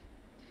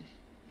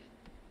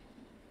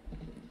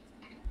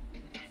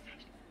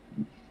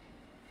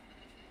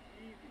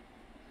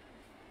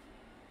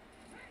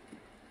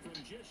 From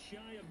just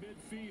shy of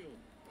midfield,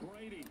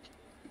 Brady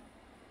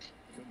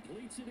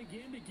completes it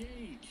again to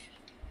Gage.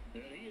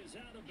 And he is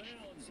out of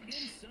bounds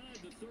inside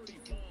the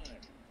 35.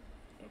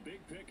 A big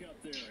pickup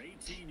there,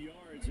 18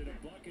 yards and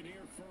a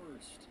Buccaneer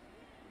first.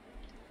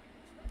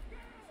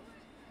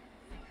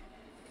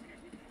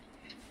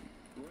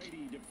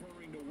 Brady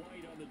deferring to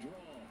White on the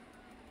draw.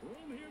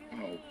 Room here to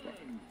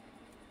run.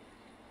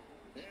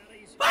 And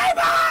he's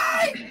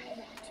Bye-bye!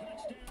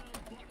 touchdown,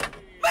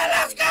 Buccaneers.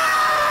 Let's go!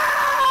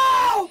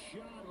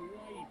 Shot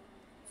White,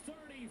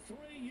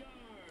 33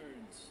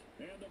 yards.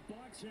 And the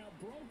Bucs have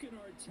broken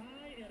our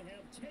tie and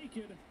have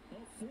taken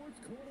a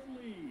fourth quarter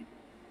lead.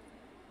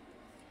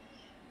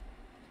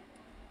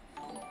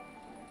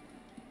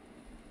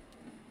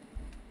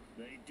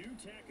 They do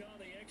tack on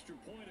the extra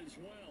point as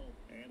well,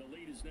 and the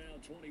lead is now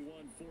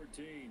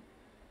 21-14.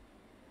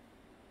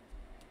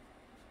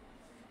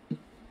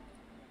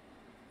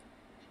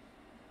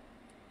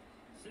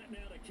 Set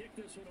now to kick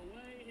this one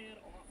away, and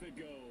off it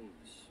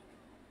goes.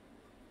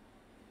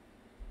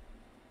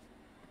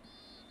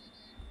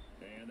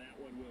 And that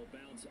one will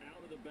bounce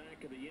out of the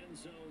back of the end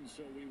zone,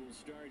 so we will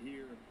start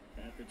here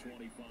at the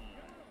 25.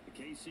 The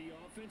KC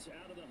offense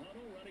out of the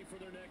huddle, ready for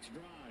their next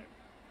drive.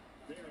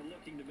 They are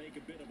looking to make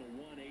a bit of a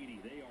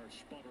 180. They are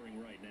sputtering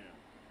right now.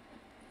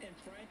 And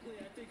frankly,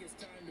 I think it's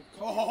time to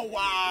Oh,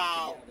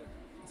 wow.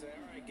 and say,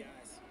 all right,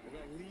 guys, we're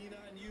going to lean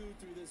on you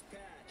through this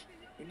patch.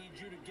 We need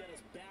you to get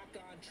us back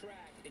on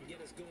track and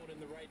get us going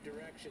in the right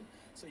direction.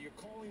 So you're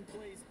calling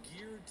plays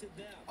geared to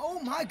them.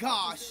 Oh, my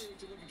gosh.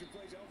 To look at your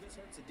plays, oh, this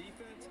hurts the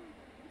defense.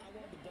 I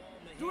want the ball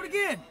in the Do it hands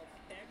again.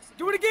 of X,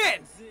 Do it again.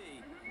 Z,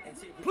 and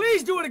see if we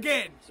Please do it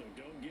again. So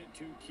don't get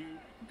too cute.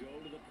 Go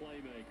to the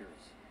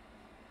playmakers.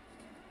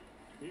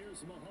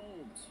 Here's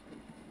Mahomes.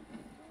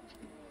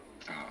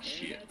 Oh,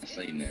 shit. I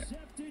seen that.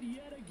 Intercepted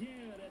yet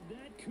again, and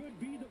that could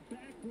be the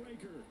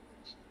backbreaker.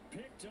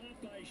 Picked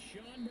up by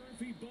Sean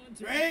Murphy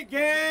Bunting. Great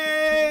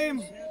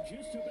game. Have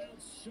just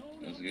about sewn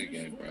That was a up good this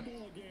game, bro.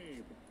 football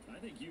game. I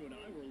think you and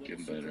I were a little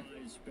Getting better.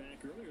 surprised back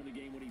earlier in the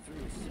game when he threw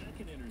a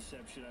second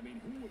interception. I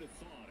mean, who would have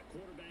thought a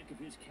quarterback of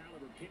his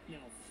caliber picked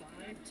now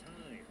 5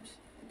 times?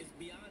 It's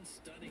beyond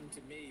stunning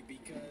to me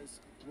because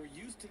we're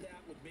used to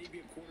that with maybe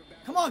a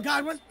quarterback. Come on,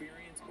 Godwin.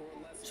 Experience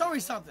or less. Show me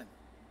something.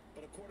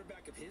 But a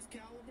quarterback of his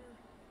caliber,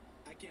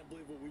 I can't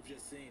believe what we've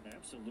just seen.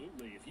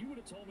 Absolutely. If you would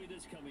have told me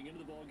this coming into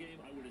the ball game,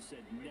 I would have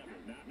said never,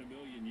 not in a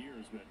million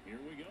years. But here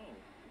we go.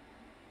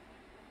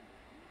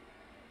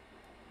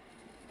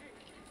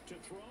 To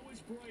throw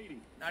is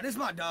Brady. Now, this is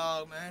my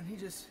dog, man. He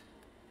just...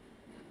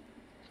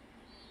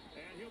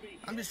 And he'll be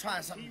I'm just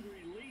trying something.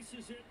 He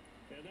releases it,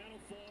 and that'll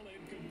fall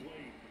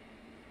incomplete.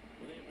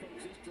 When they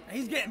approach this drive,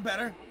 He's getting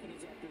better.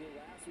 confidence after their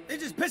It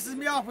just pisses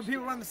me off when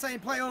people run the same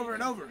play over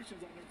and over. On their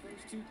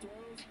first 2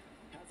 throws,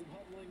 has them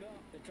huddling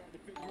up and trying to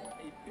figure out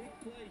a big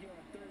play here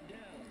on 3rd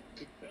down.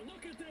 And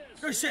look at this.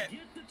 Good shit.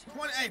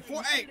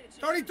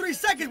 33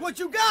 seconds. What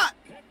you got?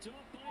 Picked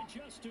up by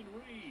Justin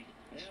Reed.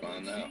 Let's And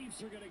find the out.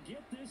 Chiefs are going to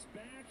get this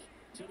back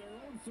to their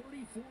own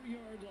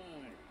 34-yard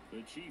line.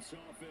 The Chiefs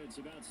offense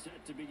about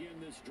set to begin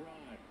this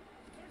drive.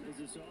 As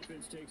this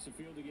offense takes the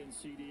field against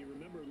CD,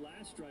 remember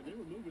last drive they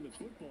were moving the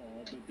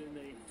football, but then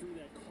they threw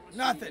that costly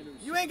Nothing.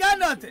 interception. You ain't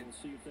got nothing.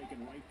 We'll see if they can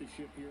right the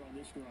ship here on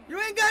this drive.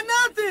 You ain't got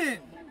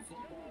nothing.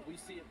 Football,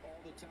 we see it all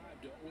the time,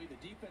 don't we? The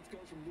defense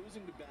goes from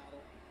losing the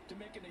battle to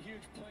making a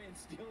huge play and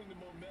stealing the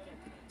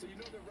momentum. So you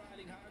know they're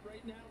riding high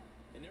right now,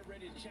 and they're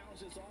ready to challenge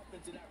this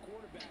offense and that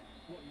quarterback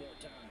one more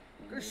time.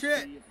 Good We'll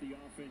shit. see if the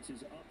offense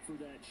is up for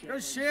that Good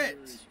challenge shit.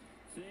 here as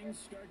things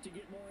start to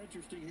get more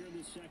interesting here in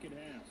the second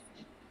half.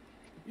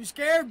 You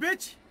scared,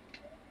 bitch?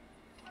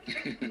 The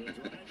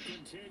drive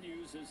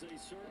continues as they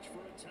search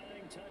for a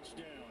tying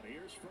touchdown.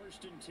 Here's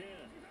 1st and 10.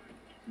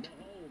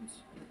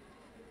 Mahomes.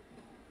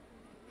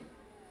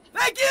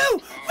 Thank you!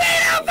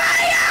 Vita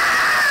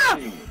Vita!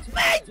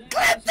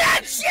 Clip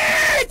that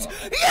shit!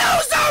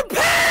 Use our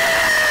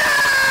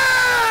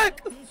pick!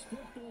 This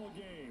football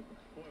game.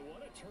 Boy, what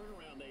a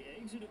turnaround. They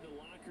exited the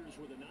lockers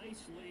with a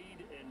nice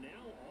lead, and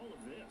now all of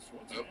this.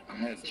 What's Oh, I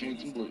happening? had to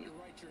change some blue. To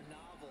write your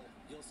novel,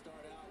 you'll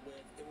start out with,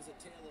 it was a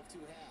tale of 2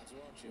 halves,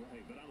 won't you?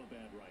 Hey, but I'm a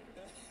bad writer.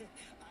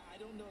 I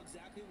don't know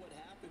exactly what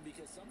happened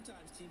because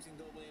sometimes teams can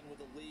go in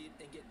with a lead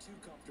and get too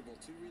comfortable,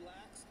 too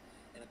relaxed,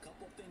 and a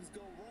couple things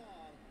go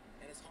wrong,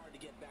 and it's hard to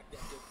get back that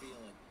good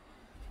feeling.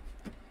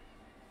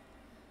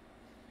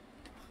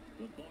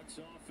 The Bucs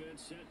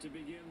offense set to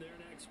begin their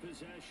next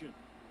possession.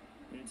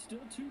 And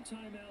still 2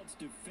 timeouts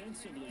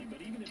defensively,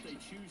 but even if they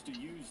choose to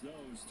use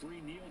those,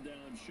 3 kneel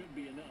downs should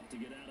be enough to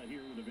get out of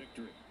here with a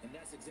victory. And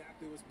that's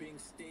exactly what's being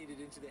stated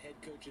into the head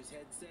coach's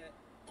headset.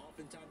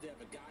 Oftentimes they have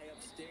a guy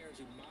upstairs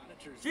who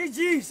monitors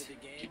GG's. the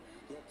game.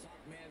 Little clock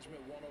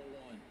management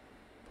 101.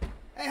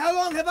 Hey, how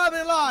long have I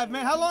been live,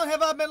 man? How long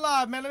have I been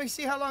live, man? Let me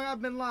see how long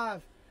I've been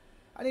live.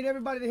 I need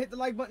everybody to hit the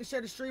like button, share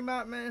the stream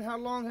out, man. How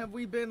long have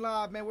we been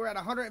live, man? We're at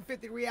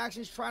 150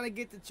 reactions, trying to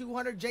get to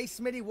 200. Jay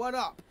Smitty, what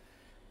up?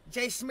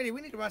 Jay Smitty,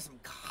 we need to run some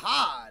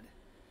COD.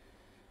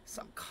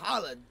 Some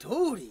Call of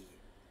Duty.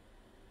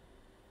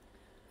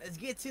 Let's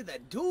get to the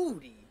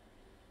duty.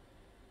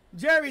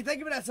 Jerry, thank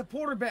you for that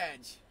supporter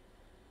badge.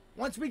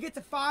 Once we get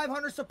to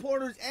 500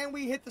 supporters and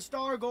we hit the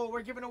star goal,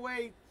 we're giving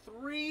away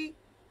 3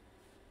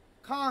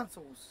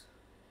 consoles.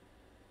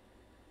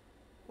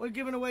 We're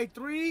giving away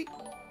 3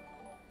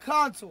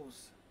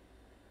 consoles.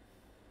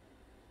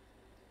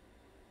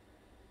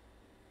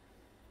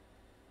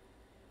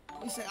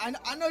 He said,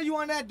 I know you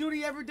on that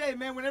duty every day,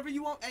 man. Whenever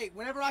you want, hey,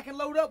 whenever I can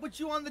load up with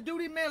you on the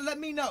duty, man, let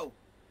me know.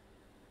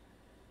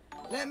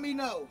 Let me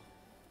know.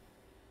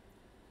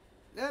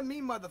 Let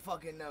me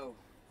motherfucking know.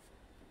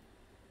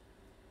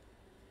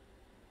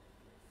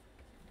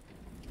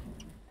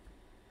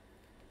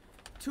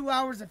 Two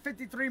hours and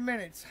 53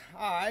 minutes.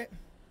 All right.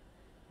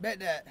 Bet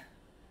that.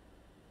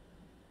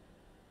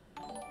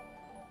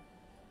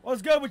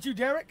 What's good with you,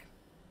 Derek?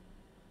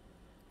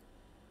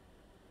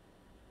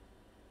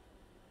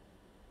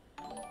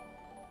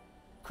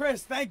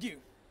 Chris, thank you.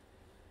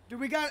 Do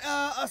we got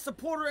a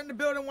supporter in the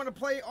building want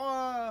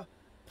to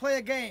play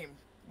a game?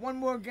 One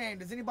more game.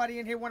 Does anybody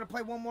in here want to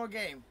play one more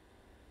game?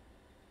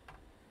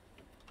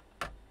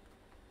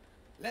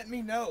 Let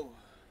me know.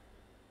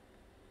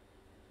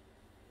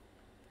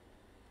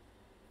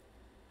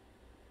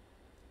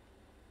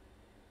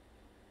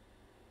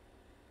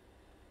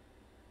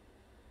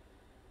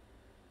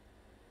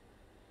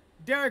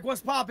 Derek,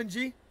 what's poppin',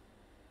 G?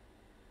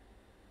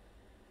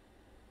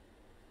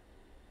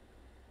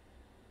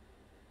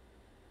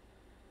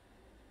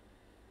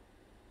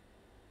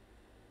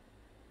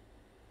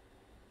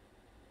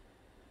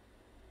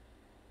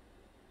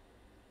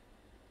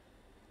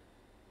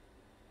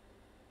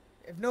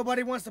 If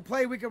nobody wants to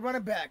play, we can run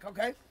it back,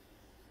 okay?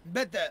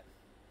 Bet that.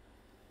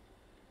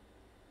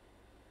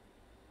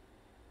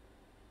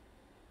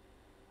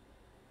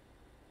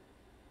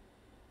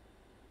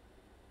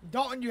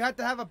 Dalton, you have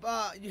to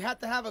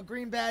have a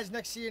green badge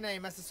next to your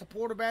name. That's a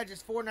supporter badge.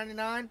 It's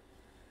 $4.99.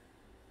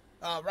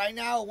 Right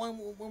now,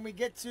 when we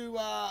get to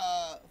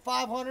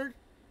 500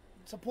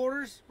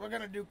 supporters, we're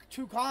gonna do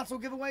 2 console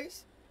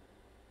giveaways.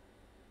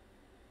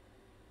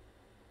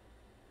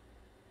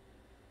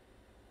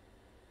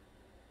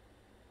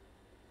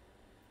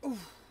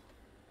 Oof.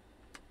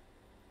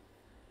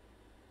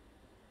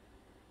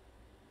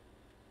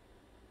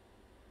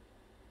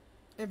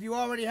 If you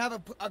already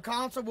have a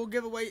console,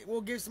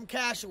 we'll give some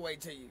cash away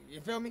to you.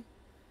 You feel me?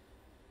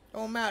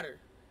 Don't matter.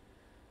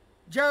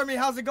 Jeremy,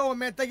 how's it going,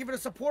 man? Thank you for the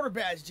supporter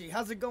badge, G.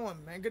 How's it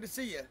going, man? Good to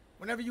see you.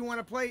 Whenever you want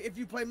to play, if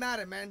you play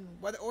Madden, man,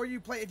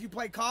 if you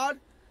play COD,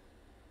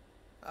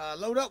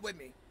 load up with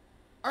me.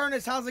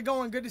 Ernest, how's it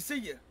going? Good to see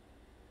you.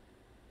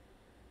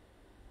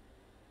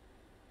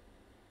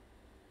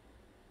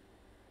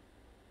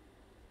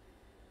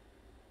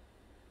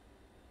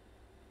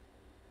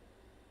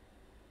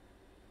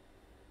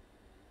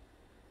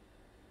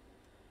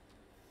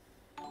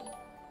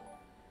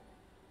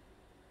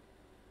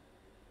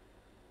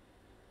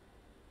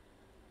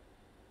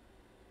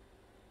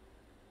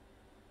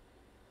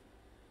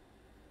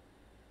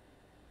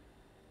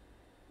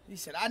 He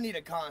said, I need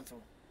a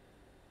console.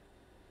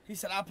 He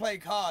said, I play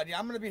COD. Yeah,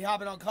 I'm going to be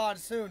hopping on COD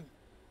soon.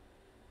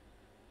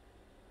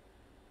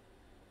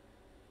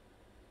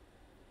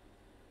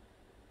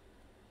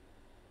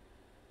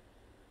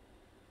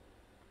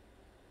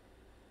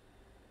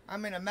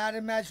 I'm in a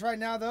Madden match right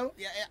now, though.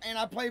 Yeah, and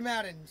I play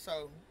Madden.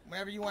 So,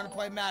 whenever you want to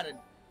play Madden,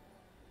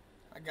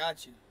 I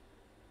got you.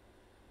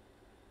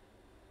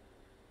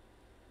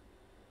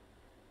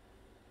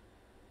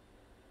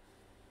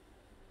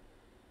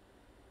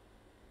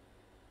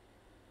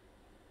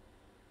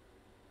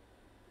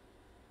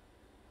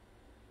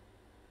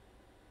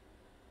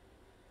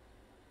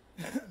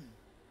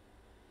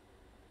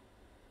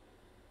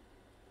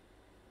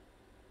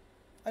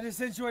 I just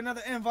sent you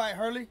another invite,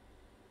 Hurley.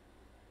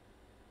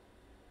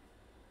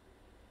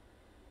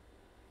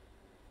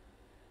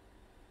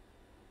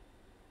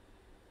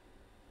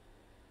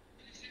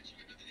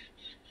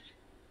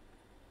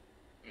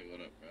 Hey,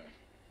 what up, bro?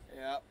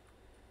 Yep.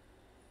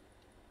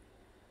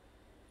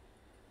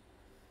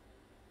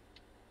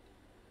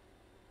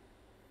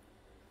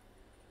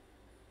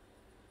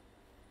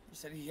 He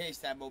said he hates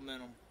that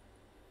momentum.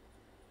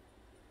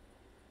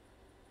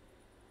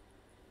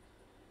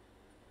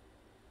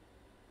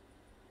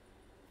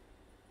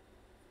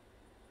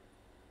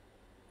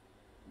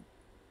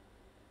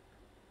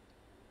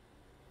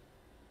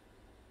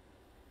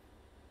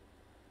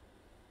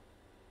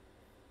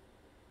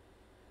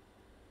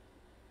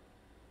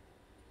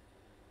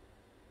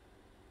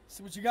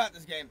 See what you got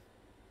this game.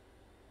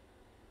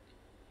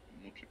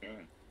 What you got?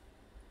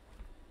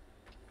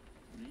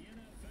 The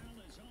NFL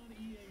is on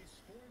EA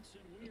Sports,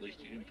 and we At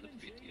least you didn't put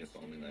the VTF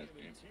on me last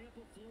game.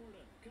 Tampa,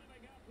 Florida.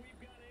 Coming up, we've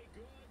got a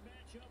good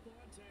matchup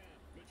on tap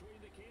between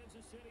the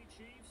Kansas City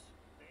Chiefs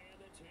and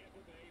the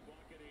Tampa Bay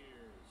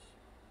Buccaneers.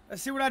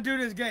 Let's see what I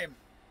do this game.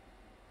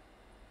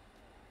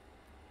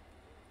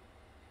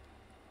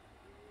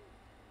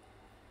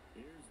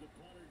 Here's the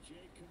punter,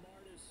 Jake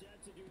Camarda,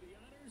 set to do the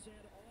honors,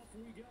 and off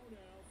we go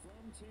now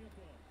from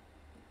Tampa.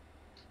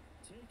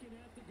 Taken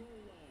at the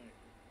goal line.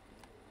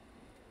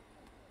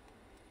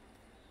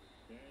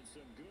 And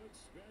some good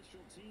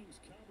special teams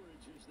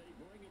coverage as they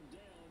bring him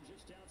down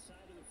just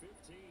outside of the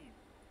 15.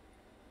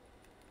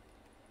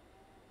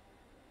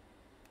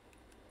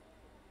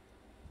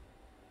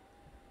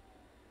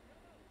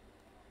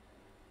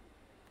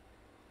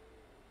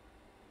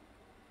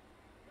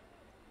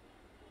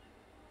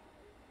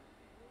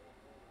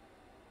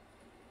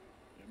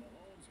 And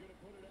Mahomes going to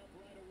put it up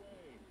right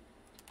away.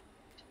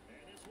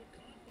 And this one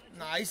caught by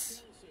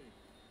Nice. Kelsey.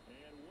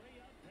 And way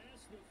up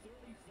past the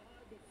 35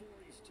 before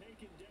he's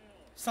taken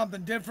down.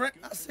 Something different.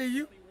 I see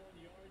you. 21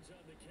 yards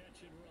on the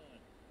catch and run.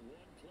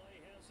 One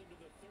play has him to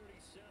the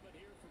 37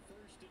 here for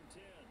 1st and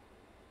 10.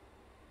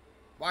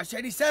 Watch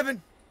 87.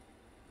 And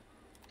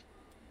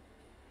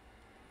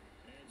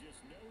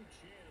just no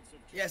chance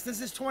of Yes,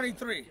 this is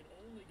 23. can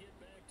only get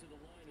back to the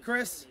line of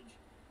Chris. scrimmage.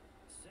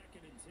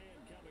 2nd and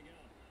 10 coming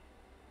up.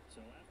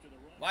 So after the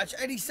run, Watch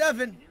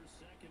 87. here's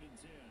 2nd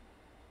and 10.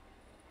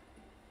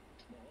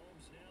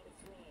 Mahomes now to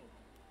throw.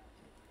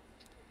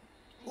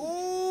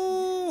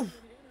 Ooh. An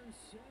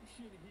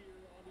interception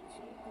here on this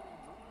opening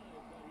drive,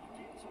 but he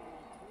gets a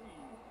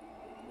reprieve.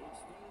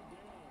 It's 3rd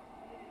down.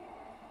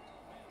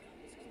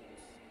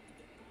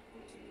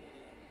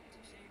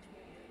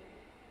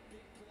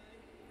 Big play,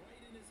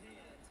 right in his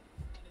hands,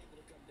 unable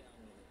to come down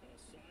with it. A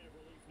sigh of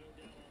relief, no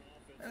doubt, on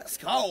offense. Let's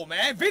go,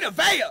 man. Vita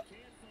Vea. Can't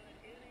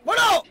find any. What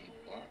up?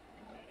 Block.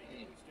 And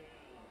he goes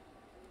down.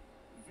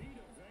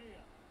 Vita Vea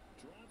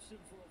drops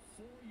him for a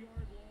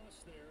 4-yard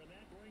loss there, and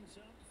that brings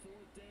up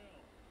 4th down.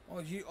 Oh,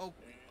 you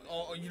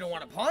don't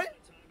want to punt?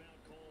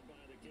 Timeout called by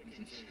the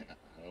kicking team.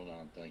 Hold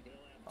on, thank you.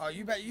 Oh,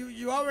 you bet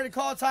you already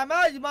called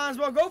timeout. You might as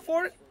well go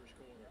for it. First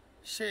quarter.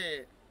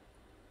 Shit.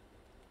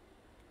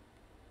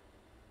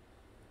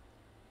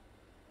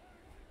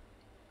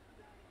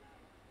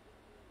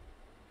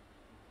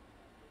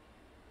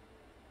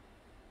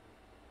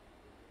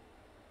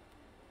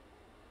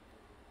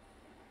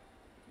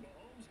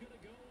 Mahomes going to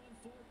go on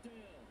 4th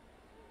down.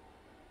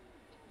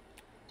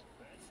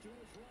 That's to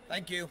his running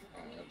Thank you. Oh,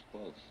 that was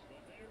close.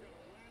 But they're going to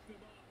wrap him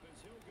up as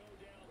he'll go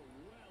down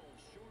well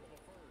short of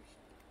a first.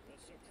 A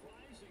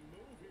surprising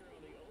move here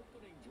on the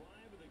opening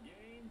drive of the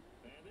game,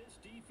 and this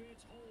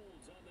defense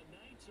holds on the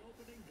night's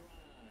opening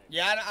drive.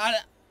 Yeah,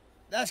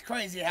 that's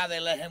crazy how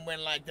they let him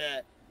win like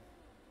that.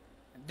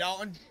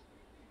 Dalton.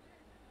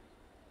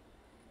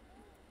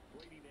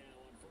 Brady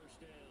now on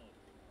 1st down.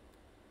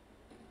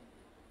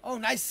 Oh,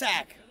 nice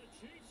sack. And the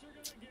Chiefs are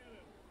going to get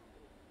him.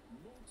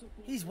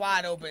 Multiple He's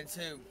wide open,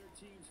 too. their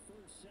team's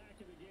first sack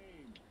of the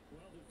game.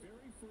 Well, the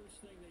very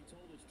first thing they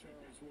told us,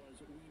 Charles, was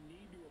we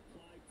need to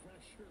apply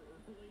pressure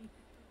early,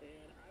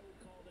 and I would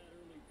call that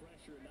early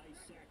pressure a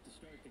nice sack to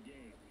start the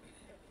game.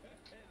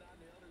 And on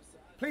the other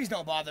side, Please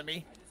don't bother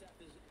me. I just have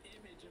this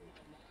image in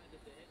my mind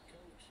of the head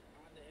coach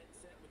on the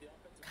headset with the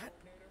offensive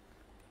coordinator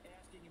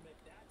asking him if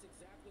that's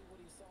exactly what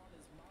he saw in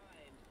his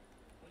mind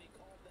when he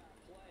called that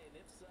play,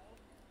 and if so,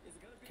 is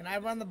it going to be... Can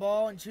I run the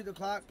ball and shoot the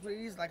clock,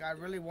 please? Like I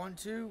really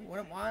want to.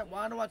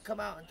 Why do I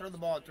come out and throw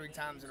the ball 3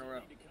 times in a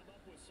row? To come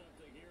up with some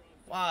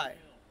Why?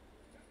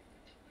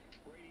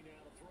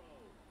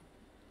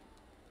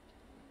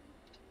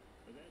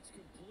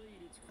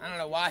 I don't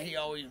know why he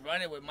always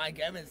run it with Mike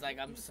Evans like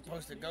I'm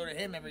supposed to go to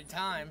him every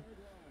time.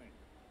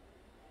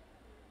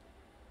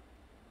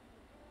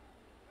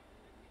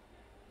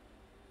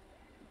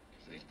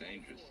 It's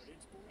dangerous.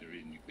 The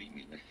reason you beat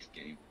me next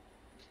game.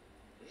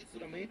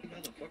 But I mean,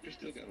 motherfucker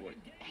still got away.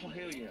 Oh,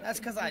 hell yeah. That's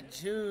because I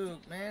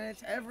juke, man.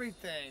 It's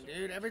everything,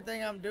 dude.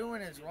 Everything I'm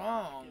doing is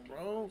wrong,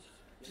 bro.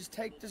 Just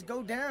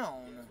go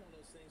down.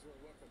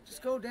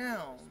 Just go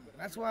down.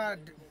 That's why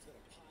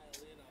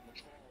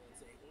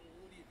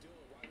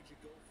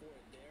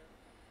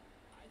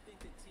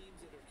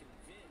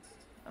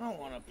I don't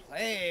want to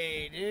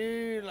play,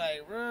 dude.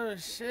 Like, real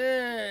shit.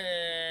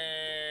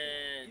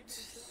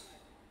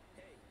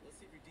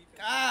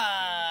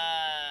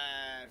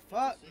 God.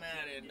 Fuck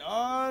Madden,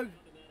 dog.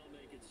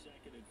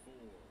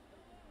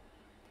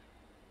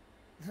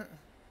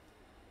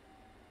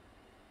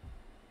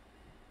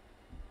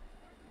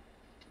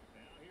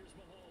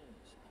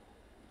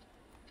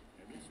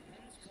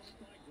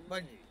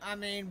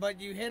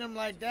 But you hit him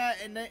like that,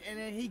 and then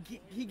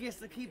he gets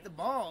to keep the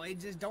ball. It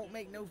just don't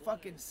make no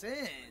fucking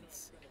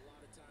sense.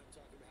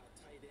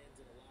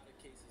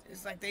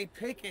 It's like they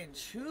pick and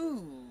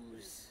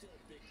choose.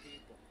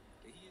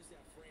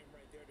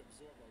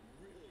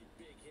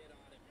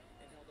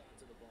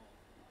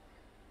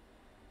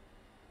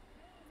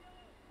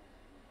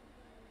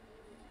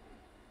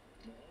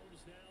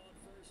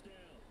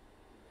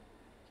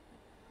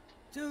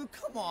 Dude,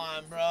 come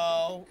on,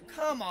 bro.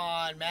 Come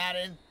on,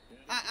 Madden.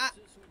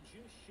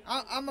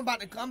 I'm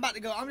about to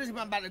go. I'm just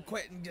about to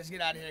quit and just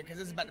get out of here because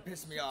this is about to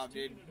piss me off,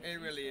 dude. It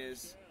really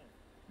is.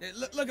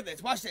 Look at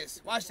this. Watch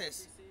this. Watch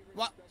this.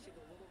 What?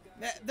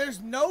 There's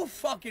no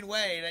fucking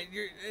way that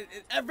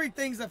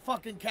everything's a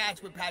fucking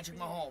catch with Patrick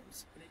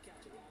Mahomes.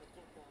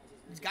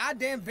 It's a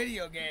goddamn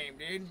video game,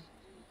 dude.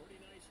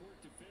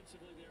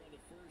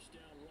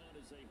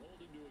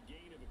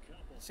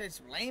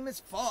 Shit's lame as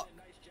fuck.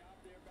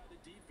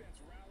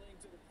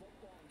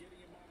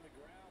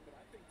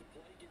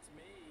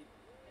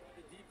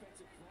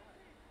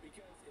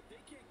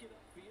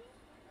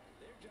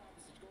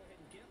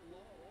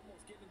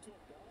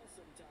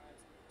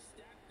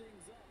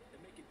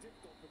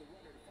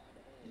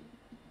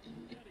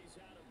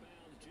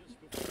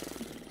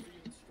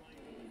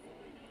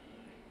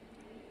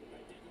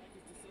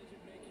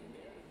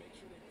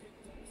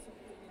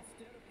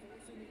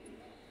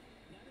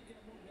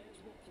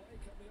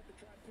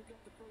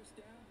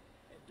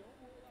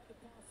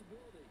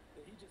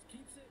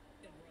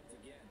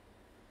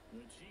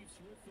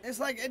 It's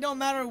like it don't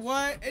matter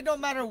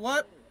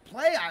what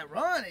play I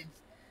run.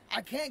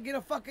 I can't get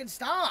a fucking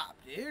stop,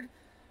 dude.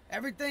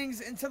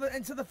 Everything's until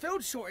the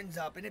field shortens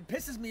up, and it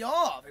pisses me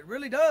off. It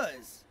really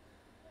does.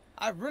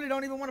 I really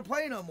don't even want to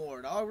play no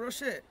more, dog. Real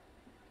shit.